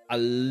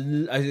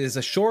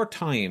a short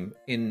time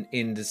in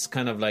this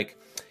kind of, like,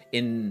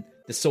 in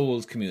the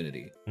Souls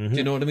community. Do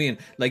you know what I mean?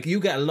 Like, you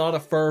get a lot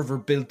of fervor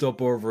built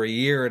up over a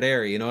year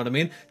there, you know what I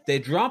mean? They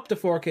drop the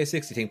 4K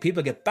 60 thing,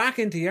 people get back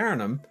into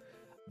Yarnum,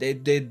 they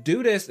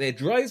do this, it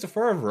drives the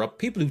fervor up.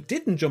 People who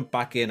didn't jump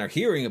back in are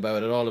hearing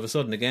about it all of a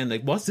sudden again,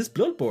 like, what's this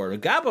Bloodborne?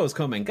 Gabbo's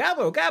coming,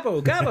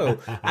 Gabbo.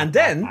 And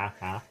then,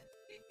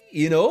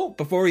 you know,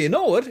 before you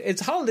know it,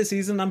 it's holiday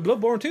season and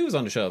Bloodborne 2 is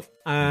on the shelf.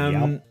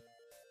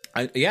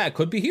 It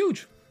could be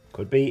huge.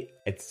 Could be.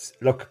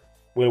 Look,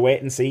 we'll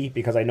wait and see,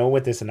 because I know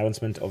with this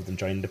announcement of them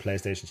joining the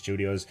PlayStation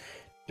Studios,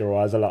 there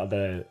was a lot of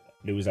the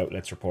news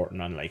outlets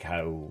reporting on, like,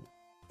 how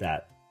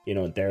that, you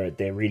know,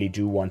 they really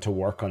do want to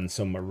work on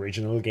some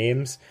original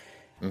games,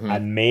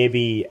 and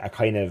maybe a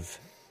kind of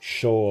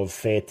show of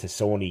faith to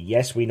Sony.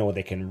 Yes, we know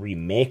they can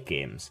remake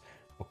games,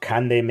 but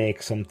can they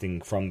make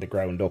something from the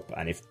ground up?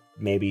 And if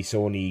maybe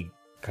Sony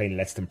kind of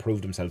lets them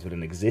prove themselves with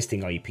an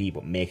existing IP,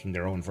 but making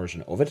their own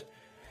version of it,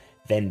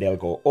 then they'll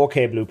go,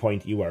 okay, Blue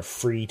Point, you are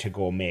free to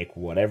go make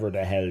whatever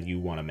the hell you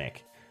want to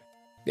make.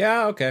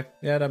 Yeah, okay.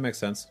 Yeah, that makes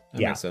sense.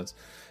 Makes sense.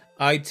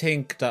 I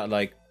think that,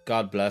 like,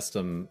 God bless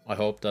them. I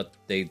hope that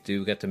they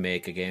do get to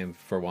make a game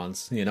for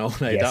once, you know?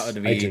 Like, yes, that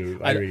would be, I do.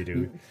 I really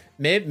do.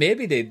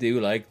 Maybe they do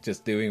like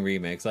just doing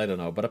remakes. I don't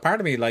know. But a part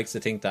of me likes to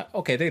think that,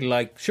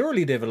 okay,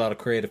 surely they have a lot of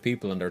creative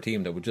people on their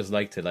team that would just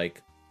like to,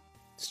 like,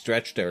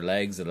 stretch their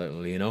legs a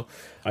little, you know?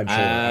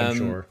 I'm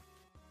sure.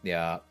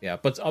 Yeah.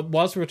 But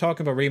whilst we were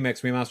talking about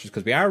remakes, remasters,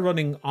 because we are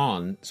running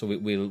on, so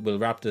we'll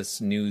wrap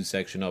this news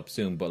section up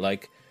soon. But,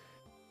 like,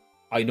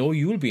 I know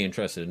you'll be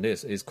interested in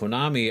this. Is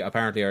Konami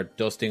apparently are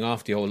dusting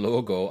off the old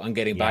logo and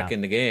getting back in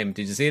the game?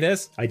 Did you see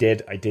this? I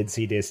did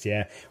see this.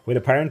 Yeah, with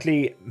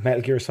apparently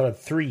Metal Gear Solid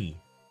 3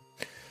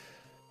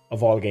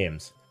 of all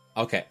games.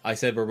 Okay, I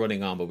said we're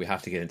running on, but we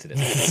have to get into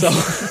this. So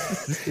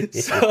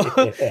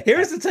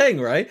here's the thing,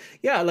 right?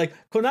 Yeah, like,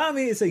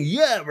 Konami is saying,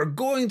 yeah, we're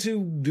going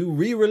to do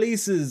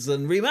re-releases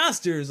and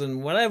remasters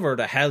and whatever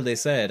the hell they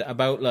said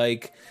about,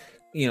 like,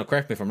 you know,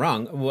 correct me if I'm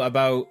wrong,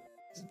 about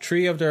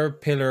 3 of their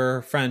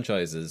pillar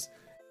franchises.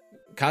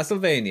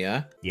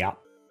 Castlevania. Yeah.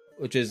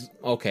 Which is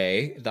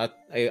okay, that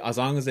as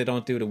long as they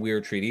don't do the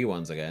weird 3D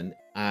ones again.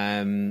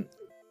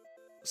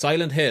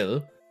 Silent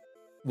Hill,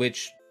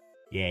 which...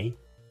 Yay.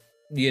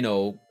 You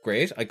know,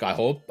 great. I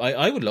hope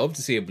I would love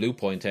to see a Blue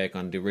Point take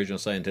on the original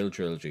Silent Hill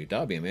trilogy. That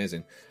would be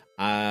amazing.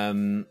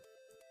 But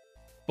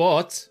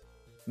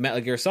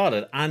Metal Gear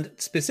Solid, and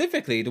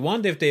specifically the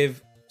one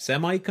they've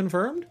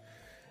semi-confirmed,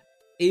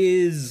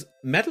 is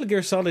Metal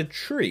Gear Solid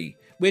 3,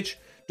 which,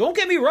 don't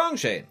get me wrong,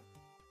 Shane.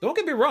 Don't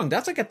get me wrong,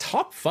 that's like a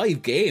top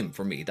 5 game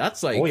for me.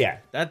 That's like,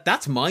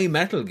 that's my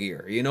Metal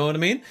Gear. You know what I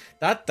mean?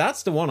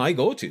 That's the one I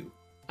go to.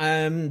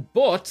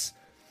 But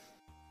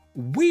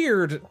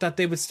weird that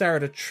they would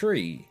start at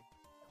 3,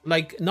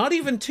 like, not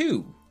even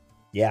 2.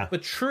 Yeah,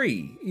 but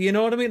 3. You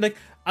know what I mean? Like,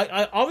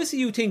 I obviously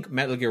you think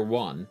Metal Gear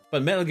 1,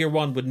 but Metal Gear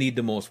 1 would need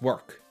the most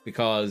work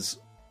because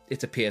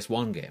it's a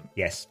PS1 game.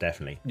 Yes,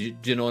 definitely.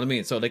 Do you know what I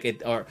mean? So, like,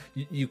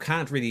 you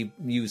can't really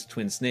use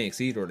Twin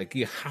Snakes either. Like,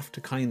 you have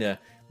to kind of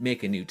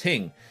make a new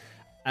thing.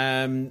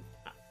 And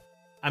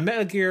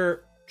Metal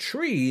Gear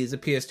 3 is a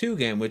PS2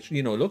 game, which,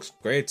 you know, looks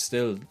great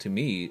still to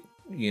me,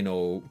 you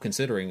know,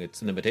 considering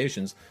its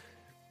limitations.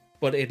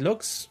 But it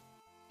looks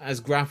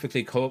as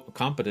graphically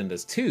competent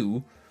as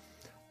 2.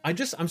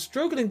 I'm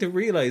struggling to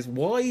realize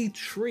why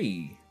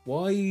 3.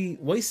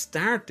 Why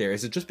start there?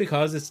 Is it just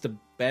because it's the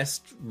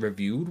best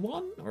reviewed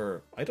one,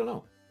 or I don't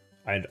know.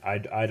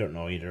 I don't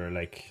know either.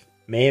 Like,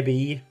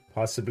 maybe,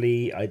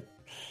 possibly.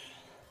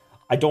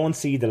 I don't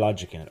see the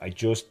logic in it. I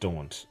just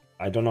don't.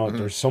 I don't know.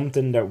 There's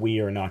something that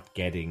we are not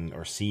getting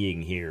or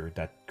seeing here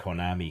that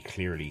Konami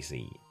clearly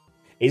see.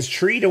 Is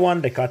 3 the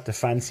one that got the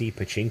fancy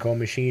pachinko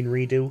machine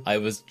redo? I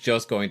was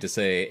just going to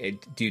say,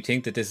 do you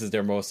think that this is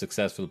their most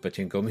successful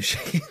pachinko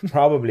machine?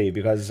 Probably,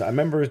 because I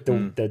remember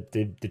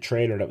the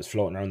trailer that was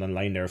floating around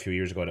online there a few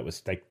years ago that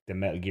was like the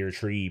Metal Gear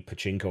 3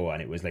 pachinko,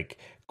 and it was like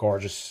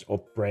gorgeous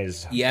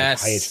up-res,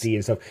 yes, like high HD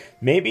and stuff.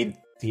 Maybe,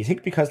 do you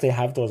think because they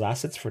have those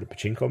assets for the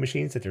pachinko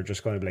machines that they're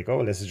just going to be like,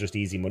 oh, this is just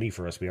easy money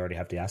for us, we already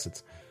have the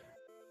assets?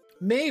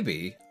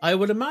 Maybe. I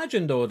would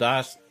imagine, though,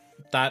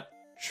 that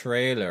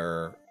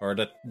trailer, or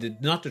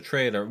not the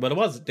trailer, but it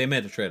was, they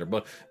made a trailer,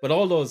 but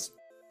all those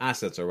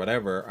assets or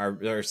whatever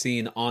are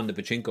seen on the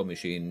pachinko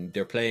machine.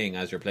 They're playing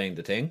as you're playing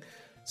the thing.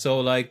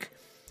 So, like,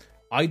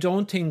 I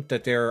don't think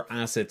that they're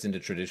assets in the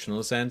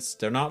traditional sense.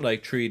 They're not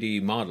like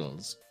 3D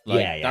models.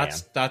 Like,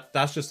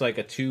 that's just like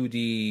a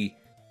 2D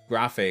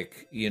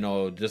graphic, you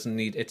know, doesn't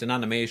need, it's an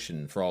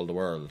animation for all the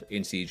world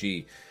in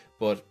CG.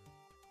 But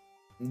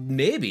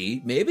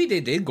maybe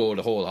they did go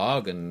the whole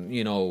hog and,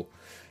 you know,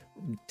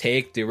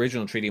 take the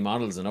original 3D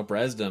models and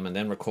up-res them and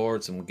then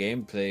record some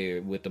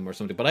gameplay with them or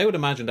something. But I would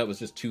imagine that was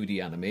just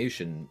 2D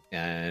animation.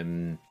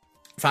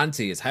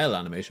 Fancy as hell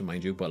animation,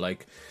 mind you, but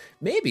like,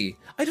 maybe.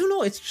 I don't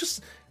know, it's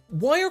just,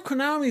 why are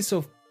Konami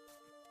so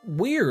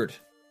weird?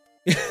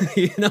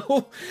 You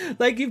know?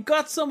 Like, you've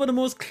got some of the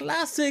most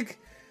classic,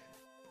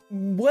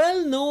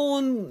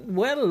 well-known,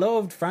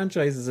 well-loved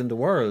franchises in the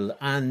world,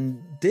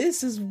 and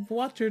this is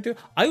what you're doing.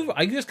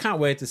 I just can't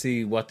wait to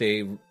see what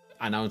they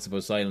announce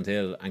about Silent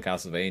Hill and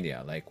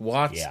Castlevania. Like,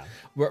 what? Yeah.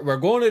 We're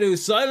going to do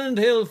Silent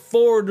Hill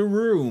for the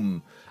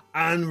room,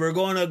 and we're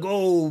going to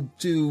go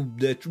to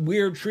the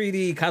weird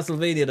 3D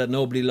Castlevania that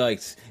nobody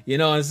liked. You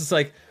know, it's just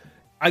like,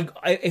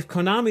 if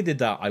Konami did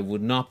that, I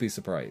would not be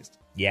surprised.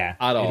 Yeah,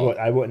 at all.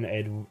 I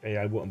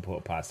wouldn't put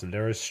it past them.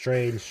 They're a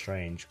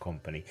strange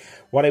company.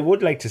 What I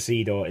would like to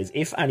see, though, is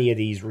if any of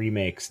these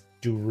remakes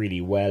do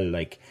really well,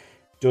 like,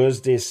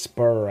 does this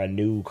spur a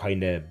new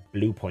kind of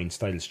Bluepoint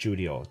style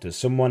studio? Does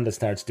someone that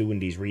starts doing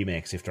these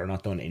remakes, if they're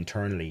not done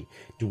internally,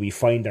 do we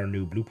find our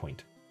new Bluepoint?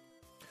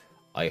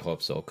 I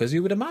hope so, because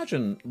you would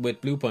imagine with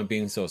Bluepoint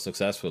being so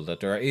successful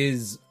that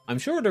I'm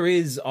sure there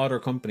is other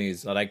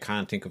companies that I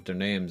can't think of their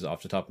names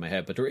off the top of my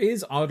head, but there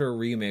is other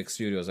remake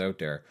studios out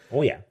there.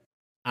 Oh yeah.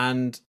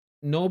 And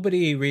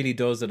nobody really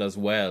does it as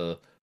well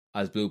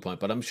as Bluepoint,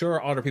 but I'm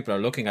sure other people are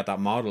looking at that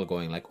model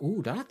going like,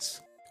 ooh,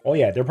 oh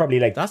yeah, they're probably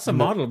like, that's a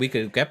model we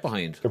could get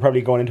behind. They're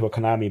probably going into a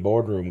Konami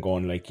boardroom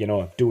going like, you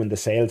know, doing the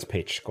sales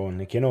pitch, going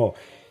like, you know,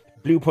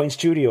 Bluepoint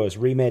Studios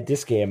remade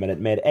this game and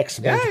it made X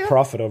amount of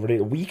profit over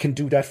it. We can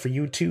do that for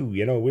you too.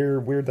 You know,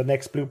 we're the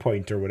next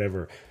Bluepoint or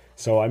whatever.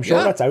 So I'm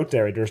sure that's out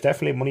there. There's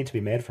definitely money to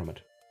be made from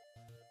it.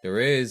 There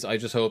is. I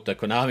just hope that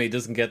Konami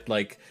doesn't get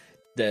like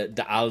the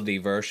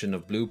Aldi version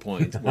of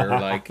Bluepoint, where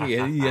like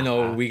you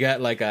know, we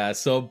get like a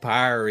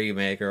subpar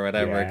remake or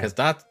whatever, because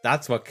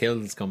that's what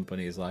kills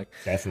companies, like,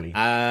 definitely.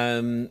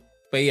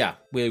 But yeah,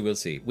 we will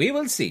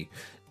see.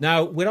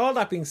 Now, with all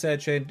that being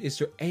said, Shane, is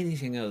there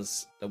anything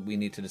else that we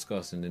need to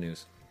discuss in the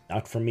news?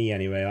 Not for me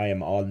anyway. I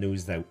am all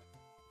newsed out.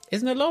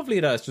 Isn't it lovely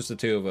that it's just the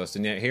two of us,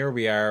 and yet here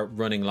we are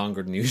running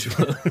longer than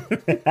usual?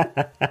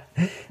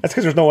 That's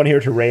because there's no one here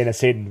to rein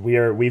us in.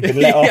 We've been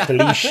let off the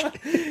leash.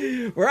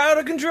 We're out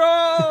of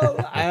control.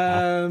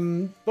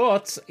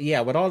 But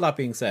yeah, with all that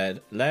being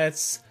said,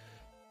 let's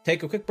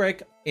take a quick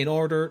break in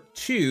order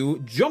to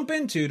jump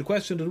into the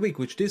question of the week,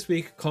 which this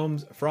week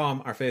comes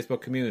from our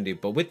Facebook community.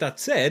 But with that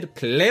said,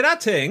 play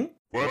that thing.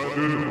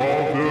 Question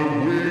of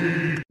the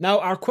week. Now,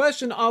 our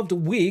question of the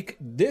week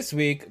this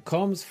week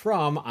comes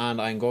from,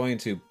 and I'm going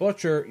to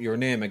butcher your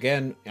name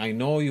again. I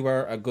know you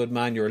are a good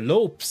man. You're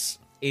Lopes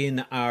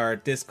in our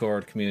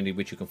Discord community,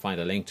 which you can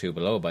find a link to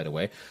below, by the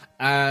way.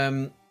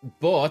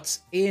 But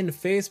in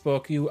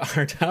Facebook, you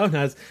are down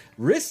as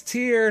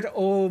Ristiered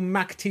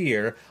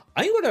O'Mactier.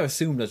 I would have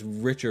assumed that's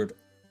Richard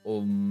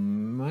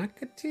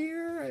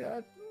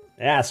O'Mactier.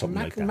 Yeah,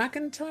 something like that.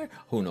 McIntyre?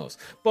 Who knows?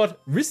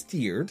 But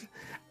Ristiered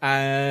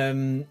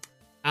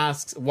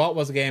asks, what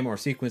was a game or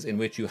sequence in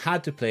which you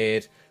had to play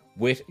it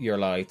with your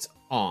lights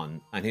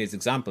on? And his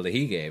example that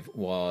he gave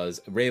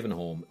was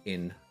Ravenholm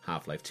in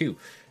Half-Life 2.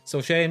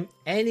 So Shane,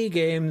 any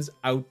games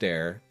out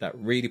there that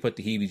really put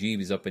the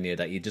heebie-jeebies up in you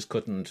that you just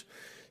couldn't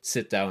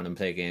sit down and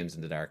play games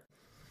in the dark?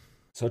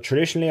 So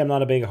traditionally, I'm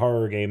not a big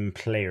horror game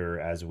player,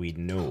 as we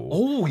know.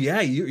 Oh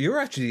yeah, you're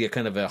actually a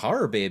kind of a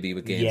horror baby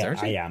with games,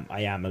 aren't you?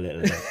 I am a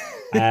little bit.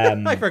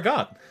 I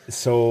forgot.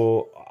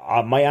 So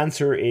my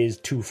answer is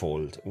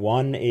twofold.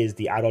 One is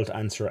the adult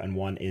answer, and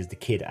one is the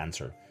kid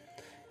answer.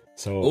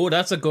 So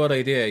that's a good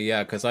idea,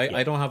 yeah, because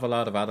I don't have a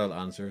lot of adult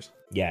answers.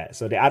 Yeah,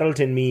 so the adult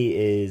in me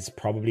is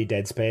probably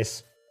Dead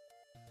Space.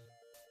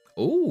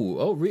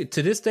 To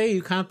this day,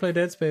 you can't play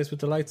Dead Space with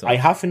the lights on. I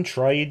haven't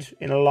tried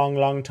in a long,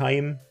 long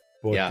time.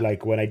 But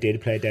like when I did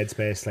play Dead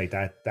Space, like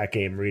that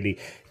game really,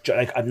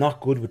 like I'm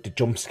not good with the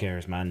jump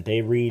scares, man.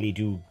 They really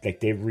do,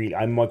 like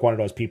I'm like one of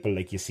those people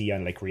like you see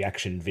on like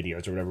reaction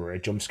videos or whatever, where a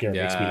jump scare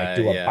makes me like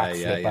do a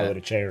backflip out of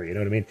a chair. You know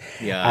what I mean?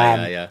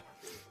 Yeah.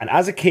 And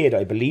as a kid,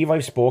 I believe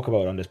I've spoke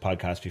about it on this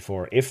podcast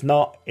before. If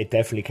not, it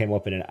definitely came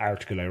up in an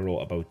article I wrote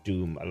about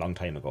Doom a long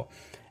time ago.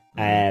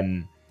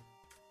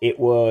 It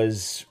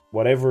was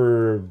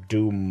whatever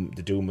Doom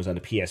was on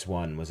the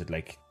PS1. Was it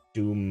like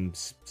Doom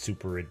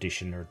Super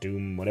Edition or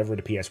Doom, whatever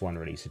the PS1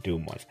 release of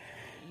Doom was?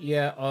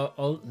 Yeah,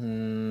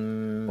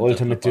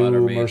 Ultimate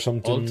Doom or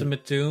something.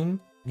 Ultimate Doom?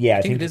 Yeah,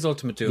 I think it is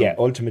Ultimate Doom. Yeah,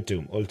 Ultimate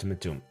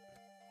Doom.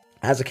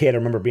 As a kid, I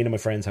remember being at my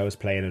friend's house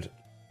playing it,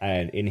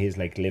 and in his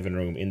like living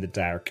room in the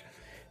dark,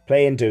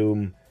 playing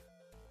Doom.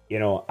 You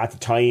know, at the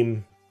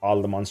time,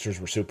 all the monsters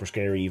were super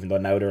scary, even though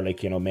now they're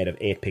like, you know, made of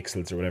 8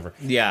 pixels or whatever.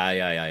 Yeah.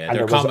 And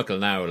they're comical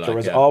now. Like, there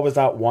was always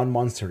that one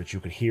monster that you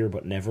could hear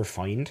but never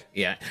find.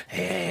 Yeah.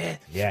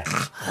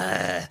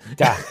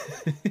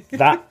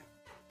 That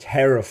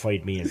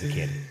terrified me as a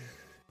kid.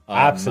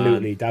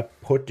 Absolutely, man. That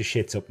put the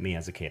shits up me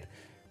as a kid.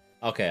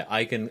 Okay,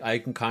 I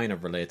can kind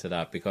of relate to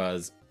that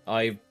because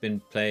I've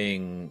been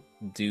playing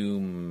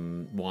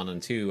Doom 1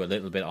 and 2 a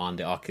little bit on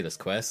the Oculus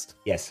Quest.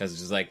 Yes. Because it's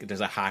just like there's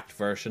a hacked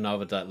version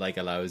of it that like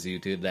allows you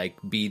to like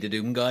be the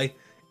Doom guy,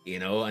 you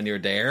know, and you're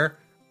there,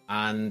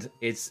 and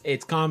it's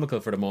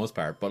comical for the most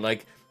part, but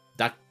like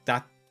that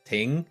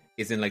thing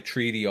is in like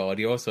 3D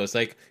audio, so it's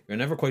like you're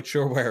never quite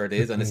sure where it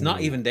is, and it's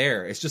not even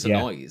there, it's just a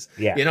noise.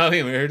 Yeah. You know what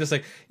I mean? You're just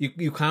like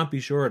you can't be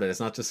sure that it's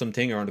not just some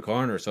thing around the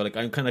corner. So like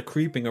I'm kind of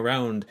creeping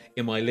around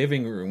in my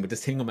living room with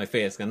this thing on my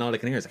face, and all I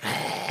can hear is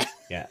like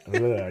yeah.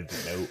 No.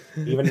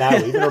 Even now,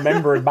 even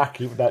remembering back,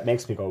 that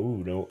makes me go,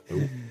 ooh, no.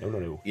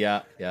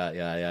 Yeah.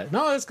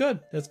 No, that's good.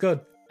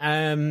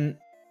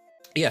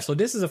 Yeah, so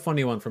this is a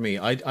funny one for me.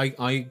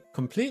 I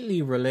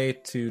completely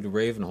relate to the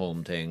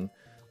Ravenholm thing.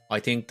 I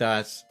think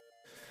that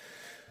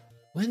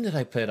when did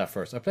I play that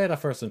first? I played that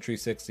first on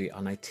 360,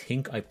 and I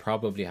think I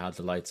probably had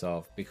the lights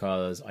off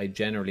because I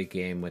generally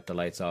game with the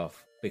lights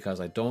off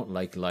because I don't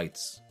like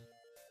lights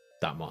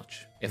that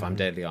much, if I'm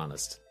deadly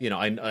honest. You know,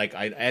 I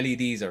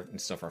LEDs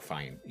and stuff are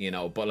fine, you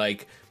know, but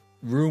like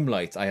room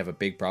lights I have a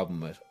big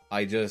problem with.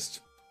 I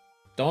just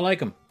don't like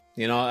them.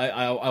 You know,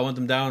 I want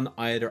them down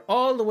either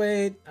all the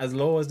way as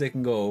low as they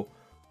can go,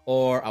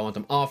 or I want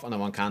them off and I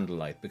want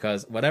candlelight,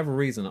 because whatever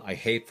reason I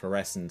hate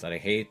fluorescence and I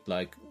hate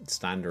like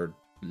standard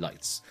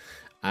lights.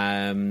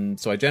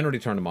 So I generally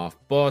turn them off,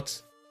 but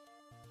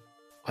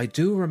I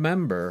do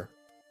remember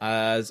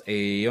as a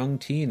young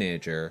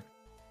teenager,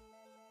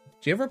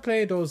 do you ever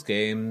play those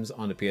games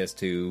on the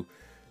PS2,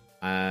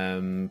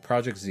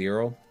 Project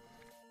Zero?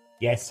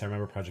 Yes, I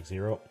remember Project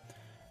Zero.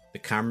 The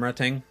camera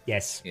thing?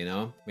 Yes. You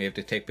know, we have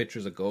to take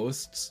pictures of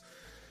ghosts.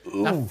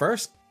 Ooh. That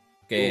first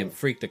game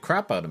freaked the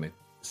crap out of me.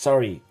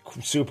 Sorry,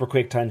 super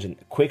quick tangent.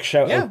 Quick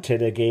shout out to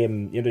the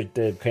game, you know,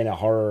 the kind of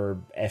horror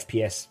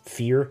FPS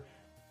Fear.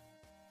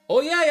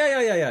 Oh,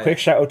 yeah. Quick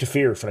shout out to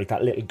Fear for like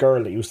that little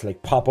girl that used to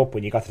like pop up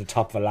when you got to the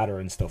top of a ladder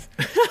and stuff.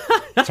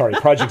 Sorry,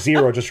 Project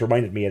Zero just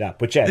reminded me of that.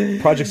 But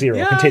yeah, Project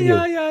Zero, continue.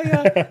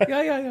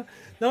 Yeah.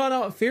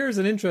 No, Fear is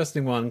an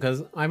interesting one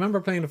because I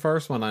remember playing the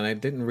first one and I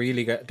didn't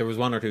really get... There was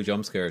 1 or 2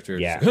 jump scares.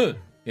 Just,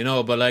 you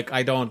know, but like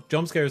I don't...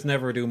 Jump scares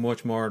never do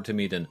much more to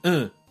me than,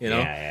 you know?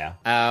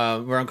 Yeah.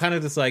 Where I'm kind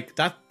of just like,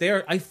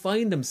 I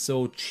find them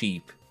so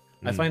cheap.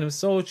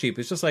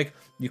 It's just like,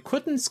 you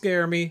couldn't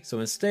scare me, so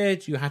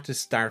instead you had to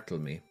startle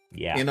me.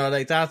 Yeah. You know,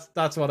 like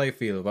that's what I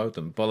feel about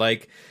them. But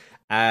like,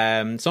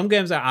 some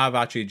games that have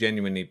actually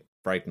genuinely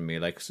frightened me.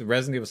 Like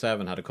Resident Evil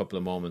 7 had a couple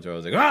of moments where I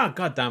was like,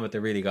 god damn it, they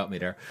really got me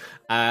there.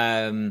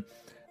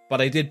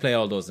 But I did play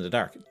all those in the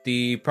dark.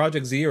 The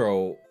Project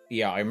Zero,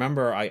 I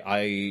remember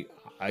I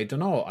don't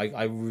know,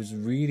 I was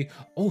really...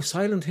 Oh,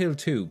 Silent Hill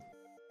 2.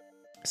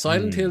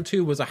 Silent Hill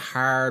 2 was a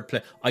hard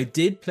play. I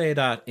did play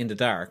that in the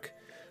dark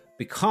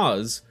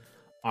because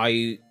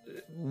I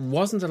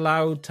wasn't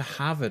allowed to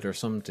have it or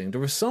something.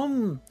 There was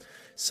some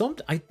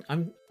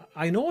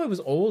I know I was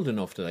old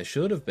enough that I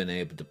should have been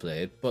able to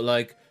play it, but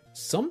like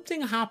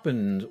something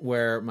happened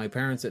where my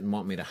parents didn't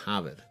want me to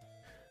have it.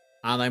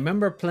 And I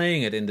remember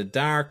playing it in the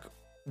dark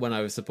when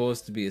I was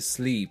supposed to be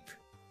asleep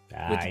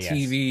with the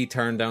TV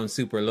turned down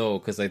super low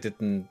because I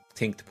didn't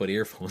think to put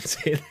earphones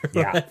in or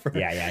whatever.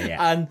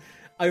 Yeah. And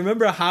I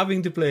remember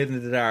having to play it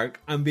in the dark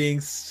and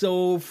being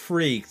so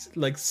freaked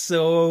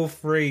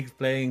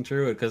playing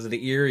through it because of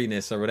the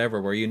eeriness or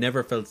whatever, where you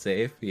never felt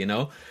safe, you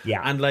know?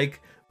 Yeah. And like,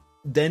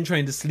 then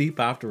trying to sleep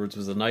afterwards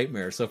was a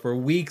nightmare. So for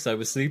weeks I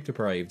was sleep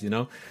deprived, you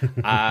know?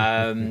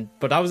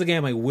 But that was a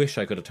game I wish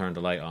I could have turned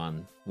the light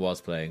on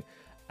whilst playing.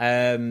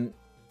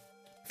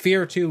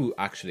 Fear 2,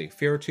 actually.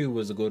 Fear 2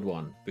 was a good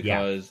one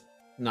because...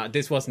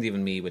 this wasn't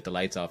even me with the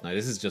lights off now.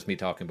 This is just me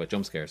talking about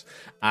jump scares.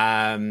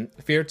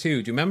 Fear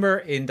 2. Do you remember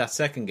in that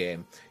second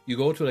game, you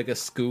go to like a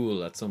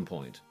school at some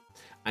point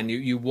and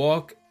you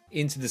walk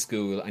into the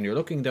school and you're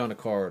looking down a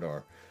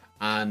corridor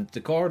and the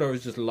corridor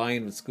is just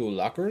lined with school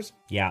lockers?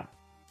 Yeah.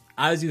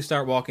 As you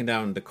start walking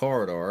down the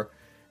corridor,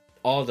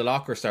 all the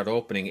lockers start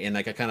opening in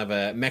like a kind of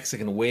a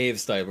Mexican wave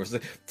style, where it's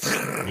like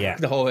Yeah.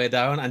 the whole way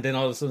down, and then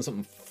all of a sudden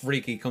something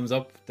freaky comes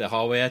up the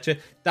hallway at you.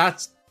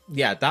 That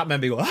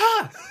made me go,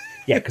 ah!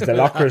 Yeah, because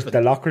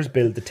the lockers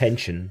build the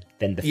tension,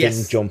 then the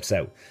thing jumps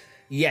out.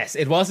 Yes,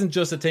 it wasn't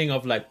just a thing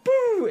of like,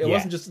 boo! It Yeah.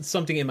 wasn't just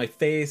something in my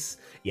face.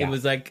 Yeah. It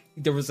was like,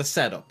 there was a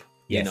setup.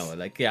 Yes. You know,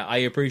 like, yeah, I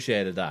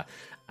appreciated that.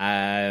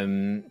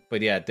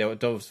 But yeah,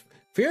 those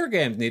Fear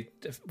games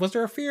was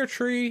there a Fear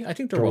 3? I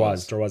think there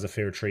was. There was a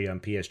Fear 3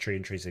 on PS3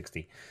 and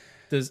 360.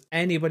 Does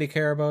anybody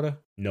care about it?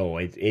 No,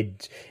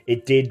 it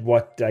did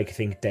what I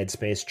think Dead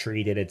Space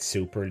 3 did. It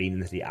super leaned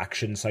into the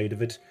action side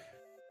of it.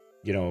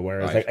 You know,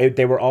 whereas Right.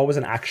 they were always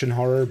an action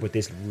horror, but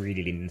this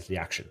really leaned into the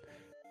action.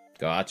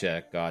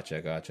 Gotcha.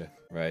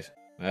 Right.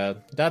 Well,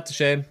 that's a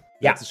shame.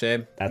 Yeah, That's a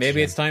shame. that's a Maybe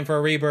shame. it's time for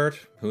a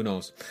rebirth. Who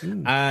knows?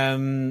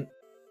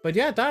 But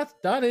yeah,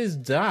 that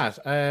is that.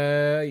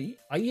 I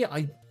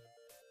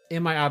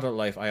in my adult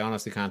life, I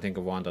honestly can't think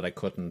of one that I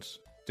couldn't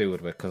do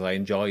it with, because I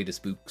enjoy the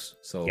spooks.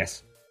 So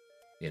Yes.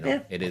 you know, Yeah,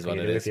 it is what what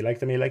can it you do? is. If you like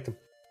them, you like them.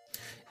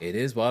 It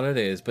is what it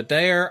is. But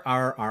there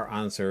are our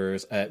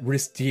answers.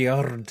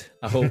 Ristjord.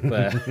 I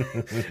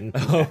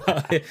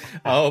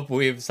hope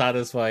we've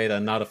satisfied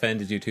and not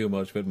offended you too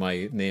much with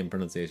my name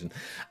pronunciation.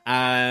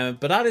 But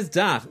that is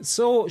that.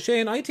 So,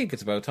 Shane, I think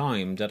it's about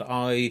time that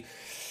I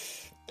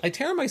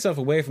tear myself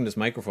away from this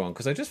microphone,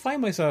 because I just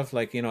find myself,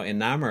 like, you know,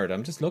 enamored.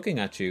 I'm just looking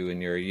at you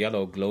in your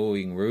yellow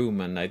glowing room,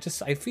 and I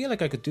feel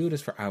like I could do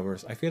this for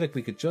hours. I feel like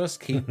we could just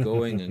keep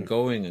going and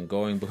going and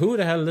going. But who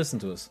the hell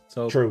listens to us?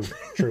 So True.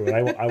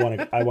 I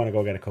want to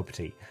go get a cup of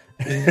tea.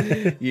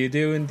 You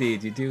do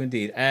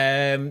indeed.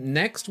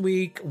 Next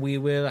week we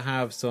will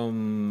have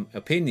some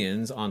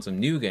opinions on some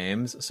new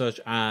games,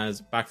 such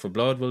as Back 4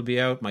 Blood will be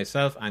out.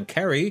 Myself and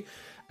Kerry,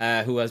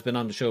 who has been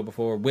on the show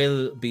before,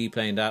 will be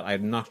playing that.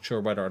 I'm not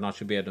sure whether or not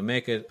she'll be able to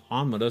make it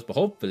on with us, but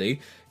hopefully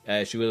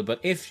she will.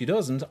 But if she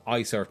doesn't,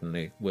 I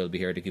certainly will be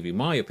here to give you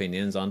my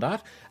opinions on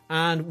that.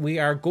 And we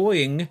are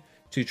going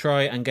to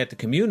try and get the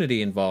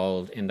community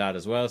involved in that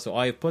as well. So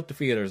I've put the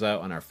feelers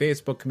out on our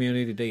Facebook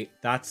community.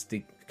 That's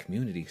the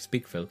community,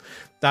 speak Phil.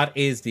 That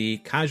is the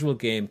casual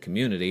game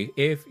community.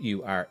 If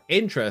you are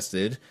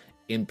interested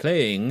in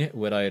playing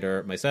with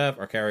either myself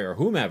or Kerry or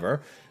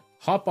whomever,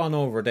 hop on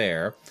over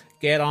there,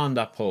 get on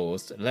that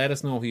post, let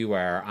us know who you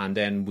are, and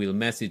then we'll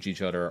message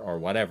each other or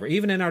whatever,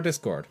 even in our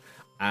Discord.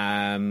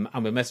 And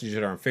we'll message each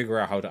other and figure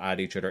out how to add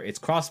each other. It's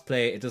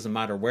cross-play. It doesn't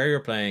matter where you're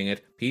playing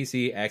it.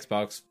 PC,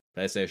 Xbox,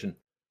 PlayStation,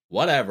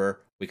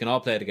 whatever. We can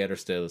all play together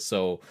still.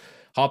 So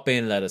hop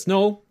in, let us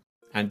know.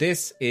 And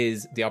this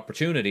is the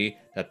opportunity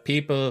that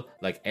people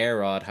like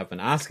Aerod have been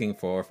asking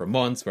for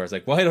months, where it's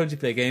like, why don't you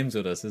play games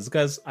with us? It's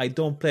because I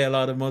don't play a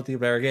lot of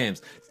multiplayer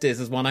games. This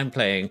is one I'm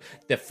playing.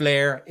 The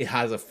flare, it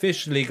has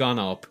officially gone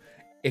up.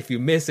 If you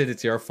miss it,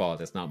 it's your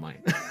fault. It's not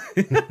mine.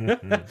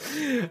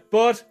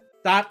 But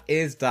that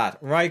is that.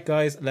 Right,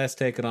 guys, let's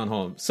take it on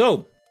home.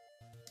 So,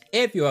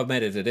 if you have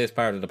made it to this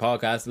part of the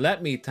podcast,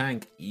 let me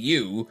thank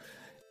you,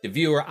 the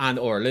viewer and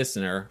or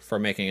listener, for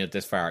making it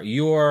this far.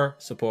 Your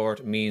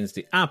support means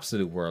the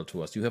absolute world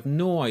to us. You have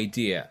no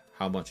idea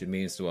how much it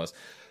means to us.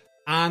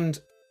 And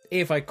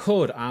if I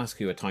could ask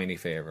you a tiny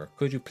favor,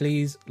 could you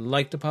please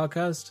like the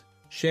podcast,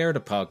 share the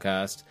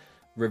podcast,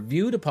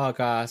 review the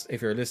podcast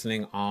if you're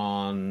listening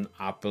on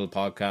Apple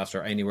Podcasts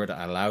or anywhere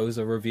that allows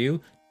a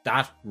review.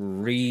 That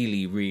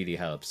really, really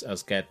helps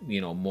us get,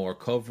 you know, more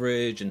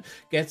coverage and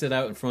gets it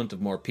out in front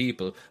of more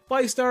people.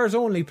 5 stars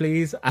only,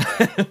 please.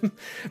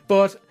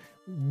 But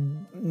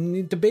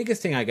the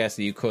biggest thing I guess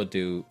that you could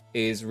do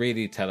is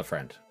really tell a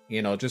friend.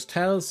 You know, just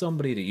tell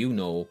somebody that you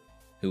know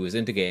who is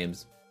into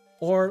games,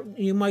 or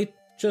you might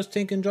just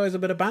think enjoys a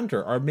bit of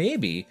banter, or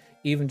maybe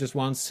even just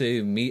wants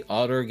to meet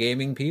other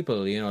gaming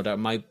people, you know, that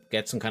might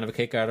get some kind of a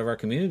kick out of our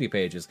community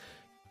pages.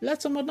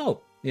 Let someone know,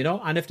 you know,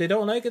 and if they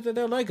don't like it, they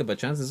don't like it, but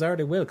chances are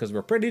they will, because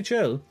we're pretty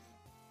chill.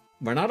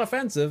 We're not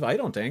offensive, I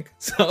don't think.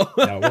 So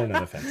No, we're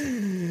not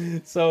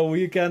offensive. So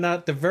we can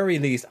at the very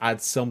least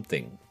add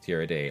something to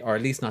your day, or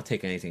at least not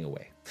take anything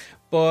away.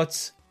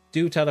 But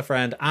do tell a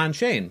friend. And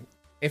Shane,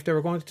 if they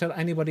were going to tell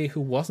anybody who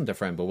wasn't a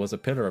friend but was a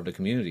pillar of the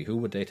community, who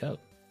would they tell?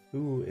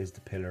 Who is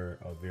the pillar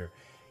of your...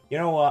 You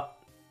know what?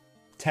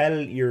 Tell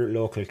your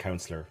local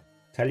councillor.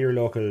 Tell your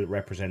local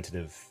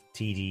representative,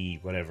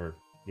 TD, whatever,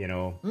 you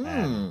know.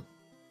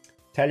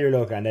 Tell your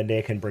local, and then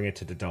they can bring it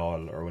to the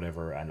Dáil or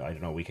whatever, and I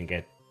don't know, we can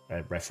get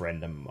a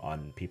referendum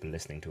on people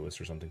listening to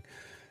us or something.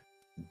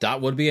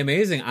 That would be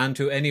amazing. And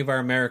to any of our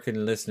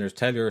American listeners,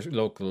 tell your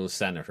local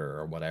senator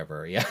or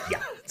whatever. Yeah.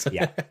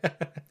 Yeah.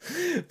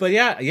 But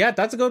yeah,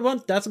 that's a good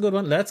one.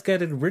 Let's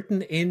get it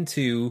written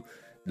into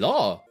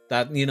law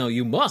that, you know,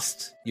 you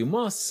must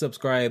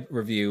subscribe,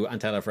 review, and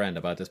tell a friend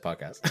about this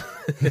podcast.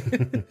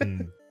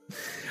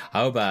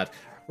 How bad?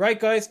 Right,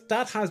 guys,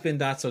 that has been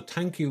that. So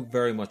thank you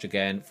very much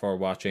again for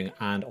watching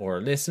and or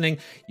listening.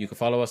 You can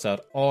follow us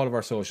at all of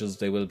our socials.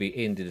 They will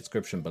be in the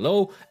description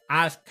below.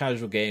 At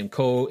Casual Game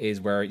Co. is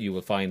where you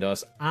will find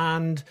us.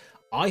 And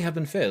I have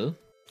been Phil.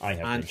 I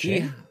have been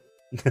Shane.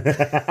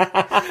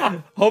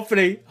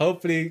 Hopefully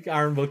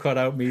Aaron will cut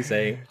out me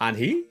saying, and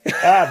he?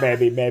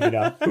 Maybe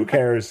not. Who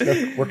cares?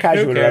 Look, we're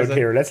casual around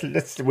here.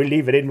 We'll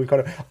leave it in.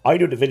 I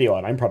do the video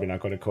and I'm probably not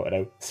going to cut it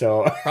out.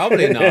 So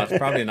Probably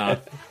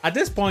not. At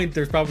this point,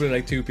 there's probably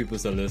like 2 people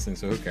still listening,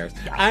 so who cares?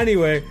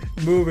 Anyway,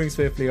 moving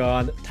swiftly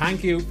on.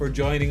 Thank you for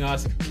joining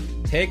us.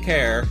 Take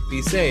care,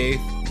 be safe,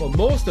 but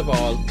most of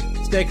all,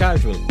 stay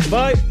casual.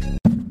 Bye.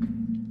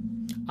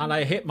 And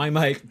I hit my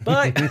mic.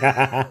 Bye.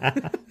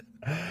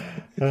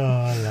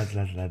 Oh,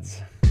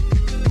 lads.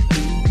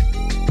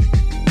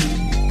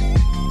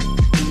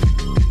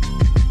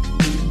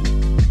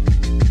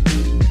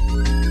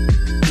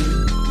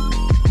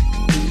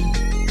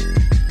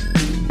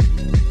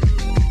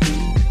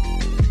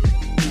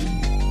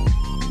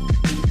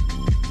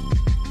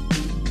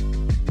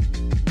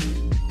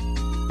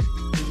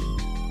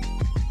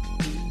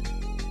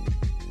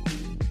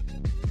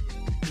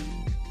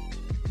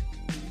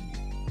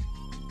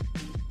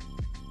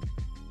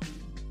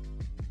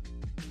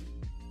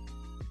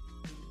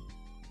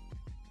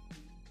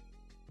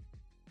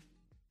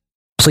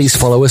 Please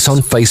follow us on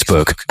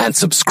Facebook and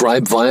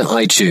subscribe via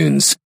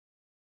iTunes.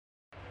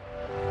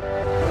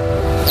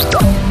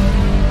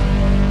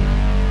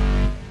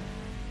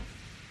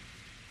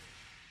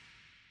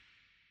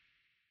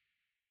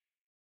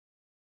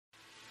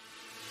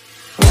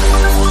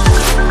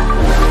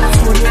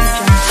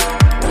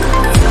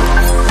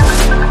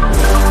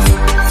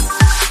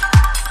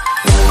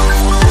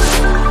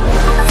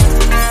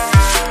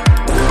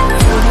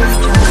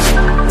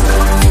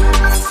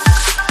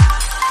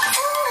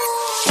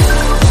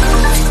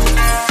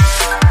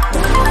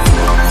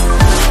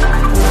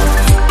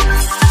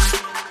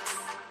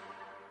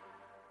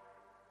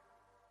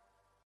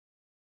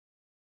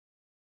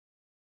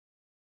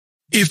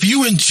 If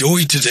you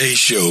enjoyed today's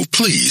show,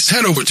 please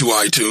head over to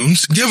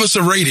iTunes, give us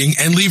a rating,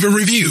 and leave a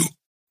review.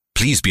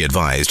 Please be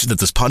advised that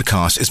this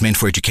podcast is meant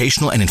for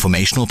educational and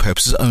informational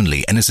purposes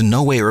only and is in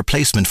no way a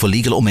replacement for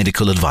legal or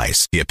medical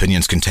advice. The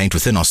opinions contained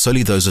within are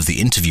solely those of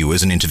the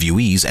interviewers and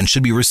interviewees and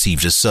should be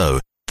received as so.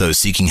 Those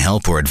seeking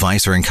help or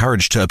advice are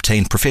encouraged to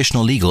obtain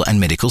professional legal and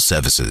medical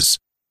services.